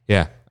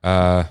 Yeah.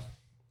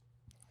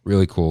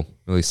 Really cool.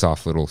 Really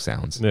soft little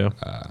sounds. Yeah.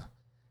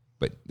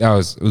 But it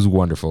was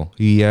wonderful.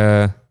 We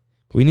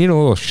need a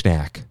little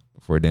snack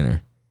before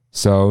dinner.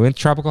 So in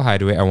Tropical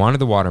Hideaway, I wanted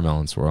the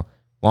watermelon swirl.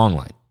 Long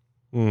line.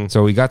 Mm.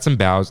 So we got some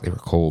bows. They were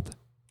cold.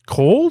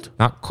 Cold?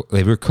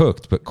 They were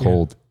cooked, but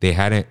cold. They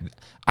hadn't.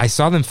 I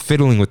saw them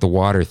fiddling with the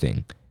water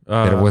thing.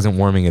 That it wasn't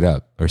warming it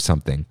up or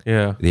something.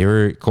 Yeah. They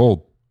were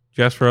cold. Did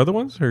you ask for other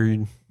ones?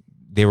 Or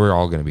They were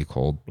all going to be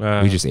cold.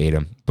 We just ate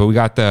them. But we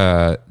got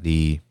the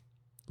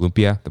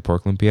lumpia, the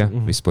pork lumpia.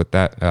 Mm-hmm. We split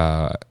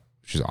that,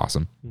 which is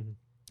awesome.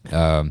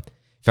 Mm-hmm.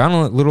 Found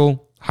a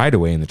little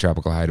hideaway in the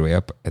Tropical Hideaway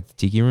up at the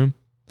Tiki Room.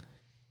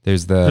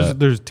 There's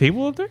there's a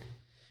table up there?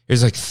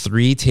 There's like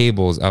 3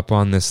 tables up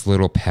on this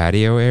little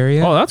patio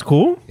area. Oh, that's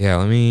cool. Yeah,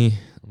 let me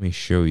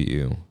show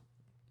you.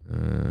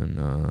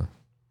 And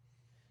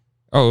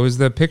it was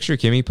the picture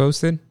Kimmy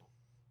posted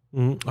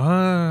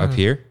up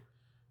here.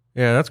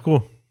 Yeah, that's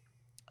cool.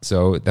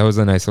 So that was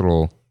a nice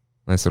little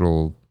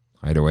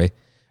hideaway.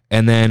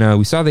 And then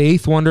we saw the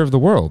 8th wonder of the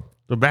world.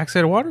 The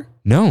backside of water?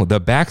 No, the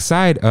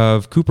backside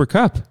of Cooper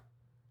Kupp,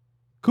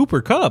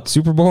 Cooper Kupp.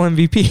 Super Bowl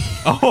MVP.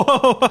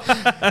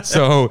 Oh.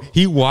 So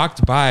he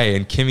walked by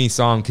and Kimmy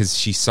saw him because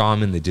she saw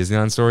him in the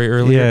Disneyland story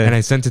earlier. Yeah. And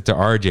I sent it to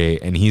RJ,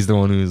 and he's the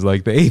one who's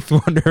like, the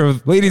 8th wonder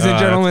of, ladies and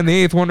gentlemen,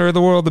 the 8th wonder of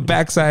the world, the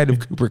backside of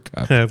Cooper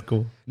Kupp. That's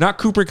cool. Not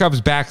Cooper Kupp's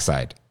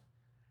backside,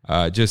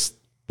 just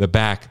the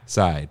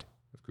backside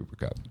of Cooper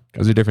Kupp.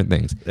 Those are different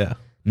things. Yeah.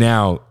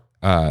 Now,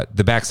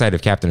 the backside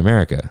of Captain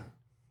America,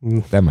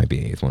 that might be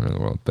the 8th wonder of the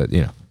world, but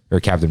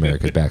or Captain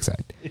America's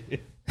backside.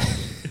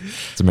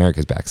 It's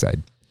America's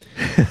backside.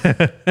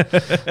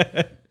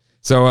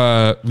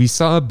 So we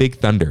saw Big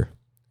Thunder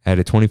at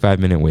a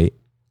 25-minute wait.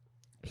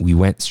 We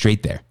went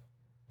straight there,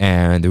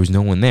 and there was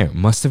no one there.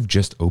 Must have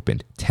just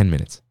opened 10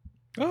 minutes.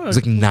 Oh, It was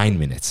like 9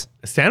 minutes.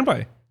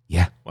 standby.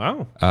 Yeah.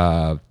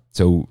 Wow.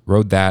 So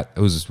rode that. It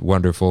was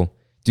wonderful.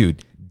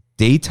 Dude,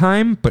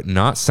 daytime, but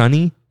not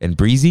sunny and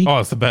breezy. Oh,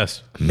 it's the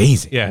best.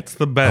 Amazing. Yeah, it's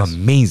the best.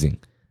 Amazing.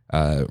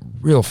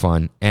 Real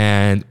fun.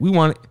 And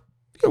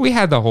we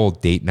had the whole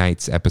date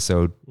nights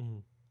episode.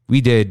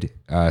 We did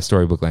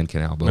Storybook Land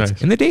Canal Boats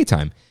Nice. in the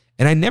daytime.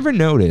 And I never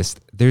noticed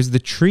there's the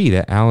tree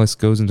that Alice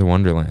goes into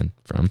Wonderland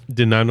from.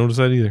 Did not notice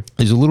that either.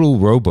 There's a little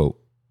rowboat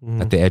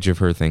at the edge of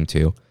her thing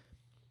too.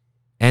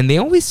 And they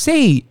always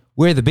say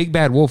where the big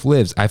bad wolf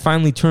lives. I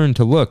finally turned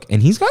to look,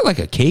 and he's got like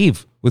a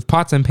cave with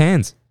pots and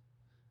pans.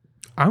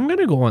 I'm going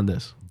to go on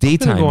this.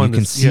 Daytime, go on you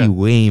can this. see Yeah.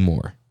 way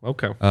more.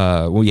 Okay.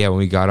 Well, yeah, when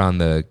we got on,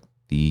 the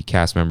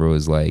cast member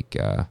was like,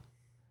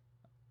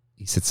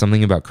 he said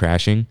something about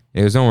crashing.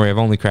 It was, don't worry, I've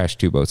only crashed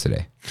 2 boats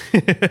today.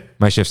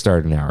 My shift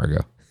started an hour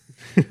ago.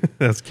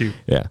 That's cute.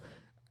 Yeah.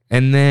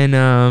 And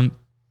then,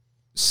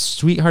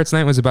 Sweetheart's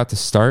Night was about to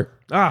start.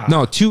 Ah.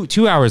 No,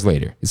 2 hours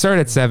later. It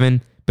started at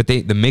 7, but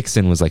the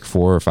mix-in was like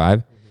 4 or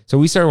 5. So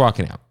we started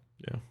walking out.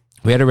 Yeah.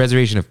 We had a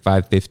reservation of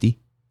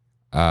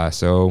 $5.50.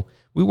 So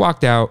we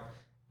walked out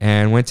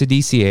and went to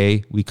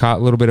DCA. We caught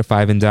a little bit of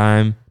Five and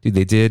Dime. Dude,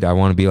 they did I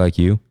Want to Be Like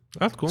You.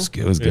 That's cool.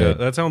 It was good.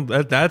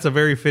 Yeah, that's a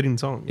very fitting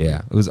song.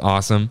 Yeah, it was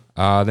awesome.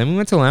 Then we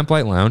went to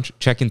Lamplight Lounge.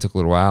 Check-in took a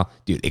little while.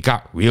 Dude, it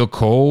got real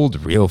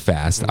cold real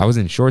fast. I was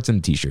in shorts and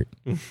a t-shirt.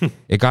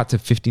 It got to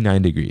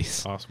 59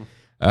 degrees. Awesome.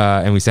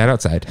 And we sat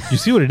outside. You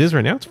see what it is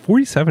right now? It's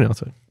 47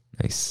 outside.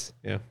 Nice.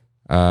 Yeah.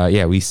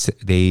 Yeah,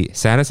 they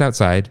sat us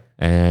outside,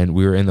 and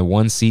we were in the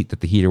one seat that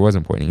the heater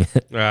wasn't pointing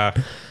at.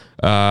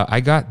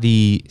 I got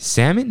the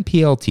salmon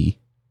PLT.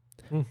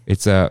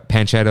 It's a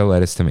pancetta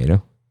lettuce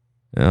tomato,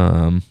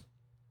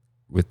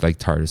 with like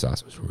tartar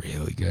sauce. It was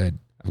really good.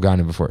 I've gotten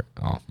it before.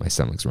 Oh, my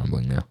stomach's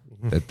rumbling now.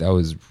 That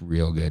was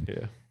real good.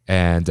 Yeah.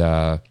 And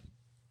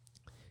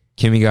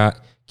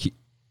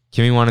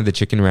Kimmy wanted the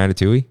chicken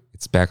ratatouille.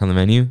 It's back on the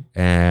menu,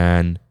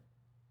 and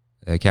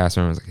the cast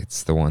member was like,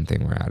 "It's the one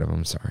thing we're out of.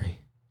 I'm sorry.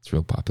 It's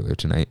real popular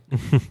tonight."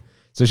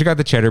 So she got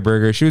the cheddar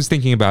burger. She was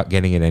thinking about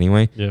getting it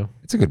anyway. Yeah.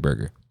 It's a good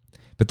burger.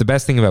 But the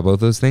best thing about both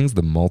those things,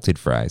 the malted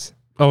fries.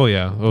 Oh,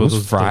 yeah.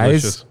 Those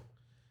fries, delicious.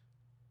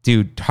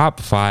 dude, top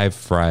 5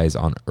 fries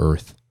on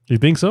earth. You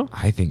think so?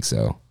 I think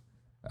so.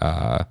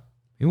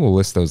 Maybe we'll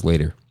list those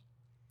later.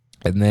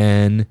 And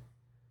then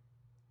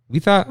we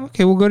thought,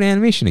 okay, we'll go to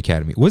Animation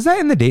Academy. Was that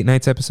in the date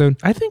nights episode?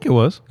 I think it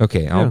was.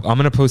 Okay, I'm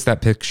going to post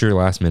that picture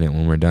last minute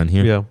when we're done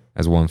here. Yeah.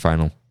 As one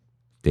final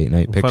date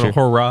night picture. Final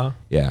hurrah.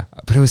 Yeah.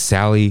 But it was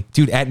Sally.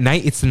 Dude, at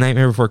night, it's the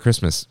Nightmare Before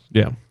Christmas.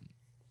 Yeah.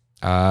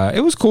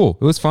 It was cool.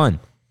 It was fun.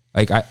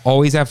 Like, I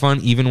always have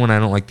fun, even when I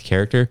don't like the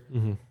character.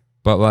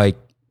 But like,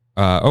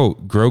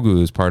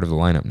 Grogu is part of the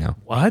lineup now.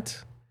 What?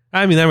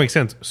 I mean, that makes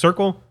sense.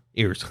 Circle,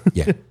 ears.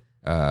 Yeah.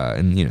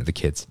 And, the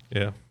kids.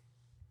 Yeah.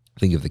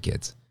 Think of the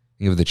kids.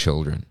 Think of the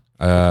children.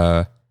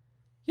 Yeah.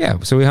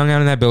 So we hung out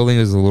in that building.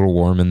 It was a little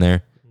warm in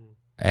there.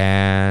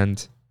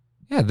 And,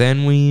 yeah,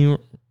 then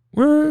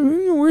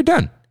we're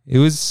done. It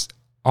was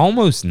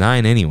almost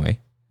 9 anyway.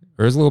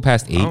 Or it was a little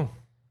past 8. Oh.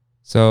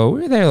 So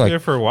we were there like... there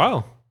for a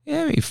while.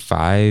 Yeah, maybe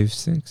 5,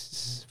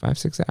 6.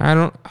 I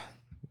don't...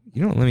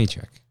 let me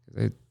check.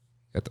 I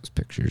got those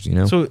pictures,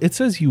 So it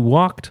says you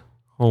walked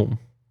home.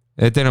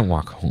 It didn't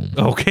walk home.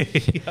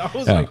 Okay. I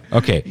was like...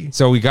 Okay,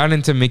 so we got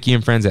into Mickey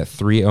and Friends at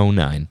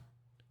 3:09.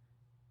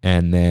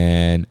 And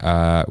then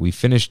we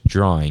finished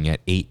drawing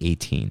at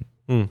 8:18.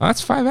 Oh,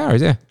 that's 5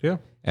 hours, yeah. Yeah.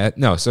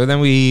 No, so then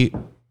we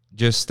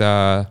just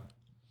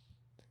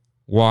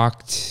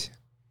walked...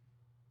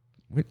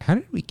 How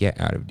did we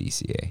get out of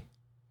DCA? I'm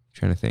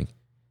trying to think.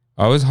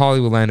 Oh, it was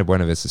Hollywoodland to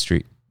Buena Vista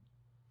Street.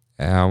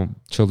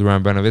 Chilled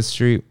around Buena Vista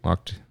Street,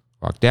 walked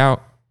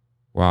out,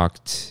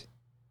 walked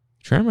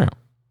tram route,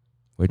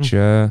 which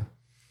I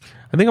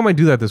think I might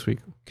do that this week.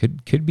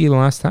 could be the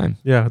last time.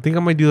 Yeah, I think I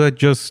might do that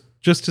just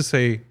to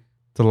say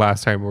the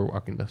last time we're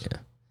walking this. Yeah.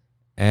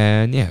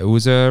 And yeah, it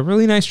was a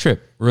really nice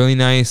trip. Really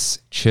nice,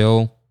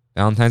 chill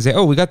Valentine's Day.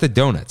 Oh, we got the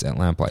donuts at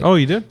Lamplight. Oh,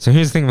 you did? So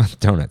here's the thing about the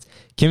donuts.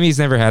 Kimmy's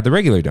never had the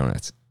regular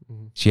donuts.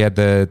 She had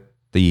the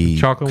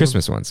chocolate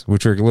Christmas ones,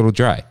 which were a little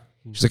dry.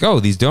 She's like, oh,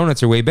 these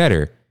donuts are way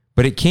better.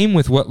 But it came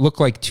with what looked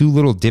like 2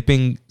 little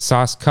dipping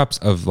sauce cups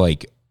of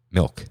like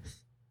milk.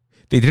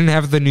 They didn't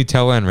have the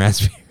Nutella and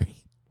raspberry.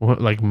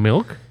 What, like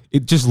milk?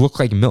 It just looked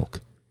like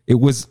milk. It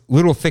was a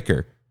little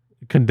thicker.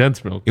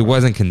 Condensed milk. It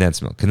wasn't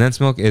condensed milk.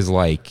 Condensed milk is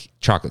like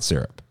chocolate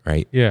syrup,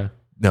 right? Yeah.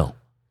 No.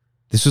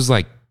 This was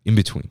like in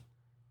between.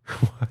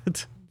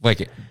 What?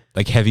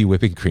 Like heavy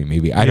whipping cream,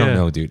 maybe. I don't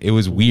know, dude. It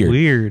was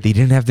weird. They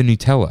didn't have the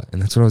Nutella,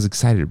 and that's what I was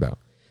excited about.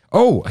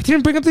 Oh, I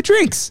didn't bring up the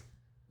drinks.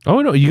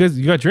 Oh no,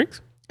 you got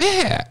drinks?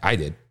 Yeah, I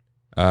did.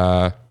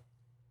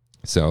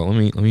 So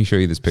let me show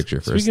you this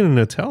picture first. Speaking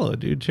of Nutella,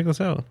 dude, check this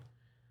out.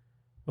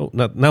 Oh,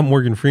 not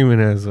Morgan Freeman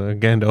as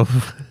Gandalf.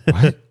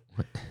 What?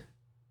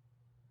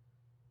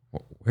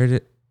 Where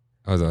did?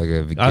 Oh, was it like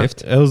a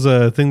gift? It was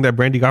a thing that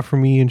Brandy got for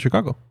me in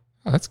Chicago.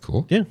 Oh, that's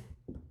cool. Yeah.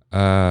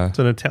 It's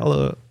a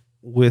Nutella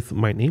with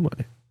my name on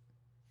it.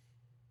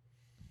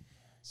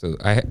 So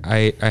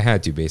I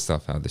had to based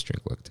off how this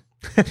drink looked.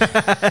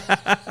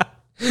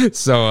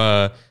 So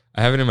I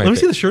have it in my. Let me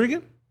see the shirt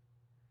again.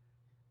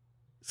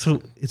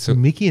 So it's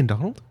Mickey and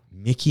Donald.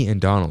 Mickey and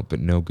Donald, but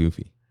no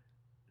Goofy.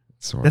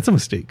 That's a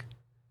mistake.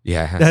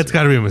 Yeah, that's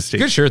got to be a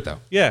mistake. Good shirt though.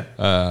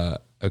 Yeah.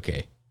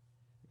 Okay.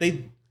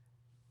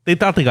 They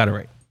thought they got it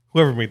right.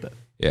 Whoever made that.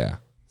 Yeah.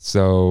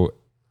 So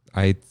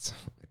it's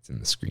in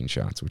the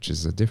screenshots, which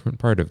is a different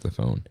part of the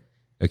phone.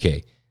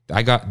 Okay.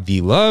 I got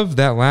the Love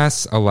That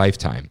Lasts a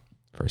Lifetime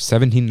for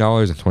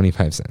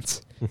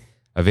 $17.25.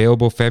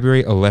 Available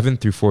February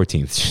 11th through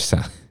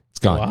 14th. It's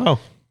gone. Wow.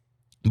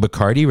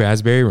 Bacardi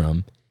Raspberry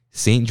Rum,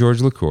 St.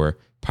 George Liqueur,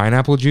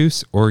 Pineapple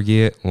Juice,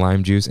 Orgeat,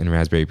 Lime Juice, and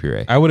Raspberry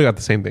Puree. I would have got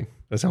the same thing.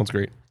 That sounds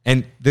great.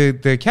 And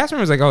the cast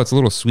member was like, oh, it's a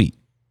little sweet.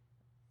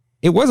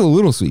 It was a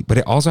little sweet, but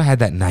it also had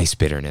that nice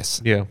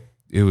bitterness. Yeah.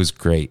 It was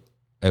great.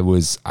 I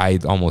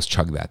almost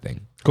chugged that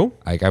thing. Cool.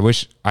 Like, I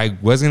wish I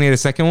was going to get a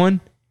second one,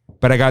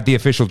 but I got the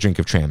official drink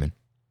of Tramon.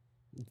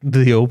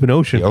 The open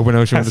ocean. The open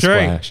ocean with a That's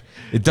right. splash.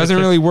 It doesn't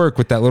really work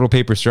with that little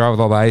paper straw with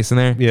all the ice in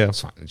there. Yeah.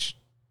 It's fine. Just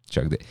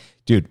chugged it.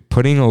 Dude,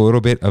 putting a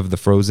little bit of the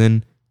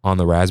frozen on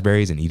the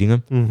raspberries and eating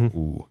them.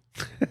 Ooh.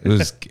 It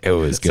was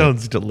good.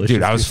 Sounds delicious.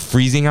 Dude, I was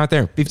freezing out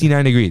there.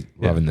 59 degrees.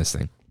 Loving this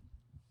thing.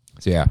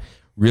 So yeah,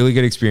 really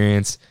good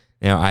experience.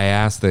 Now I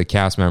asked the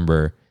cast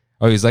member,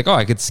 he's like,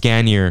 I could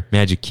scan your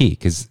magic key.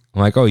 Cause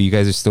I'm like, you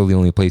guys are still the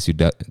only place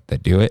that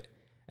do it.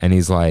 And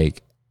he's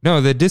like, no,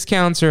 the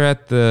discounts are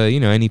at the,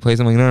 any place.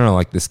 I'm like, no,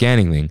 like the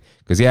scanning thing.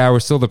 Cause we're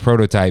still the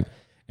prototype.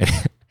 And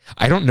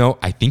I don't know.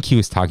 I think he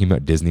was talking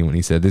about Disney when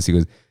he said this. He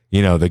goes,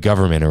 the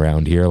government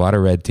around here, a lot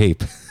of red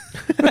tape.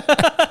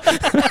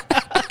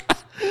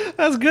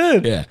 That's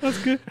good. Yeah. That's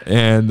good.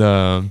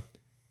 And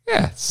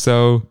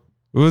so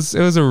it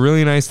was a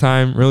really nice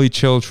time, really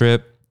chill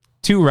trip.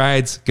 2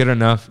 rides, good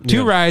enough.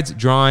 2 rides,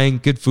 drawing,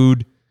 good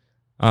food.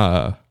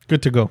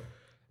 Good to go.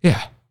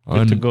 Yeah.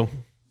 Good to go.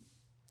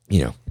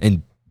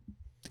 And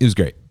it was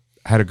great.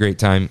 Had a great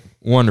time.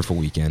 Wonderful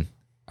weekend.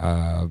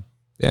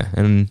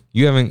 And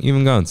you haven't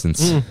even gone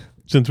since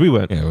we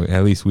went. Yeah,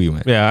 at least we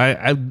went. Yeah,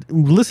 I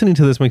listening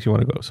to this makes me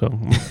want to go. So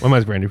I might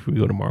as well if we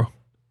go tomorrow.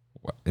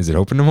 What, is it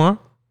open tomorrow?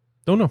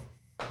 Don't know.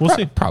 We'll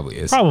see. Probably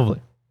is. Probably.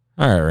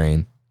 All right,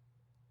 Rain.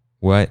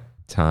 What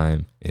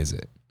time is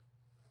it?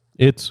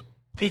 It's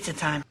pizza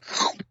time.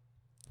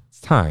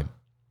 It's time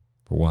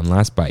for one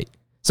last bite.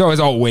 So as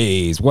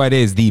always, what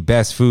is the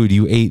best food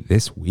you ate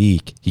this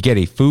week? You get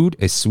a food,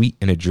 a sweet,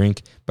 and a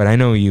drink. But I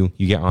know you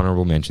get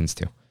honorable mentions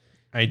too.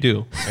 I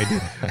do.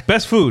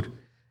 Best food.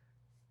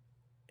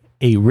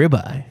 A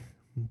ribeye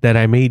that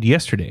I made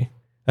yesterday.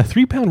 A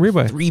 3-pound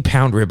ribeye.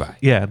 3-pound ribeye.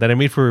 Yeah, that I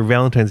made for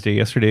Valentine's Day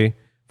yesterday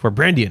for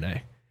Brandy and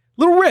I.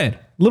 Little red,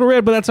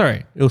 but that's all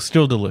right. It was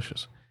still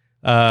delicious.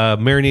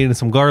 Marinated in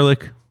some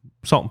garlic,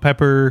 salt and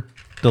pepper.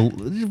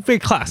 Very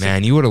classic.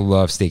 Man, you would have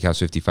loved Steakhouse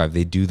 55.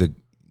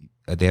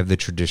 They have the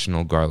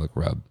traditional garlic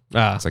rub.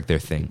 It's like their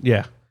thing.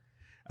 Yeah.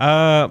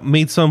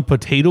 Made some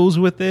potatoes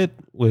with it,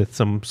 with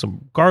some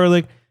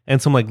garlic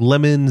and some like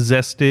lemon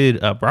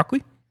zested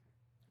broccoli.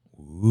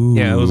 Ooh.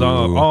 Yeah, it was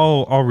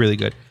all really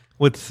good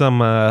with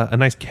some a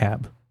nice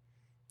cab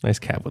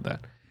with that.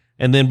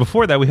 And then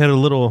before that, we had a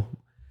little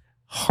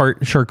heart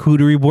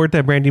charcuterie board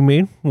that Brandy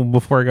made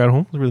before I got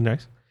home. It was really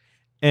nice.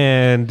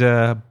 And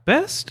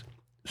best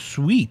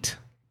sweet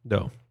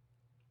though,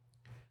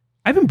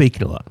 I've been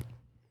baking a lot.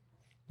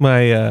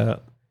 My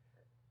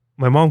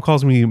mom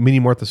calls me Mini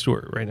Martha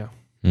Stewart right now.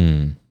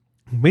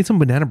 Made some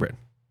banana bread,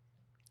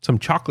 some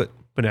chocolate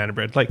banana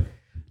bread, like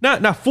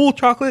not full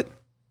chocolate,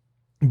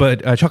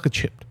 but chocolate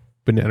chipped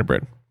banana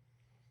bread.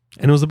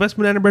 And it was the best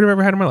banana bread I've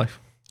ever had in my life.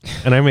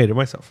 And I made it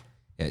myself.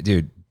 Yeah,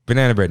 dude,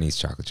 banana bread needs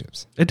chocolate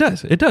chips. It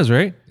does,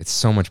 right? It's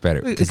so much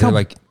better because how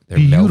they're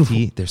beautiful.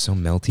 melty. They're so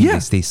melty. Yeah. They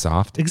stay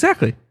soft.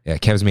 Exactly. Yeah,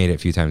 Kev's made it a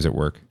few times at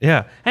work.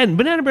 Yeah. And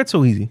banana bread's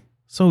so easy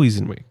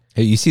to make.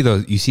 Hey, you see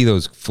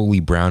those fully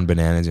brown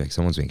bananas? Like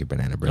someone's making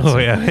banana bread. Oh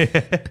yeah.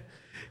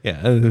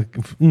 Yeah.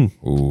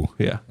 Ooh,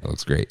 Yeah. that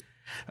looks great.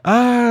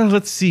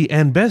 Let's see.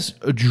 And best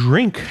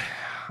drink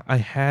I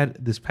had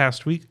this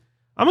past week.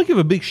 I'm gonna give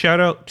a big shout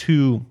out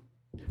to,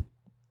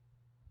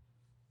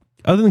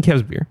 other than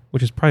Kev's beer,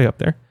 which is probably up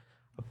there,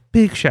 a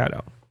big shout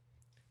out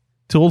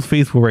to Old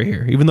Faithful right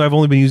here, even though I've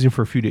only been using it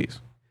for a few days.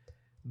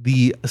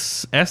 The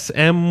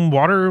SM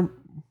water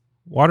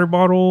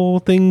bottle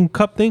thing,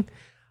 cup thing.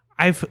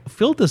 I've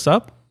filled this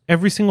up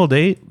every single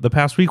day the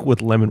past week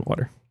with lemon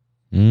water.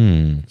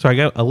 So I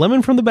got a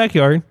lemon from the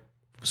backyard,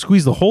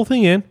 squeeze the whole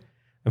thing in,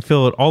 and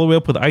fill it all the way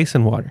up with ice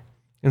and water.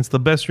 And it's the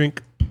best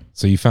drink.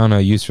 So you found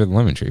a use for the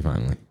lemon tree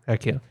finally.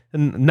 Heck yeah.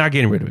 And not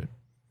getting rid of it.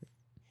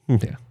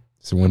 Yeah.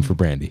 It's a win for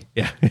Brandy.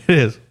 Yeah, it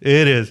is.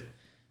 It is.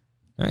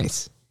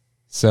 Nice.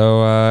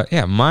 So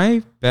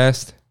my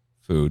best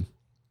food.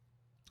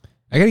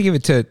 I gotta give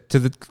it to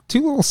the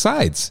 2 little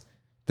sides.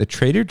 The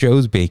Trader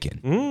Joe's bacon.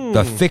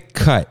 The thick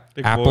cut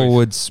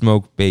Applewood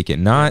smoked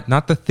bacon.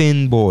 Not the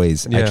thin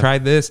boys. Yeah. I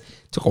tried this.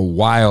 It took a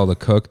while to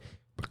cook.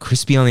 But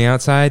crispy on the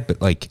outside,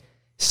 but like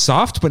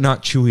soft but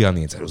not chewy on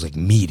the inside. It was like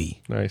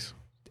meaty. Nice.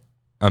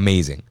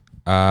 Amazing.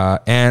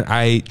 And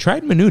I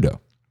tried menudo.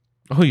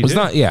 Oh, you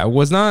did? It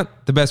was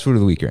not the best food of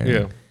the week or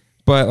anything. Yeah.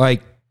 But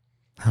like,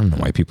 I don't know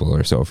why people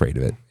are so afraid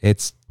of it.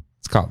 It's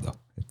caldo.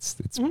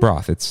 It's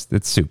broth. It's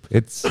soup.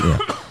 It's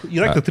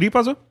You like the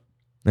tripas?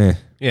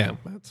 Yeah.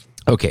 That's,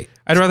 okay.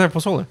 I'd rather have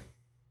pozole.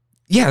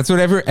 Yeah, that's what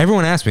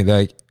everyone asked me. They're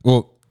like,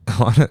 well,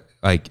 a lot of,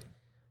 like,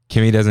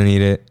 Kimmy doesn't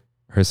eat it.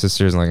 Her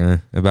sister's like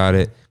about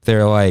it.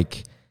 They're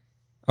like,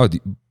 oh,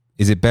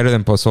 is it better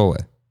than pozole?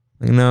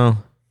 Like, no.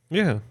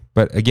 Yeah.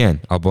 But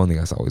again,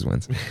 albóndigas always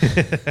wins.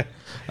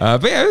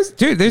 But yeah,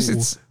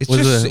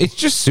 it's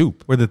just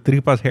soup. Were the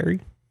tripas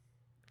hairy?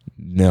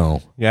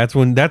 No, Yeah,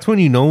 that's when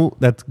you know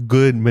that's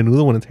good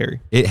menudo, when it's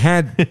hairy. it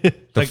had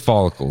the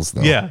follicles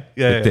though. Yeah.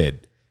 it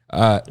did.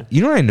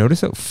 You know what I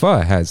noticed?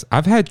 That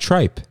I've had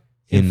tripe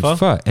in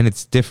pho, and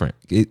it's different.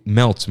 It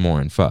melts more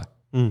in pho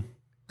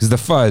because the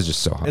pho is just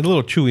so hot. It's a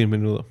little chewy in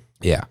menudo.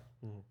 Yeah.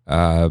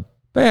 But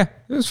yeah,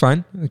 it was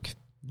fine. Like,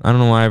 I don't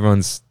know why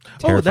everyone's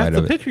terrified Oh, that's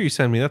of the it. picture you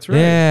sent me. That's right.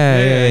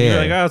 Yeah. You're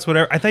like, oh, it's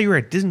whatever. I thought you were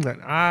at Disneyland.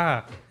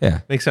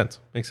 Yeah. Makes sense.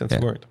 Makes sense. Yeah.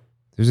 You weren't.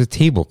 There's a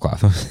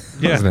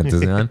tablecloth. Yeah. Wasn't at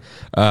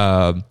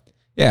Disneyland.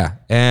 Yeah.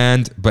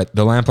 But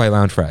the Lamplight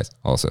Lounge fries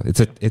also.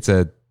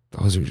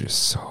 Those are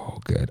just so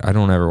good. I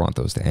don't ever want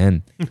those to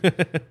end.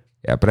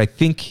 Yeah, but I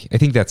think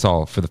that's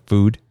all for the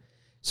food.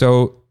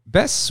 So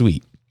best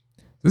sweet.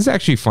 This is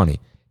actually funny.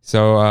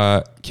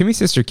 So Kimmy's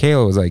sister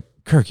Kayla was like,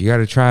 Kirk, you got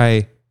to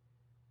try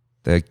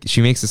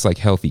she makes this like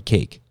healthy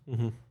cake.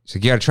 Mm-hmm. She's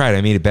like, you got to try it.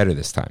 I made it better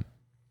this time.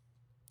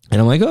 And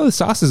I'm like, oh, the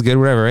sauce is good,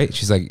 whatever, right?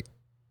 She's like,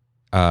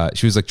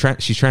 she's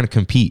trying to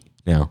compete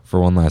now for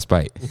one last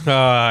bite. Oh,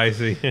 I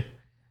see.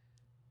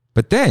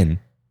 But then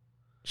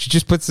she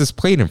just puts this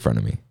plate in front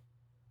of me.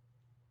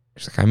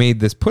 She's like, I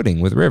made this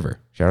pudding with River.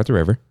 Shout out to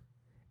River.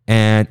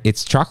 And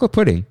it's chocolate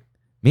pudding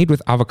made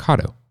with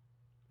avocado.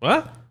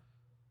 What?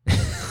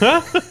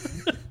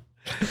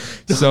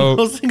 So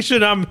Those things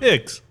should not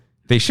mix.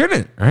 they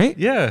shouldn't, right?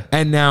 Yeah.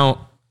 And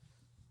now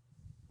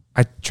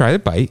I tried a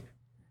bite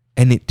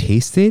and it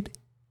tasted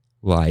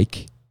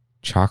like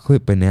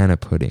chocolate banana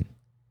pudding.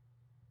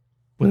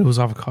 But it was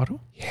avocado?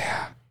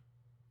 Yeah.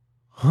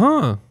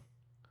 Huh.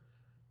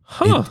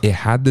 It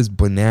had this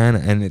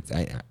banana and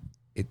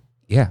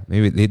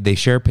maybe they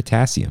share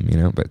potassium,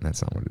 but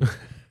that's not what it is.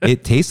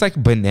 It tastes like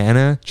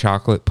banana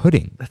chocolate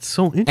pudding. That's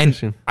so And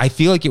interesting. I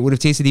feel like it would have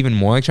tasted even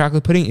more like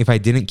chocolate pudding if I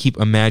didn't keep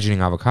imagining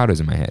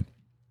avocados in my head.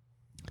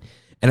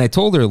 And I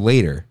told her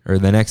later or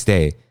the next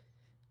day.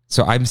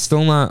 So I'm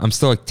still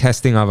like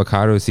testing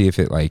avocado to see if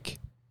it like,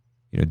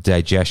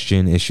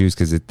 digestion issues.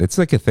 Cause it's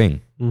like a thing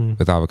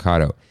with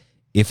avocado.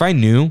 If I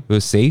knew it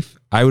was safe,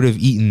 I would have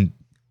eaten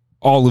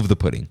all of the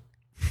pudding.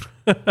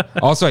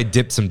 Also, I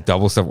dipped some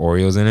double stuffed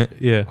Oreos in it.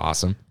 Yeah.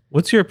 Awesome.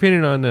 What's your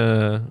opinion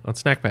on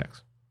snack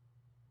packs?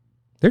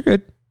 They're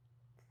good.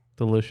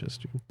 Delicious,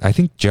 dude. I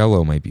think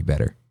Jell-O might be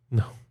better.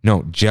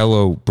 No,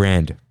 Jell-O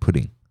brand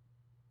pudding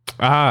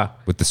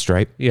with the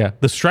stripe. Yeah.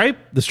 The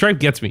stripe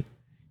gets me.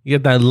 You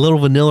get that little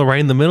vanilla right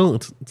in the middle.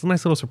 It's a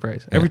nice little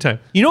surprise every time.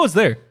 You know it's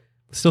there.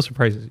 It still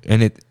surprises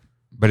you.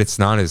 But it's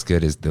not as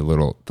good as the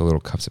little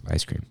cups of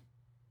ice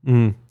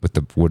cream with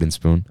the wooden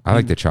spoon. I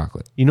like the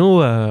chocolate. You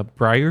know,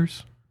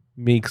 Breyers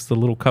makes the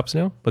little cups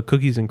now, but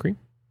cookies and cream,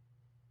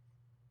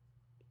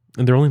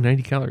 and they're only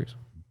 90 calories.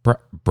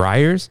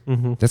 Breyers?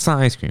 That's not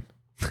ice cream.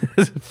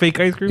 Fake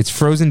ice cream. It's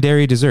frozen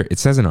dairy dessert. It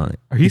says it on it.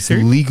 Are you it's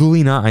serious?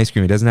 legally not ice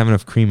cream. It doesn't have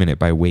enough cream in it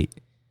by weight.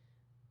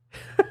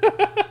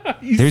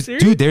 Serious?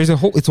 There's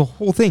it's a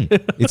whole thing.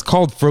 It's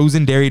called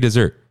frozen dairy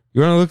dessert.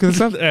 You want to look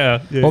this up? Yeah.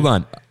 Hold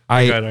on.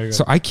 I got it.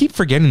 So I keep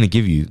forgetting to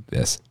give you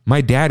this.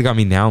 My dad got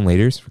me Now and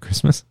Laters for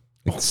Christmas.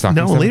 Like stocking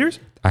Now and stuff. Laters?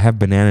 I have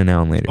banana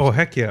Now and Laters. Oh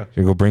heck yeah!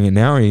 Should I go bring it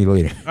now or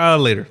later?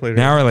 Later.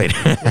 Now or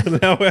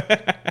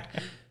later?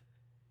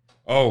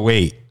 Oh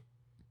wait.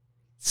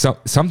 So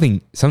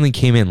something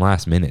came in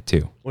last minute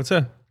too. What's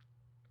that?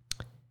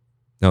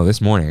 No,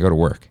 this morning I go to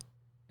work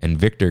and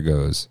Victor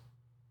goes,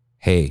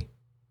 "Hey,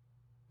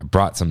 I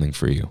brought something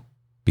for you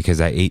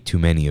because I ate too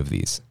many of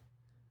these."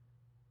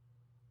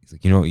 He's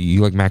like,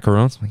 you like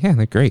macarons? I'm like, yeah,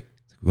 they're great.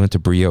 We went to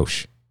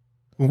Brioche.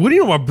 What do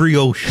you know about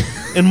brioche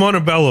in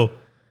Montebello?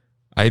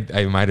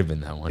 I might have been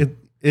that one.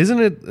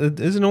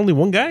 Isn't only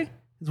one guy?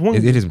 It's one.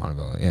 It is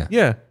Montebello, yeah.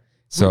 Yeah.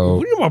 So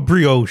what do you know about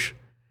brioche?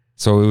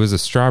 So it was a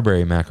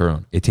strawberry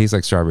macaron. It tastes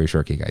like strawberry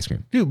shortcake ice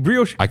cream. Dude,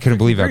 brioche. I couldn't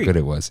believe how great. good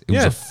it was. It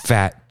Yeah. was a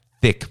fat,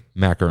 thick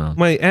macaron.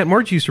 My Aunt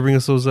Marge used to bring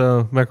us those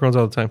macarons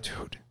all the time.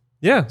 Dude,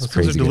 Yeah, those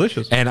crazy are good.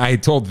 delicious. And I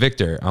told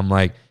Victor, I'm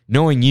like,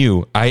 knowing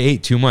you, I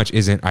ate too much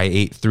isn't I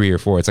ate 3 or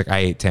 4. It's like I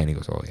ate 10. He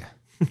goes, oh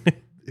yeah.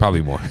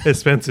 Probably more.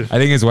 Expensive. I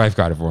think his wife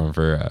got it for him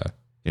for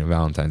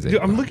Valentine's Day.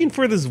 Dude, I'm looking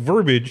for this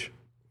verbiage.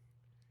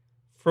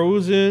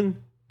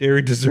 Frozen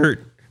dairy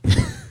dessert.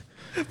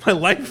 My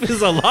life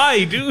is a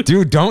lie, dude.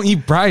 Dude, don't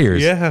eat Breyers.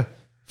 Yeah.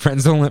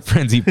 Friends don't let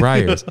friends eat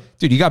Breyers.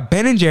 Dude, you got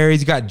Ben and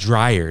Jerry's, you got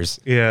Dryers.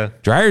 Yeah.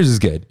 Dryers is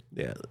good.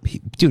 Yeah.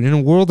 Dude, in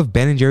a world of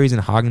Ben and Jerry's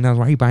and Haagen-Dazs,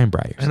 why are you buying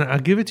Breyers? And I'll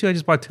give it to you. I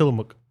just bought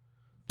Tillamook.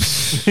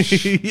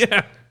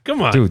 Yeah.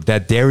 Come on. Dude,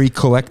 that dairy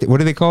collective. What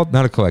are they called?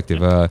 Not a collective.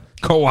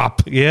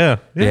 Co-op. Yeah.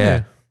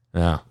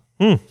 Yeah.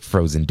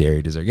 Frozen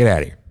dairy dessert. Get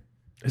out of here.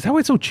 Is that why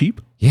it's so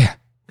cheap? Yeah.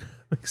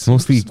 Makes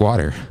Mostly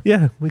water.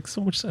 Yeah. Makes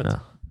so much sense.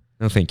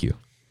 No, thank you.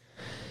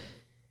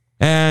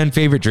 And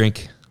favorite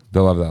drink.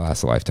 They'll love that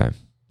lasts a lifetime.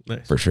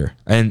 Nice. For sure.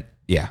 And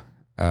yeah.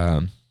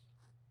 It's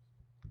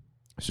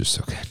just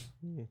so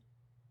good.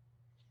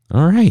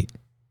 All right.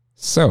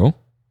 So,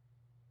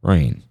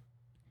 Rain.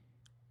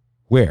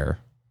 Where?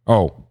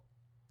 Oh,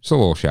 just a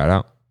little shout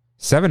out.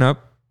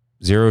 7-Up,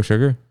 zero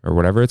sugar, or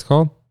whatever it's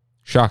called.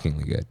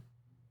 Shockingly good.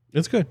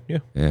 It's good. Yeah.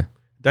 Yeah.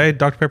 Diet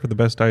Dr. Pepper, the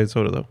best diet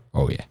soda, though.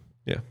 Oh, yeah.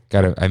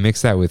 Yeah. I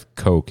mix that with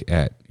Coke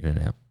at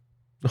In-N-Out.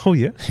 Oh,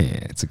 yeah.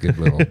 It's a good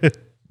little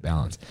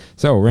balance.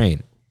 So,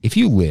 Rain, if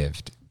you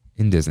lived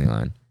in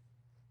Disneyland,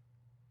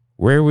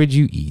 where would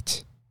you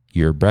eat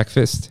your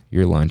breakfast,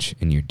 your lunch,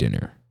 and your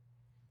dinner?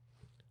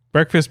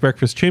 Breakfast,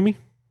 chimney.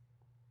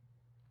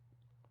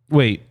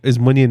 Wait, is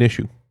money an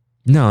issue?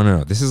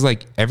 No. This is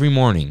like every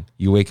morning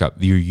you wake up,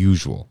 your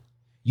usual.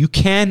 You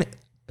can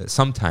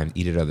sometimes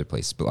eat at other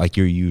places, but like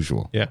your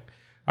usual. Yeah.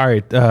 All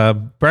right.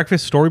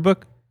 Breakfast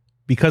storybook,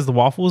 because the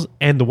waffles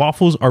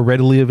are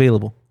readily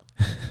available.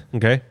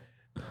 Okay.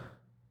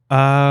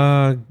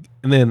 And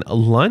then a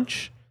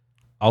lunch,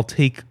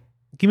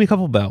 give me a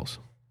couple bells.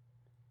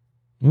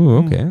 Ooh,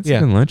 okay. That's a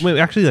good lunch. Wait,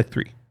 actually, like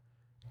 3.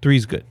 3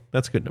 is good.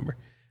 That's a good number.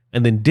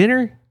 And then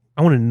dinner,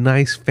 I want a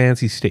nice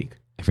fancy steak.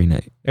 Every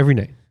night. Every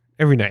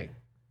night.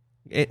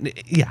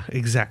 Yeah,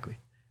 exactly.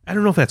 I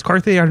don't know if that's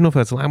Carthay. I don't know if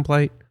that's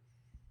Lamplight.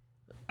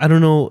 I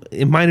don't know.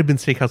 It might have been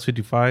Steakhouse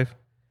 55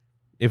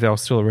 if that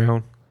was still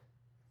around.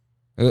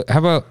 How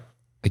about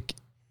like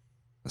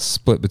a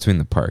split between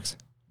the parks?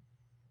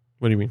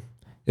 What do you mean?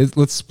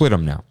 Let's split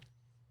them now.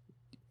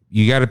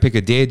 You got to pick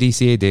a day at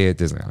DCA, day at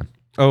Disneyland.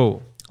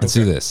 Oh, Let's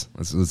do this.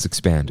 Let's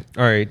expand.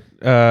 all right.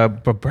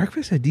 But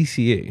breakfast at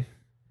DCA,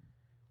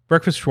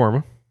 breakfast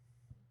shawarma.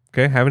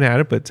 Okay, haven't had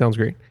it, but it sounds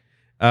great.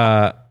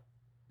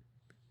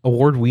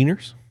 Award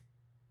wieners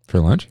For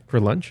lunch? for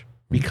lunch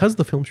because of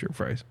the film strip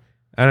fries,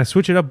 and I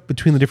switch it up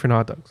between the different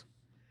hot dogs.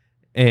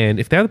 And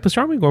if they have the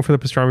pastrami, I'm going for the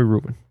pastrami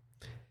Reuben.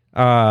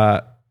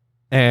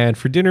 And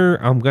for dinner,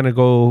 I'm gonna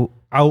go.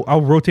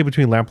 I'll rotate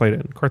between Lamplight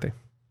and Carthay.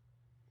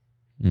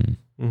 Mm.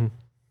 Mm-hmm.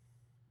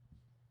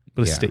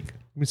 But a Yeah. steak,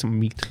 give me some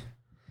meat.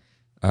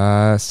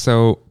 And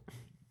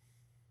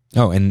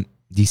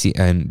DC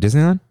and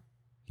Disneyland?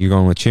 You're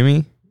going with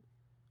Chimmy?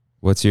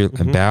 What's your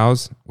and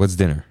Bows? What's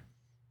dinner?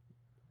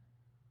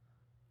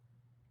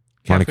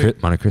 Monte Cristo?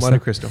 Monte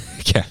Cristo.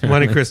 Yeah.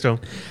 Monte Cristo.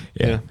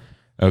 Yeah.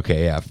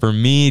 Okay, yeah. For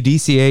me,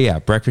 DCA, yeah.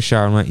 Breakfast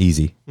shawarma,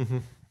 easy.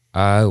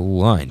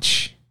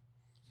 Lunch.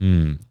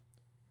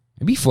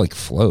 Maybe for like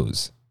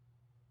Flo's.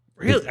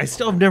 Really? I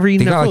still have never They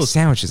eaten got that like close.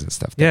 sandwiches and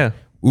stuff there.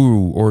 Yeah.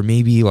 Ooh, or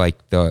maybe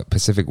like the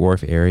Pacific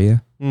Wharf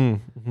area.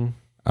 Mm-hmm.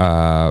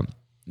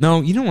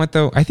 No, you know what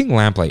though? I think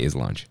Lamplight is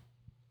lunch.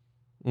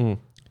 Mm.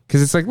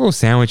 Because it's like little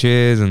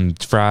sandwiches and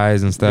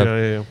fries and stuff.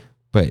 Yeah.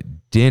 But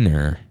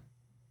dinner,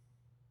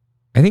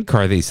 I think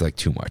Carthay's like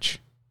too much.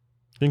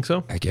 Think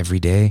so? Like every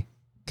day.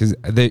 Because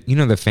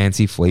the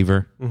fancy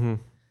flavor. Mm-hmm.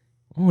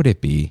 What would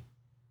it be?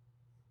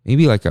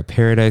 Maybe like a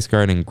Paradise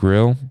Garden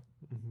grill.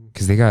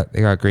 Because they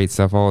got great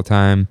stuff all the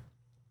time.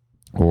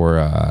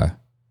 Or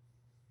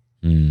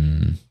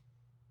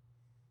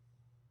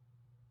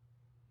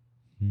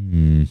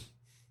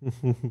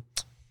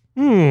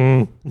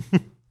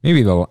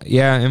maybe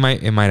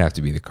it might have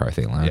to be the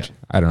Carthay Lounge. Yeah.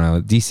 I don't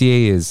know.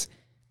 DCA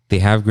they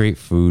have great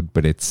food,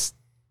 but it's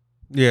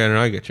Yeah, no,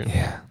 I get you.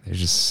 there's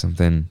just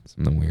something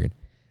weird.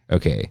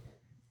 Okay.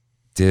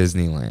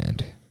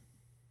 Disneyland.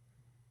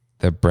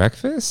 The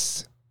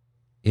breakfast?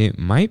 It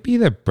might be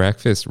the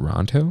breakfast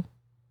Ronto.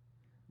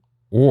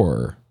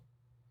 Or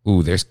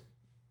there's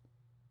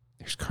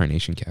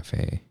Carnation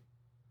Cafe.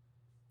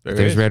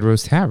 There's Red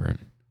Rose Tavern.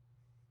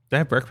 They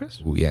have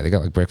breakfast? Ooh, yeah, they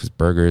got like breakfast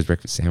burgers,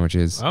 breakfast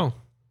sandwiches. Oh.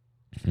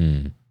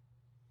 Maybe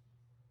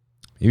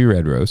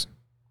Red Rose.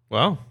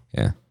 Wow.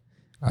 Yeah.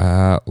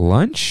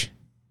 Lunch?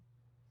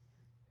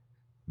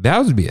 That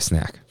would be a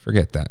snack.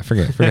 Forget that.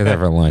 Forget that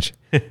for lunch.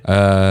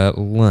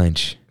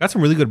 Lunch. Got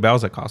some really good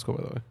bows at Costco,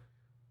 by the way.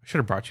 I should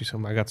have brought you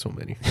some. I got so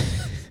many.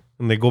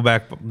 And they go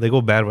bad by the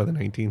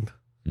 19th.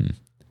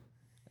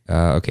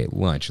 Okay,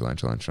 lunch.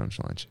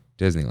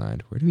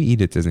 Disneyland. Where do we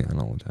eat at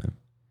Disneyland all the time?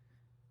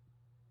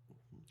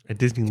 At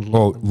Disney.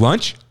 Oh,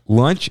 lunch?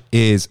 Lunch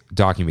is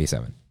Docking Bay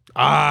 7.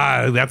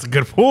 Ah, that's a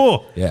good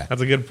pull. Yeah.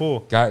 That's a good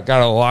pull. Got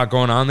a lot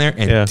going on there.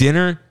 And Yeah.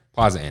 dinner,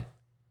 Plaza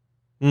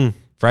Inn.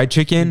 Fried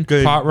chicken,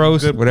 Good. pot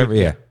roast, Good- whatever. good-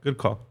 Yeah. Good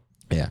call.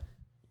 Yeah.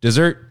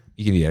 Dessert,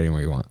 you can eat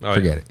anywhere you want. Oh,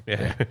 Forget it.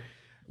 Yeah.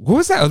 What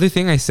was that other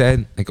thing I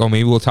said? Like,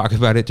 maybe we'll talk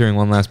about it during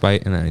one last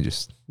bite. And then I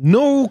just,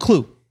 No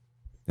clue.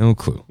 no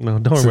clue. No,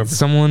 don't So remember.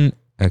 someone,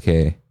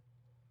 okay.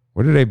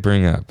 What did I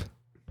bring up?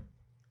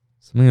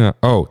 Something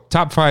about,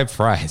 top 5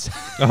 fries.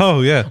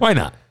 Oh, yeah. Why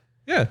not?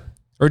 Yeah.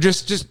 Or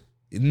just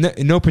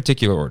no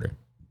particular order.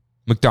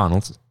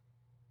 McDonald's.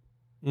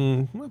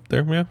 Up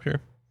there. Yeah, sure.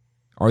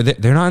 Are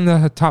they're not in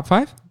the top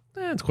 5?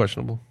 That's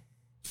questionable.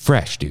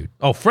 Fresh, dude.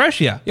 Oh, fresh?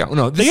 Yeah. Yeah,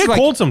 no, They this get is like,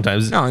 cold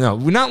sometimes. No,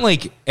 not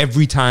like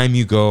every time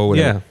you go.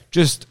 Whatever. Yeah.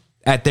 Just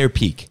at their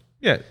peak.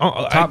 Yeah.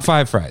 Top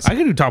 5 fries. I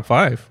can do top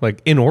 5,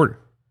 like in order.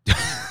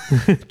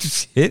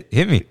 Just hit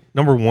me.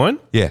 Number 1,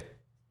 Yeah.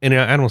 in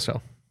animal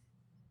style.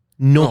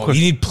 No Oh,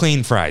 question. you need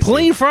plain fries.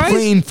 Plain dude. fries?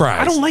 Plain fries.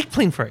 I don't like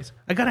plain fries.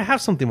 I gotta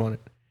have something on it.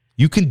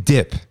 You can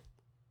dip.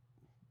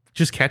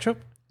 Just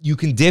ketchup? You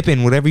can dip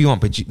in whatever you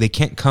want, but they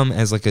can't come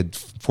as like a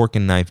fork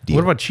and knife deal.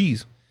 What about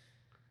cheese?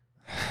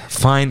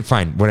 Fine.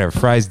 Whatever.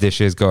 Fries,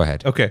 dishes. Go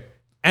ahead. Okay.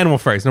 Animal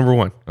fries, number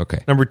 1.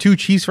 Okay. Number 2,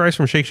 cheese fries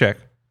from Shake Shack.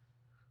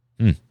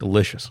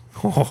 Delicious.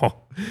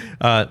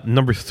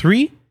 Number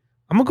 3,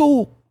 I'm gonna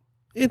go.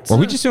 Are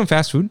we just doing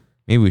fast food?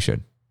 Maybe we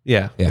should.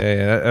 Yeah.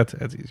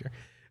 That's easier.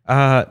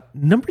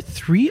 Number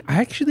 3,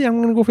 I'm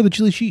gonna go for the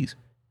chili cheese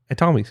at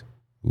Tommy's.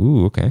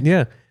 Ooh, okay.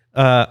 Yeah.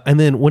 And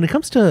then when it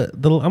comes to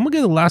I'm gonna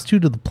get the last 2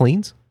 to the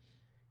plains.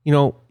 You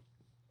know,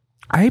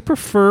 I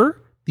prefer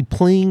the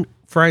plain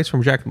fries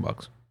from Jack in the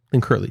Box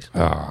than Curly's.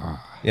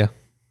 Yeah.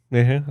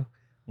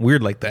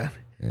 Weird like that.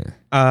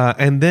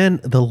 And then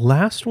the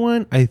last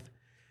one,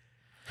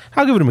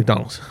 I'll give it to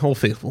McDonald's. Old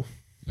Faithful.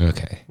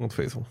 Okay. Old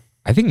Faithful.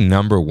 I think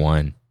number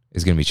 1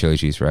 is going to be chili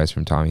cheese fries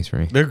from Tommy's for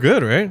me. They're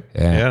good, right?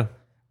 Yeah.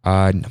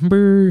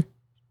 Number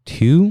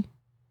 2?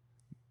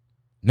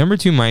 Number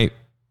 2 might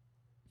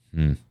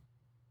be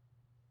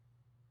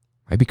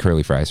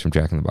curly fries from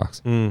Jack in the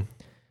Box.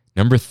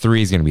 Number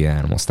 3 is going to be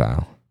animal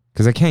style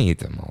because I can't eat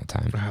them all the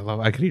time.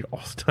 I could eat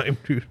all the time,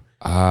 dude.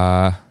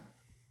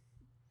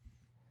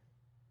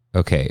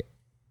 Okay.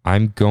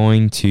 I'm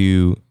going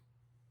to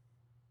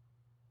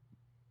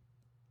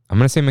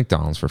say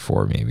McDonald's for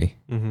 4 maybe.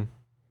 Mm-hmm.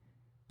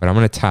 But I'm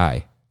going to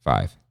tie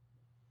 5.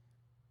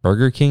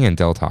 Burger King and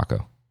Del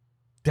Taco.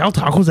 Del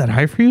Taco's that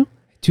high for you?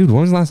 Dude,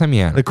 when was the last time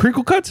you had The them?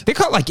 crinkle cuts? They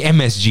got like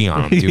MSG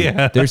on them, dude.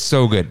 Yeah. They're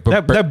so good.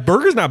 But That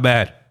burger's not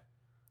bad.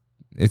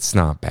 it's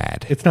not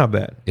bad. It's not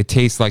bad. It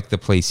tastes like the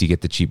place you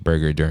get the cheap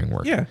burger during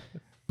work. Yeah,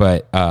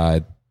 But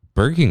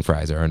Burger King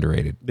fries are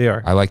underrated. they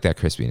are. I like that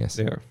crispiness.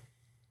 They are.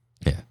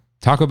 Yeah.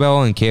 Taco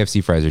Bell and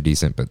KFC fries are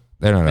decent, but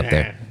they're not up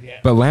there. Yeah.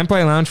 But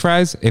Lamplight Lounge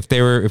fries, if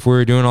we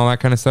were doing all that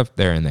kind of stuff,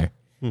 they're in there.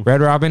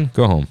 Red Robin,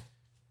 go home.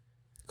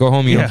 Go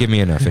home. You Yeah. don't give me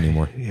enough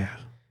anymore. Yeah.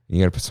 You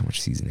got to put so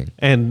much seasoning.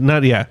 And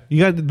when they got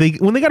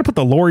to put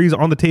the lorries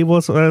on the table,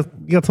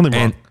 you got something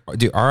wrong. And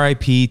dude,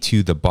 RIP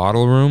to the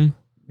Bottle Room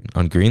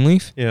on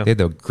Greenleaf. Yeah. They had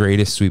the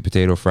greatest sweet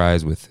potato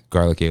fries with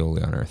garlic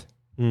aioli on earth.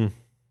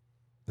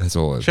 That's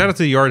all. Shout out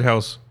to the Yard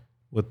House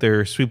with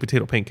their sweet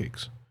potato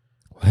pancakes.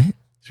 What?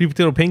 Sweet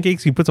potato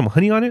pancakes, you put some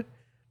honey on it.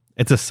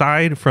 It's a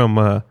side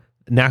from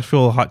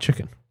Nashville hot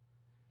chicken.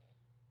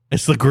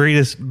 It's the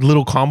greatest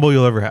little combo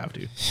you'll ever have,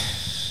 dude.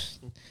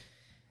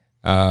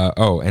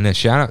 And a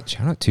shout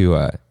out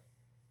to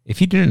if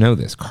you didn't know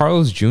this,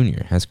 Carl's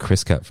Jr. has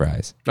crisp cut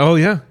fries. Oh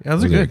yeah,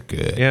 those are Those are good.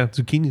 good. Yeah,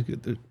 zucchini's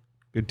good. They're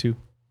good too.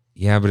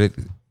 Yeah, but it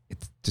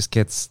just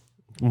gets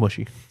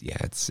Mushy.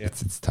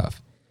 it's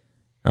tough.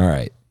 All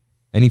right.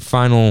 Any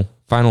final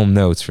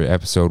notes for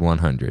episode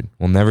 100?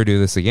 We'll never do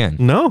this again.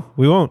 No,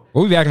 we won't.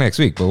 We'll be back next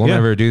week, but we'll Yeah.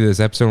 never do this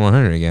episode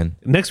 100 again.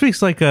 Next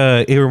week's like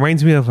it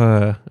reminds me of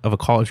a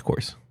college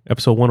course,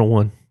 episode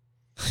 101.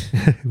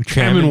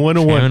 Tramming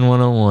 101. Tramming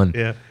 101.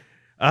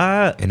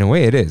 Yeah. In a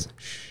way, it is.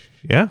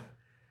 Yeah.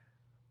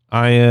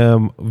 I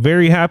am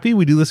very happy.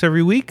 We do this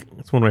every week.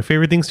 It's one of my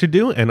favorite things to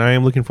do, and I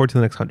am looking forward to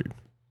the next 100.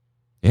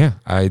 Yeah,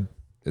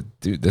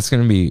 dude, that's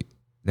gonna be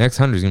next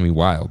 100 is gonna be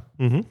wild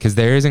Mm-hmm. because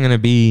there isn't gonna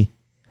be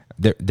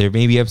there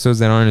may be episodes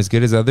that aren't as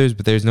good as others,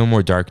 but there's no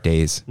more dark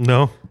days.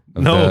 No.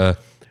 Of the,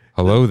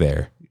 hello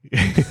there.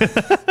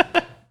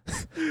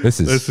 This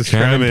is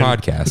Tramming Tramming.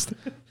 Podcast.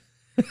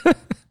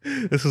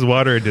 This is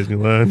water at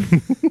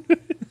Disneyland.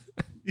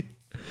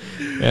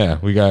 Yeah,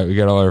 we got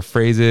all our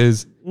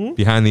phrases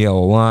behind the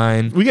yellow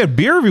line. We got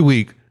beer every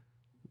week.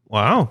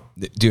 Wow.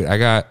 Dude, I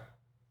got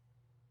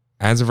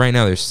as of right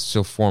now, there's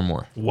still 4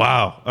 more.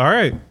 Wow. All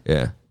right.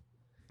 Yeah.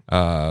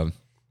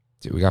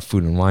 Dude, we got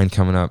food and wine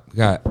coming up. We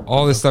got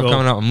all this stuff go.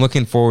 coming up. I'm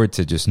looking forward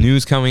to just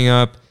news coming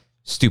up,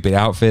 stupid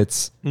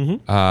outfits.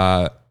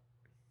 Mm-hmm.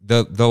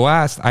 The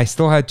last, I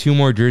still had 2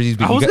 more jerseys,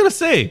 but, I was going to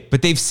say.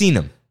 but they've seen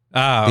them.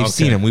 They've They've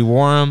seen them. We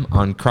wore them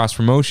on cross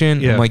promotion.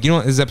 Yeah. I'm like, you know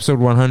what? This is episode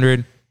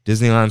 100.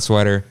 Disneyland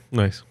sweater.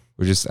 Nice.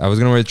 I was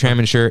going to wear the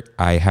Tramming shirt.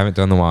 I haven't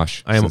done the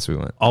wash I am since we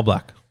went. all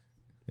black.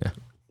 Yeah.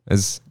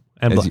 As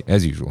black.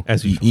 as usual.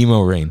 As usual.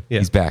 Emo Rain. Yeah.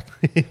 He's back.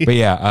 But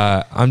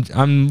yeah,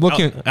 I'm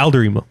looking.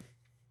 Elder emo.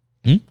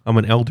 Hmm? I'm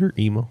an elder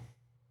emo.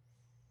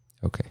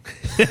 Okay.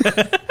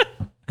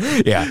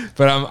 Yeah,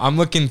 but I'm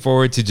looking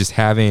forward to just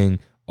having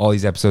all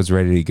these episodes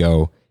ready to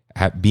go,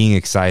 being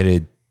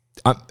excited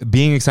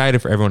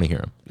for everyone to hear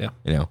them. Yeah.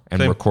 You know,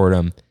 and Same. record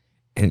them,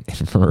 and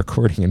for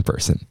recording in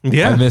person.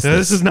 Yeah. I miss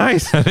This is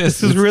nice.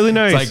 This is really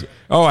nice. It's like,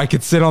 oh, I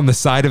could sit on the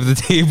side of the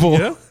table,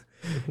 Yeah.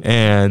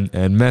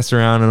 and mess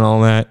around and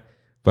all that.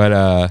 But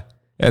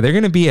yeah, they're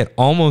gonna be at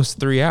almost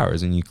 3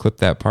 hours, and you clip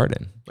that part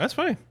in. That's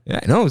fine. Yeah,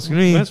 no, it's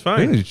gonna be That's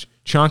fine. gonna be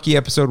chunky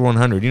episode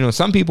 100. You know,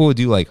 some people would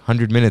do like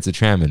 100 minutes of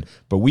Tramming,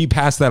 but we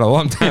passed that a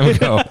long time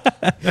ago.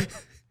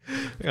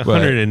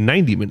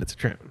 190 minutes of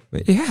tramming.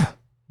 But yeah,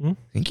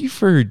 thank you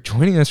for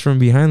joining us from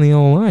behind the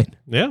yellow line,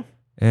 Yeah.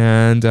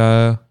 and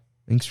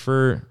thanks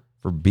for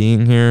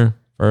being here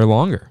for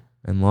longer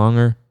and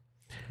longer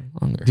and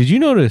longer. Did you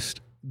notice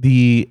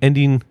the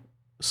ending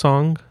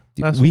song?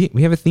 Dude,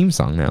 we have a theme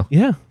song now.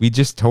 Yeah. We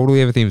just totally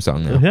have a theme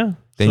song now. Yeah.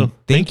 So,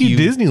 thank you,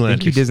 Disneylanders.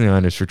 Thank you,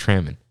 Disneylanders, for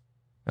tramming.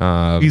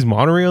 He's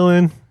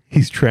monorailing.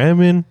 He's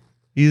tramming.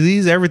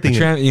 He's everything.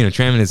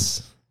 Tramming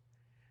is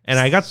And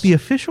I got the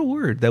official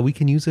word that we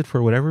can use it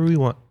for whatever we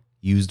want.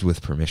 used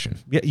with permission.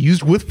 Yeah,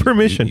 used with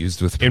permission.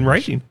 Used with in permission.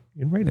 writing.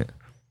 In writing.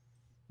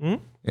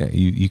 Yeah,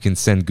 you can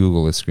send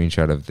Google a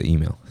screenshot of the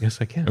email Yes,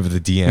 I can. of the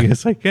DM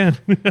Yes, I can.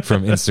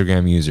 from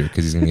Instagram user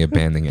because he's gonna get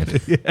banned again.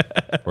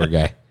 Poor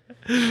guy.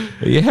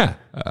 But yeah,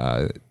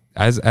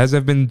 as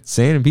I've been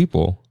saying to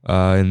people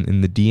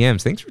in the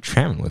DMs, thanks for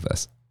tramming with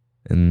us.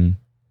 And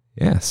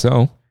yeah,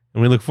 so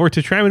And we look forward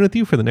to tramming with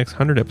you for the next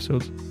 100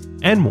 episodes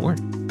and more.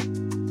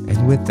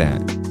 and with that,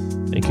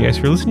 Thank you guys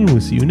for listening. We'll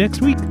see you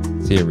next week.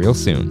 see you real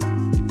soon.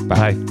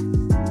 Bye.